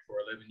the Army for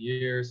 11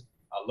 years.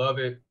 I love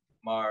it.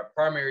 My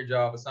primary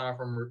job, aside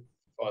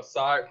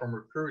from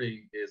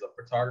recruiting, is a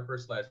photographer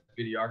 /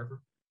 videographer.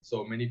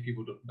 So many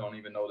people don't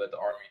even know that the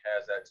Army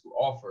has that to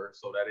offer.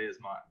 So that is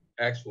my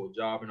actual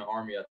job in the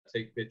Army. I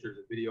take pictures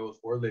and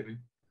videos for a living.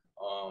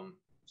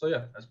 So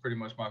yeah, that's pretty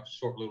much my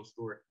short little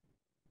story.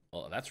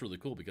 Well, that's really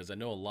cool because I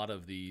know a lot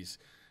of these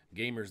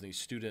gamers and these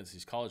students,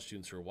 these college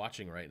students who are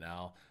watching right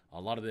now,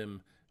 a lot of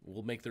them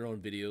will make their own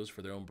videos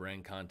for their own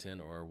brand content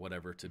or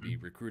whatever to be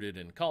recruited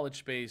in college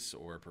space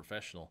or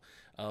professional.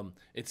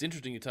 It's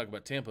interesting you talk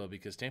about Tampa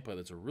because Tampa,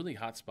 that's a really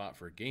hot spot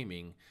for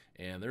gaming,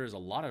 and there is a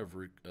lot of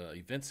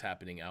events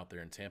happening out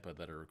there in Tampa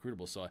that are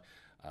recruitable. So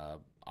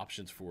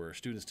options for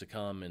students to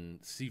come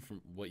and see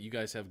from what you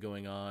guys have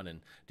going on.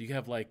 And do you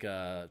have like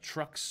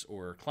trucks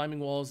or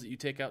climbing walls that you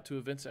take out to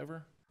events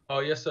ever? Oh,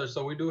 yes, sir.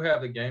 So we do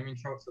have the gaming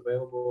trucks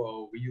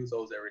available. We use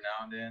those every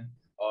now and then.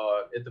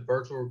 At the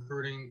virtual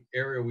recruiting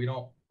area, we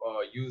don't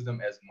use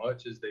them as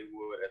much as they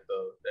would at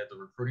the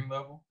recruiting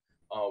level.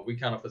 We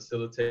kind of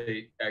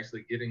facilitate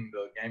actually getting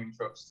the gaming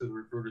trucks to the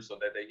recruiters so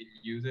that they can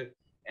use it,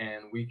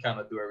 and we kind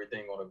of do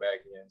everything on the back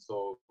end.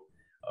 So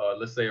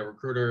let's say a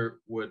recruiter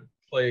would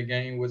play a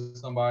game with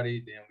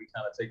somebody, then we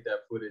kind of take that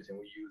footage and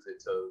we use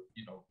it to,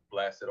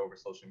 blast it over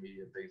social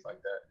media and things like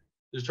that.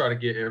 Just try to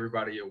get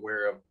everybody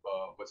aware of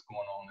what's going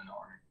on in the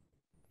Army.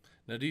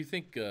 Now, do you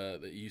think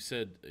that you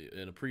said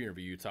in a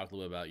pre-interview you talked a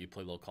little about you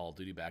played a little Call of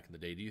Duty back in the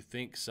day? Do you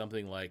think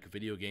something like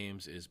video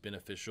games is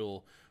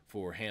beneficial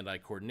for hand-eye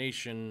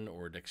coordination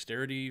or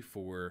dexterity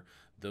for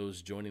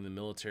those joining the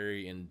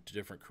military in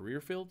different career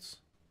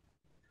fields?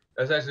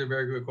 That's actually a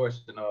very good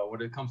question.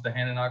 When it comes to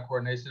hand and eye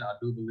coordination, I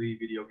do believe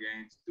video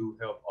games do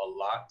help a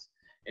lot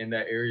in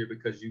that area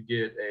because you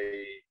get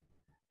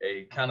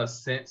a kind of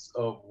sense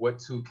of what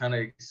to kind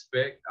of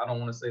expect. I don't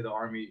want to say the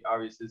Army,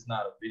 obviously it's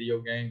not a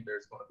video game.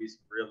 There's going to be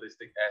some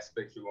realistic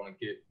aspects you're going to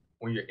get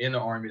when you're in the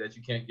Army that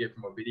you can't get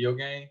from a video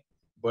game.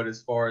 But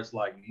as far as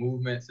like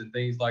movements and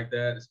things like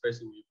that,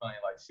 especially when you're playing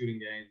like shooting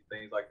games and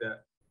things like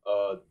that,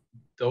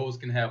 those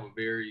can have a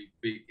very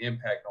big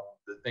impact on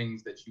the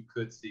things that you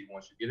could see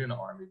once you get in the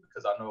Army.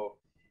 Because I know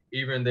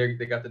even they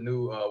got the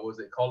new,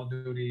 Call of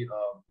Duty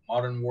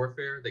Modern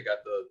Warfare. They got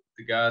the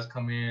guys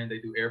come in, they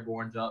do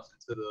airborne jumps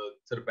into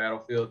the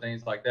battlefield,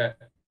 things like that.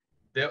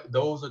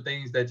 Those are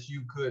things that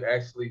you could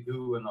actually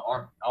do in the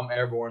Army. I'm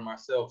airborne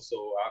myself,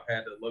 so I've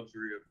had the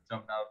luxury of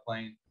jumping out of a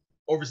plane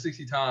over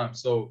 60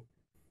 times. So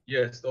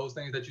yes, those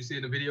things that you see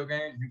in the video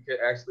games, you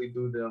could actually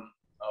do them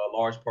a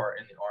large part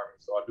in the Army.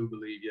 So I do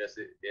believe, yes,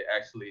 it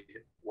actually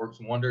works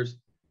wonders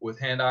with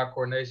hand-eye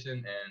coordination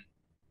and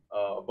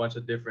a bunch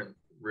of different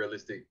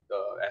realistic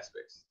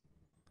aspects.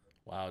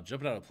 Wow,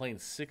 jumping out of a plane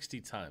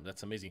 60 times.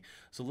 That's amazing.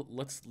 So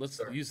let's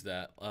use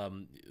that.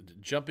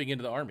 Jumping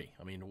into the Army.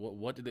 I mean,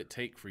 what did it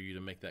take for you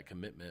to make that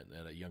commitment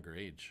at a younger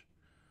age?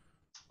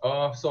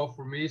 So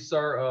for me,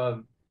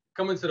 sir,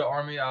 coming to the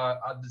Army, I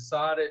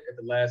decided at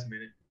the last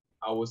minute.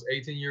 I was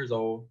 18 years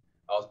old.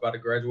 I was about to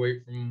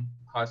graduate from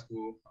high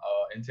school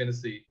in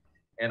Tennessee,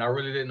 and I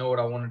really didn't know what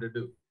I wanted to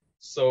do.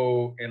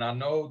 So, and I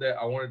know that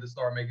I wanted to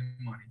start making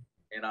money.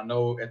 And I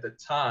know at the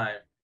time,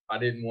 I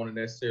didn't want to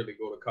necessarily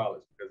go to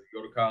college because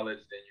you go to college,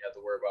 then you have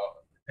to worry about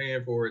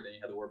paying for it, then you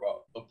have to worry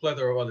about a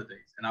plethora of other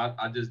things. And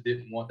I just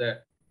didn't want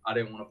that. I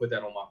didn't want to put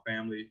that on my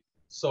family.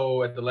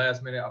 So at the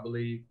last minute, I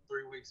believe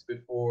 3 weeks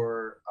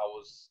before I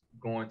was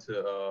going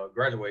to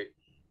graduate,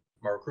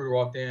 my recruiter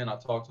walked in. I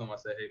talked to him. I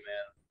said, "Hey,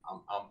 man,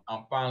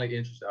 I'm finally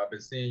interested. I've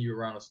been seeing you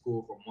around the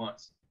school for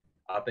months.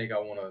 I think I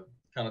want to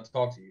kind of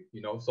talk to you,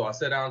 So I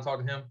sat down and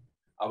talked to him.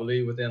 I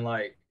believe within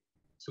like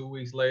 2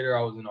 weeks later,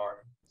 I was in the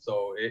Army.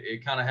 So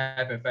it kind of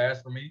happened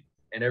fast for me.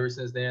 And ever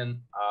since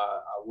then,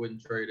 I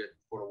wouldn't trade it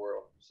for the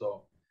world.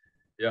 So,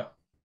 yeah.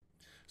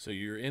 So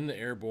you're in the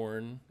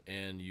airborne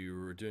and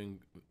you're doing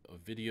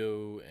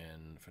video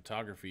and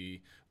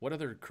photography. What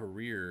other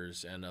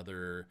careers and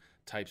other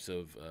types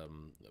of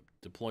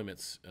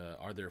deployments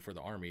are there for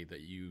the Army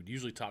that you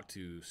usually talk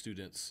to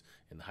students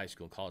in the high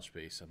school and college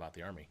space about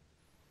the Army?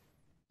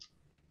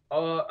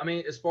 I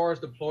mean, as far as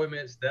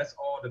deployments, that's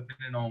all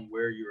depending on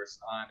where you're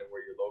assigned and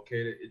where you're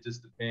located. It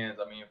just depends.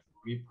 I mean,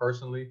 for me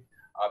personally,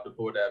 I've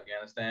deployed to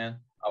Afghanistan.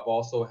 I've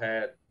also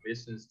had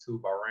missions to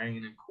Bahrain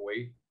and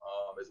Kuwait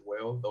as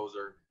well. Those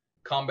are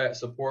combat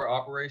support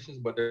operations,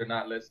 but they're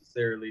not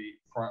necessarily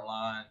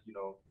frontline,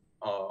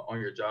 on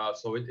your job.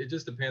 So it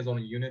just depends on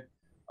the unit.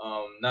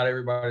 Not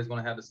everybody's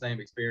going to have the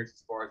same experience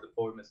as far as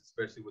deployments,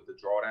 especially with the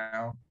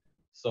drawdown.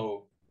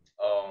 So,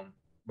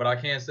 but I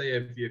can say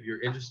if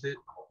you're interested,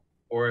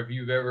 or if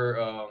you've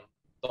ever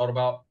thought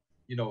about,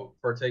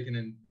 partaking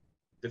in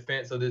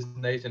defense of this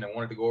nation and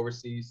wanted to go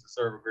overseas to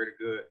serve a greater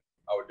good,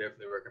 I would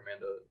definitely recommend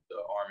the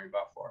Army by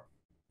far.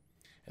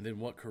 And then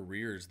what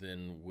careers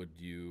then would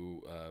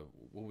you,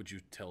 what would you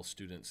tell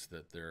students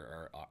that there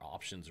are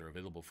options are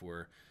available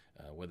for,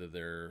 whether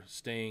they're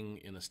staying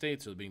in the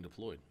States or being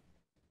deployed?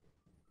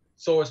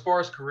 So as far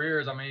as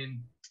careers, I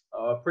mean,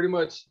 pretty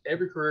much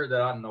every career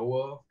that I know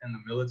of in the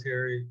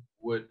military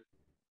would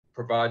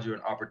provide you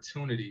an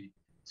opportunity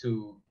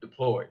to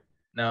deploy.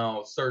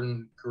 Now,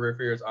 certain career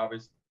fields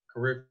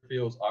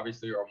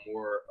obviously are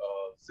more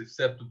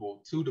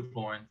susceptible to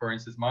deploying. For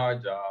instance, my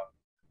job,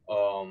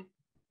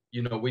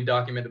 we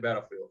document the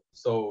battlefield.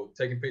 So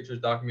taking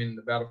pictures, documenting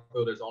the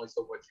battlefield, there's only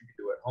so much you can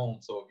do at home.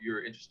 So if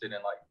you're interested in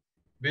like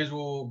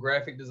visual,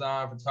 graphic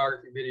design,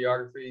 photography,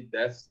 videography,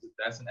 that's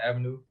an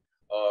avenue,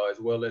 as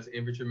well as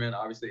infantrymen.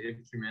 Obviously,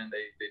 infantrymen,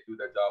 they do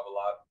their job a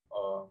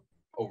lot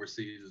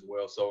overseas as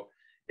well. So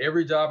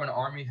every job in the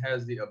Army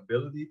has the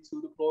ability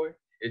to deploy.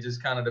 It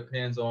just kind of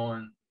depends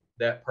on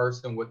that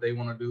person, what they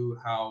want to do,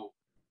 how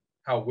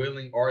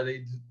willing are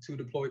they to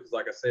deploy. Because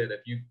like I said,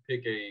 if you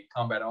pick a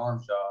combat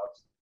arms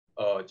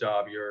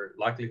job, your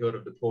likelihood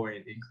of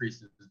deploying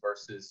increases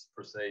versus,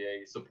 per se,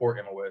 a support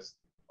MOS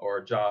or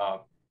a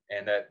job,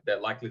 and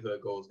that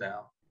likelihood goes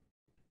down.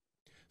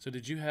 So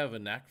did you have a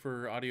knack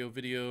for audio,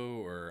 video,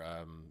 or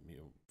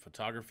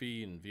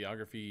photography and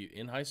videography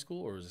in high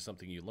school, or is it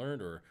something you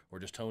learned or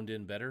just honed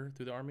in better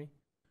through the Army?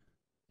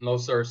 No,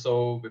 sir.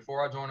 So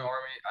before I joined the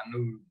Army, I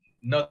knew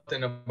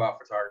nothing about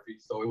photography.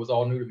 So it was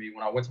all new to me.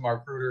 When I went to my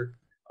recruiter,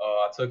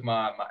 I took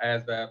my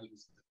ASVAB,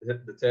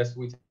 the test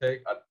we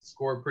take. I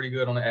scored pretty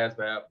good on the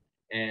ASVAB,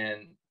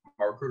 and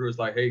my recruiter was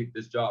like, "Hey,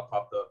 this job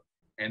popped up,"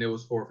 and it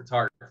was for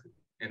photography.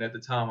 And at the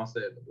time, I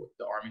said,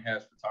 "The Army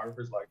has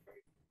photographers like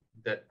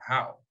that?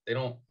 How? They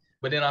don't."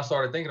 But then I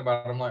started thinking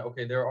about it. I'm like,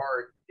 okay, there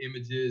are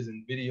images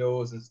and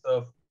videos and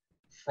stuff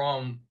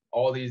from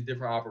all these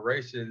different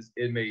operations.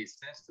 It made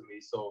sense to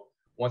me. So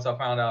once I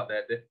found out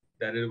that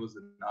it was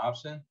an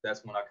option,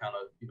 that's when I kind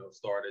of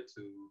started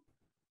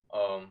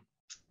to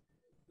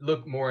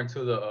look more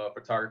into the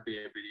photography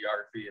and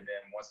videography. And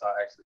then once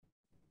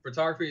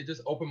photography, it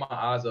just opened my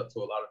eyes up to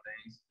a lot of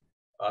things.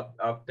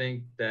 I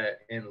think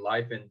that in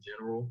life in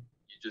general,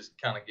 you just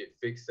kind of get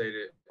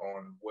fixated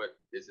on what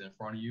is in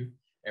front of you.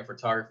 And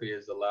photography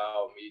has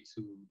allowed me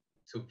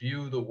to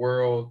view the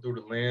world through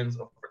the lens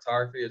of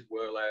photography, as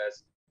well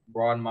as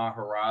broaden my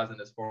horizon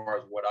as far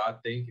as what I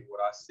think and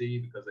what I see,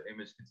 because the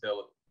image can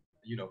tell,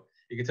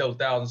 it can tell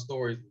 1,000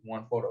 stories with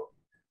one photo.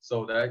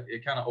 So that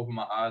it kind of opened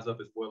my eyes up,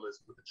 as well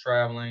as with the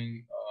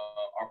traveling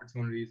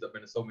opportunities. I've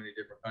been to so many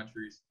different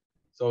countries.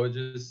 So it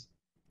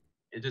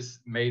just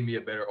made me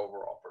a better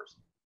overall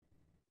person.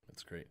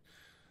 That's great.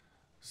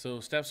 So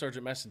Staff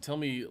Sergeant Maston, tell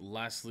me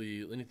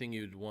lastly, anything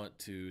you'd want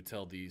to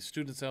tell the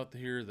students out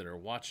here that are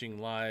watching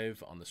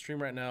live on the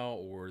stream right now,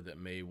 or that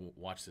may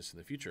watch this in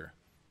the future?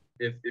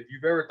 If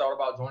you've ever thought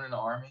about joining the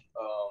Army,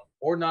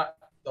 or not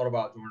thought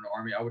about joining the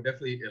Army, I would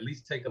definitely at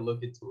least take a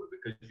look into it,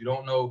 because you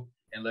don't know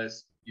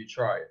unless you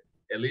try it.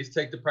 At least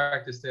take the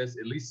practice test,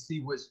 at least see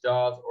which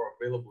jobs are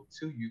available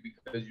to you,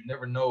 because you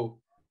never know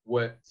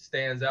what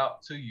stands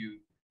out to you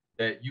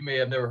that you may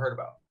have never heard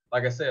about.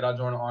 Like I said, I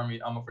joined the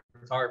Army, I'm a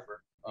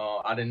photographer.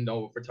 I didn't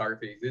know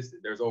photography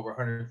existed. There's over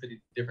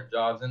 150 different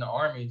jobs in the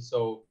Army.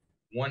 So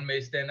one may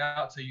stand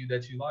out to you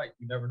that you like.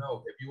 You never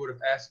know. If you would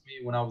have asked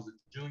me when I was a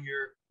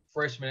junior,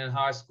 freshman in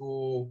high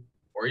school,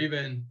 or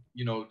even,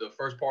 the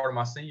first part of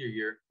my senior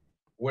year,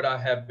 would I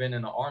have been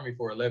in the Army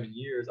for 11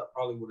 years? I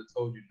probably would have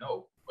told you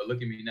no. But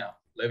look at me now,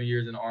 11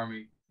 years in the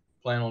Army,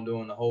 plan on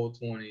doing the whole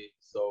 20.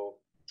 So,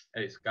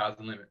 hey, sky's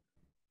the limit.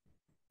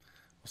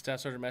 Well, Staff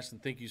Sergeant Maston,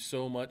 thank you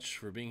so much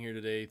for being here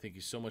today. Thank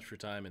you so much for your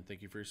time, and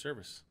thank you for your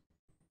service.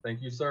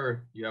 Thank you,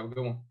 sir. You have a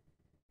good one.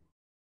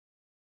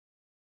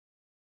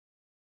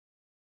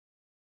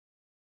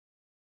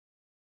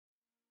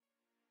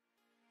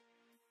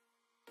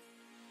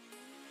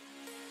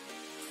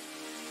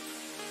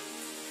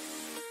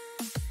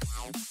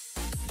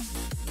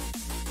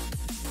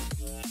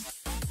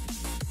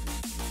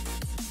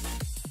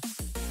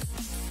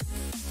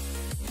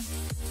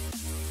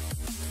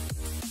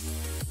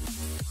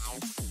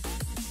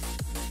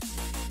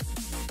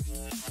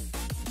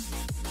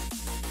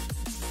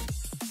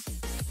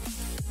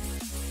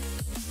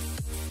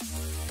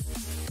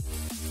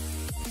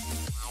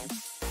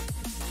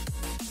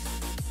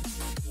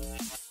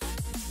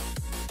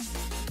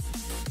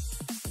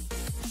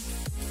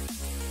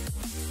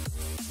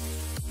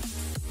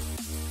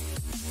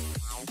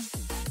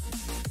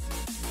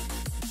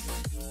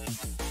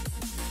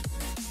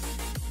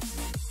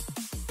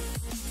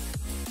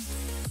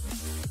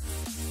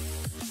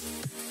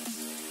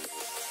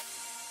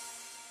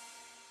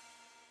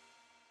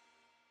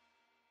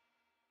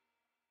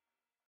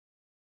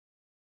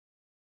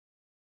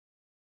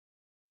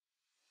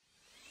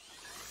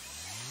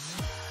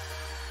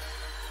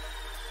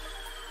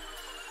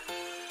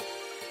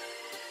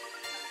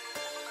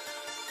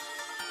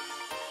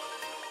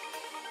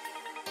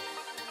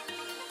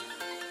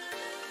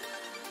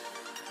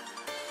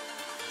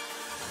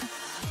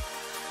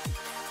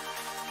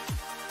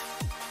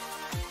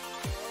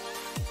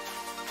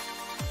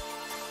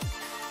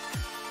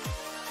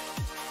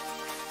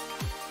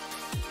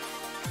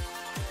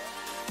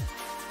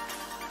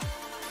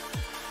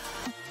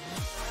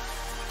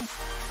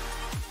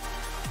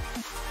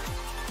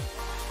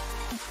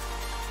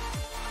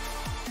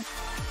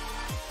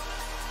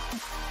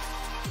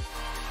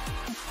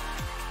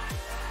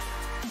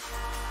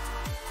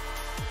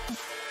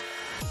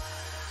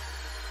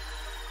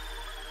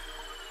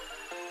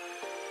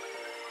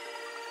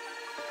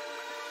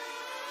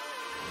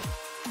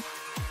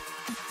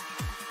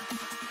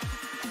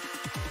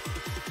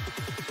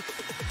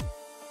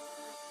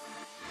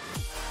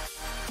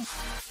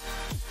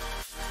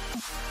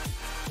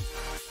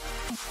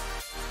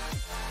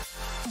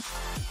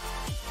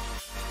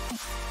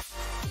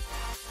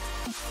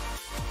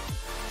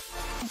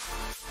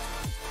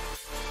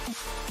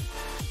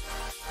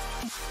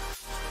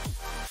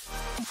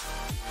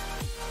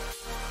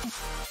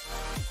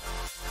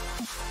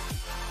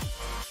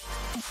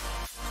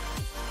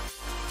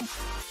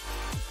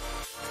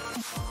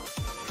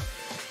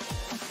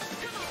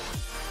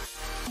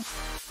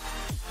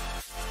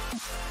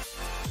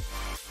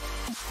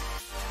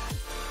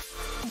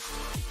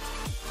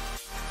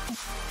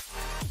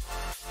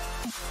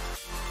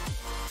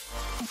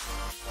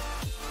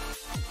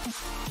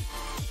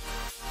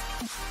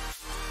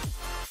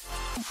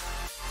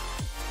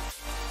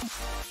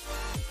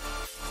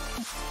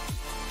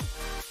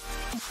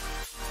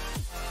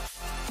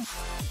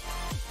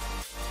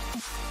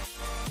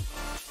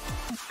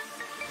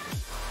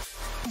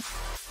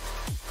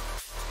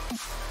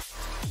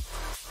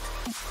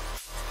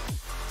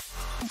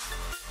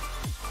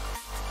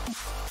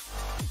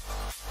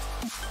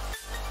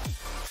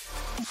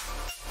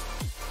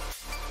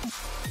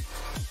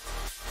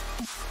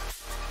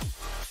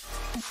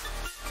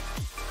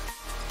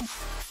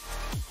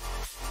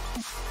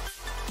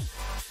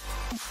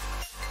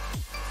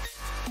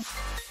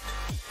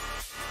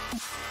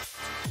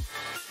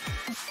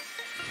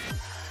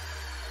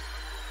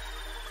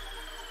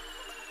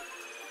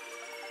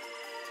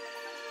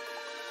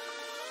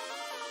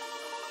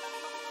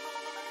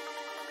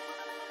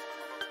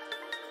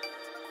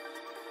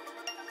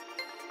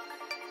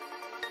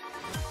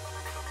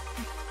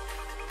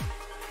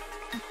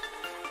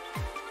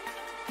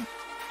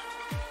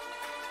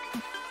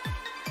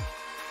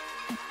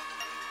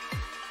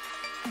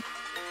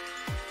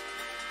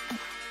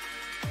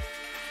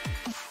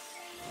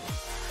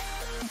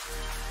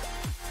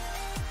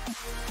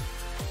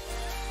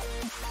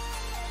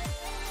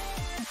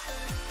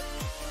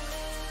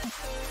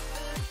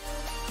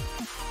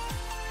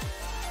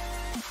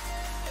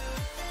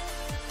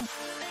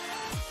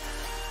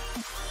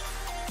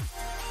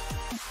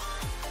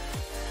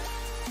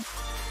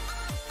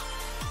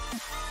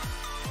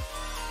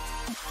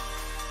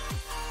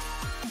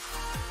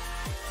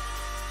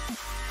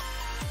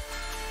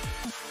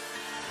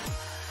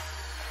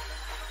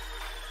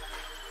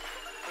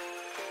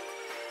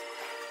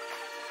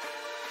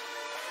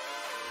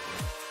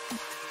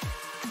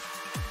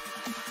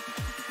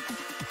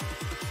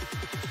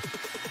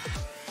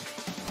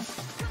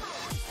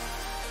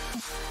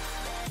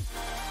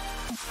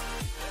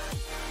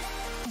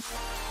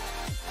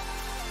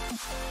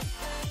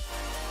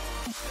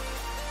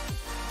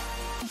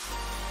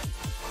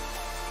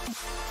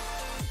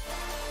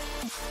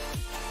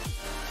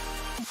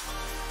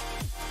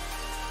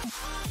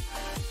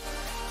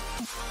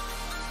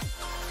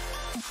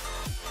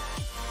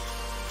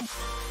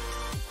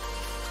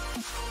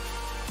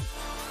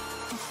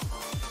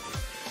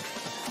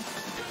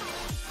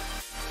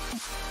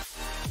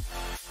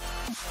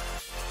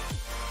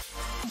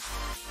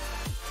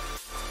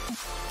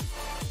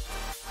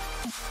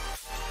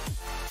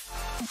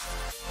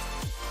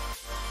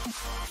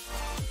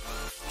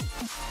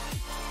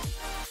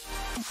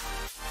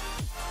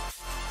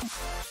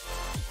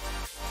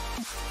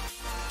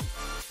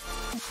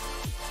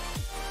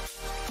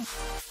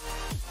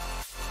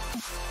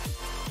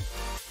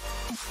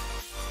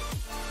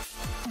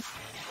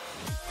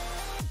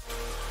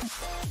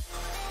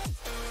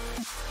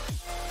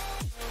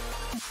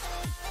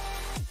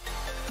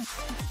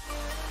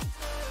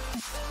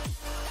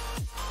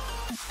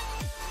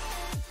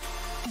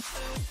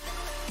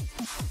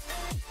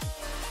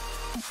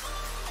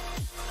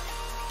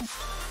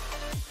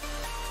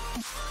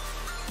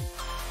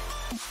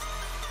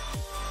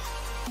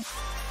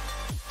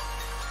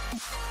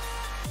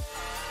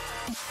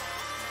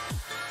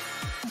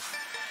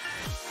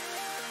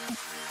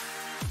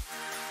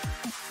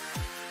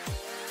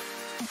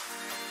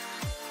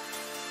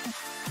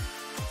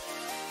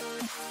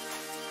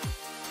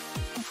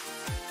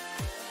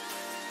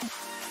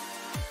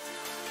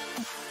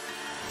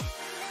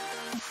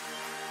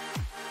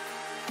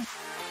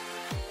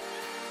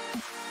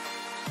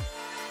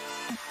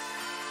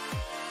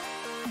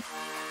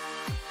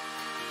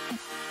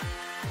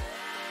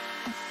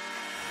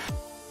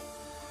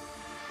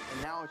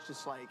 now it's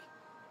just like,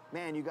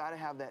 man, you got to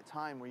have that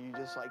time where you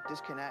just like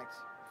disconnect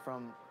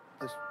from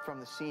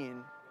the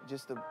scene,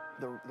 just the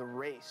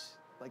race.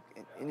 Like,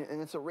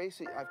 and it's a race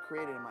that I've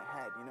created in my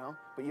head, you know?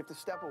 But you have to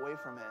step away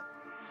from it.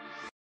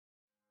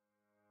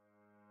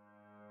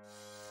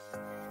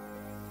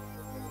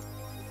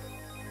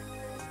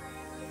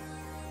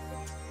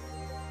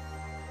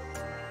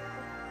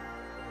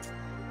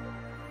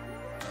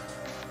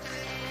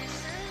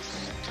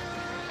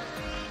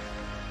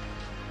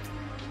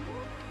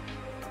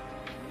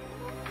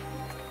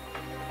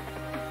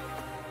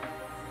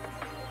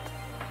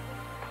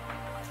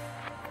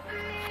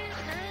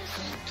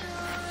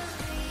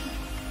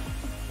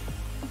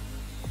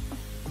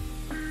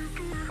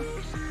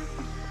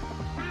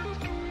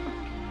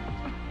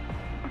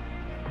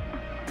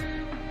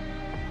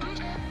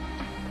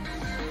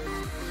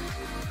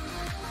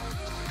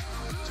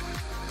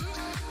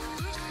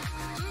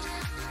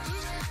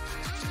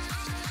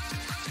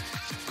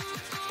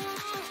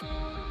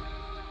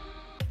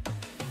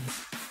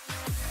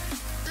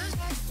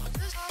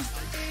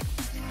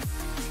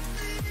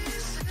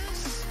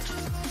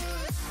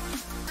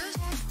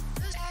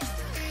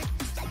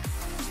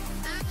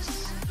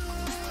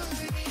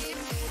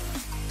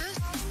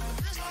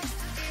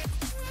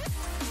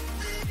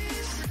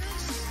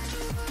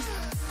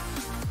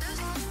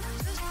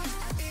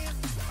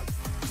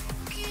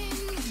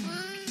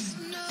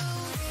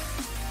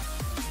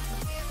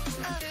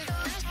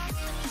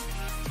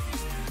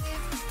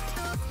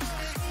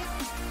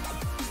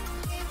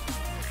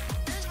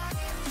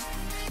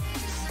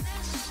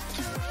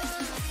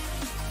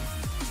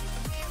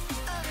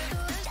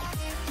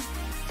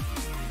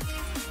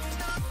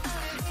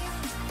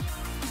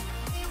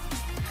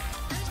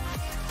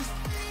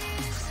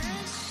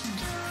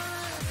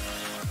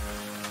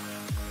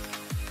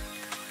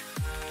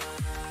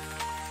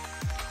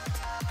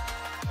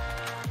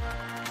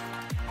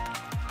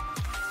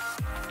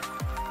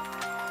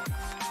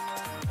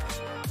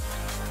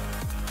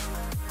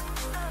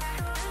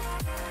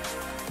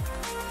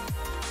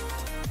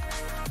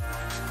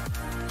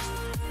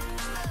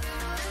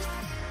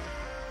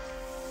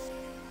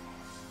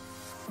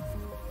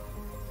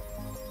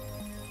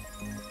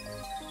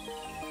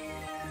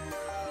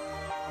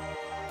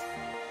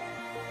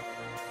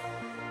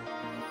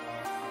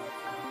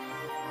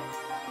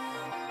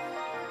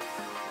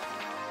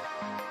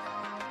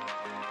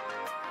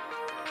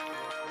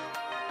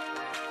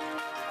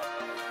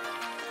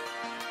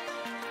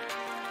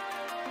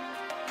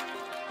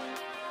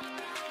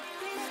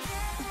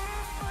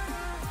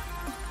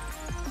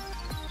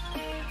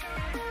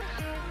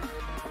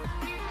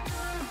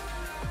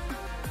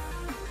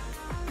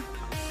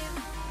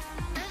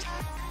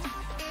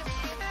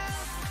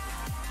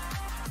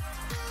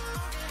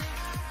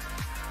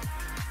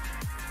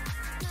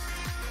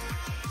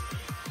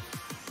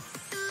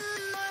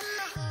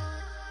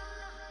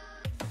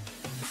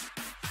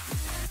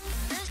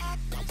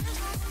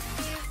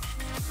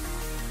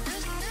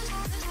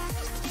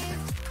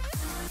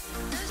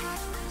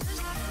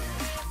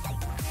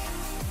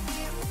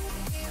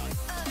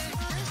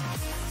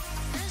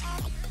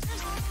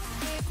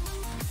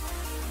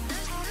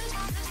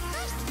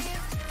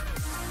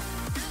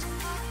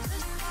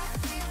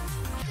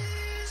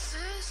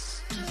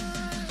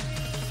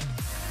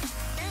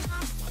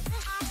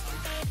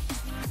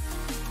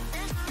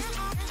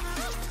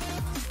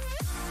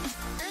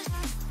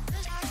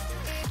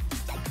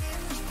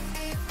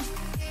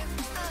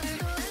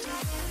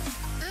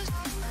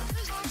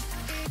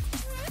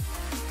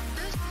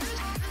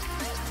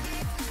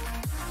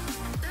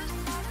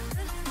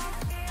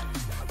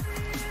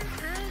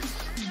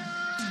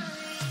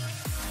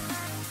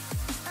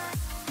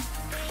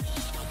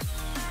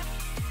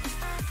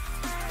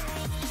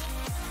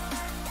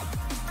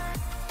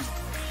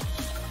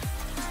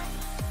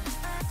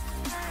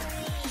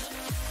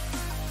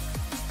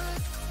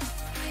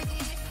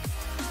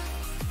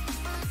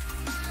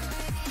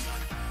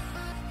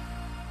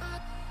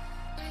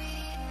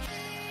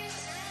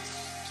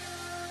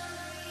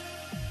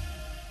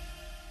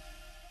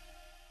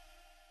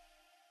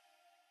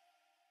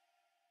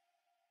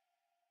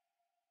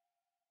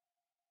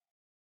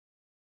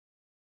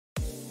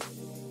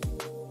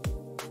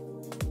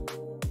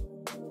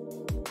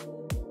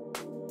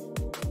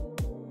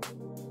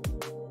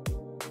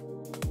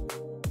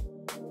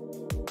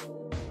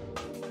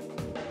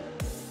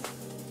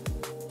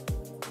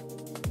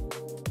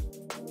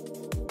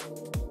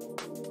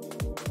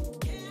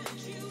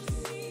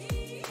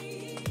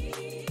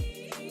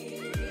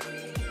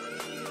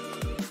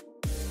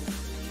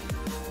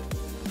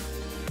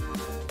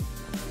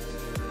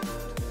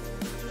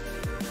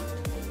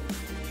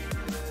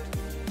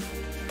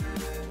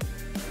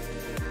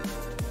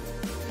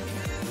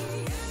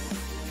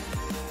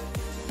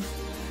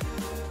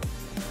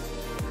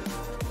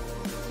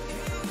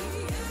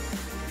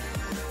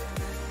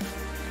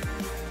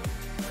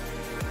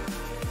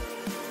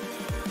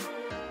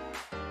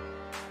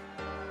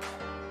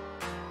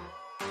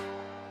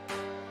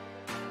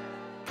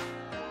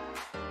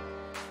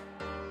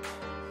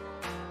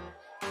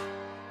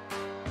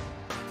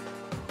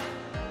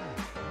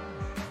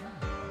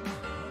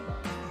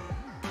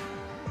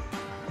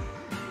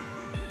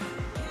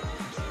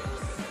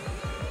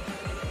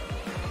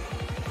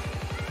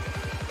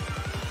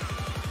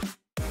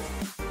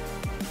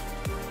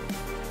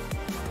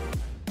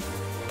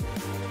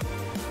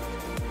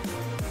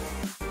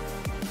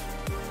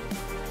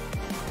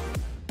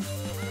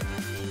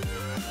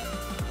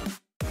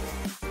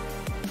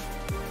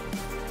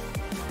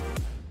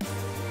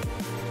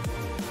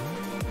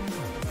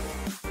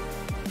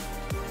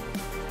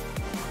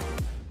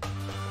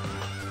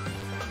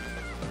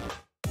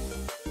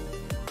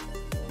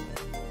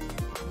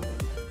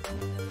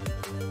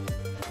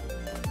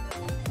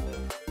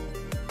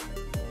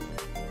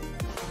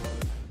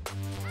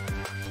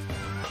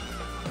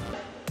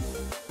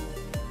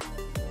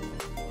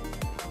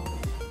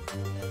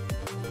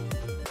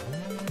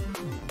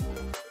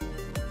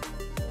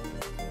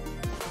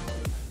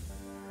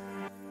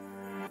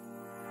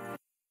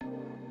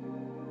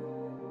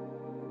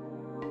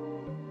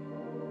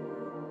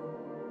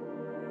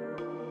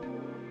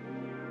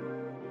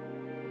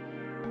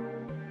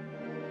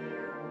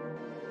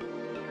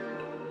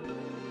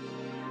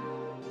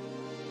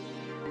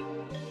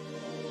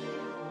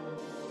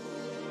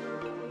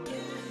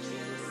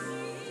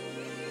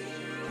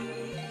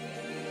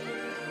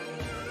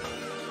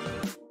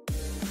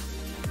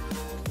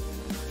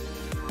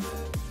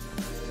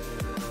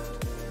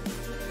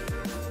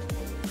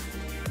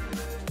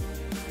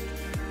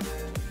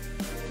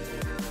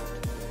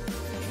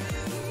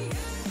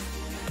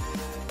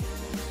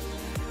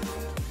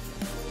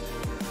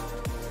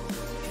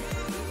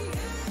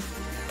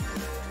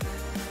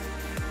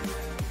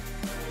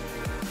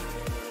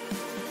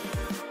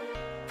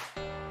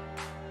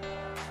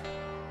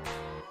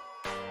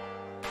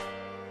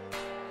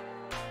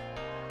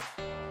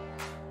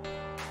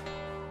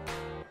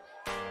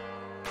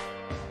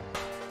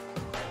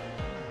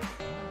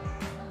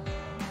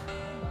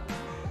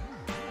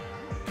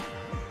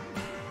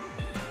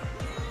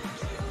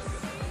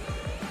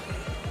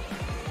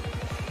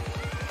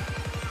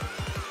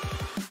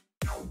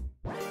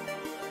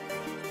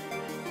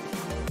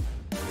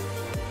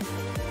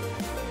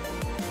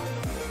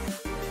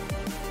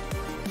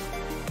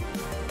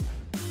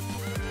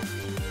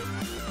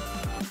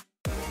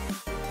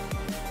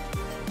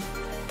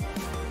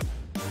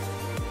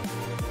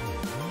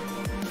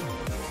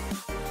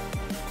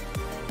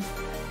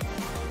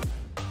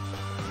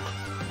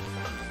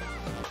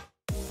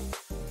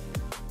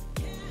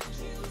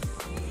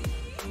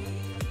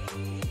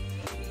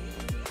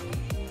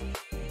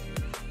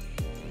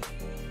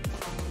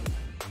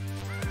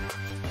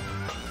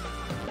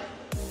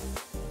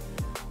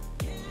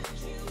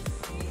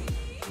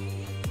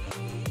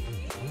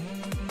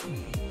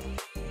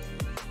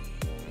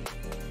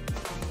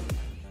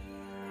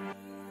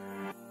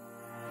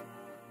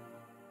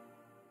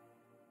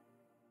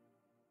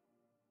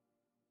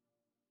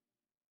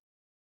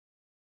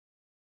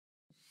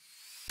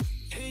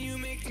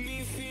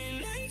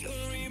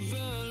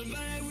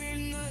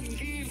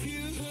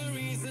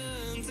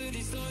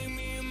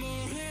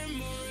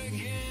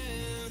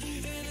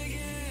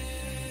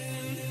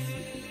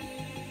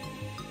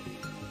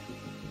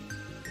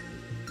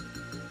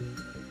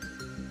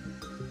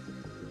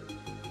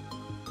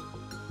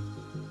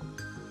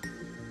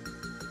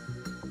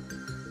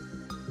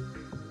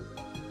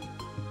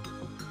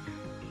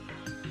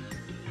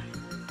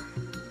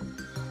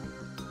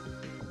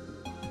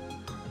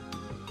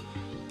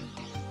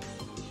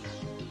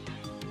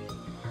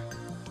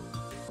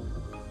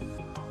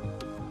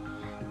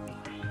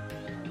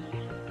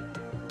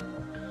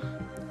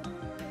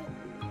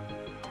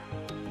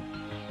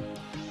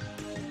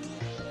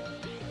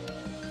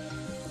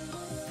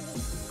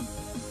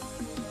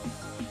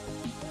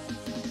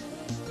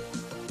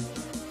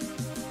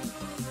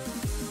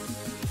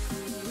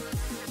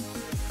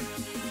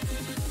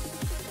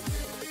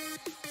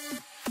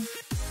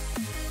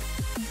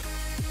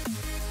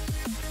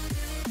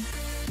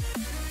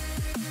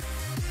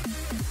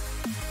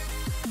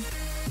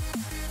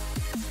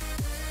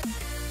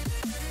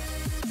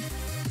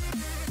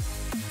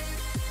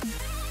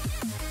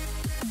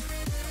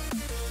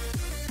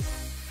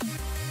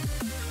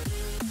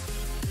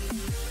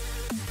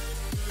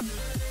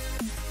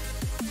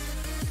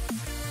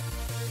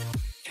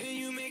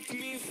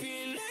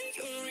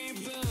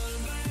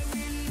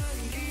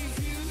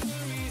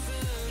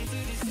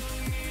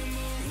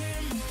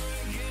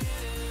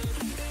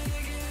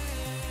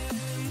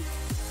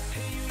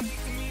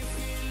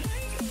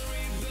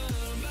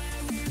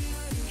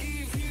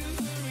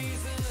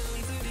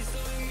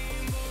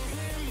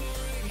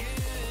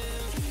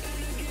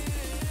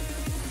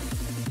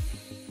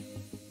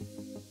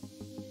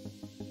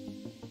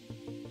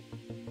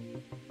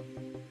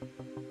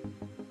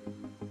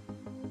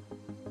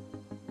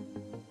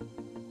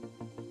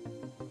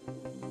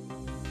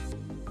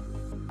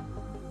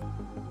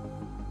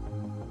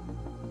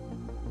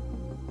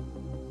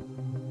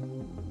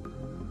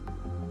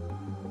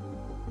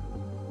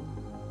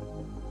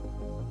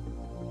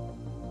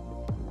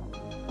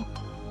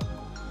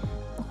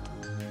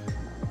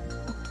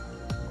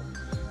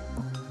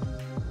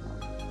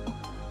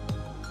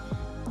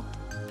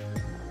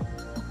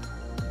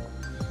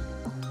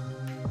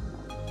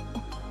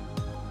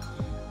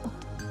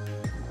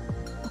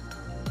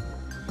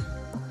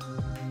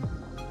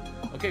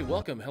 Okay,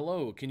 welcome.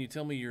 Hello. Can you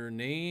tell me your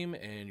name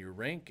and your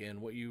rank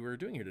and what you were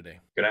doing here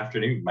today? Good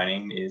afternoon. My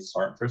name is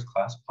Sergeant First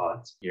Class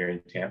Potts here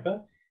in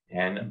Tampa,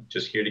 and I'm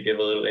just here to give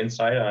a little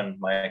insight on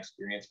my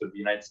experience with the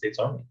United States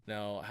Army.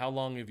 Now, how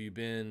long have you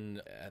been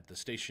at the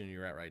station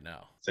you're at right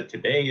now? So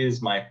today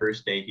is my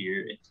first day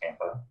here in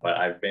Tampa, but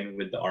I've been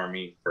with the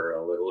Army for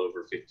a little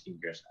over 15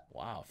 years now.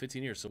 Wow,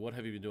 15 years. So what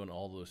have you been doing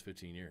all those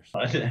 15 years?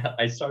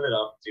 I started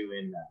off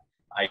doing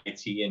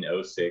IT in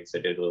 '06. I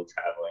did a little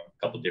traveling,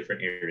 a couple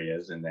different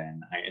areas, and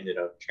then I ended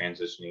up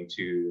transitioning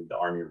to the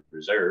Army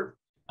Reserve,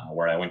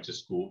 where I went to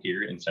school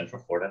here in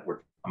Central Florida,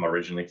 where I'm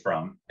originally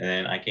from. And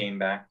then I came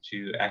back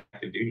to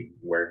active duty,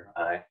 where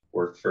I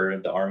work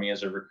for the Army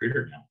as a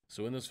recruiter now.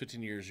 So in those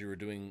 15 years you were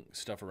doing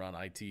stuff around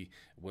IT,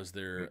 is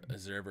there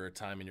ever a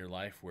time in your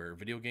life where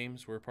video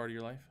games were a part of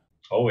your life?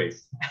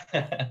 Always.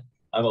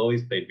 I've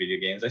always played video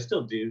games. I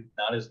still do,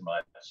 not as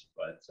much,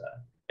 but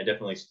I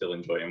definitely still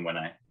enjoy them when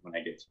I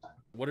get time.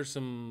 What are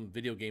some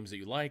video games that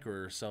you like,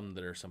 or some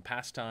that are some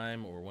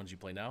pastime, or ones you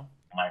play now?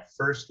 My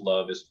first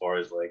love, as far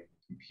as like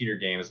computer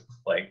games,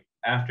 like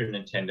after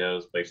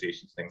Nintendo's,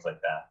 PlayStations, things like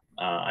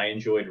that, I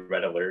enjoyed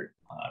Red Alert,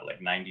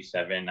 like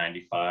 97,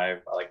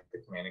 95. I like the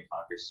Command and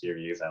Conquer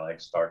series. I like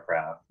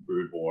StarCraft,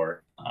 Brood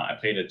War. I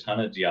played a ton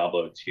of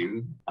Diablo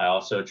 2. I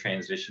also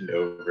transitioned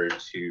over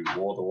to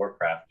World of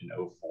Warcraft in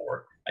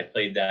 '04. I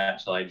played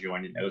that till I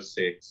joined in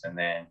 '06, and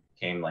then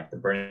came like the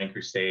Burning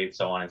Crusade,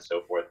 so on and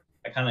so forth.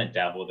 I kind of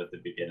dabbled at the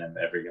beginning of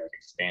every like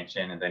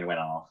expansion and then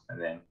went off.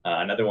 And then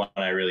another one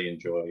I really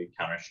enjoy,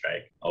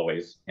 Counter-Strike,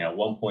 always,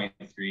 1.3,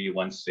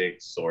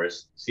 1.6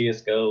 source.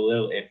 CSGO, a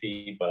little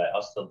iffy, but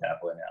I'll still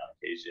dabble in it on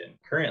occasion.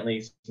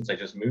 Currently, since I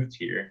just moved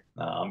here,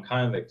 I'm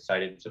kind of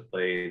excited to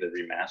play the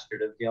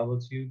remastered of Diablo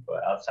 2,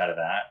 but outside of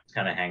that,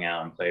 kind of hang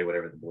out and play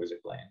whatever the boys are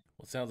playing.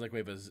 Well, it sounds like we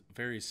have a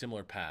very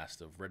similar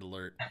past of Red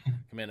Alert,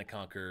 Command and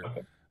Conquer,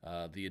 Okay.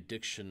 The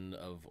addiction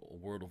of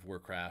World of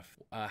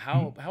Warcraft.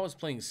 How is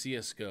playing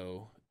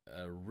CSGO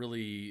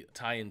really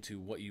tie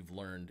into what you've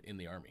learned in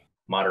the Army?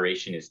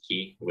 Moderation is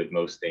key with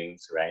most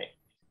things, right?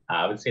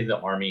 I would say the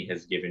Army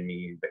has given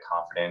me the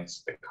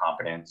confidence, the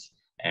competence,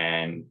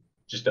 and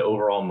just the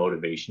overall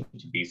motivation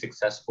to be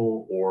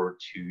successful or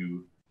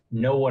to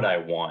know what I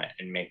want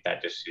and make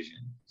that decision.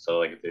 So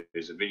like if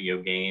there's a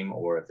video game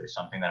or if there's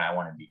something that I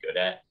want to be good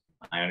at,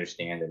 I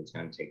understand that it's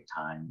going to take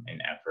time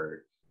and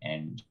effort,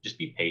 and just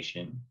be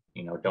patient.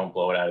 Don't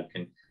blow it out of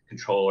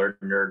control or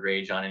nerd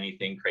rage on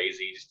anything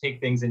crazy. Just take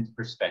things into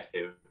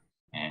perspective,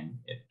 and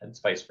it's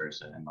vice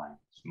versa. And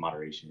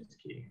moderation is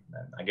key.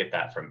 And I get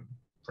that from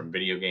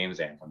video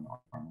games and from the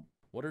Army.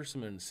 What are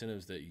some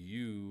incentives that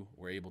you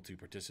were able to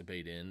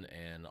participate in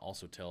and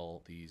also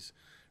tell these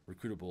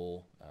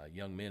recruitable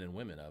young men and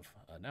women of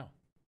now?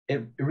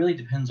 It really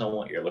depends on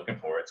what you're looking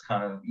for. It's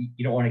kind of,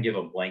 you don't want to give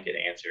a blanket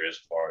answer as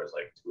far as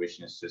like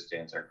tuition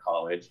assistance or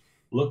college.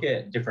 Look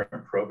at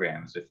different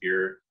programs. If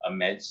you're a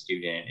med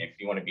student, if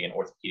you want to be an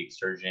orthopedic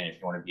surgeon, if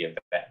you want to be a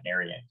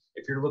veterinarian,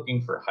 if you're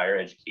looking for higher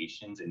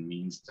educations and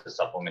means to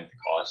supplement the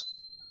cost,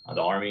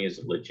 the Army is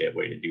a legit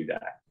way to do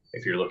that.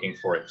 If you're looking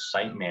for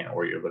excitement,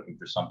 or you're looking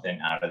for something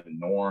out of the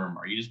norm,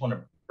 or you just want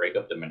to break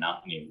up the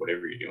monotony of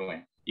whatever you're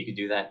doing, you can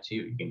do that too.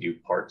 You can do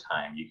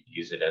part-time. You can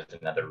use it as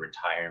another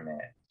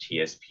retirement,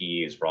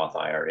 TSPs, Roth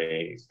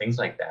IRAs, things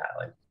like that.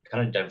 Like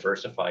kind of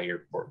diversify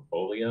your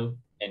portfolio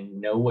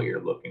and know what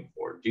you're looking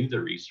for. Do the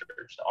research.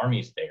 The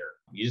Army's there.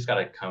 You just got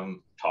to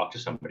come talk to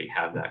somebody,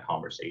 have that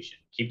conversation.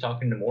 Keep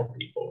talking to more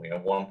people.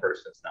 One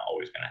person's not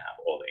always going to have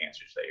all the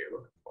answers that you're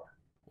looking for.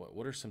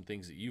 What are some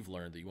things that you've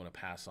learned that you want to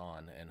pass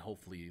on, and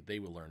hopefully they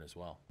will learn as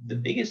well? The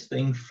biggest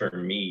thing for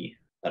me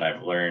that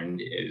I've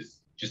learned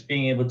is just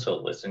being able to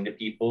listen to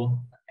people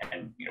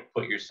and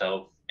put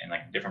yourself in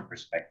like a different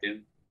perspective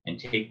and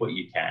take what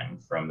you can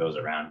from those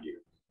around you.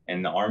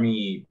 And the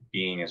Army,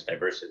 being as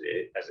diverse as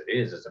it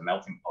is a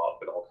melting pot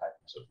with all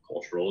types of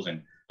culturals,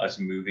 and us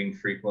moving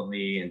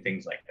frequently and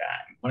things like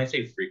that. And when I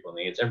say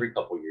frequently, it's every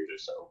couple of years or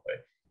so,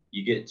 but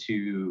you get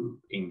to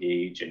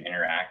engage and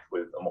interact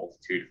with a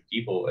multitude of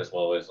people, as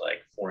well as like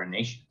foreign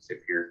nations. If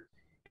you're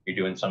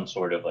doing some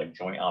sort of like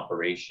joint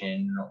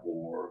operation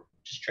or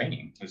just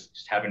training,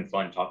 just having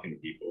fun talking to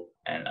people.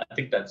 And I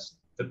think that's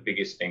the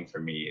biggest thing for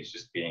me, is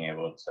just being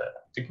able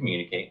to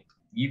communicate.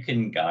 You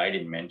can guide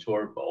and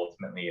mentor, but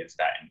ultimately it's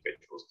that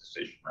individual's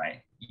decision,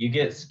 right? You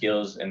get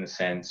skills in the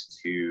sense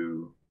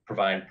to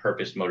provide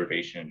purpose,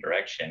 motivation, and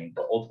direction,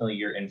 but ultimately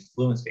you're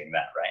influencing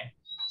that, right?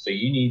 So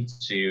you need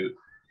to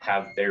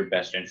have their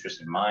best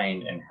interest in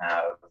mind and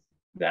have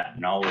that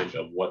knowledge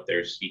of what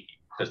they're seeking,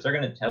 because they're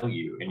going to tell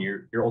you, and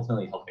you're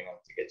ultimately helping them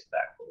to get to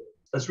that goal.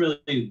 That's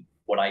really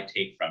what I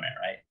take from it,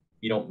 right?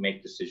 You don't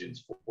make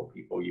decisions for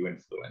people, you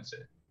influence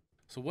it.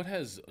 So what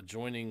has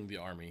joining the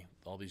Army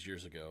all these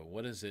years ago,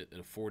 what has it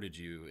afforded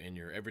you in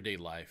your everyday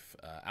life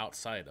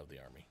outside of the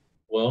Army?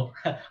 Well,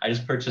 I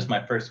just purchased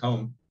my first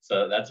home,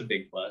 so that's a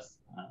big plus.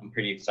 I'm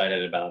pretty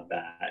excited about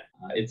that.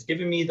 It's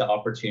given me the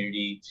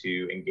opportunity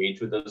to engage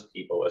with those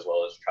people, as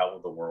well as travel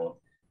the world.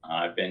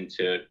 I've been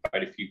to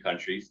quite a few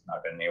countries,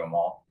 not going to name them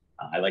all.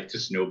 I like to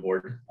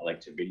snowboard. I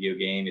like to video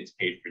game. It's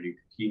paid for new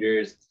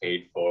computers. It's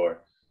paid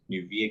for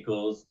new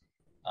vehicles.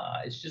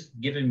 It's just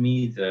given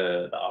me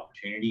the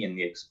opportunity and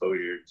the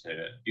exposure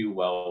to do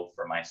well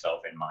for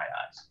myself in my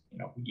eyes. You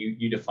know,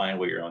 you define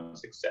what your own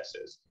success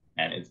is,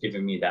 and it's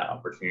given me that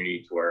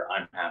opportunity to where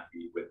I'm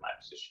happy with my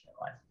position in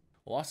life.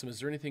 Well, awesome. Is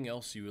there anything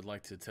else you would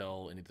like to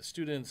tell any of the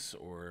students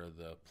or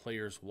the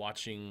players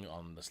watching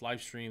on this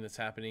live stream that's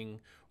happening,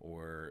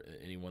 or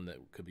anyone that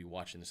could be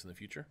watching this in the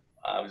future?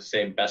 I would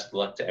say best of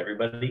luck to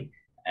everybody.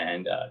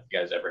 And if you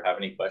guys ever have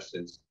any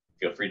questions,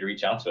 feel free to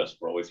reach out to us.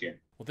 We're always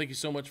here. Well, thank you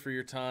so much for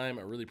your time.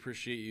 I really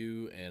appreciate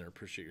you and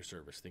appreciate your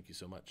service. Thank you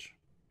so much.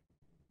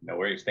 No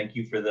worries. Thank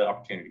you for the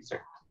opportunity,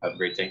 sir. Have a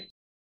great day.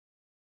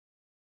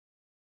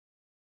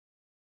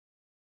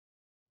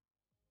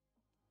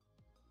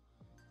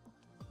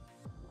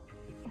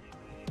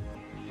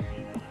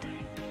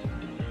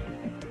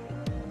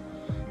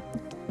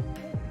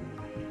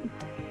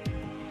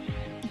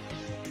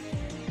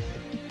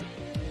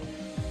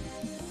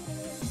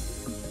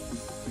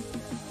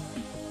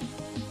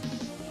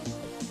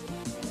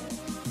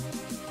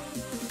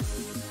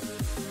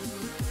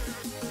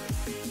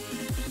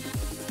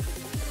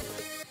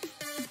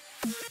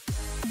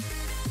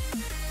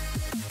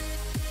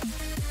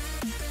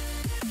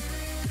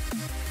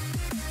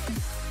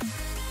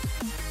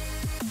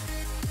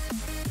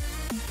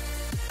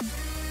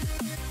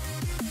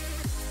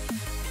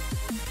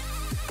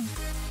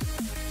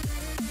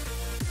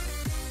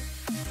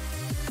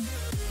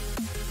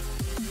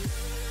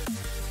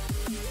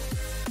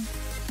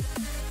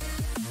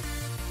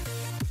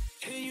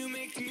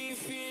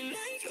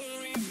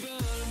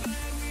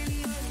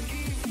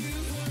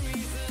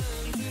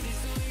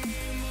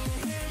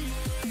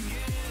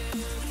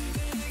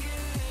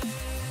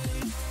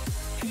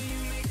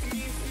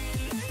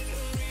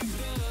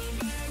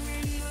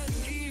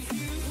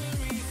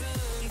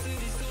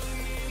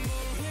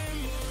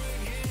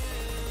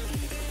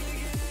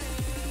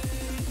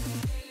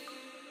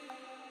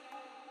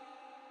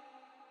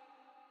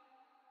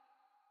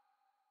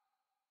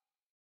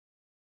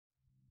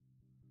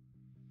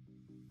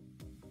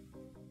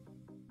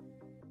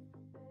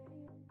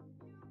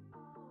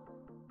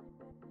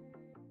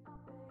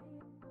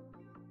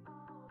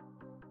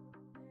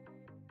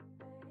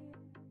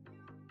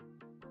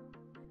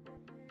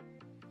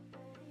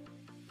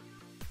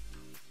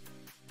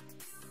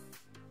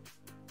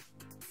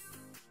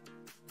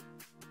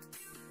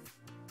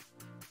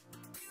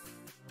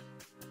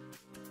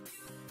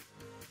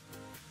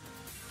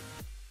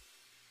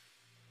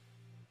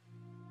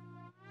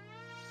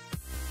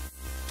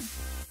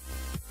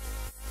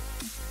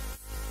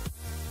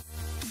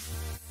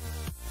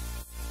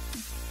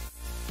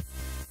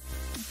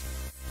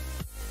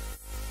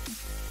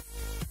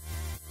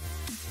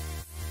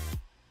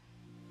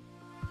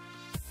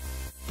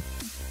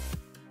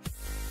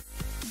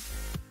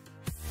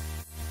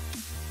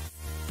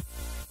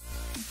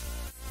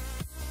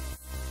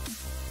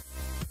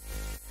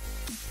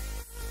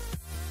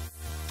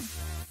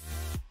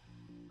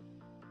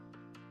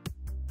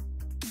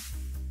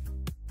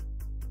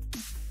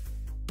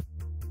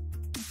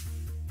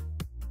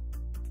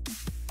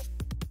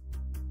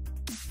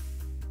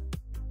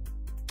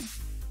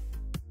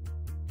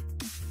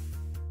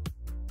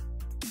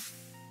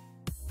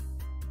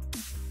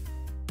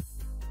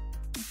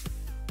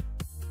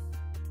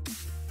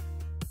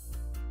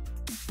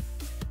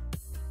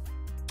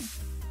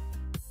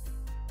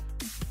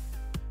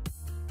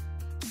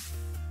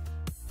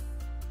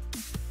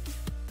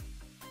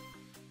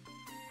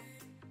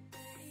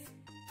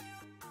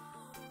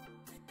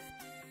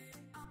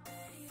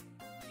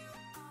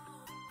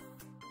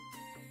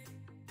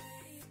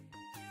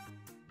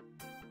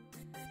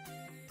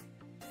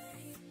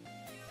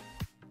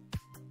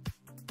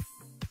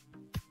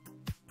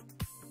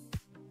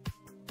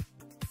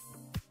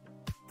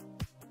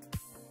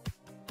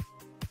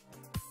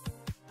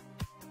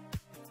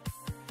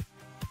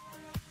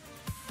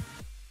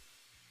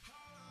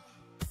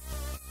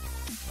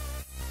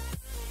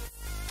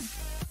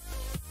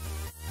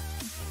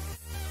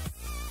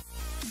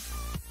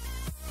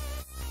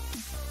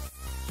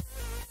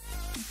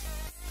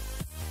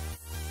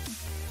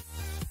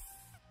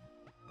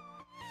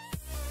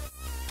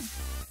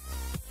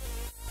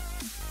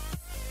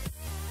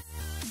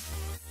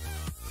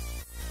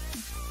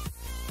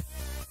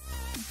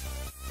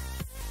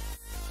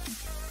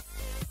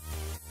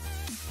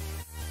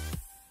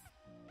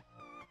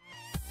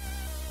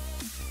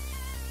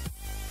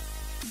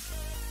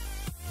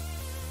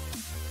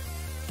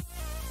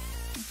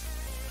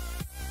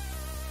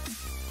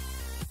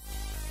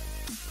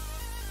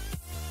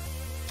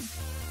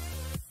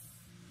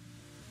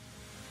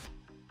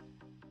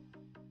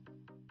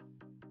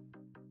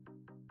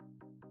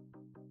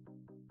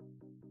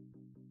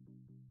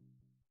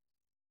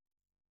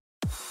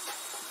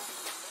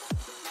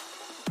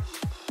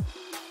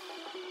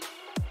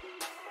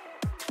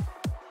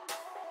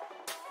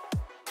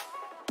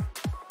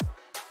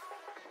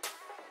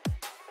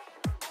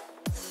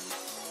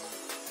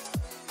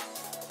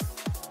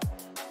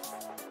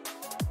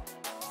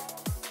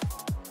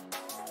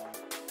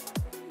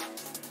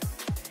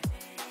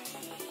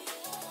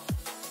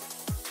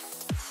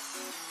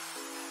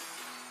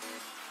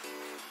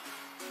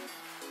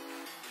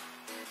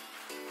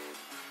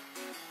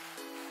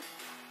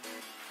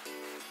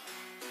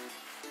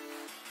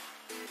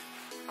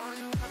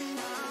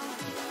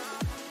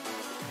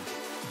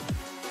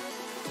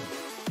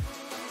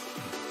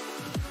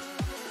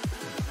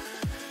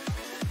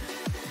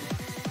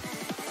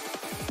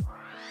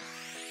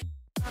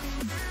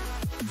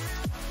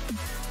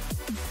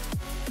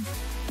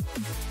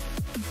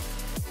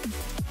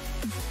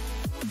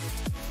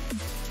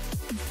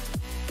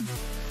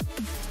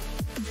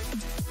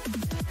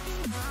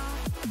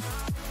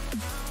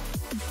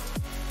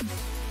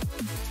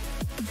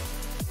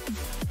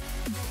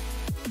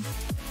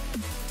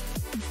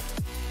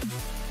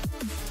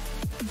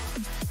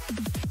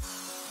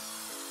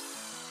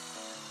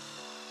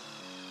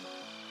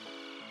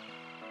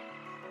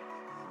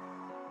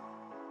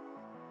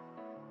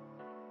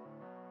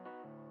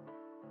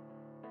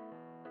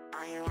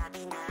 you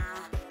happy now?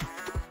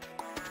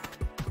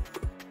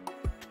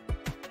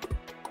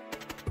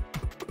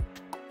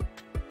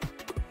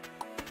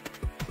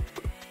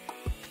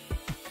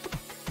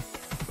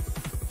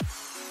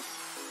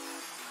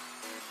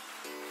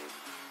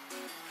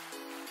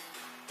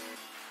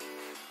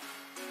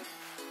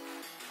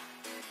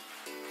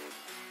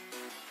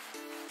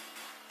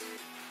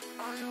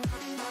 Are you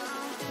happy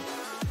now?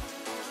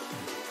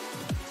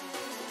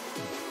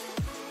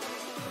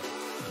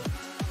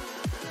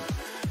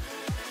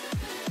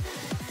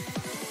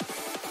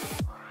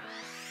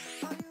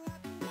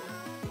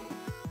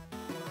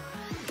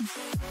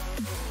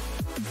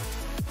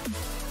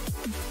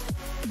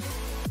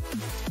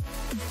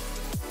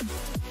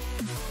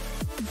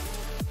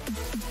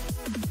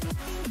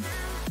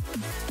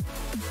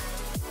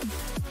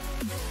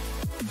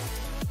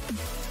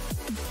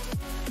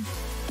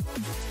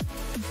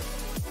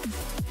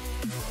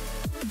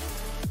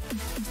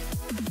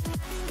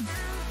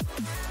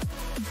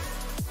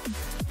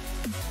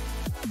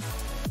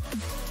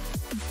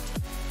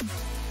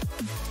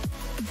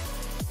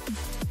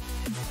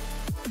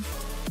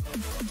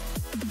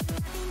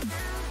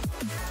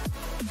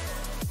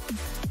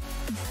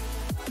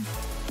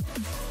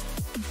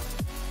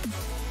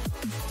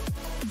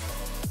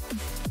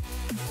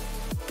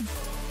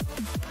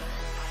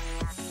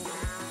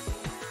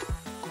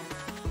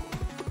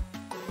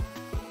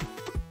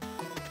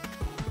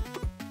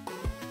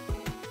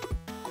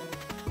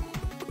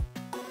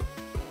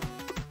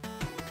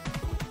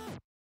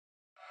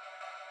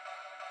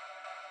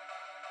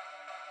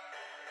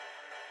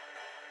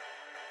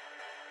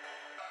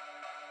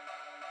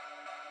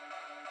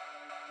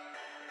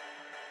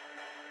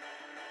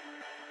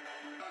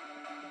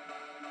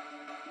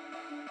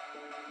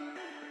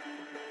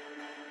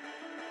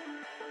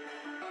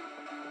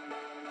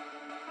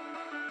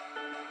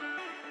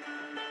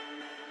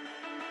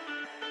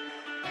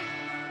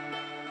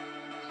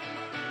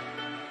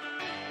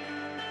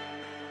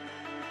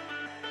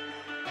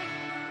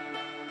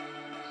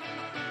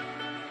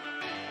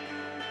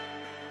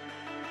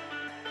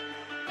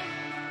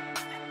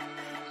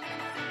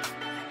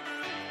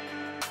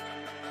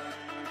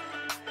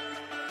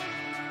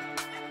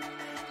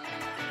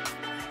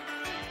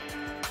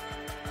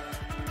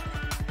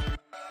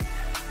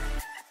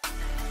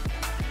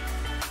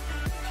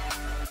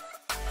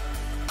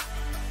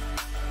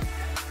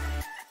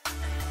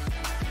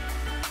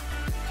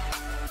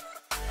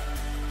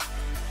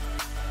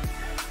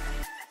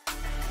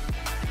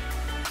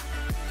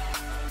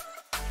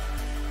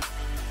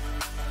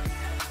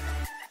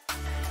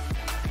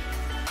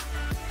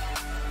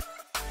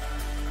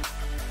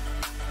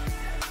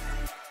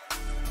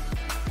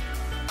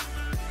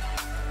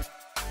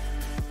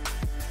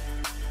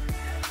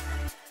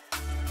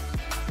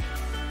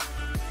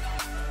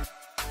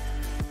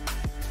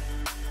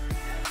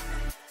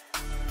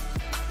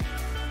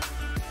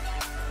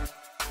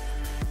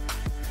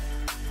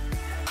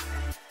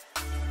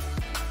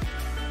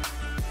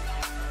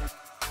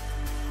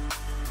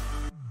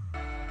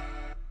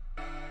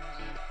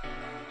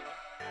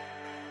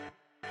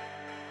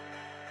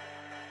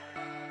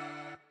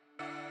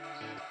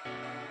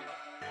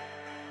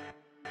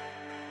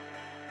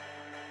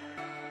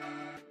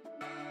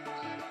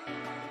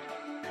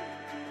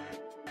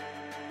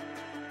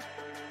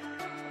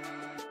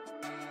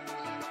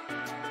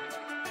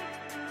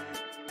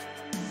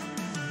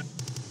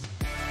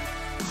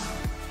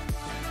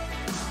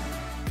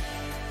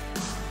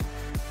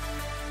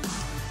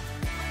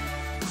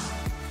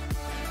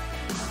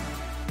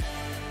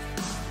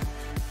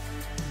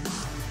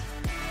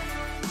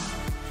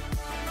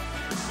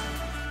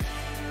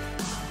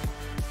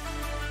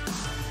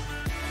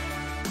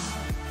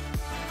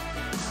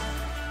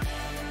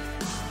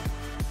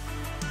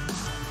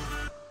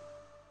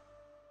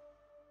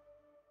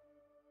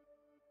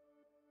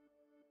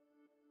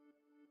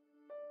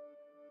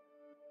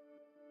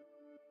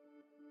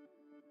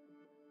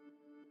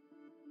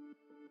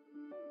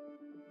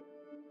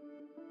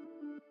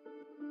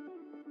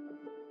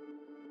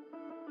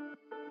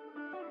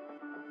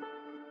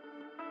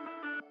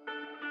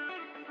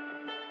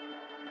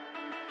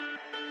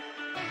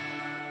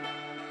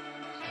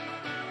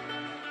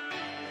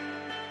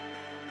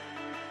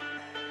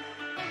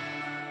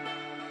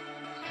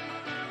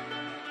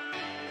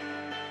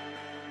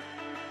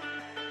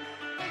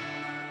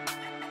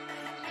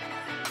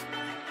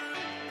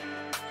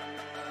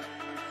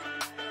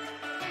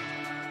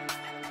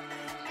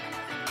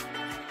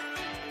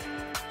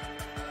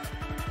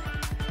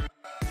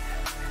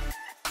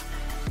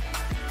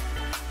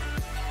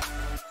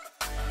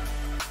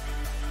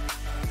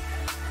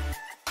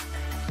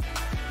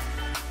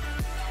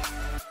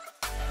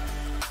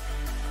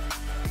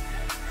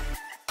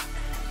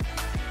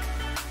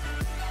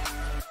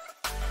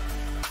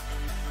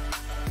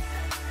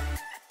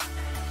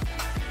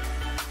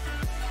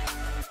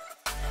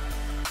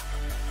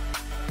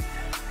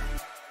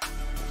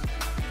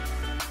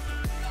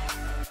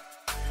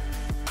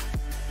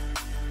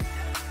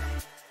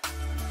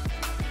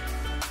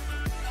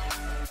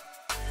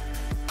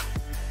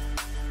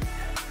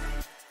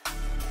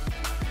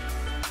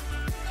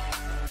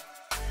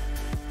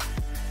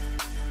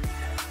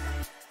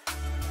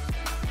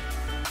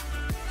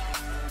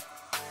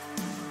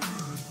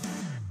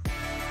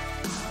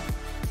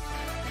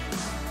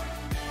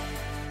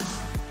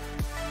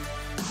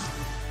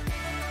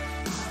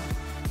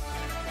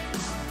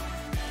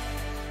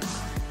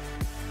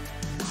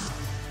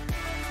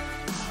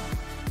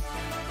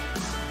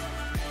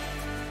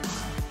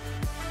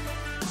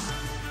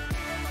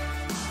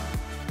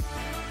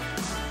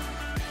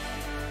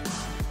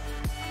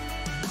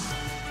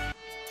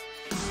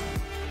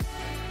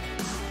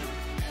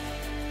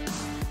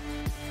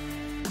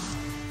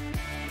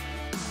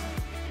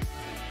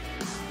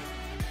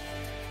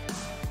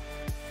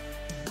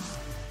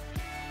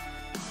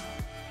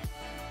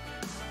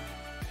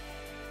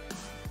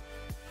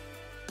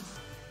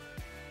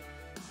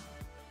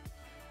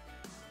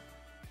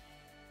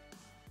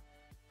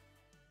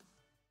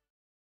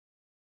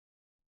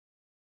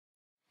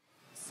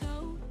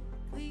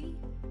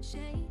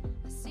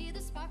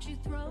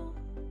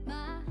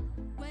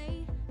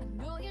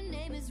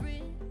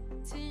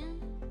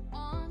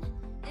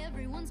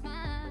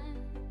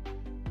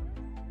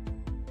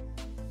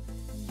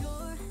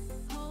 Your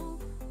whole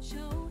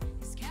show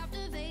is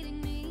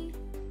captivating me,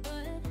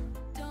 but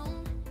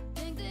don't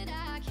think that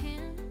I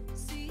can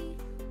see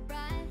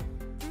right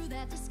through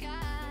that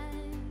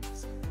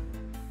disguise.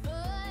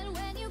 But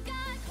when you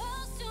got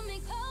close to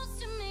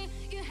me,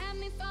 you had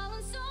me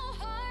falling so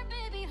hard,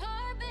 baby,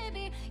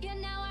 yeah,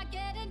 now I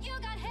get it. You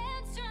got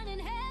heads turning,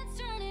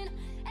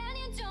 and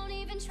you don't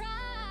even try.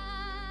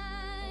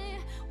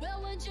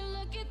 Well, would you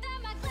look at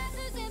that? My glass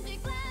is empty,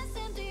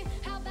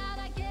 How about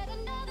I get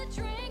another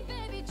drink,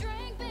 baby,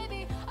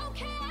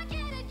 Okay, I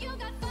get it. You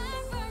got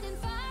fire burning,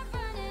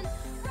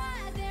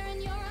 right there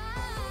in your eyes.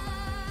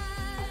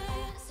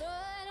 So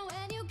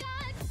when you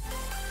got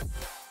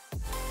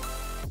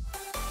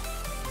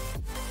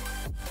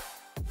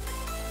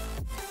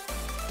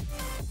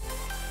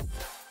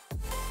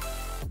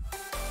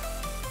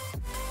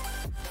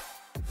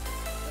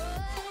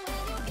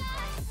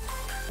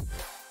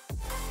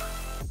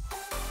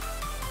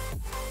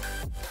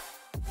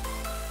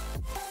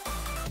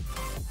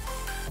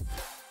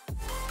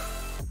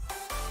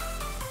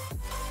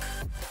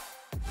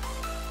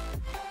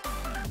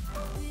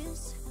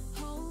this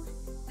whole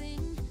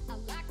thing, I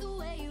like the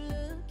way you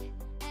look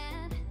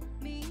at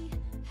me.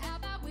 How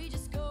about we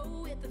just go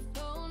with the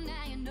flow?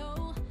 Now you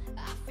know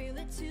I feel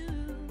it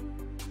too.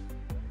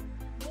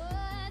 But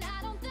I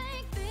don't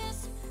think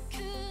this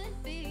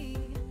could be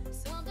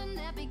something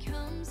that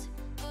becomes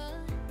a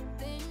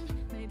thing.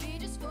 Maybe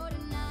just for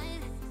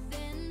tonight,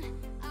 then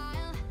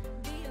I'll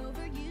be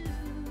over you.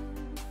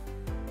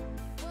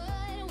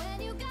 But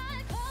when you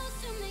got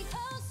close to me,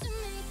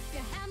 you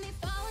had me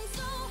falling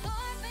so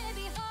hard,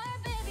 baby,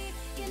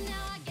 yeah,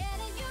 now I get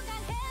it. You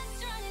got heads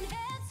turning,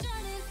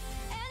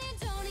 and you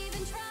don't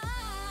even try.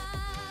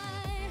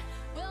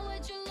 Well,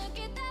 would you look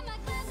at that? My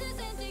glass is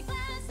empty,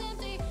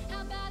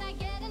 How about I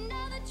get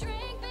another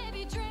drink,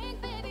 baby,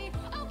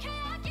 Okay,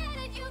 I get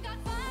it. You got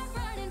fire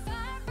burning,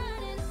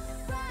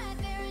 right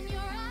there in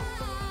your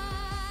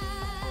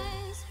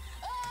eyes.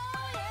 Oh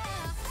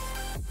yeah.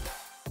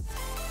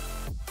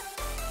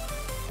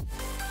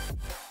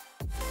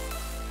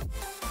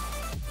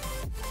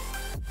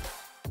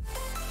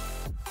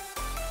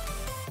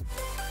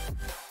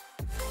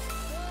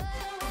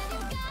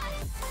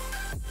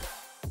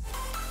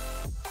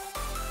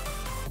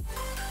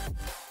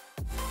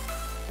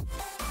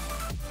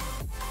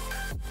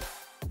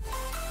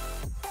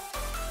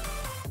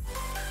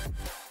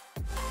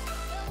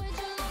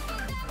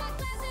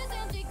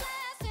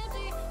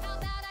 How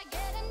about I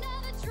get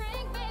another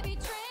drink, baby,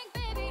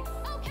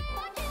 Okay,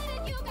 I get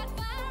it. You got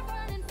fire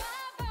burning,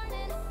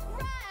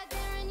 right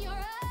there in your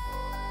eyes.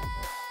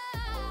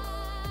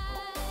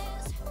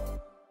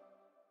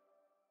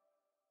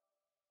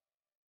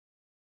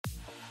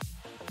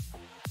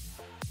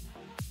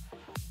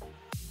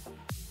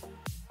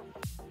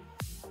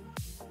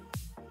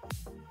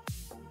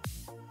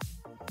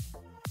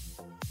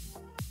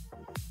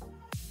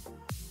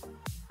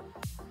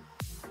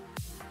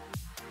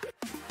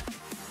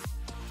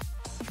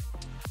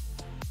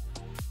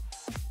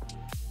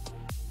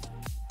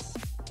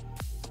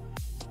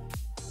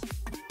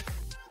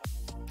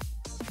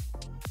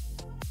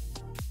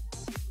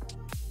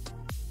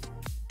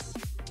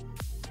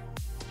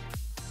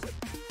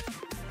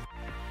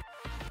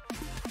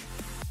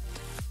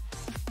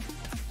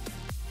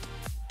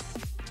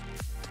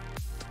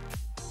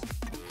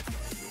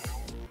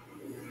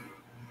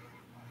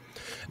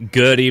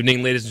 Good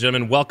evening, ladies and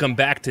gentlemen. Welcome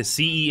back to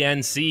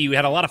CENC. We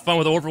had a lot of fun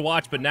with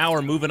Overwatch, but now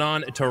we're moving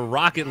on to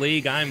Rocket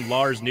League. I'm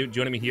Lars Newt.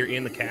 Joining me here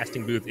in the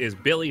casting booth is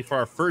Billy for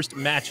our first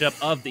matchup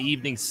of the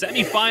evening,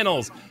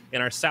 semifinals in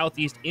our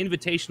Southeast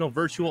Invitational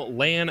Virtual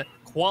LAN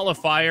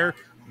qualifier.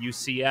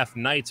 UCF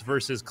Knights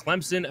versus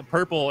Clemson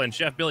Purple. And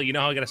Chef Billy, you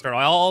know how we got to start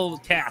all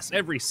casts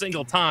every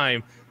single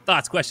time.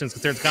 Thoughts, questions,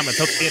 concerns, comments,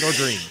 hopes, and/or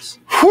dreams.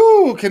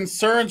 Whew,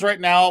 concerns right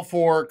now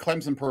for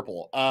Clemson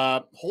Purple.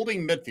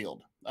 Holding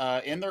midfield.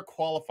 In their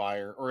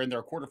qualifier or in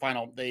their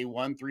quarterfinal, they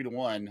won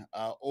 3-1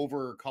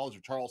 over College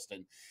of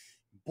Charleston.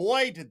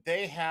 Boy, did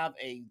they have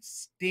a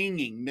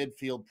stinging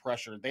midfield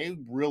pressure. They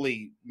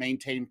really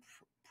maintained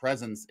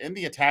presence in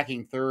the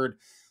attacking third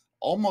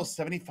almost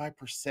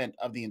 75%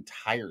 of the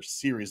entire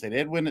series. They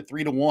did win at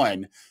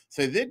 3-1.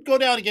 So they did go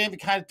down a game to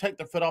kind of take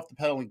their foot off the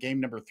pedal in game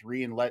number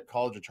 3 and let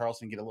College of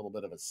Charleston get a little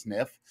bit of a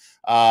sniff.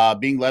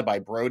 Being led by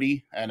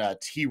Brody and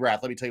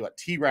T-Rath. Let me tell you what,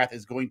 T-Rath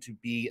is going to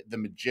be the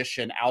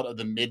magician out of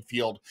the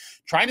midfield,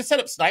 trying to set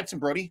up Snipes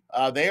and Brody.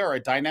 They are a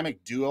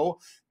dynamic duo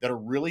that are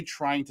really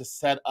trying to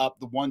set up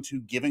the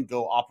 1-2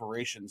 give-and-go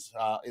operations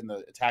in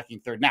the attacking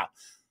third. Now,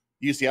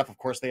 UCF, of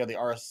course, they are the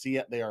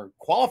RSC. They are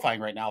qualifying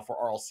right now for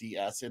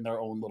RLCS in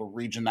their own little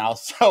region now.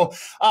 So,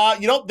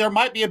 there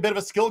might be a bit of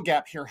a skill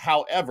gap here.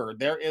 However,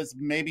 there is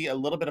maybe a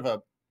little bit of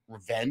a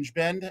revenge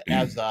bend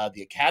as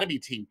the Academy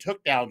team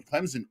took down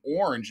Clemson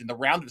Orange in the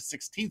round of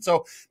 16.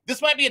 So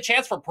this might be a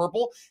chance for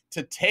Purple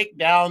to take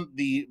down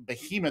the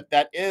behemoth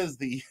that is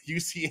the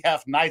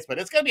UCF Knights, but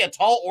it's going to be a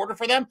tall order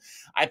for them.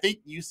 I think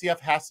UCF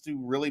has to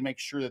really make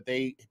sure that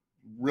they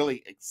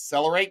really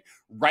accelerate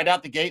right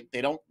out the gate.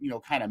 They don't,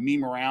 kind of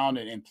meme around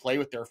and play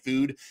with their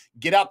food.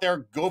 Get out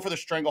there, go for the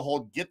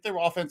stranglehold, get their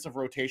offensive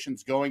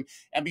rotations going,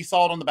 and be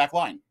solid on the back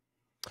line.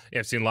 Yeah,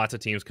 I've seen lots of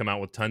teams come out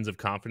with tons of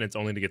confidence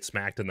only to get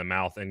smacked in the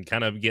mouth and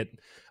kind of get,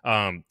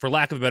 for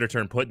lack of a better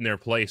term, put in their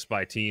place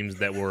by teams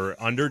that were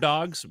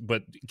underdogs,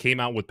 but came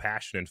out with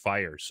passion and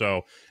fire.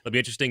 So it'll be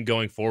interesting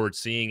going forward,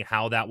 seeing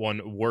how that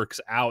one works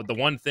out. The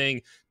one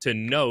thing to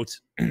note,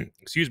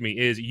 excuse me,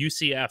 is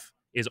UCF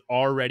is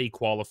already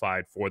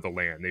qualified for the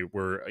LAN. They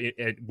were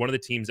one of the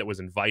teams that was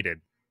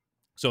invited.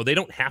 So they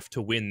don't have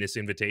to win this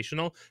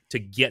invitational to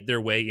get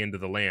their way into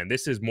the LAN.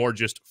 This is more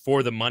just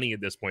for the money at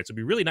this point. So it'd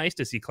be really nice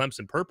to see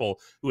Clemson Purple,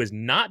 who has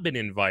not been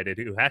invited,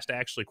 who has to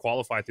actually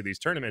qualify through these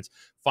tournaments,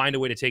 find a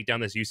way to take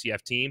down this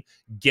UCF team,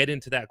 get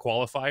into that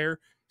qualifier,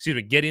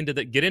 get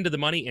into the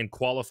money and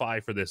qualify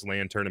for this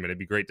LAN tournament. It'd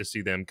be great to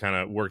see them kind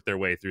of work their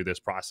way through this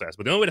process.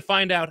 But the only way to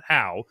find out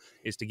how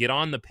is to get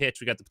on the pitch.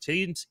 We got the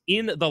teams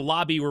in the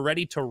lobby. We're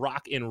ready to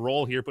rock and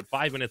roll here. Put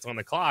 5 minutes on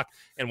the clock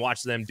and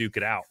watch them duke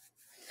it out.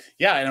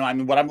 Yeah, and I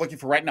mean, what I'm looking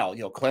for right now,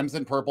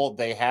 Clemson Purple,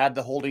 they had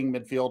the holding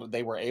midfield.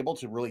 They were able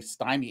to really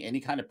stymie any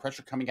kind of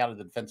pressure coming out of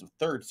the defensive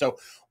third. So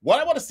what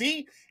I want to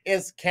see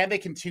is, can they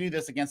continue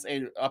this against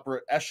a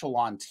upper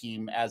echelon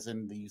team, as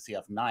in the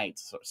UCF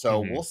Knights?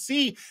 So we'll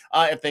see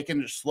if they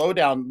can slow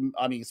down.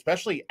 I mean,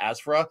 especially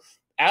Asfra.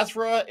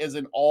 Asfra is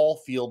an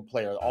all-field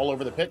player, all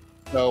over the pitch.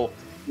 So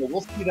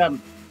we'll see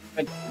them.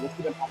 We'll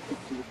see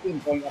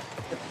them going up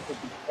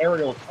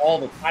aerials all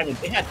the time. And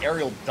they had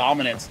aerial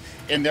dominance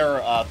in their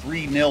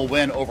 3-0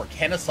 win over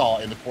Kennesaw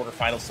in the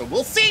quarterfinals. So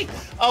we'll see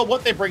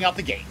what they bring out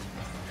the gate.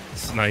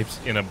 Snipes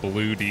in a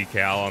blue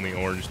decal on the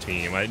orange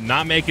team.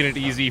 Not making it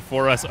easy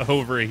for us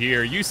over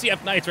here.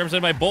 UCF Knights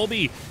represented by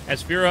Bolby,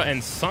 Asfira,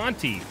 and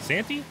Santi.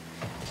 Santi?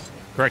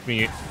 Correct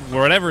me,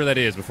 whatever that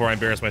is, before I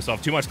embarrass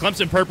myself too much.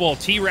 Clemson Purple,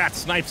 T-Rat,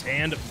 Snipes,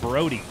 and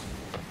Brody.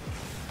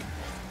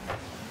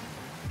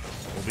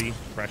 Bolby,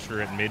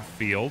 pressure at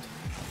midfield.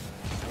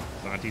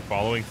 Santi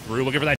following through, looking for that